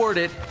move toward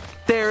it,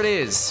 there it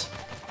is.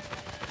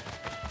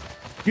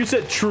 You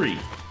said tree.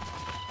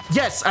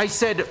 Yes, I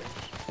said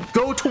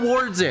go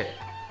towards it.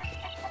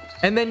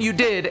 And then you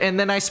did, and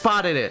then I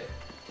spotted it.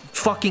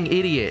 Fucking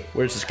idiot.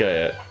 Where's this guy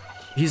at?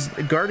 He's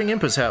guarding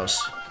Impa's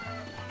house.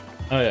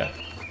 Oh, yeah.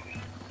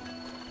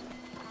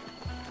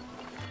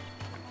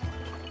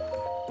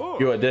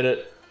 You, I did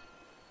it.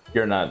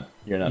 You're not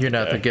You're not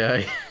the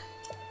guy.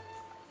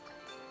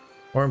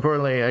 More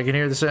importantly, I can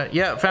hear the sound.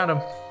 Yeah, found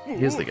him.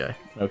 He is the guy.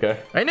 Okay.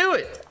 I knew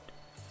it!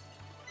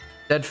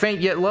 That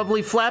faint yet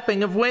lovely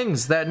flapping of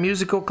wings, that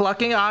musical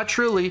clucking, ah,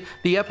 truly,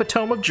 the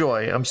epitome of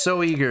joy. I'm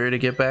so eager to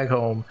get back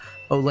home.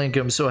 Oh, Link,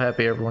 I'm so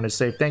happy everyone is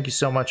safe. Thank you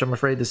so much. I'm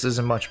afraid this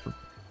isn't much, but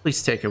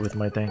please take it with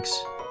my thanks.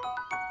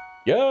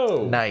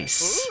 Yo!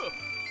 Nice.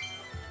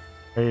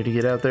 Ready to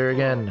get out there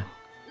again.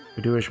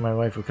 I do wish my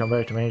wife would come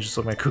back to me, just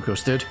like my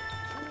Kukos did.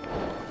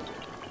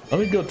 Let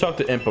me go talk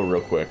to Impa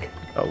real quick.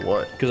 Oh,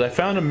 what? Because I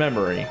found a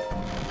memory,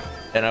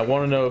 and I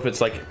want to know if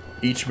it's like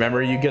each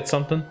memory you get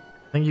something.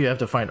 I think you have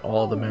to find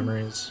all the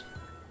memories.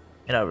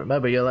 And I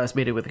remember your last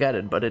meeting with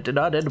Ganon, but it did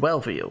not end well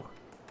for you.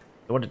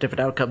 If you want a different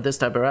outcome this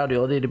time around,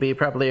 you'll need to be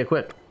properly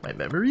equipped. My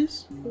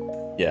memories?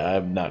 Yeah,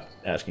 I'm not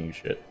asking you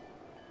shit.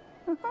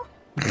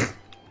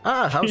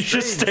 Ah, how He strange.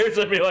 just stares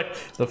at me like,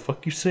 the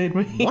fuck you saying to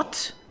me?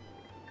 What?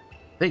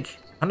 Think,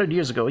 100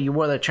 years ago, you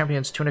wore that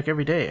champion's tunic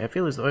every day. I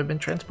feel as though I've been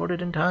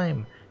transported in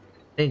time.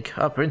 Think,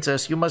 our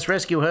princess, you must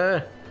rescue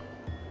her.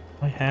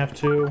 I have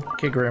to.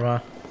 Okay, Grandma.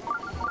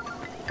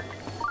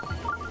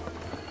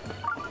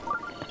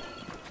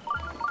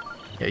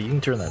 Yeah, you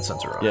can turn that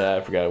sensor off. Yeah,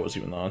 I forgot it was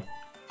even on.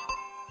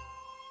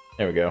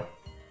 There we go.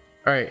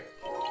 Alright.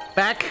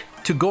 Back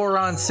to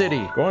Goron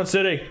City. Go on,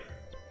 City.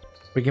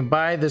 We can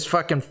buy this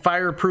fucking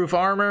fireproof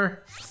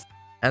armor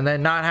and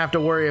then not have to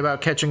worry about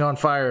catching on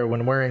fire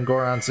when we're in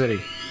Goron City.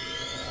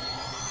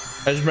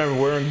 I just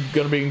remember we're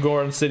gonna be in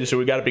Goron City, so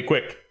we gotta be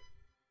quick.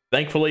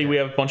 Thankfully, we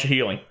have a bunch of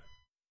healing.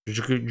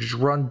 Just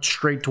run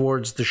straight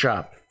towards the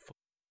shop.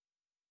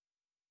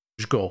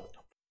 Just go.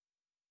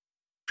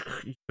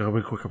 Gotta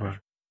be quick about it.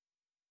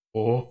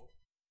 Oh.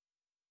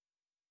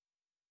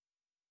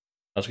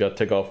 I just gotta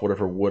take off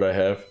whatever wood I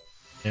have.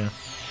 Yeah.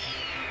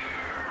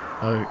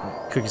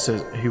 Cookie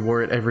says he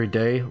wore it every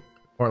day.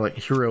 More like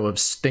hero of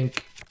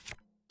stink.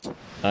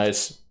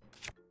 Nice.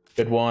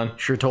 Good one.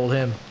 Sure told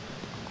him.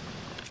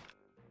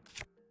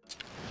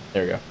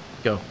 There we go.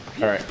 Go.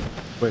 Alright.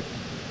 Quick.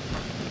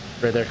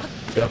 Right there.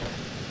 Go.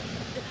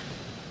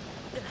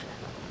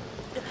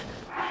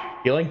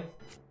 Healing?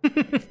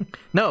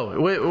 No,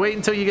 wait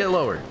until you get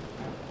lower.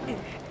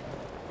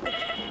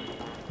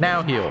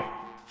 Now heal.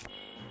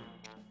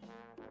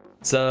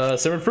 It's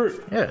simmered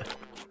fruit. Yeah.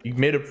 You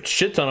made a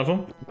shit ton of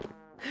them.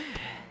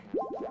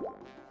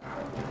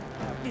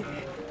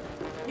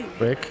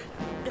 Quick.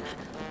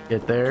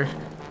 Get there.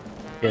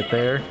 Get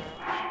there.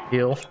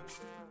 Heal.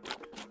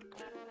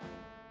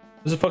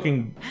 There's a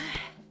fucking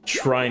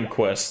shrine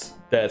quest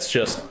that's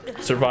just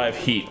survive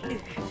heat.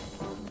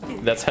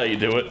 That's how you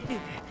do it.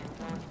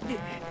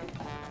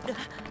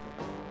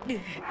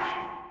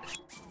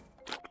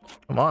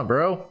 Come on,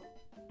 bro.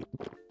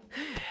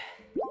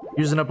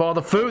 Using up all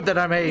the food that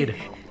I made.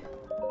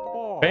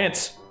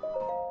 Pants.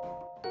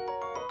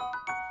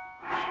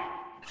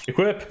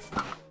 Equip.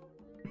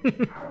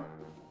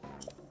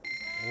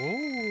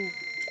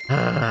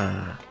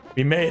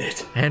 We made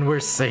it. And we're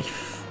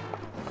safe.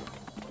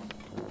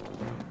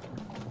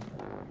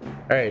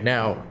 Alright,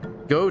 now,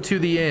 go to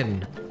the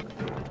inn.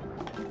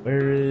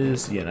 Where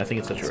is the inn? I think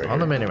it's actually right On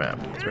the here.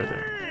 minimap. It's right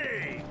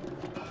there.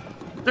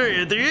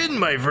 Hey, at the inn,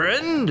 my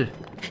friend!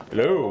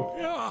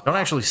 Hello. Don't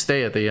actually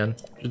stay at the inn.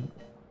 Just...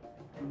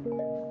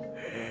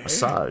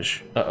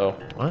 Massage. Uh-oh.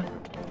 What?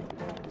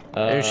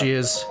 There she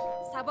is.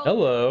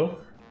 Hello.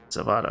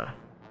 Zavada.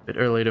 Bit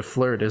early to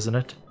flirt, isn't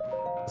it?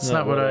 That's No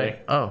not what way.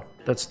 Oh,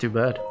 that's too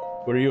bad.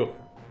 What are you?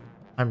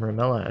 I'm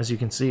Ramilla. As you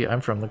can see, I'm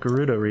from the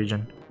Gerudo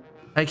region.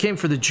 I came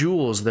for the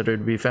jewels that are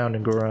to be found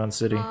in Goron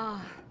City.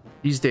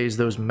 These days,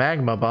 those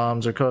magma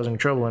bombs are causing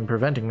trouble and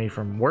preventing me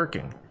from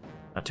working.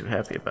 Not too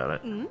happy about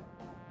it.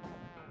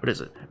 What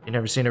is it? You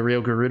never seen a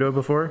real Gerudo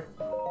before?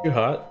 You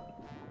hot?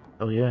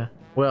 Oh yeah.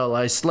 Well,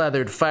 I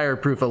slathered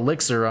fireproof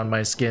elixir on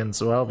my skin,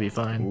 so I'll be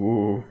fine.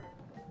 Ooh.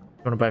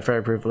 You wanna buy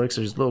fireproof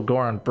elixirs? Little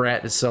Goron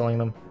brat is selling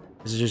them.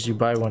 It's just you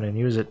buy one and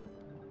use it.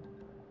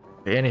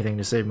 Pay anything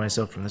to save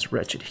myself from this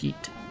wretched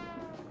heat.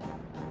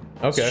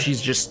 Okay.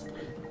 She's just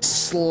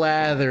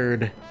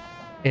slathered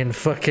in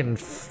fucking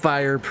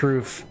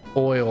fireproof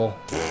oil.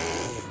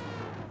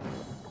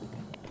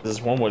 This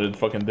is one way to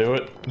fucking do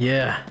it.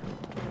 Yeah.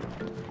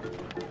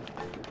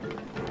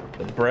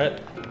 Brett?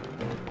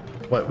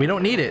 What? We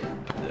don't need it.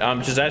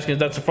 I'm just asking if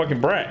that's a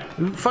fucking Brett.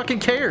 Who fucking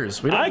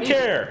cares? We don't I need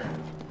care.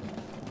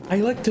 I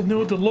like to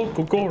know the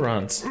local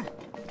Gorons. It.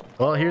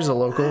 Well, here's a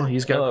local.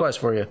 He's got a quest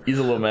for you. He's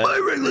a little mad. My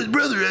reckless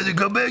brother hasn't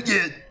come back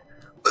yet.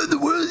 What in the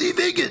world is he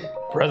thinking?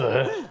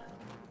 Brother.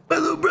 My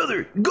little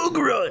brother,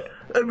 Golgoron.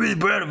 I'm really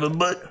proud of him,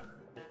 but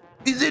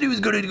he said he was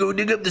going to go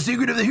dig up the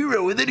secret of the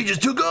hero, and then he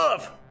just took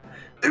off.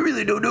 I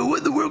really don't know what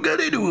in the world got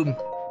into him.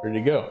 Where'd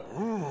he go?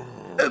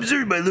 I'm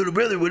certain my little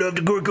brother went off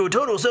to Gorko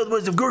Tunnel,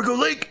 southwest of Gorko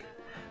Lake.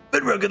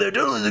 Bedrock of that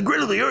tunnel is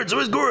incredibly hard, so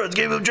his Gorons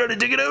gave him trying to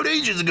dig it out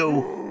ages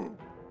ago.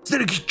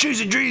 Instead of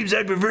chasing dreams,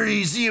 I'd prefer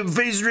you see him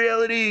face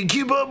reality and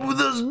keep up with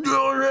us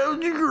all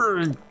around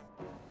your.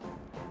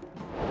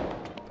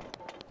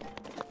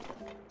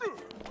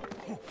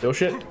 Still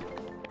shit?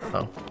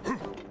 Oh.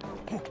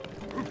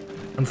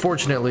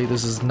 Unfortunately,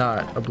 this is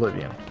not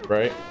Oblivion.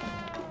 Right.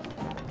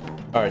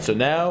 Alright, so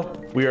now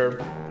we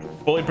are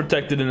fully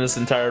protected in this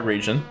entire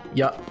region.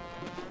 Yup.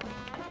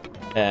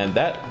 And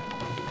that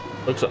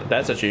looks like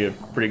that's actually a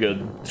pretty good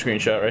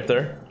screenshot right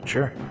there.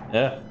 Sure.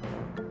 Yeah.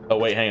 Oh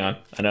wait, hang on.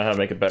 I know how to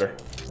make it better.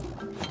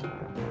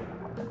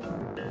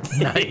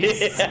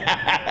 Nice.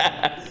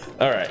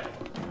 Alright.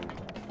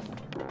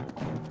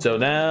 So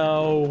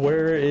now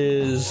where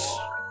is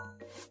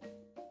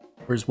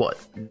Where's what?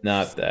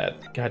 not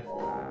that. God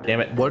damn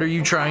it. What are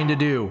you trying to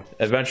do?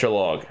 Adventure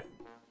log.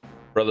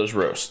 Brothers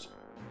Roast.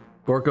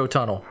 Gorko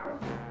Tunnel.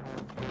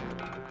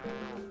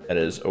 That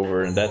is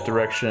over in that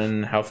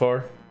direction. How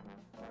far?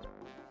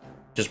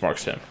 Just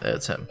marks him.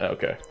 That's him.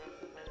 Okay.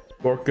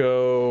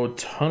 Gorko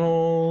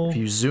Tunnel. If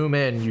you zoom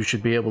in, you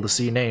should be able to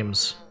see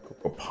names.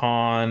 Gorko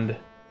Pond.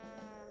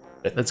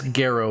 That's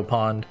Garrow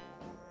Pond.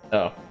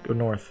 Oh. Go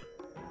north.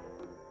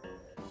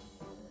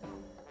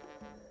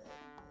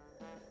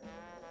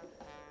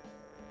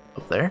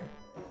 Up there?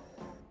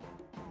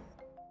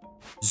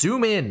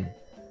 Zoom in.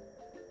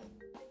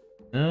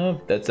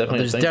 No, that's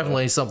definitely. There's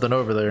definitely something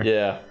over there.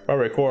 Yeah,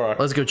 probably Korok.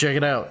 Let's go check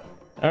it out.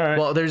 All right.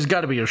 Well, there's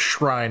got to be a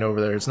shrine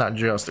over there. It's not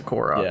just a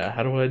Korok. Yeah.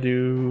 How do I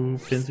do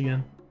pins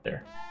again?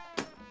 There.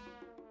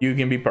 You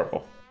can be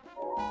purple.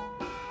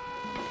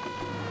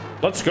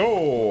 Let's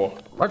go.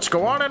 Let's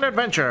go on an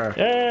adventure.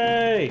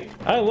 Yay!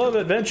 I love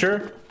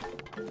adventure.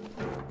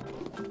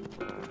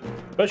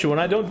 Especially when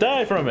I don't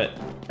die from it.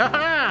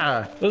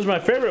 Haha! Those are my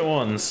favorite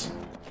ones.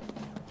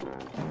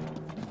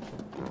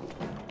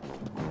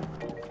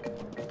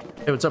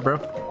 Hey, what's up, bro?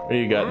 What do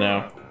you got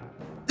now?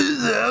 This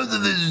is the house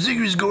of the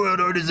secret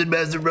Goron artisan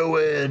Master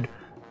Rowan.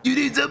 You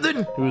need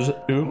something?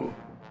 Who?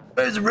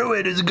 Master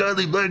Rowan is a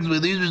godly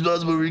blacksmith. He's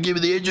responsible for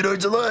keeping the ancient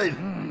arts alive.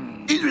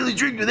 He's really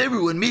strict with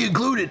everyone, me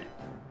included.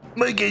 In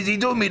my case, he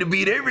told me to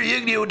beat every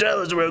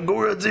Igneo around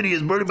Goron City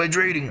as part of my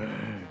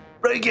training.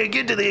 But I can't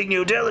get to the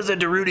Igneo at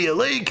Darunia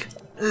Lake.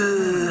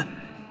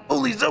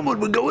 Only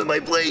someone would go in my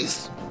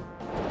place.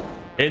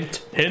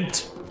 Hint,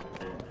 hint.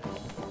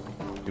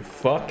 You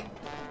fuck.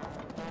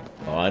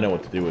 Oh, I know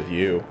what to do with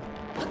you.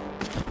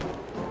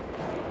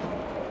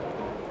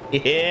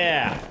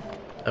 Yeah.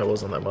 That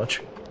wasn't that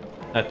much.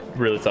 I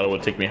really thought it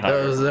would take me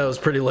higher. That was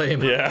pretty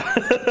lame. Yeah.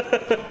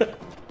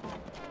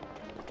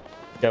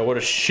 Yeah, what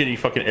a shitty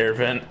fucking air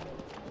vent.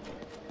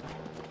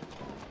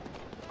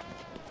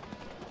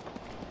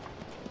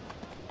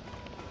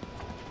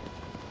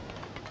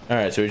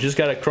 Alright, so we just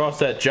gotta cross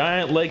that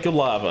giant lake of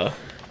lava.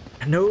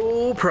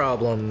 No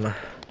problem.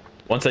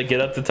 Once I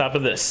get up the top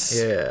of this.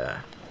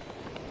 Yeah.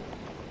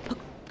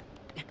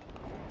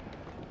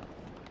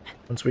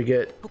 Once we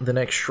get the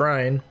next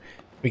shrine,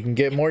 we can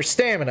get more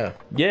stamina.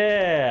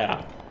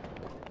 Yeah.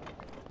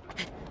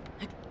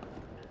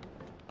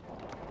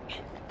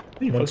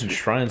 How many fucking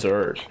shrines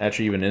are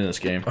actually even in this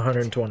game?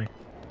 120.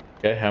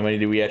 Okay, how many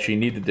do we actually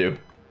need to do?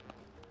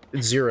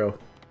 0.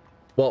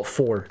 Well,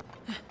 4.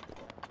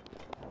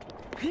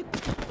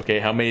 Okay,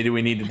 how many do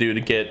we need to do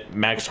to get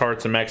max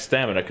hearts and max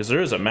stamina? Because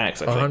there is a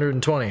max, I think.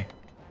 120.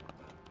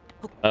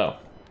 Oh.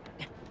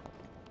 We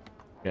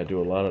gotta do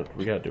a lot of.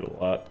 We gotta do a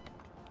lot.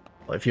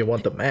 Well, if you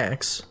want the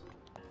max,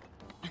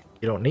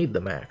 you don't need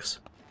the max.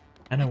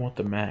 And I want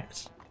the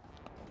max.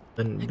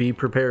 Then be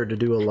prepared to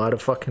do a lot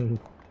of fucking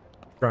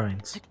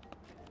shrines.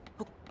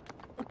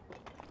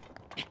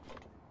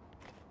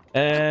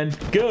 And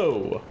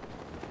go.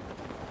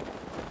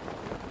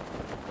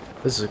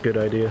 This is a good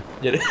idea.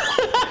 Yeah.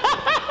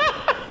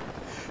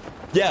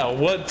 Yeah,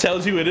 what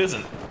tells you it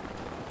isn't?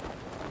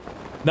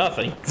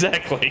 Nothing,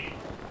 exactly.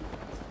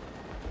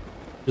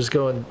 Just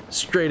going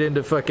straight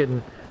into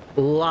fucking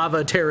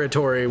lava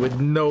territory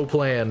with no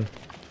plan.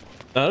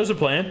 No, there's a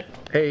plan.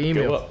 Hey,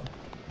 emu. Go up.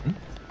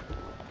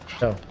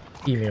 Oh,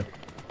 emu.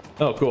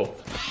 Oh, cool.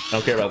 I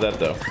don't care about that,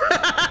 though.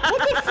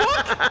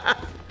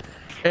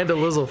 And a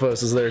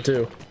Lizalfos is there,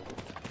 too.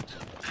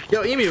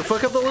 Yo, Emu,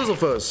 fuck up the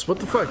Lizalfos. What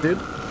the fuck, dude?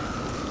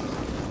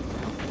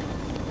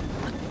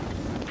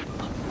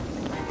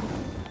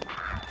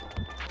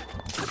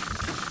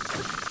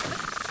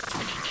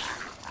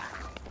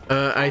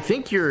 I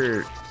think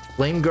your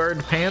flame guard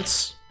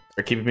pants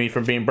They're keeping me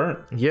from being burnt.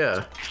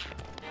 Yeah.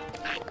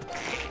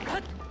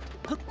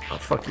 Oh,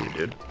 fuck you,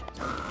 dude.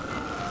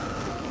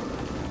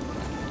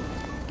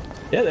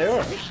 Yeah, they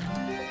are.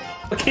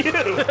 Fuck you.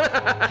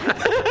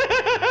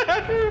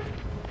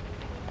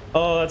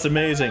 Oh, that's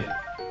amazing.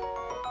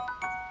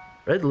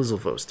 Red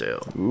Lizalfos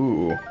tail.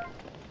 Ooh.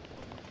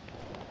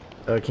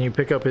 Can you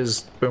pick up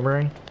his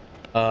boomerang?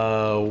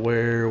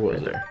 Where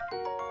was it?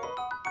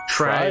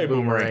 Try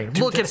boomerang.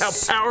 Dude, Look at how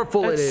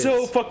powerful it is.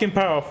 so fucking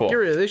powerful. Get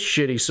rid of this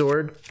shitty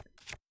sword.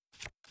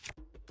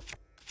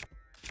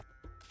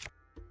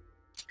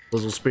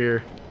 Lizzle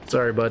spear.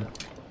 Sorry, bud.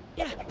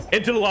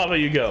 Into the lava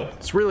you go.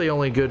 It's really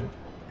only good.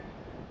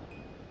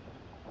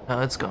 Oh,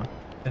 it's gone.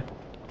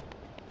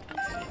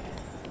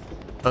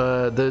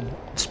 The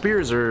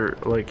spears are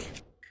like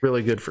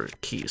really good for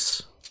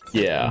keys.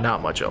 Yeah.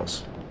 Not much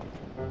else.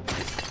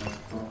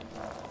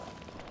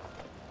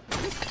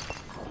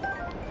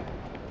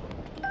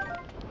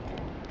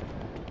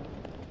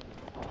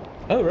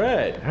 All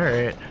right. All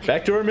right.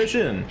 Back to our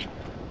mission.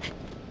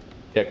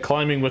 Yeah,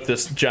 climbing with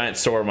this giant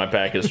sword in my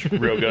pack is a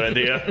real good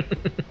idea.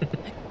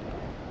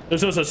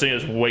 There's no such thing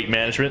as weight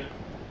management.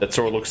 That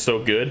sword looks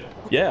so good.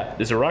 Yeah,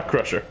 it's a rock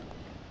crusher.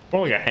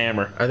 More like a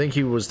hammer. I think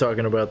he was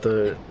talking about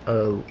the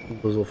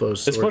Lizalfos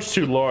sword. It's much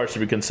too large to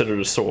be considered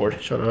a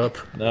sword. Shut up.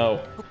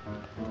 No.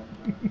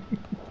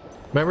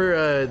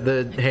 Remember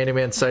the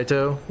handyman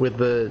Saito with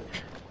the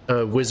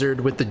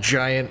wizard with the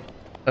giant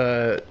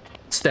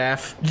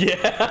staff?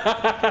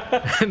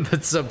 Yeah. And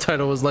the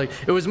subtitle was like,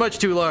 it was much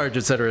too large,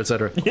 etc.,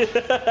 etc.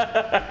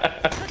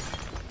 Yeah.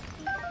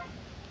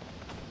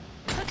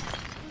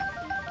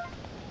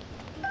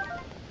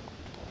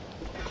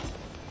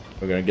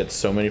 We're gonna get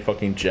so many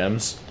fucking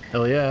gems.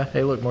 Hell yeah.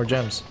 Hey, look, more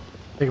gems.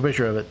 Take a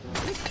picture of it.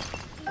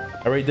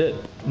 I already did.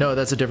 No,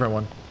 that's a different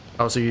one.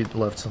 Also, you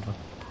left something.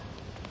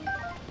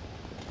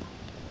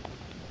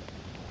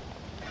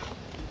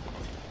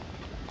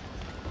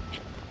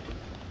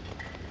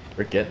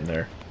 We're getting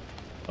there.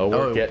 Oh,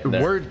 we're getting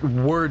there.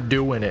 We're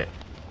doing it.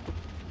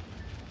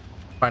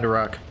 Find a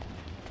rock.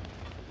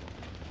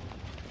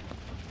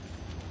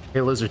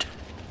 Hey, lizard.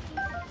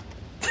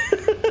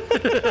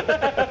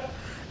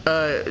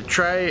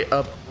 Try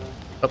up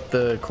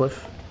the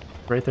cliff,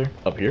 right there.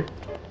 Up here?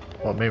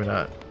 Well, maybe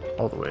not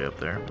all the way up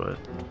there, but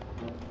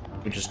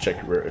Let me just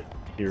check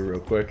here real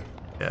quick.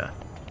 yeah.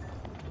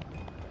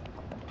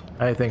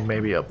 I think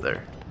maybe up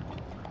there,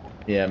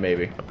 Yeah,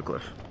 maybe. up the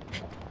cliff.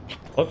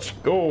 Let's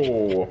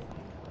go.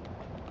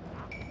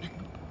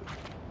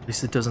 At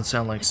least it doesn't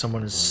sound like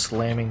someone is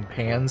slamming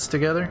pans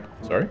together.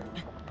 Sorry?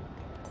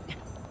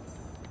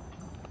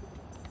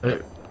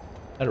 That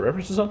a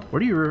reference to something?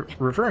 What are you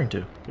referring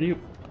to? What are you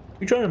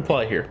trying to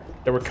imply here?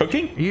 That we're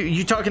cooking?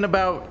 You talking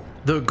about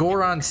the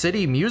Goron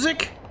City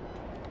music?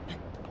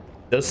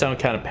 Does sound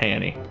kind of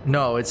panty.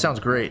 No, it sounds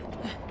great.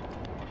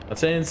 Not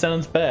saying it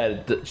sounds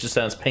bad, it just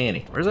sounds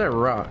panty. Where's that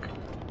rock?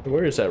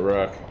 Where is that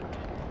rock?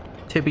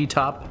 Tippy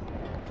top.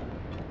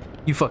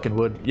 You fucking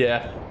would.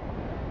 Yeah.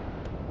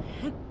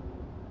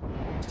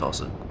 Just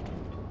toss it.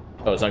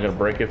 Oh, it's not gonna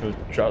break if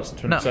it drops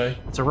into No, say?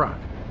 it's a rock.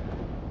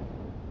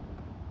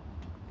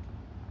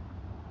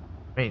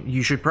 I mean,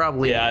 you should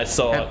probably Yeah, I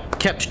saw have it.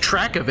 kept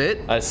track of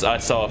it. I saw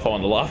it fall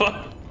in the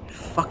lava.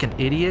 Fucking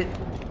idiot.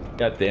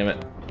 God damn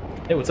it.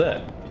 Hey, what's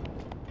that?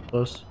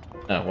 Close.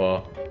 Oh,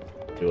 well,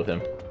 deal with him.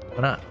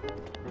 Why not?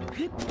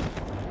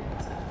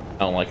 I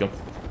don't like him.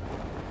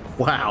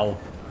 Wow.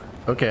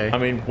 Okay. I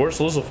mean, worst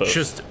Lizalfos.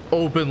 Just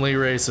openly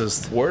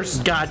racist.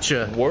 Worst?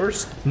 Gotcha.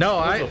 Worst? No,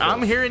 Lizalfos.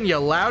 I'm hearing you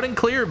loud and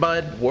clear,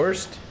 bud.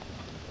 Worst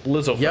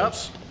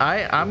Lizalfos.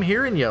 Yep. I'm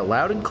hearing you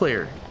loud and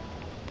clear.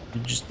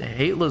 You just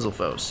hate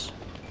Lizalfos.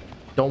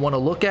 Don't want to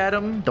look at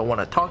him. Don't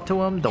want to talk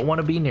to him. Don't want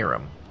to be near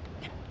him.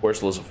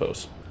 Worst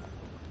Lizalfos.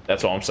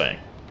 That's all I'm saying.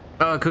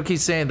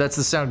 Cookie's saying that's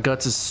the sound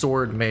Guts'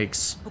 sword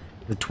makes.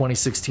 The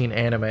 2016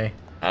 anime.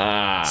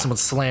 Ah. Someone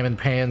slamming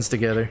pans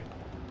together.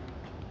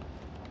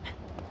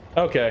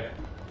 Okay.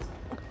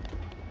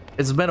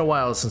 It's been a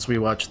while since we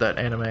watched that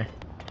anime.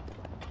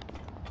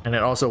 And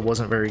it also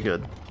wasn't very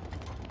good.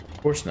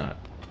 Of course not.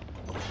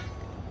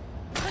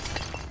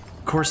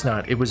 Of course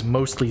not. It was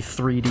mostly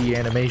 3D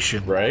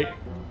animation. Right?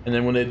 And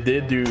then when they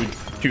did do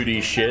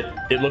 2D shit,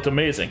 it looked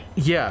amazing.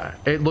 Yeah,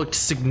 it looked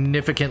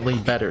significantly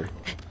better.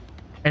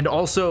 And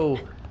also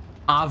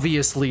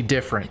obviously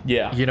different.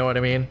 Yeah. You know what I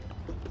mean?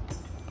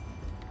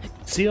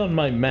 See on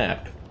my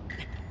map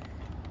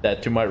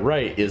that to my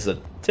right is a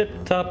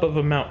tip top of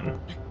a mountain.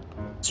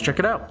 Let's check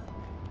it out.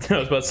 I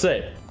was about to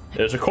say,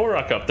 there's a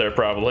Korok up there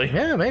probably.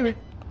 Yeah, maybe.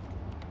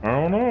 I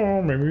don't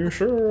know, maybe you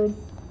should.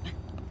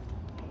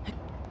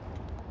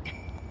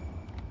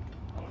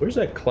 Where's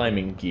that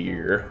climbing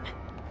gear?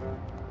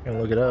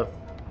 Gonna look it up.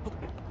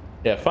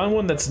 Yeah, find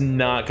one that's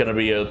not gonna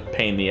be a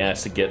pain in the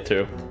ass to get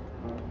to.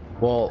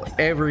 Well,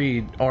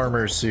 every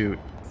armor suit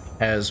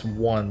has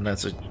one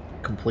that's a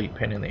complete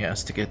pain in the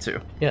ass to get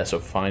to. Yeah, so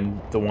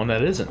find the one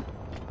that isn't.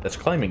 That's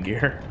climbing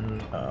gear.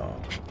 No.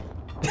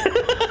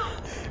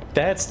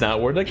 That's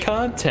not where the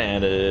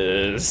content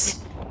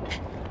is.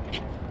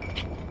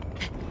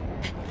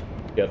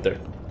 Get up there.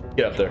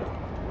 Get up there.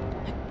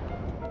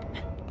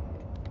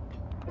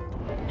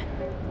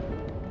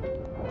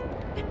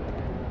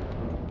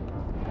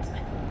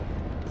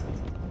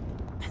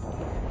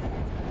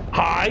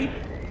 Hi.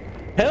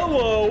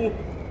 Hello.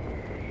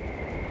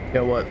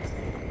 Yeah, what?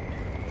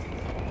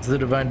 It's the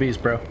Divine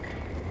Beast, bro.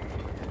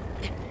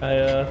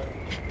 A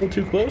little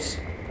too close?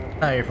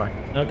 Nah, you're fine.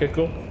 Okay,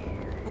 cool.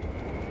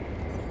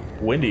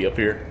 Windy up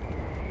here.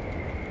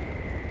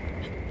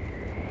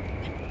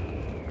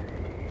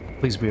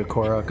 Please be a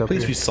Korok up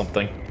Please here. be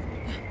something.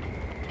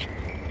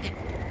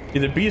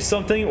 Either be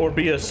something or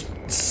be a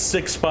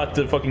sick spot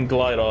to fucking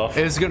glide off.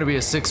 It's gonna be a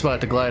 6-spot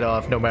to glide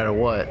off no matter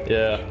what.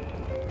 Yeah.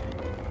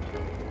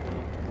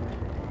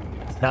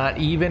 Not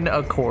even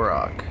a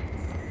Korok.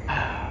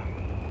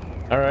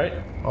 Alright.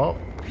 Oh,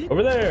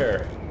 Over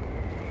there.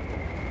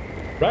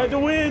 Ride the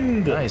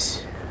wind.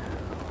 nice.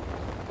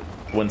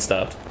 Wind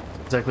stopped.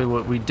 Exactly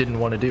what we didn't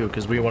want to do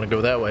because we want to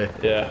go that way.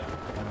 Yeah.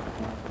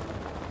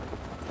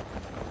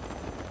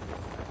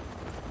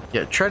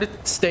 Yeah, try to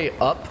stay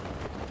up,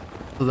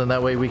 so then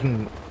that way we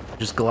can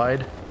just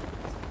glide.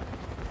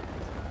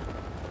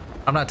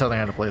 I'm not telling you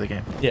how to play the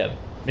game. Yeah.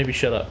 Maybe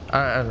shut up.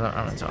 I'm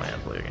not telling you how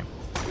to play the game.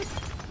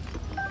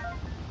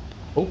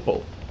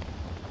 Oh.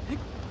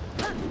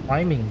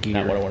 Climbing gear.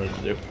 Not what I wanted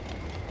to do.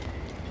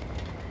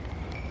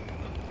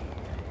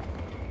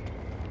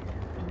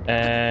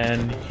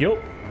 And yup.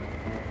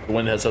 The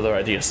wind has other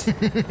ideas.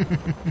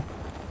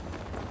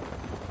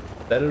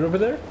 That it over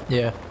there?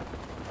 Yeah.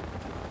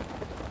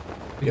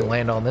 We can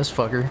land on this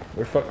fucker.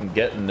 We're fucking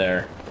getting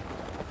there.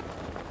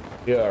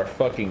 We are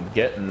fucking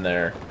getting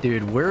there.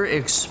 Dude, we're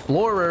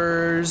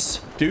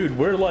explorers. Dude,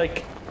 we're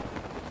like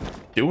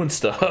doing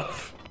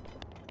stuff.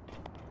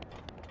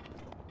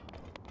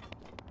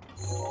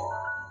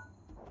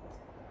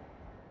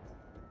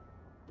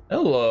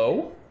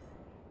 Hello.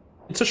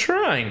 It's a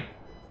shrine.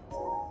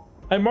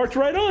 I marked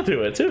right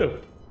onto it too.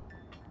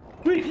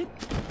 Sweet.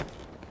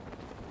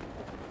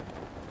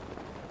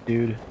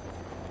 Dude.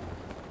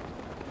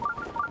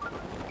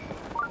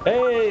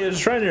 Hey, there's a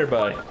shrine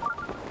nearby.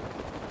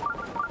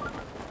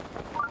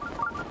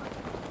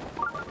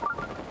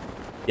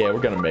 Yeah,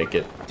 we're gonna make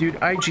it. Dude,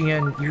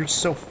 IGN, you're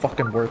so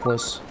fucking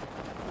worthless.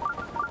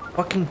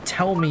 Fucking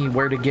tell me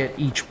where to get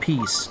each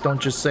piece. Don't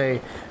just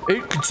say,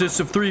 it consists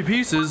of 3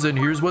 pieces and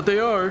here's what they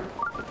are.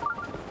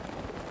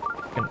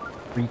 Fucking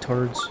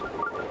retards.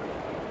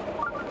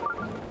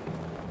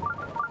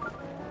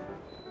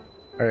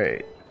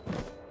 Alright.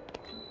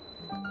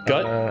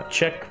 Gut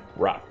check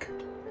rock.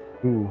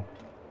 Ooh,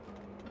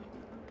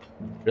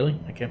 Really?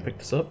 I can't pick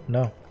this up?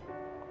 no.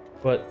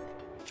 But,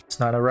 It's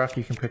not a rock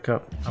you can pick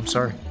up. I'm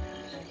sorry.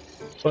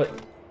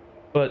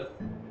 but...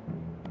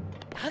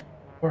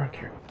 Rock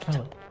here.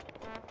 Hello.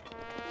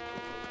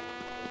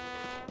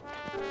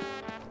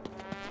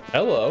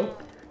 Hello.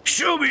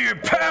 Show me your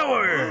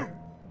power!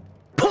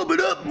 Pump it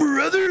up,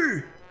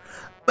 brother!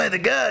 By the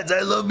gods, I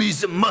love me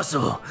some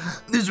muscle.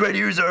 This right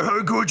here is our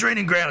hardcore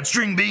training ground,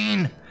 String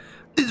Bean.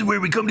 This is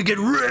where we come to get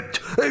ripped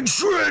and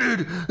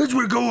shredded. That's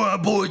where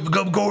Goron boys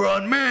become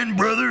Goron men,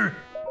 brother.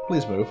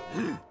 Please move.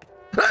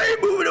 I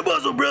ain't moving a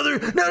muscle, brother.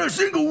 Not a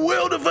single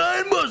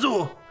well-defined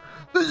muscle.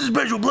 This is a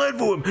special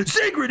platform,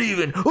 sacred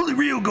even. Only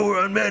real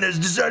Goron man has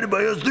decided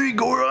by us 3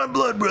 Goron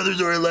blood brothers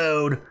are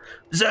allowed.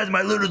 Besides,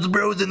 my little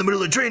bro is in the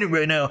middle of training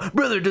right now.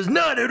 Brother does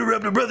not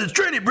interrupt a brother's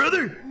training,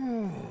 brother.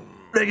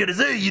 But I gotta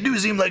say, you do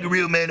seem like a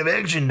real man of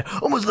action.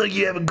 Almost like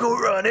you have a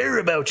Goron air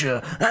about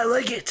you. I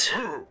like it.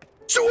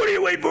 So what are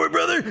you waiting for,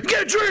 brother?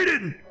 Get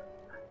training!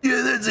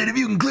 Yeah, that's it. If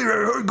you can clear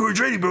our hardcore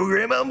training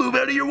program, I'll move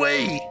out of your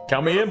way.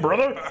 Count me in,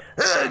 brother.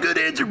 Good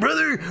answer,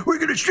 brother. We're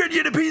gonna shred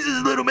you to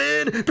pieces, little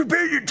man.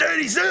 Prepare your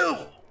tiny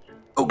self.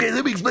 Okay,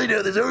 let me explain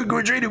how this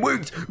hardcore training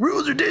works.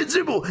 Rules are dead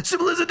simple.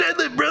 Simple as a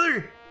deadlift,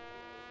 brother.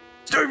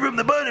 Start from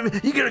the bottom.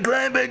 You gotta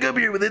climb back up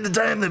here within the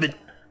time limit.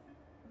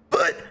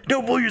 But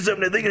don't fool yourself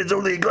into thinking it's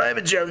only a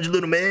climbing challenge,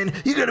 little man.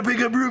 You gotta pick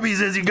up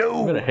rubies as you I'm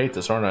go. gonna hate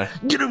this, aren't I?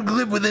 Get up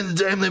clip within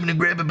the time limit and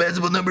grab a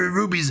passable number of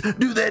rupees.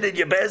 Do that and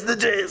you pass the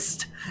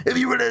test. If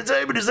you run out of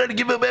time and decide to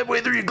give up halfway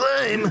through your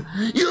climb,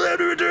 you'll have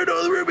to return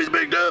all the rupees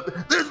picked up.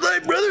 That's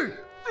life, brother.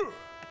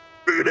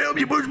 We're gonna help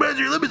you push past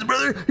your limits,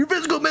 brother. Your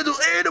physical, mental,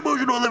 and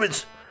emotional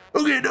limits.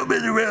 Okay, don't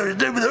mess around.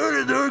 It's time for the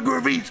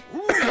hardcore feats.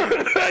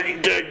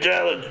 Hacking tech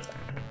challenge.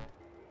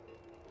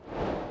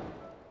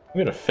 I'm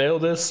gonna fail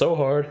this so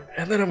hard.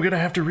 And then I'm gonna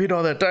have to read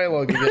all that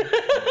dialogue again.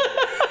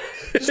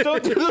 Just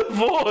don't do the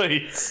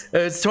voice.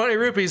 It's 20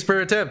 rupees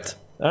per attempt.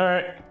 All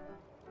right.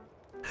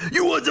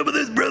 You want some of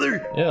this,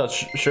 brother? Yeah,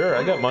 sure.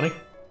 I got money.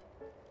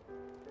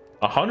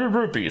 100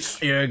 rupees.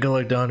 Yeah, I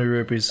collect 100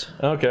 rupees.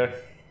 Okay.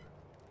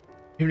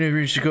 Even if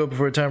you should go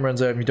before time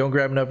runs out and you don't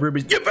grab enough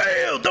rupees. You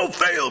failed. Don't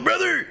fail,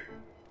 brother.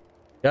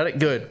 Got it?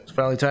 Good. It's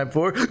finally time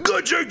for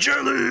Gut check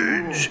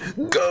challenge.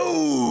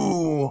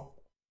 Go.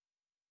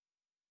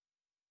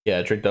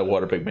 Yeah, drink that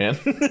water, big man.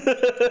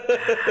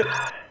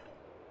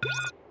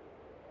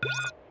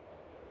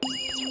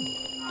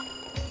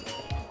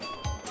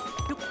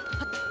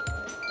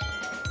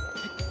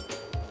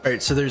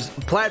 Alright, so there's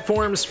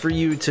platforms for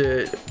you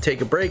to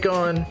take a break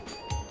on,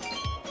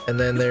 and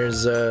then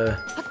there's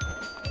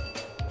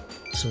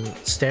some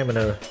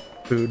stamina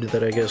food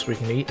that I guess we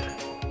can eat.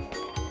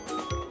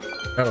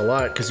 Not a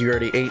lot, because you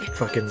already ate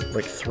fucking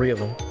like 3 of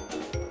them.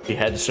 He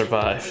had to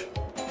survive.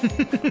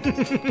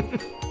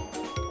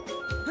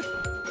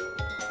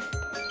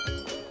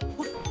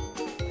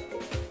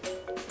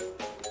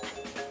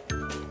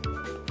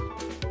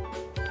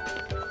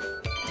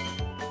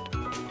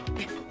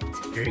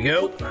 Here you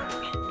go.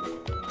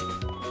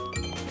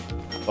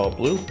 Oh,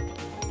 blue?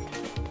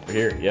 Over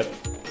here, yep.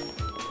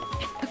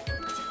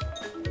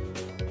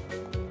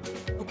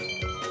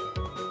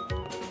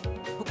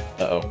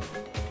 Uh-oh.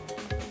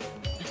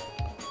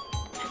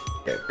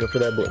 Yeah, go for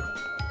that blue.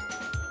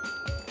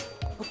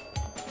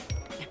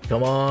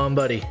 Come on,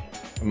 buddy.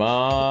 Come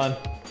on.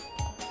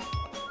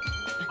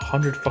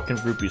 100 fucking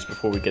rupees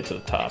before we get to the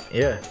top.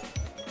 Yeah.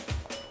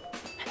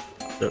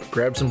 So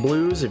grab some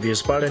blues. If you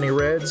spot any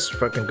reds,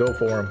 fucking go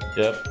for them.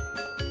 Yep.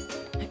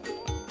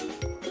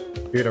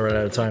 You're gonna run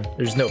out of time.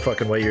 There's no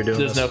fucking way you're doing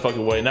There's this. no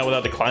fucking way. Not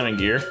without the climbing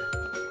gear.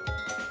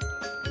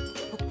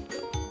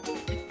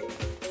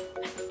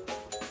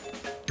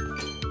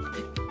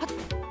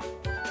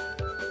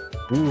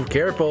 Ooh,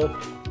 careful.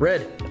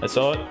 Red. I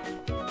saw it.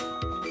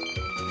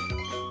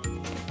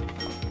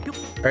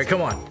 Alright,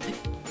 come on.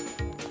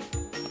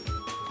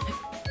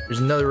 There's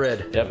another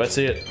red. Yep, I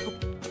see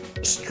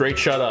it. Straight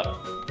shot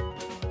up.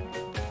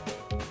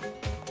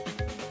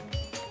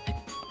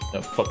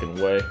 No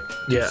fucking way.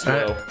 Yeah,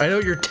 Slow. I know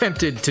you're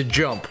tempted to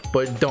jump,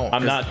 but don't.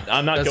 I'm not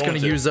That's going gonna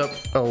to. use up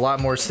a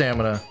lot more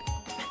stamina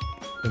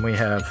than we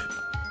have.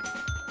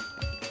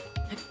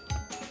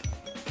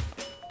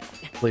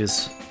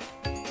 Please.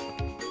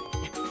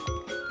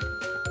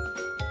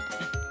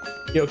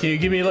 Yo, can you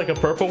give me like a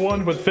purple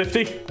one with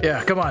 50?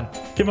 Yeah, come on.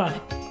 Come on.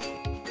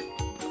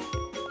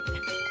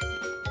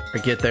 I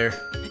get there.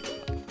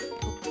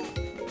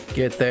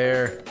 Get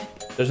there.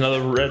 There's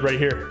another red right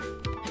here.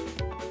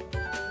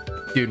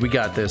 Dude, we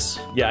got this.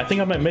 Yeah, I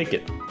think I might make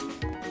it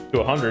to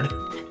 100.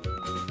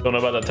 Don't know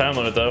about that time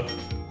limit though.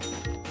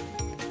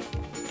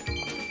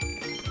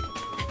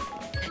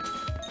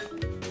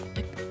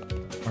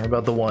 What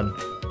about the one?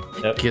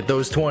 Yep. Get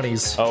those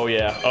 20s. Oh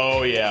yeah.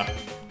 Oh yeah.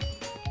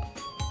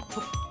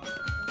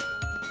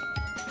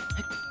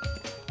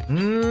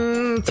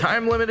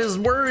 Time limit is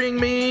worrying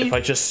me. If I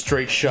just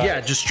straight shot.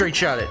 Yeah, just straight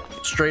shot it.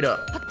 Straight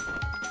up.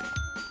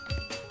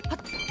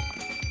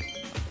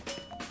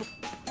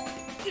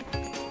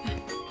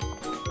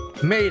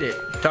 Made it.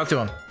 Talk to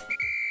him.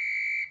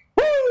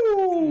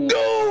 Woo!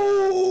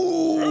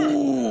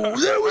 Go!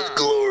 That was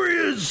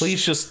glorious!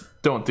 Please just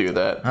don't do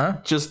that. Huh?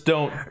 Just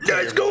don't.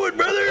 Nice going,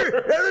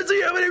 brother! Now let's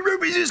see how many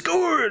rupees you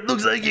scored!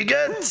 Looks like you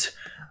got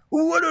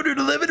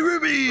 111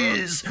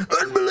 rupees!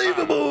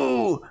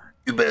 Unbelievable!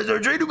 You passed our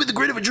training with the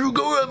grit of a true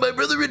Goron, my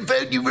brother. In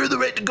fact, you've earned the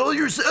right to call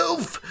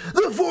yourself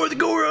the 4th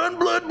Goron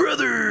Blood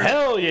Brother!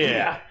 Hell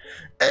yeah!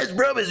 As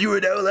promised, you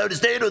are now allowed to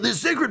stand on this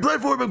sacred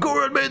platform of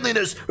Goron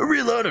manliness. A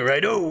real honor,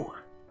 I know.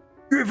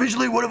 You're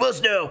officially one of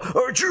us now,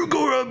 our true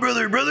Goron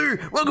brother.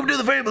 Welcome to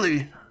the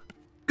family.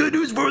 Good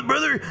news, 4th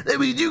brother. That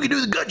means you can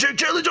do the gut check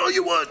challenge all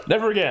you want.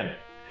 Never again.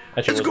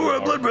 That shit As a wasn't Goron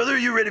hard. Blood Brother,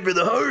 you're ready for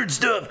the hard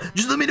stuff.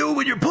 Just let me know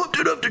when you're pumped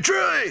enough to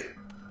try.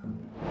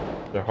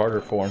 They're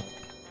harder form.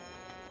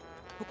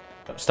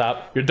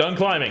 Stop. You're done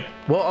climbing.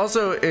 Well,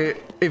 also,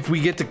 if we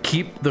get to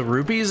keep the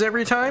rupees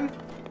every time,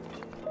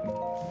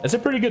 That's a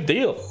pretty good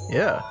deal.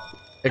 yeah.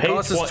 It Pay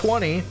costs us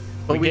 20, 20,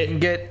 but we get can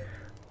get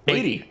like,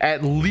 80.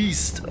 at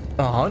least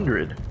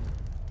 100.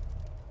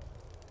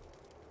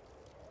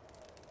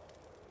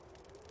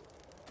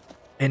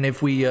 And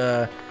if we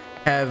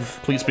have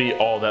Please be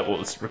all that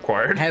was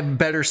required.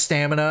 better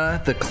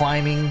stamina, the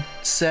climbing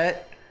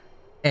set,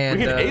 and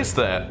We can ace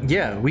that.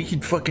 yeah, we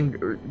could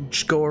fucking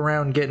just go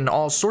around getting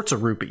all sorts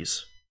of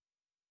rupees.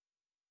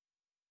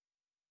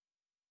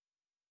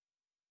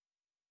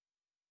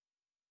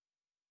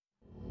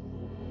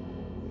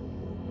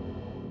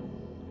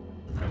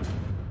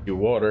 You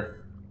water.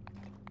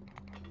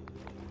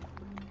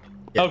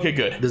 Okay,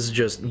 good. This is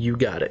just, you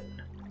got it.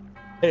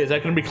 Hey, is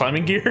that gonna be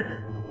climbing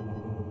gear?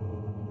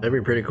 That'd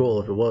be pretty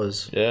cool if it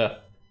was, Yeah.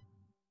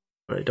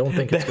 but I don't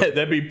think it's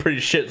That'd be pretty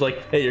shit. It's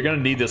like, hey, you're gonna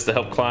need this to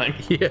help climb.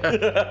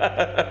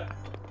 yeah.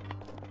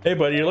 Hey,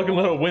 buddy, you're looking a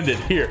little winded.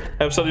 Here,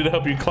 have something to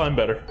help you climb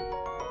better.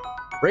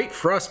 Great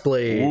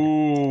Frostblade.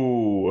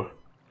 Ooh.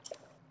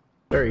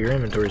 Sorry, your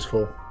inventory's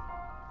full.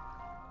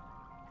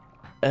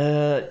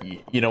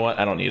 You know what?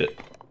 I don't need it.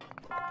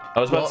 I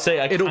was about to say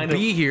it'll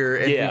be here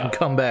and yeah. we can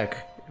come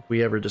back if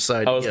we ever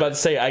decide. I was about to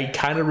say I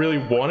kind of really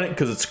want it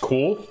because it's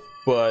cool,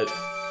 but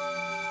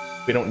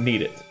we don't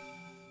need it.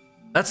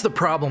 That's the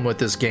problem with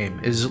this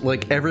game. Is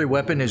like every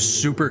weapon is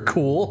super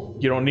cool.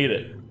 You don't need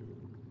it.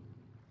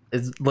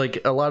 It's like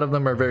a lot of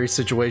them are very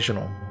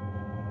situational,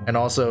 and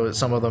also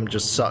some of them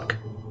just suck.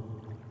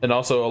 And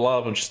also, a lot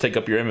of them just take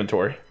up your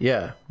inventory.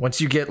 Yeah,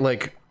 once you get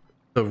like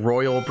the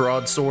royal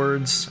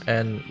broadswords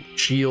and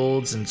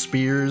shields and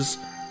spears,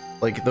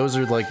 like those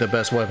are like the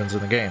best weapons in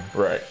the game.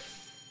 Right.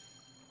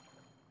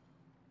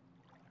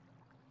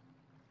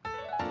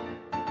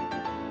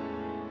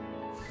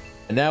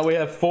 And now we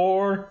have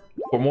 4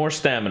 for more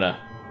stamina.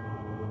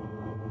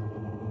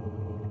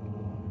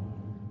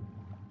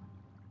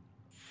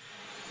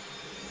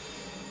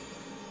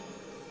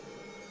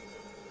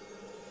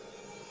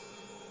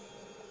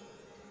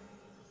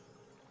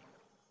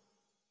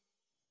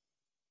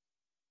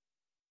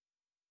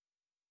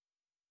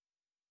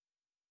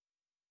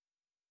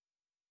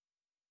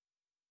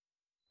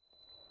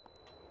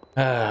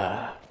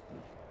 Ah.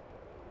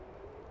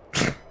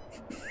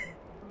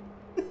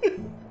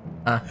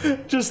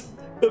 Just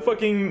the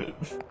fucking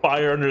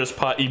fire under this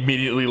pot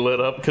immediately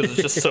lit up because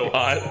it's just so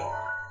hot.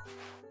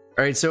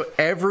 Alright, so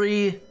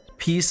every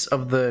piece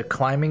of the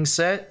climbing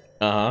set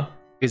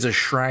is a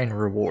shrine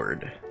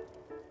reward.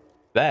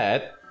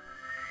 That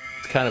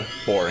is kind of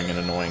boring and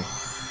annoying.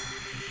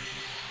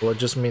 Well, it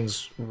just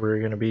means we're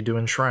gonna be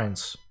doing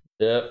shrines.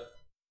 Yep.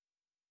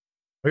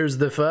 Where's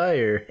the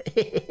fire?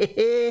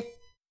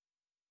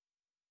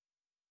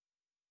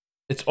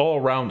 It's all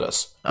around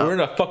us. Oh. We're in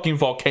a fucking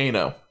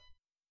volcano.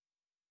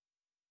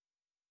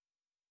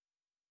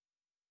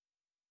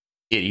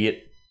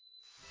 Idiot.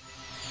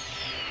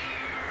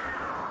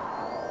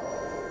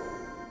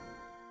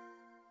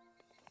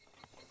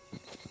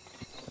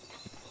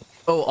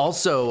 Oh,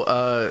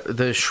 also,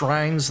 the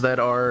shrines that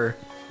are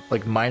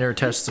like minor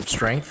tests of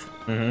strength.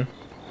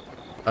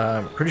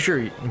 Pretty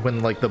sure when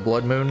like the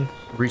blood moon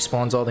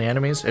respawns all the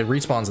enemies, it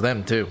respawns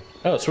them too.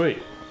 Oh,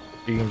 sweet.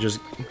 You can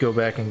just go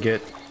back and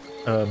get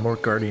more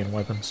guardian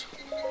weapons.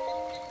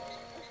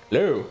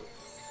 Hello.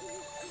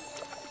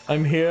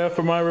 I'm here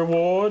for my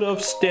reward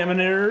of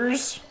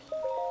staminers.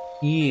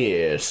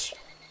 Yes.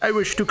 I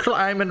wish to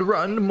climb and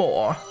run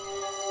more.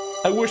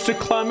 I wish to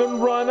climb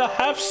and run a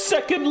half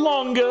second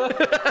longer.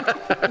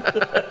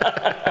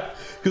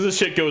 Because this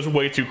shit goes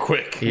way too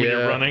quick when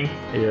you're running.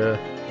 Yeah.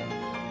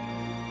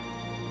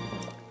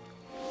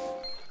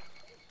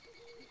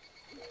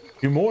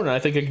 Do more and I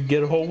think I could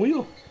get a whole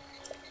wheel.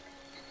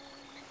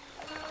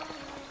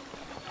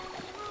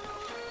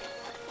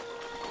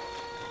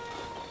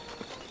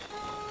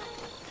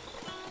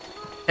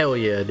 Hell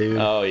yeah, dude.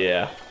 Oh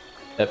yeah.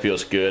 That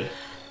feels good.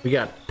 We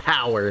got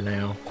power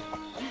now.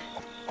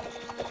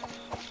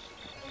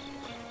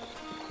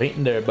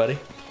 Painting there, buddy.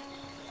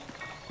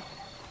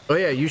 Oh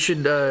yeah, you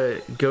should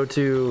go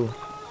to...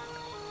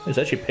 He's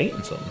actually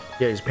painting something.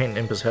 Yeah, he's painting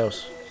Impa's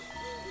house.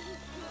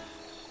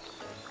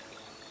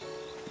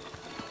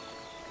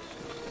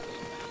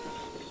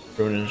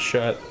 Ruining his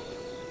shot.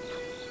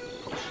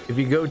 If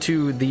you go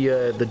to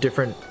the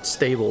different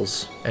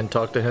stables and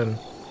talk to him,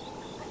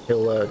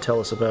 he'll tell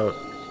us about...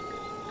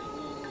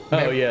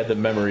 Oh yeah, the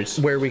memories.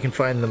 where we can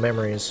find the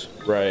memories.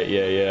 Right,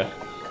 yeah, yeah.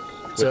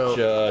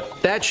 So,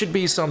 that should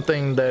be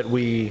something that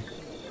we...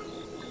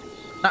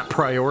 not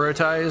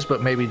prioritize,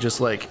 but maybe just,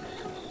 like,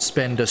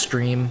 spend a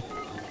stream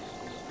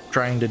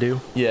trying to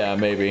do. Yeah,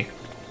 maybe.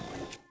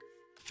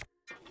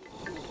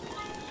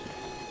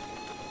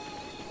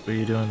 What are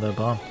you doing with that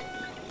bomb?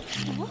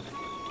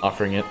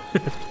 Offering it.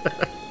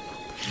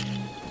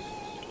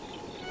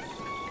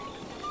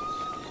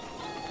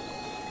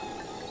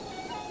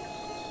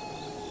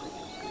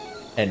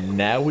 And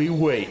now we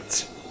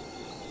wait.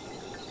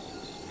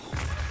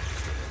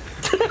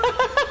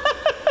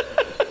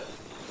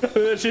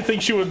 She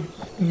thinks she would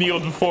kneel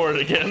before it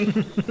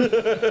again.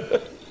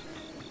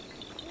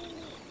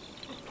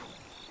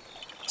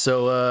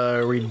 So,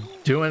 are we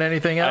doing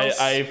anything else?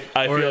 I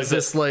or feel is like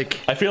this like...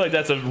 I feel like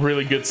that's a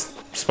really good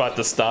spot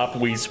to stop.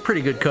 It's a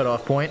pretty good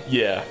cutoff point.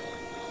 Yeah.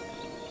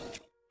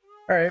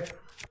 Alright.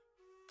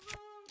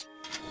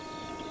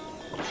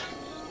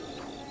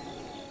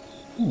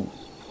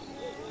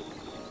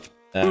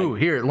 Ooh,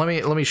 here,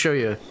 let me show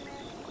you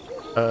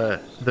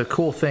the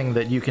cool thing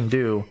that you can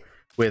do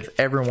with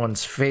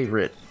everyone's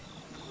favorite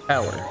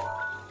power.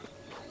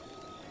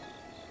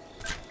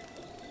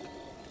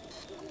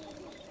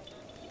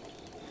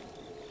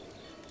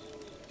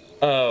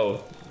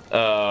 Oh,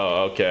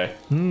 okay.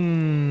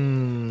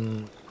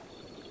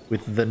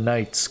 With the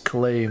Knight's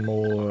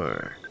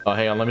Claymore. Oh,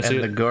 hang on, let me see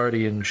and it. the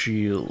Guardian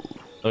Shield.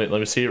 Let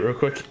me see it real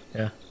quick.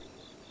 Yeah.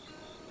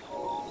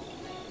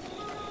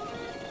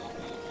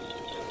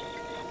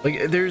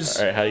 Like, there's...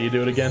 Alright, how do you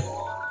do it again?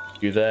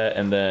 Do that,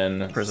 and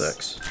then... Press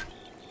X.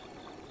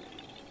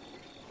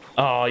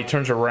 Oh, he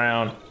turns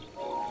around.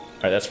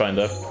 Alright, that's fine,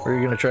 though. What are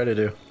you gonna try to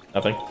do?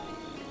 Nothing.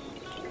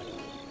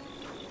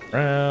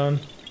 Round.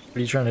 What are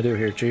you trying to do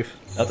here, Chief?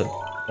 Nothing.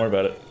 Don't worry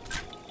about it.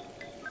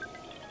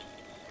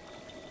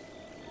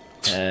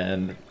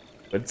 And...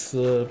 what's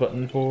the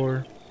button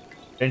for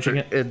changing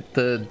it?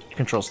 The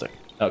control stick.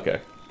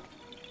 Okay.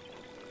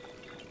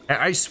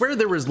 I swear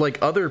there was,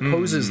 like, other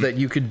poses that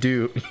you could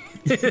do.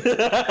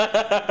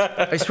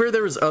 I swear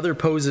there was other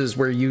poses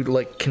where you,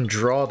 like, can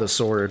draw the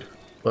sword,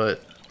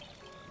 but...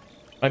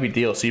 Might be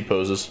DLC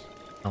poses.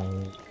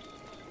 Oh.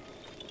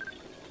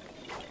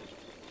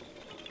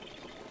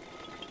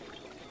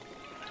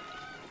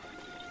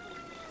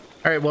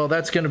 All right, well,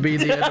 that's going to be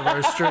the end of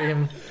our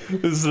stream.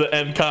 This is the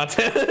end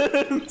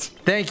content.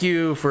 Thank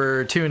you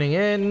for tuning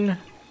in.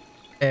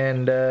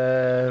 And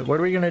what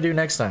are we going to do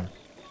next time?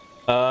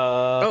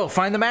 Oh,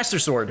 find the Master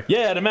Sword.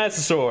 Yeah, the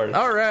Master Sword.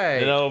 All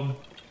right. You know,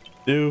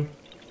 do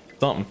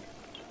something.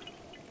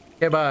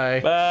 Okay,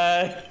 bye.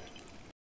 Bye.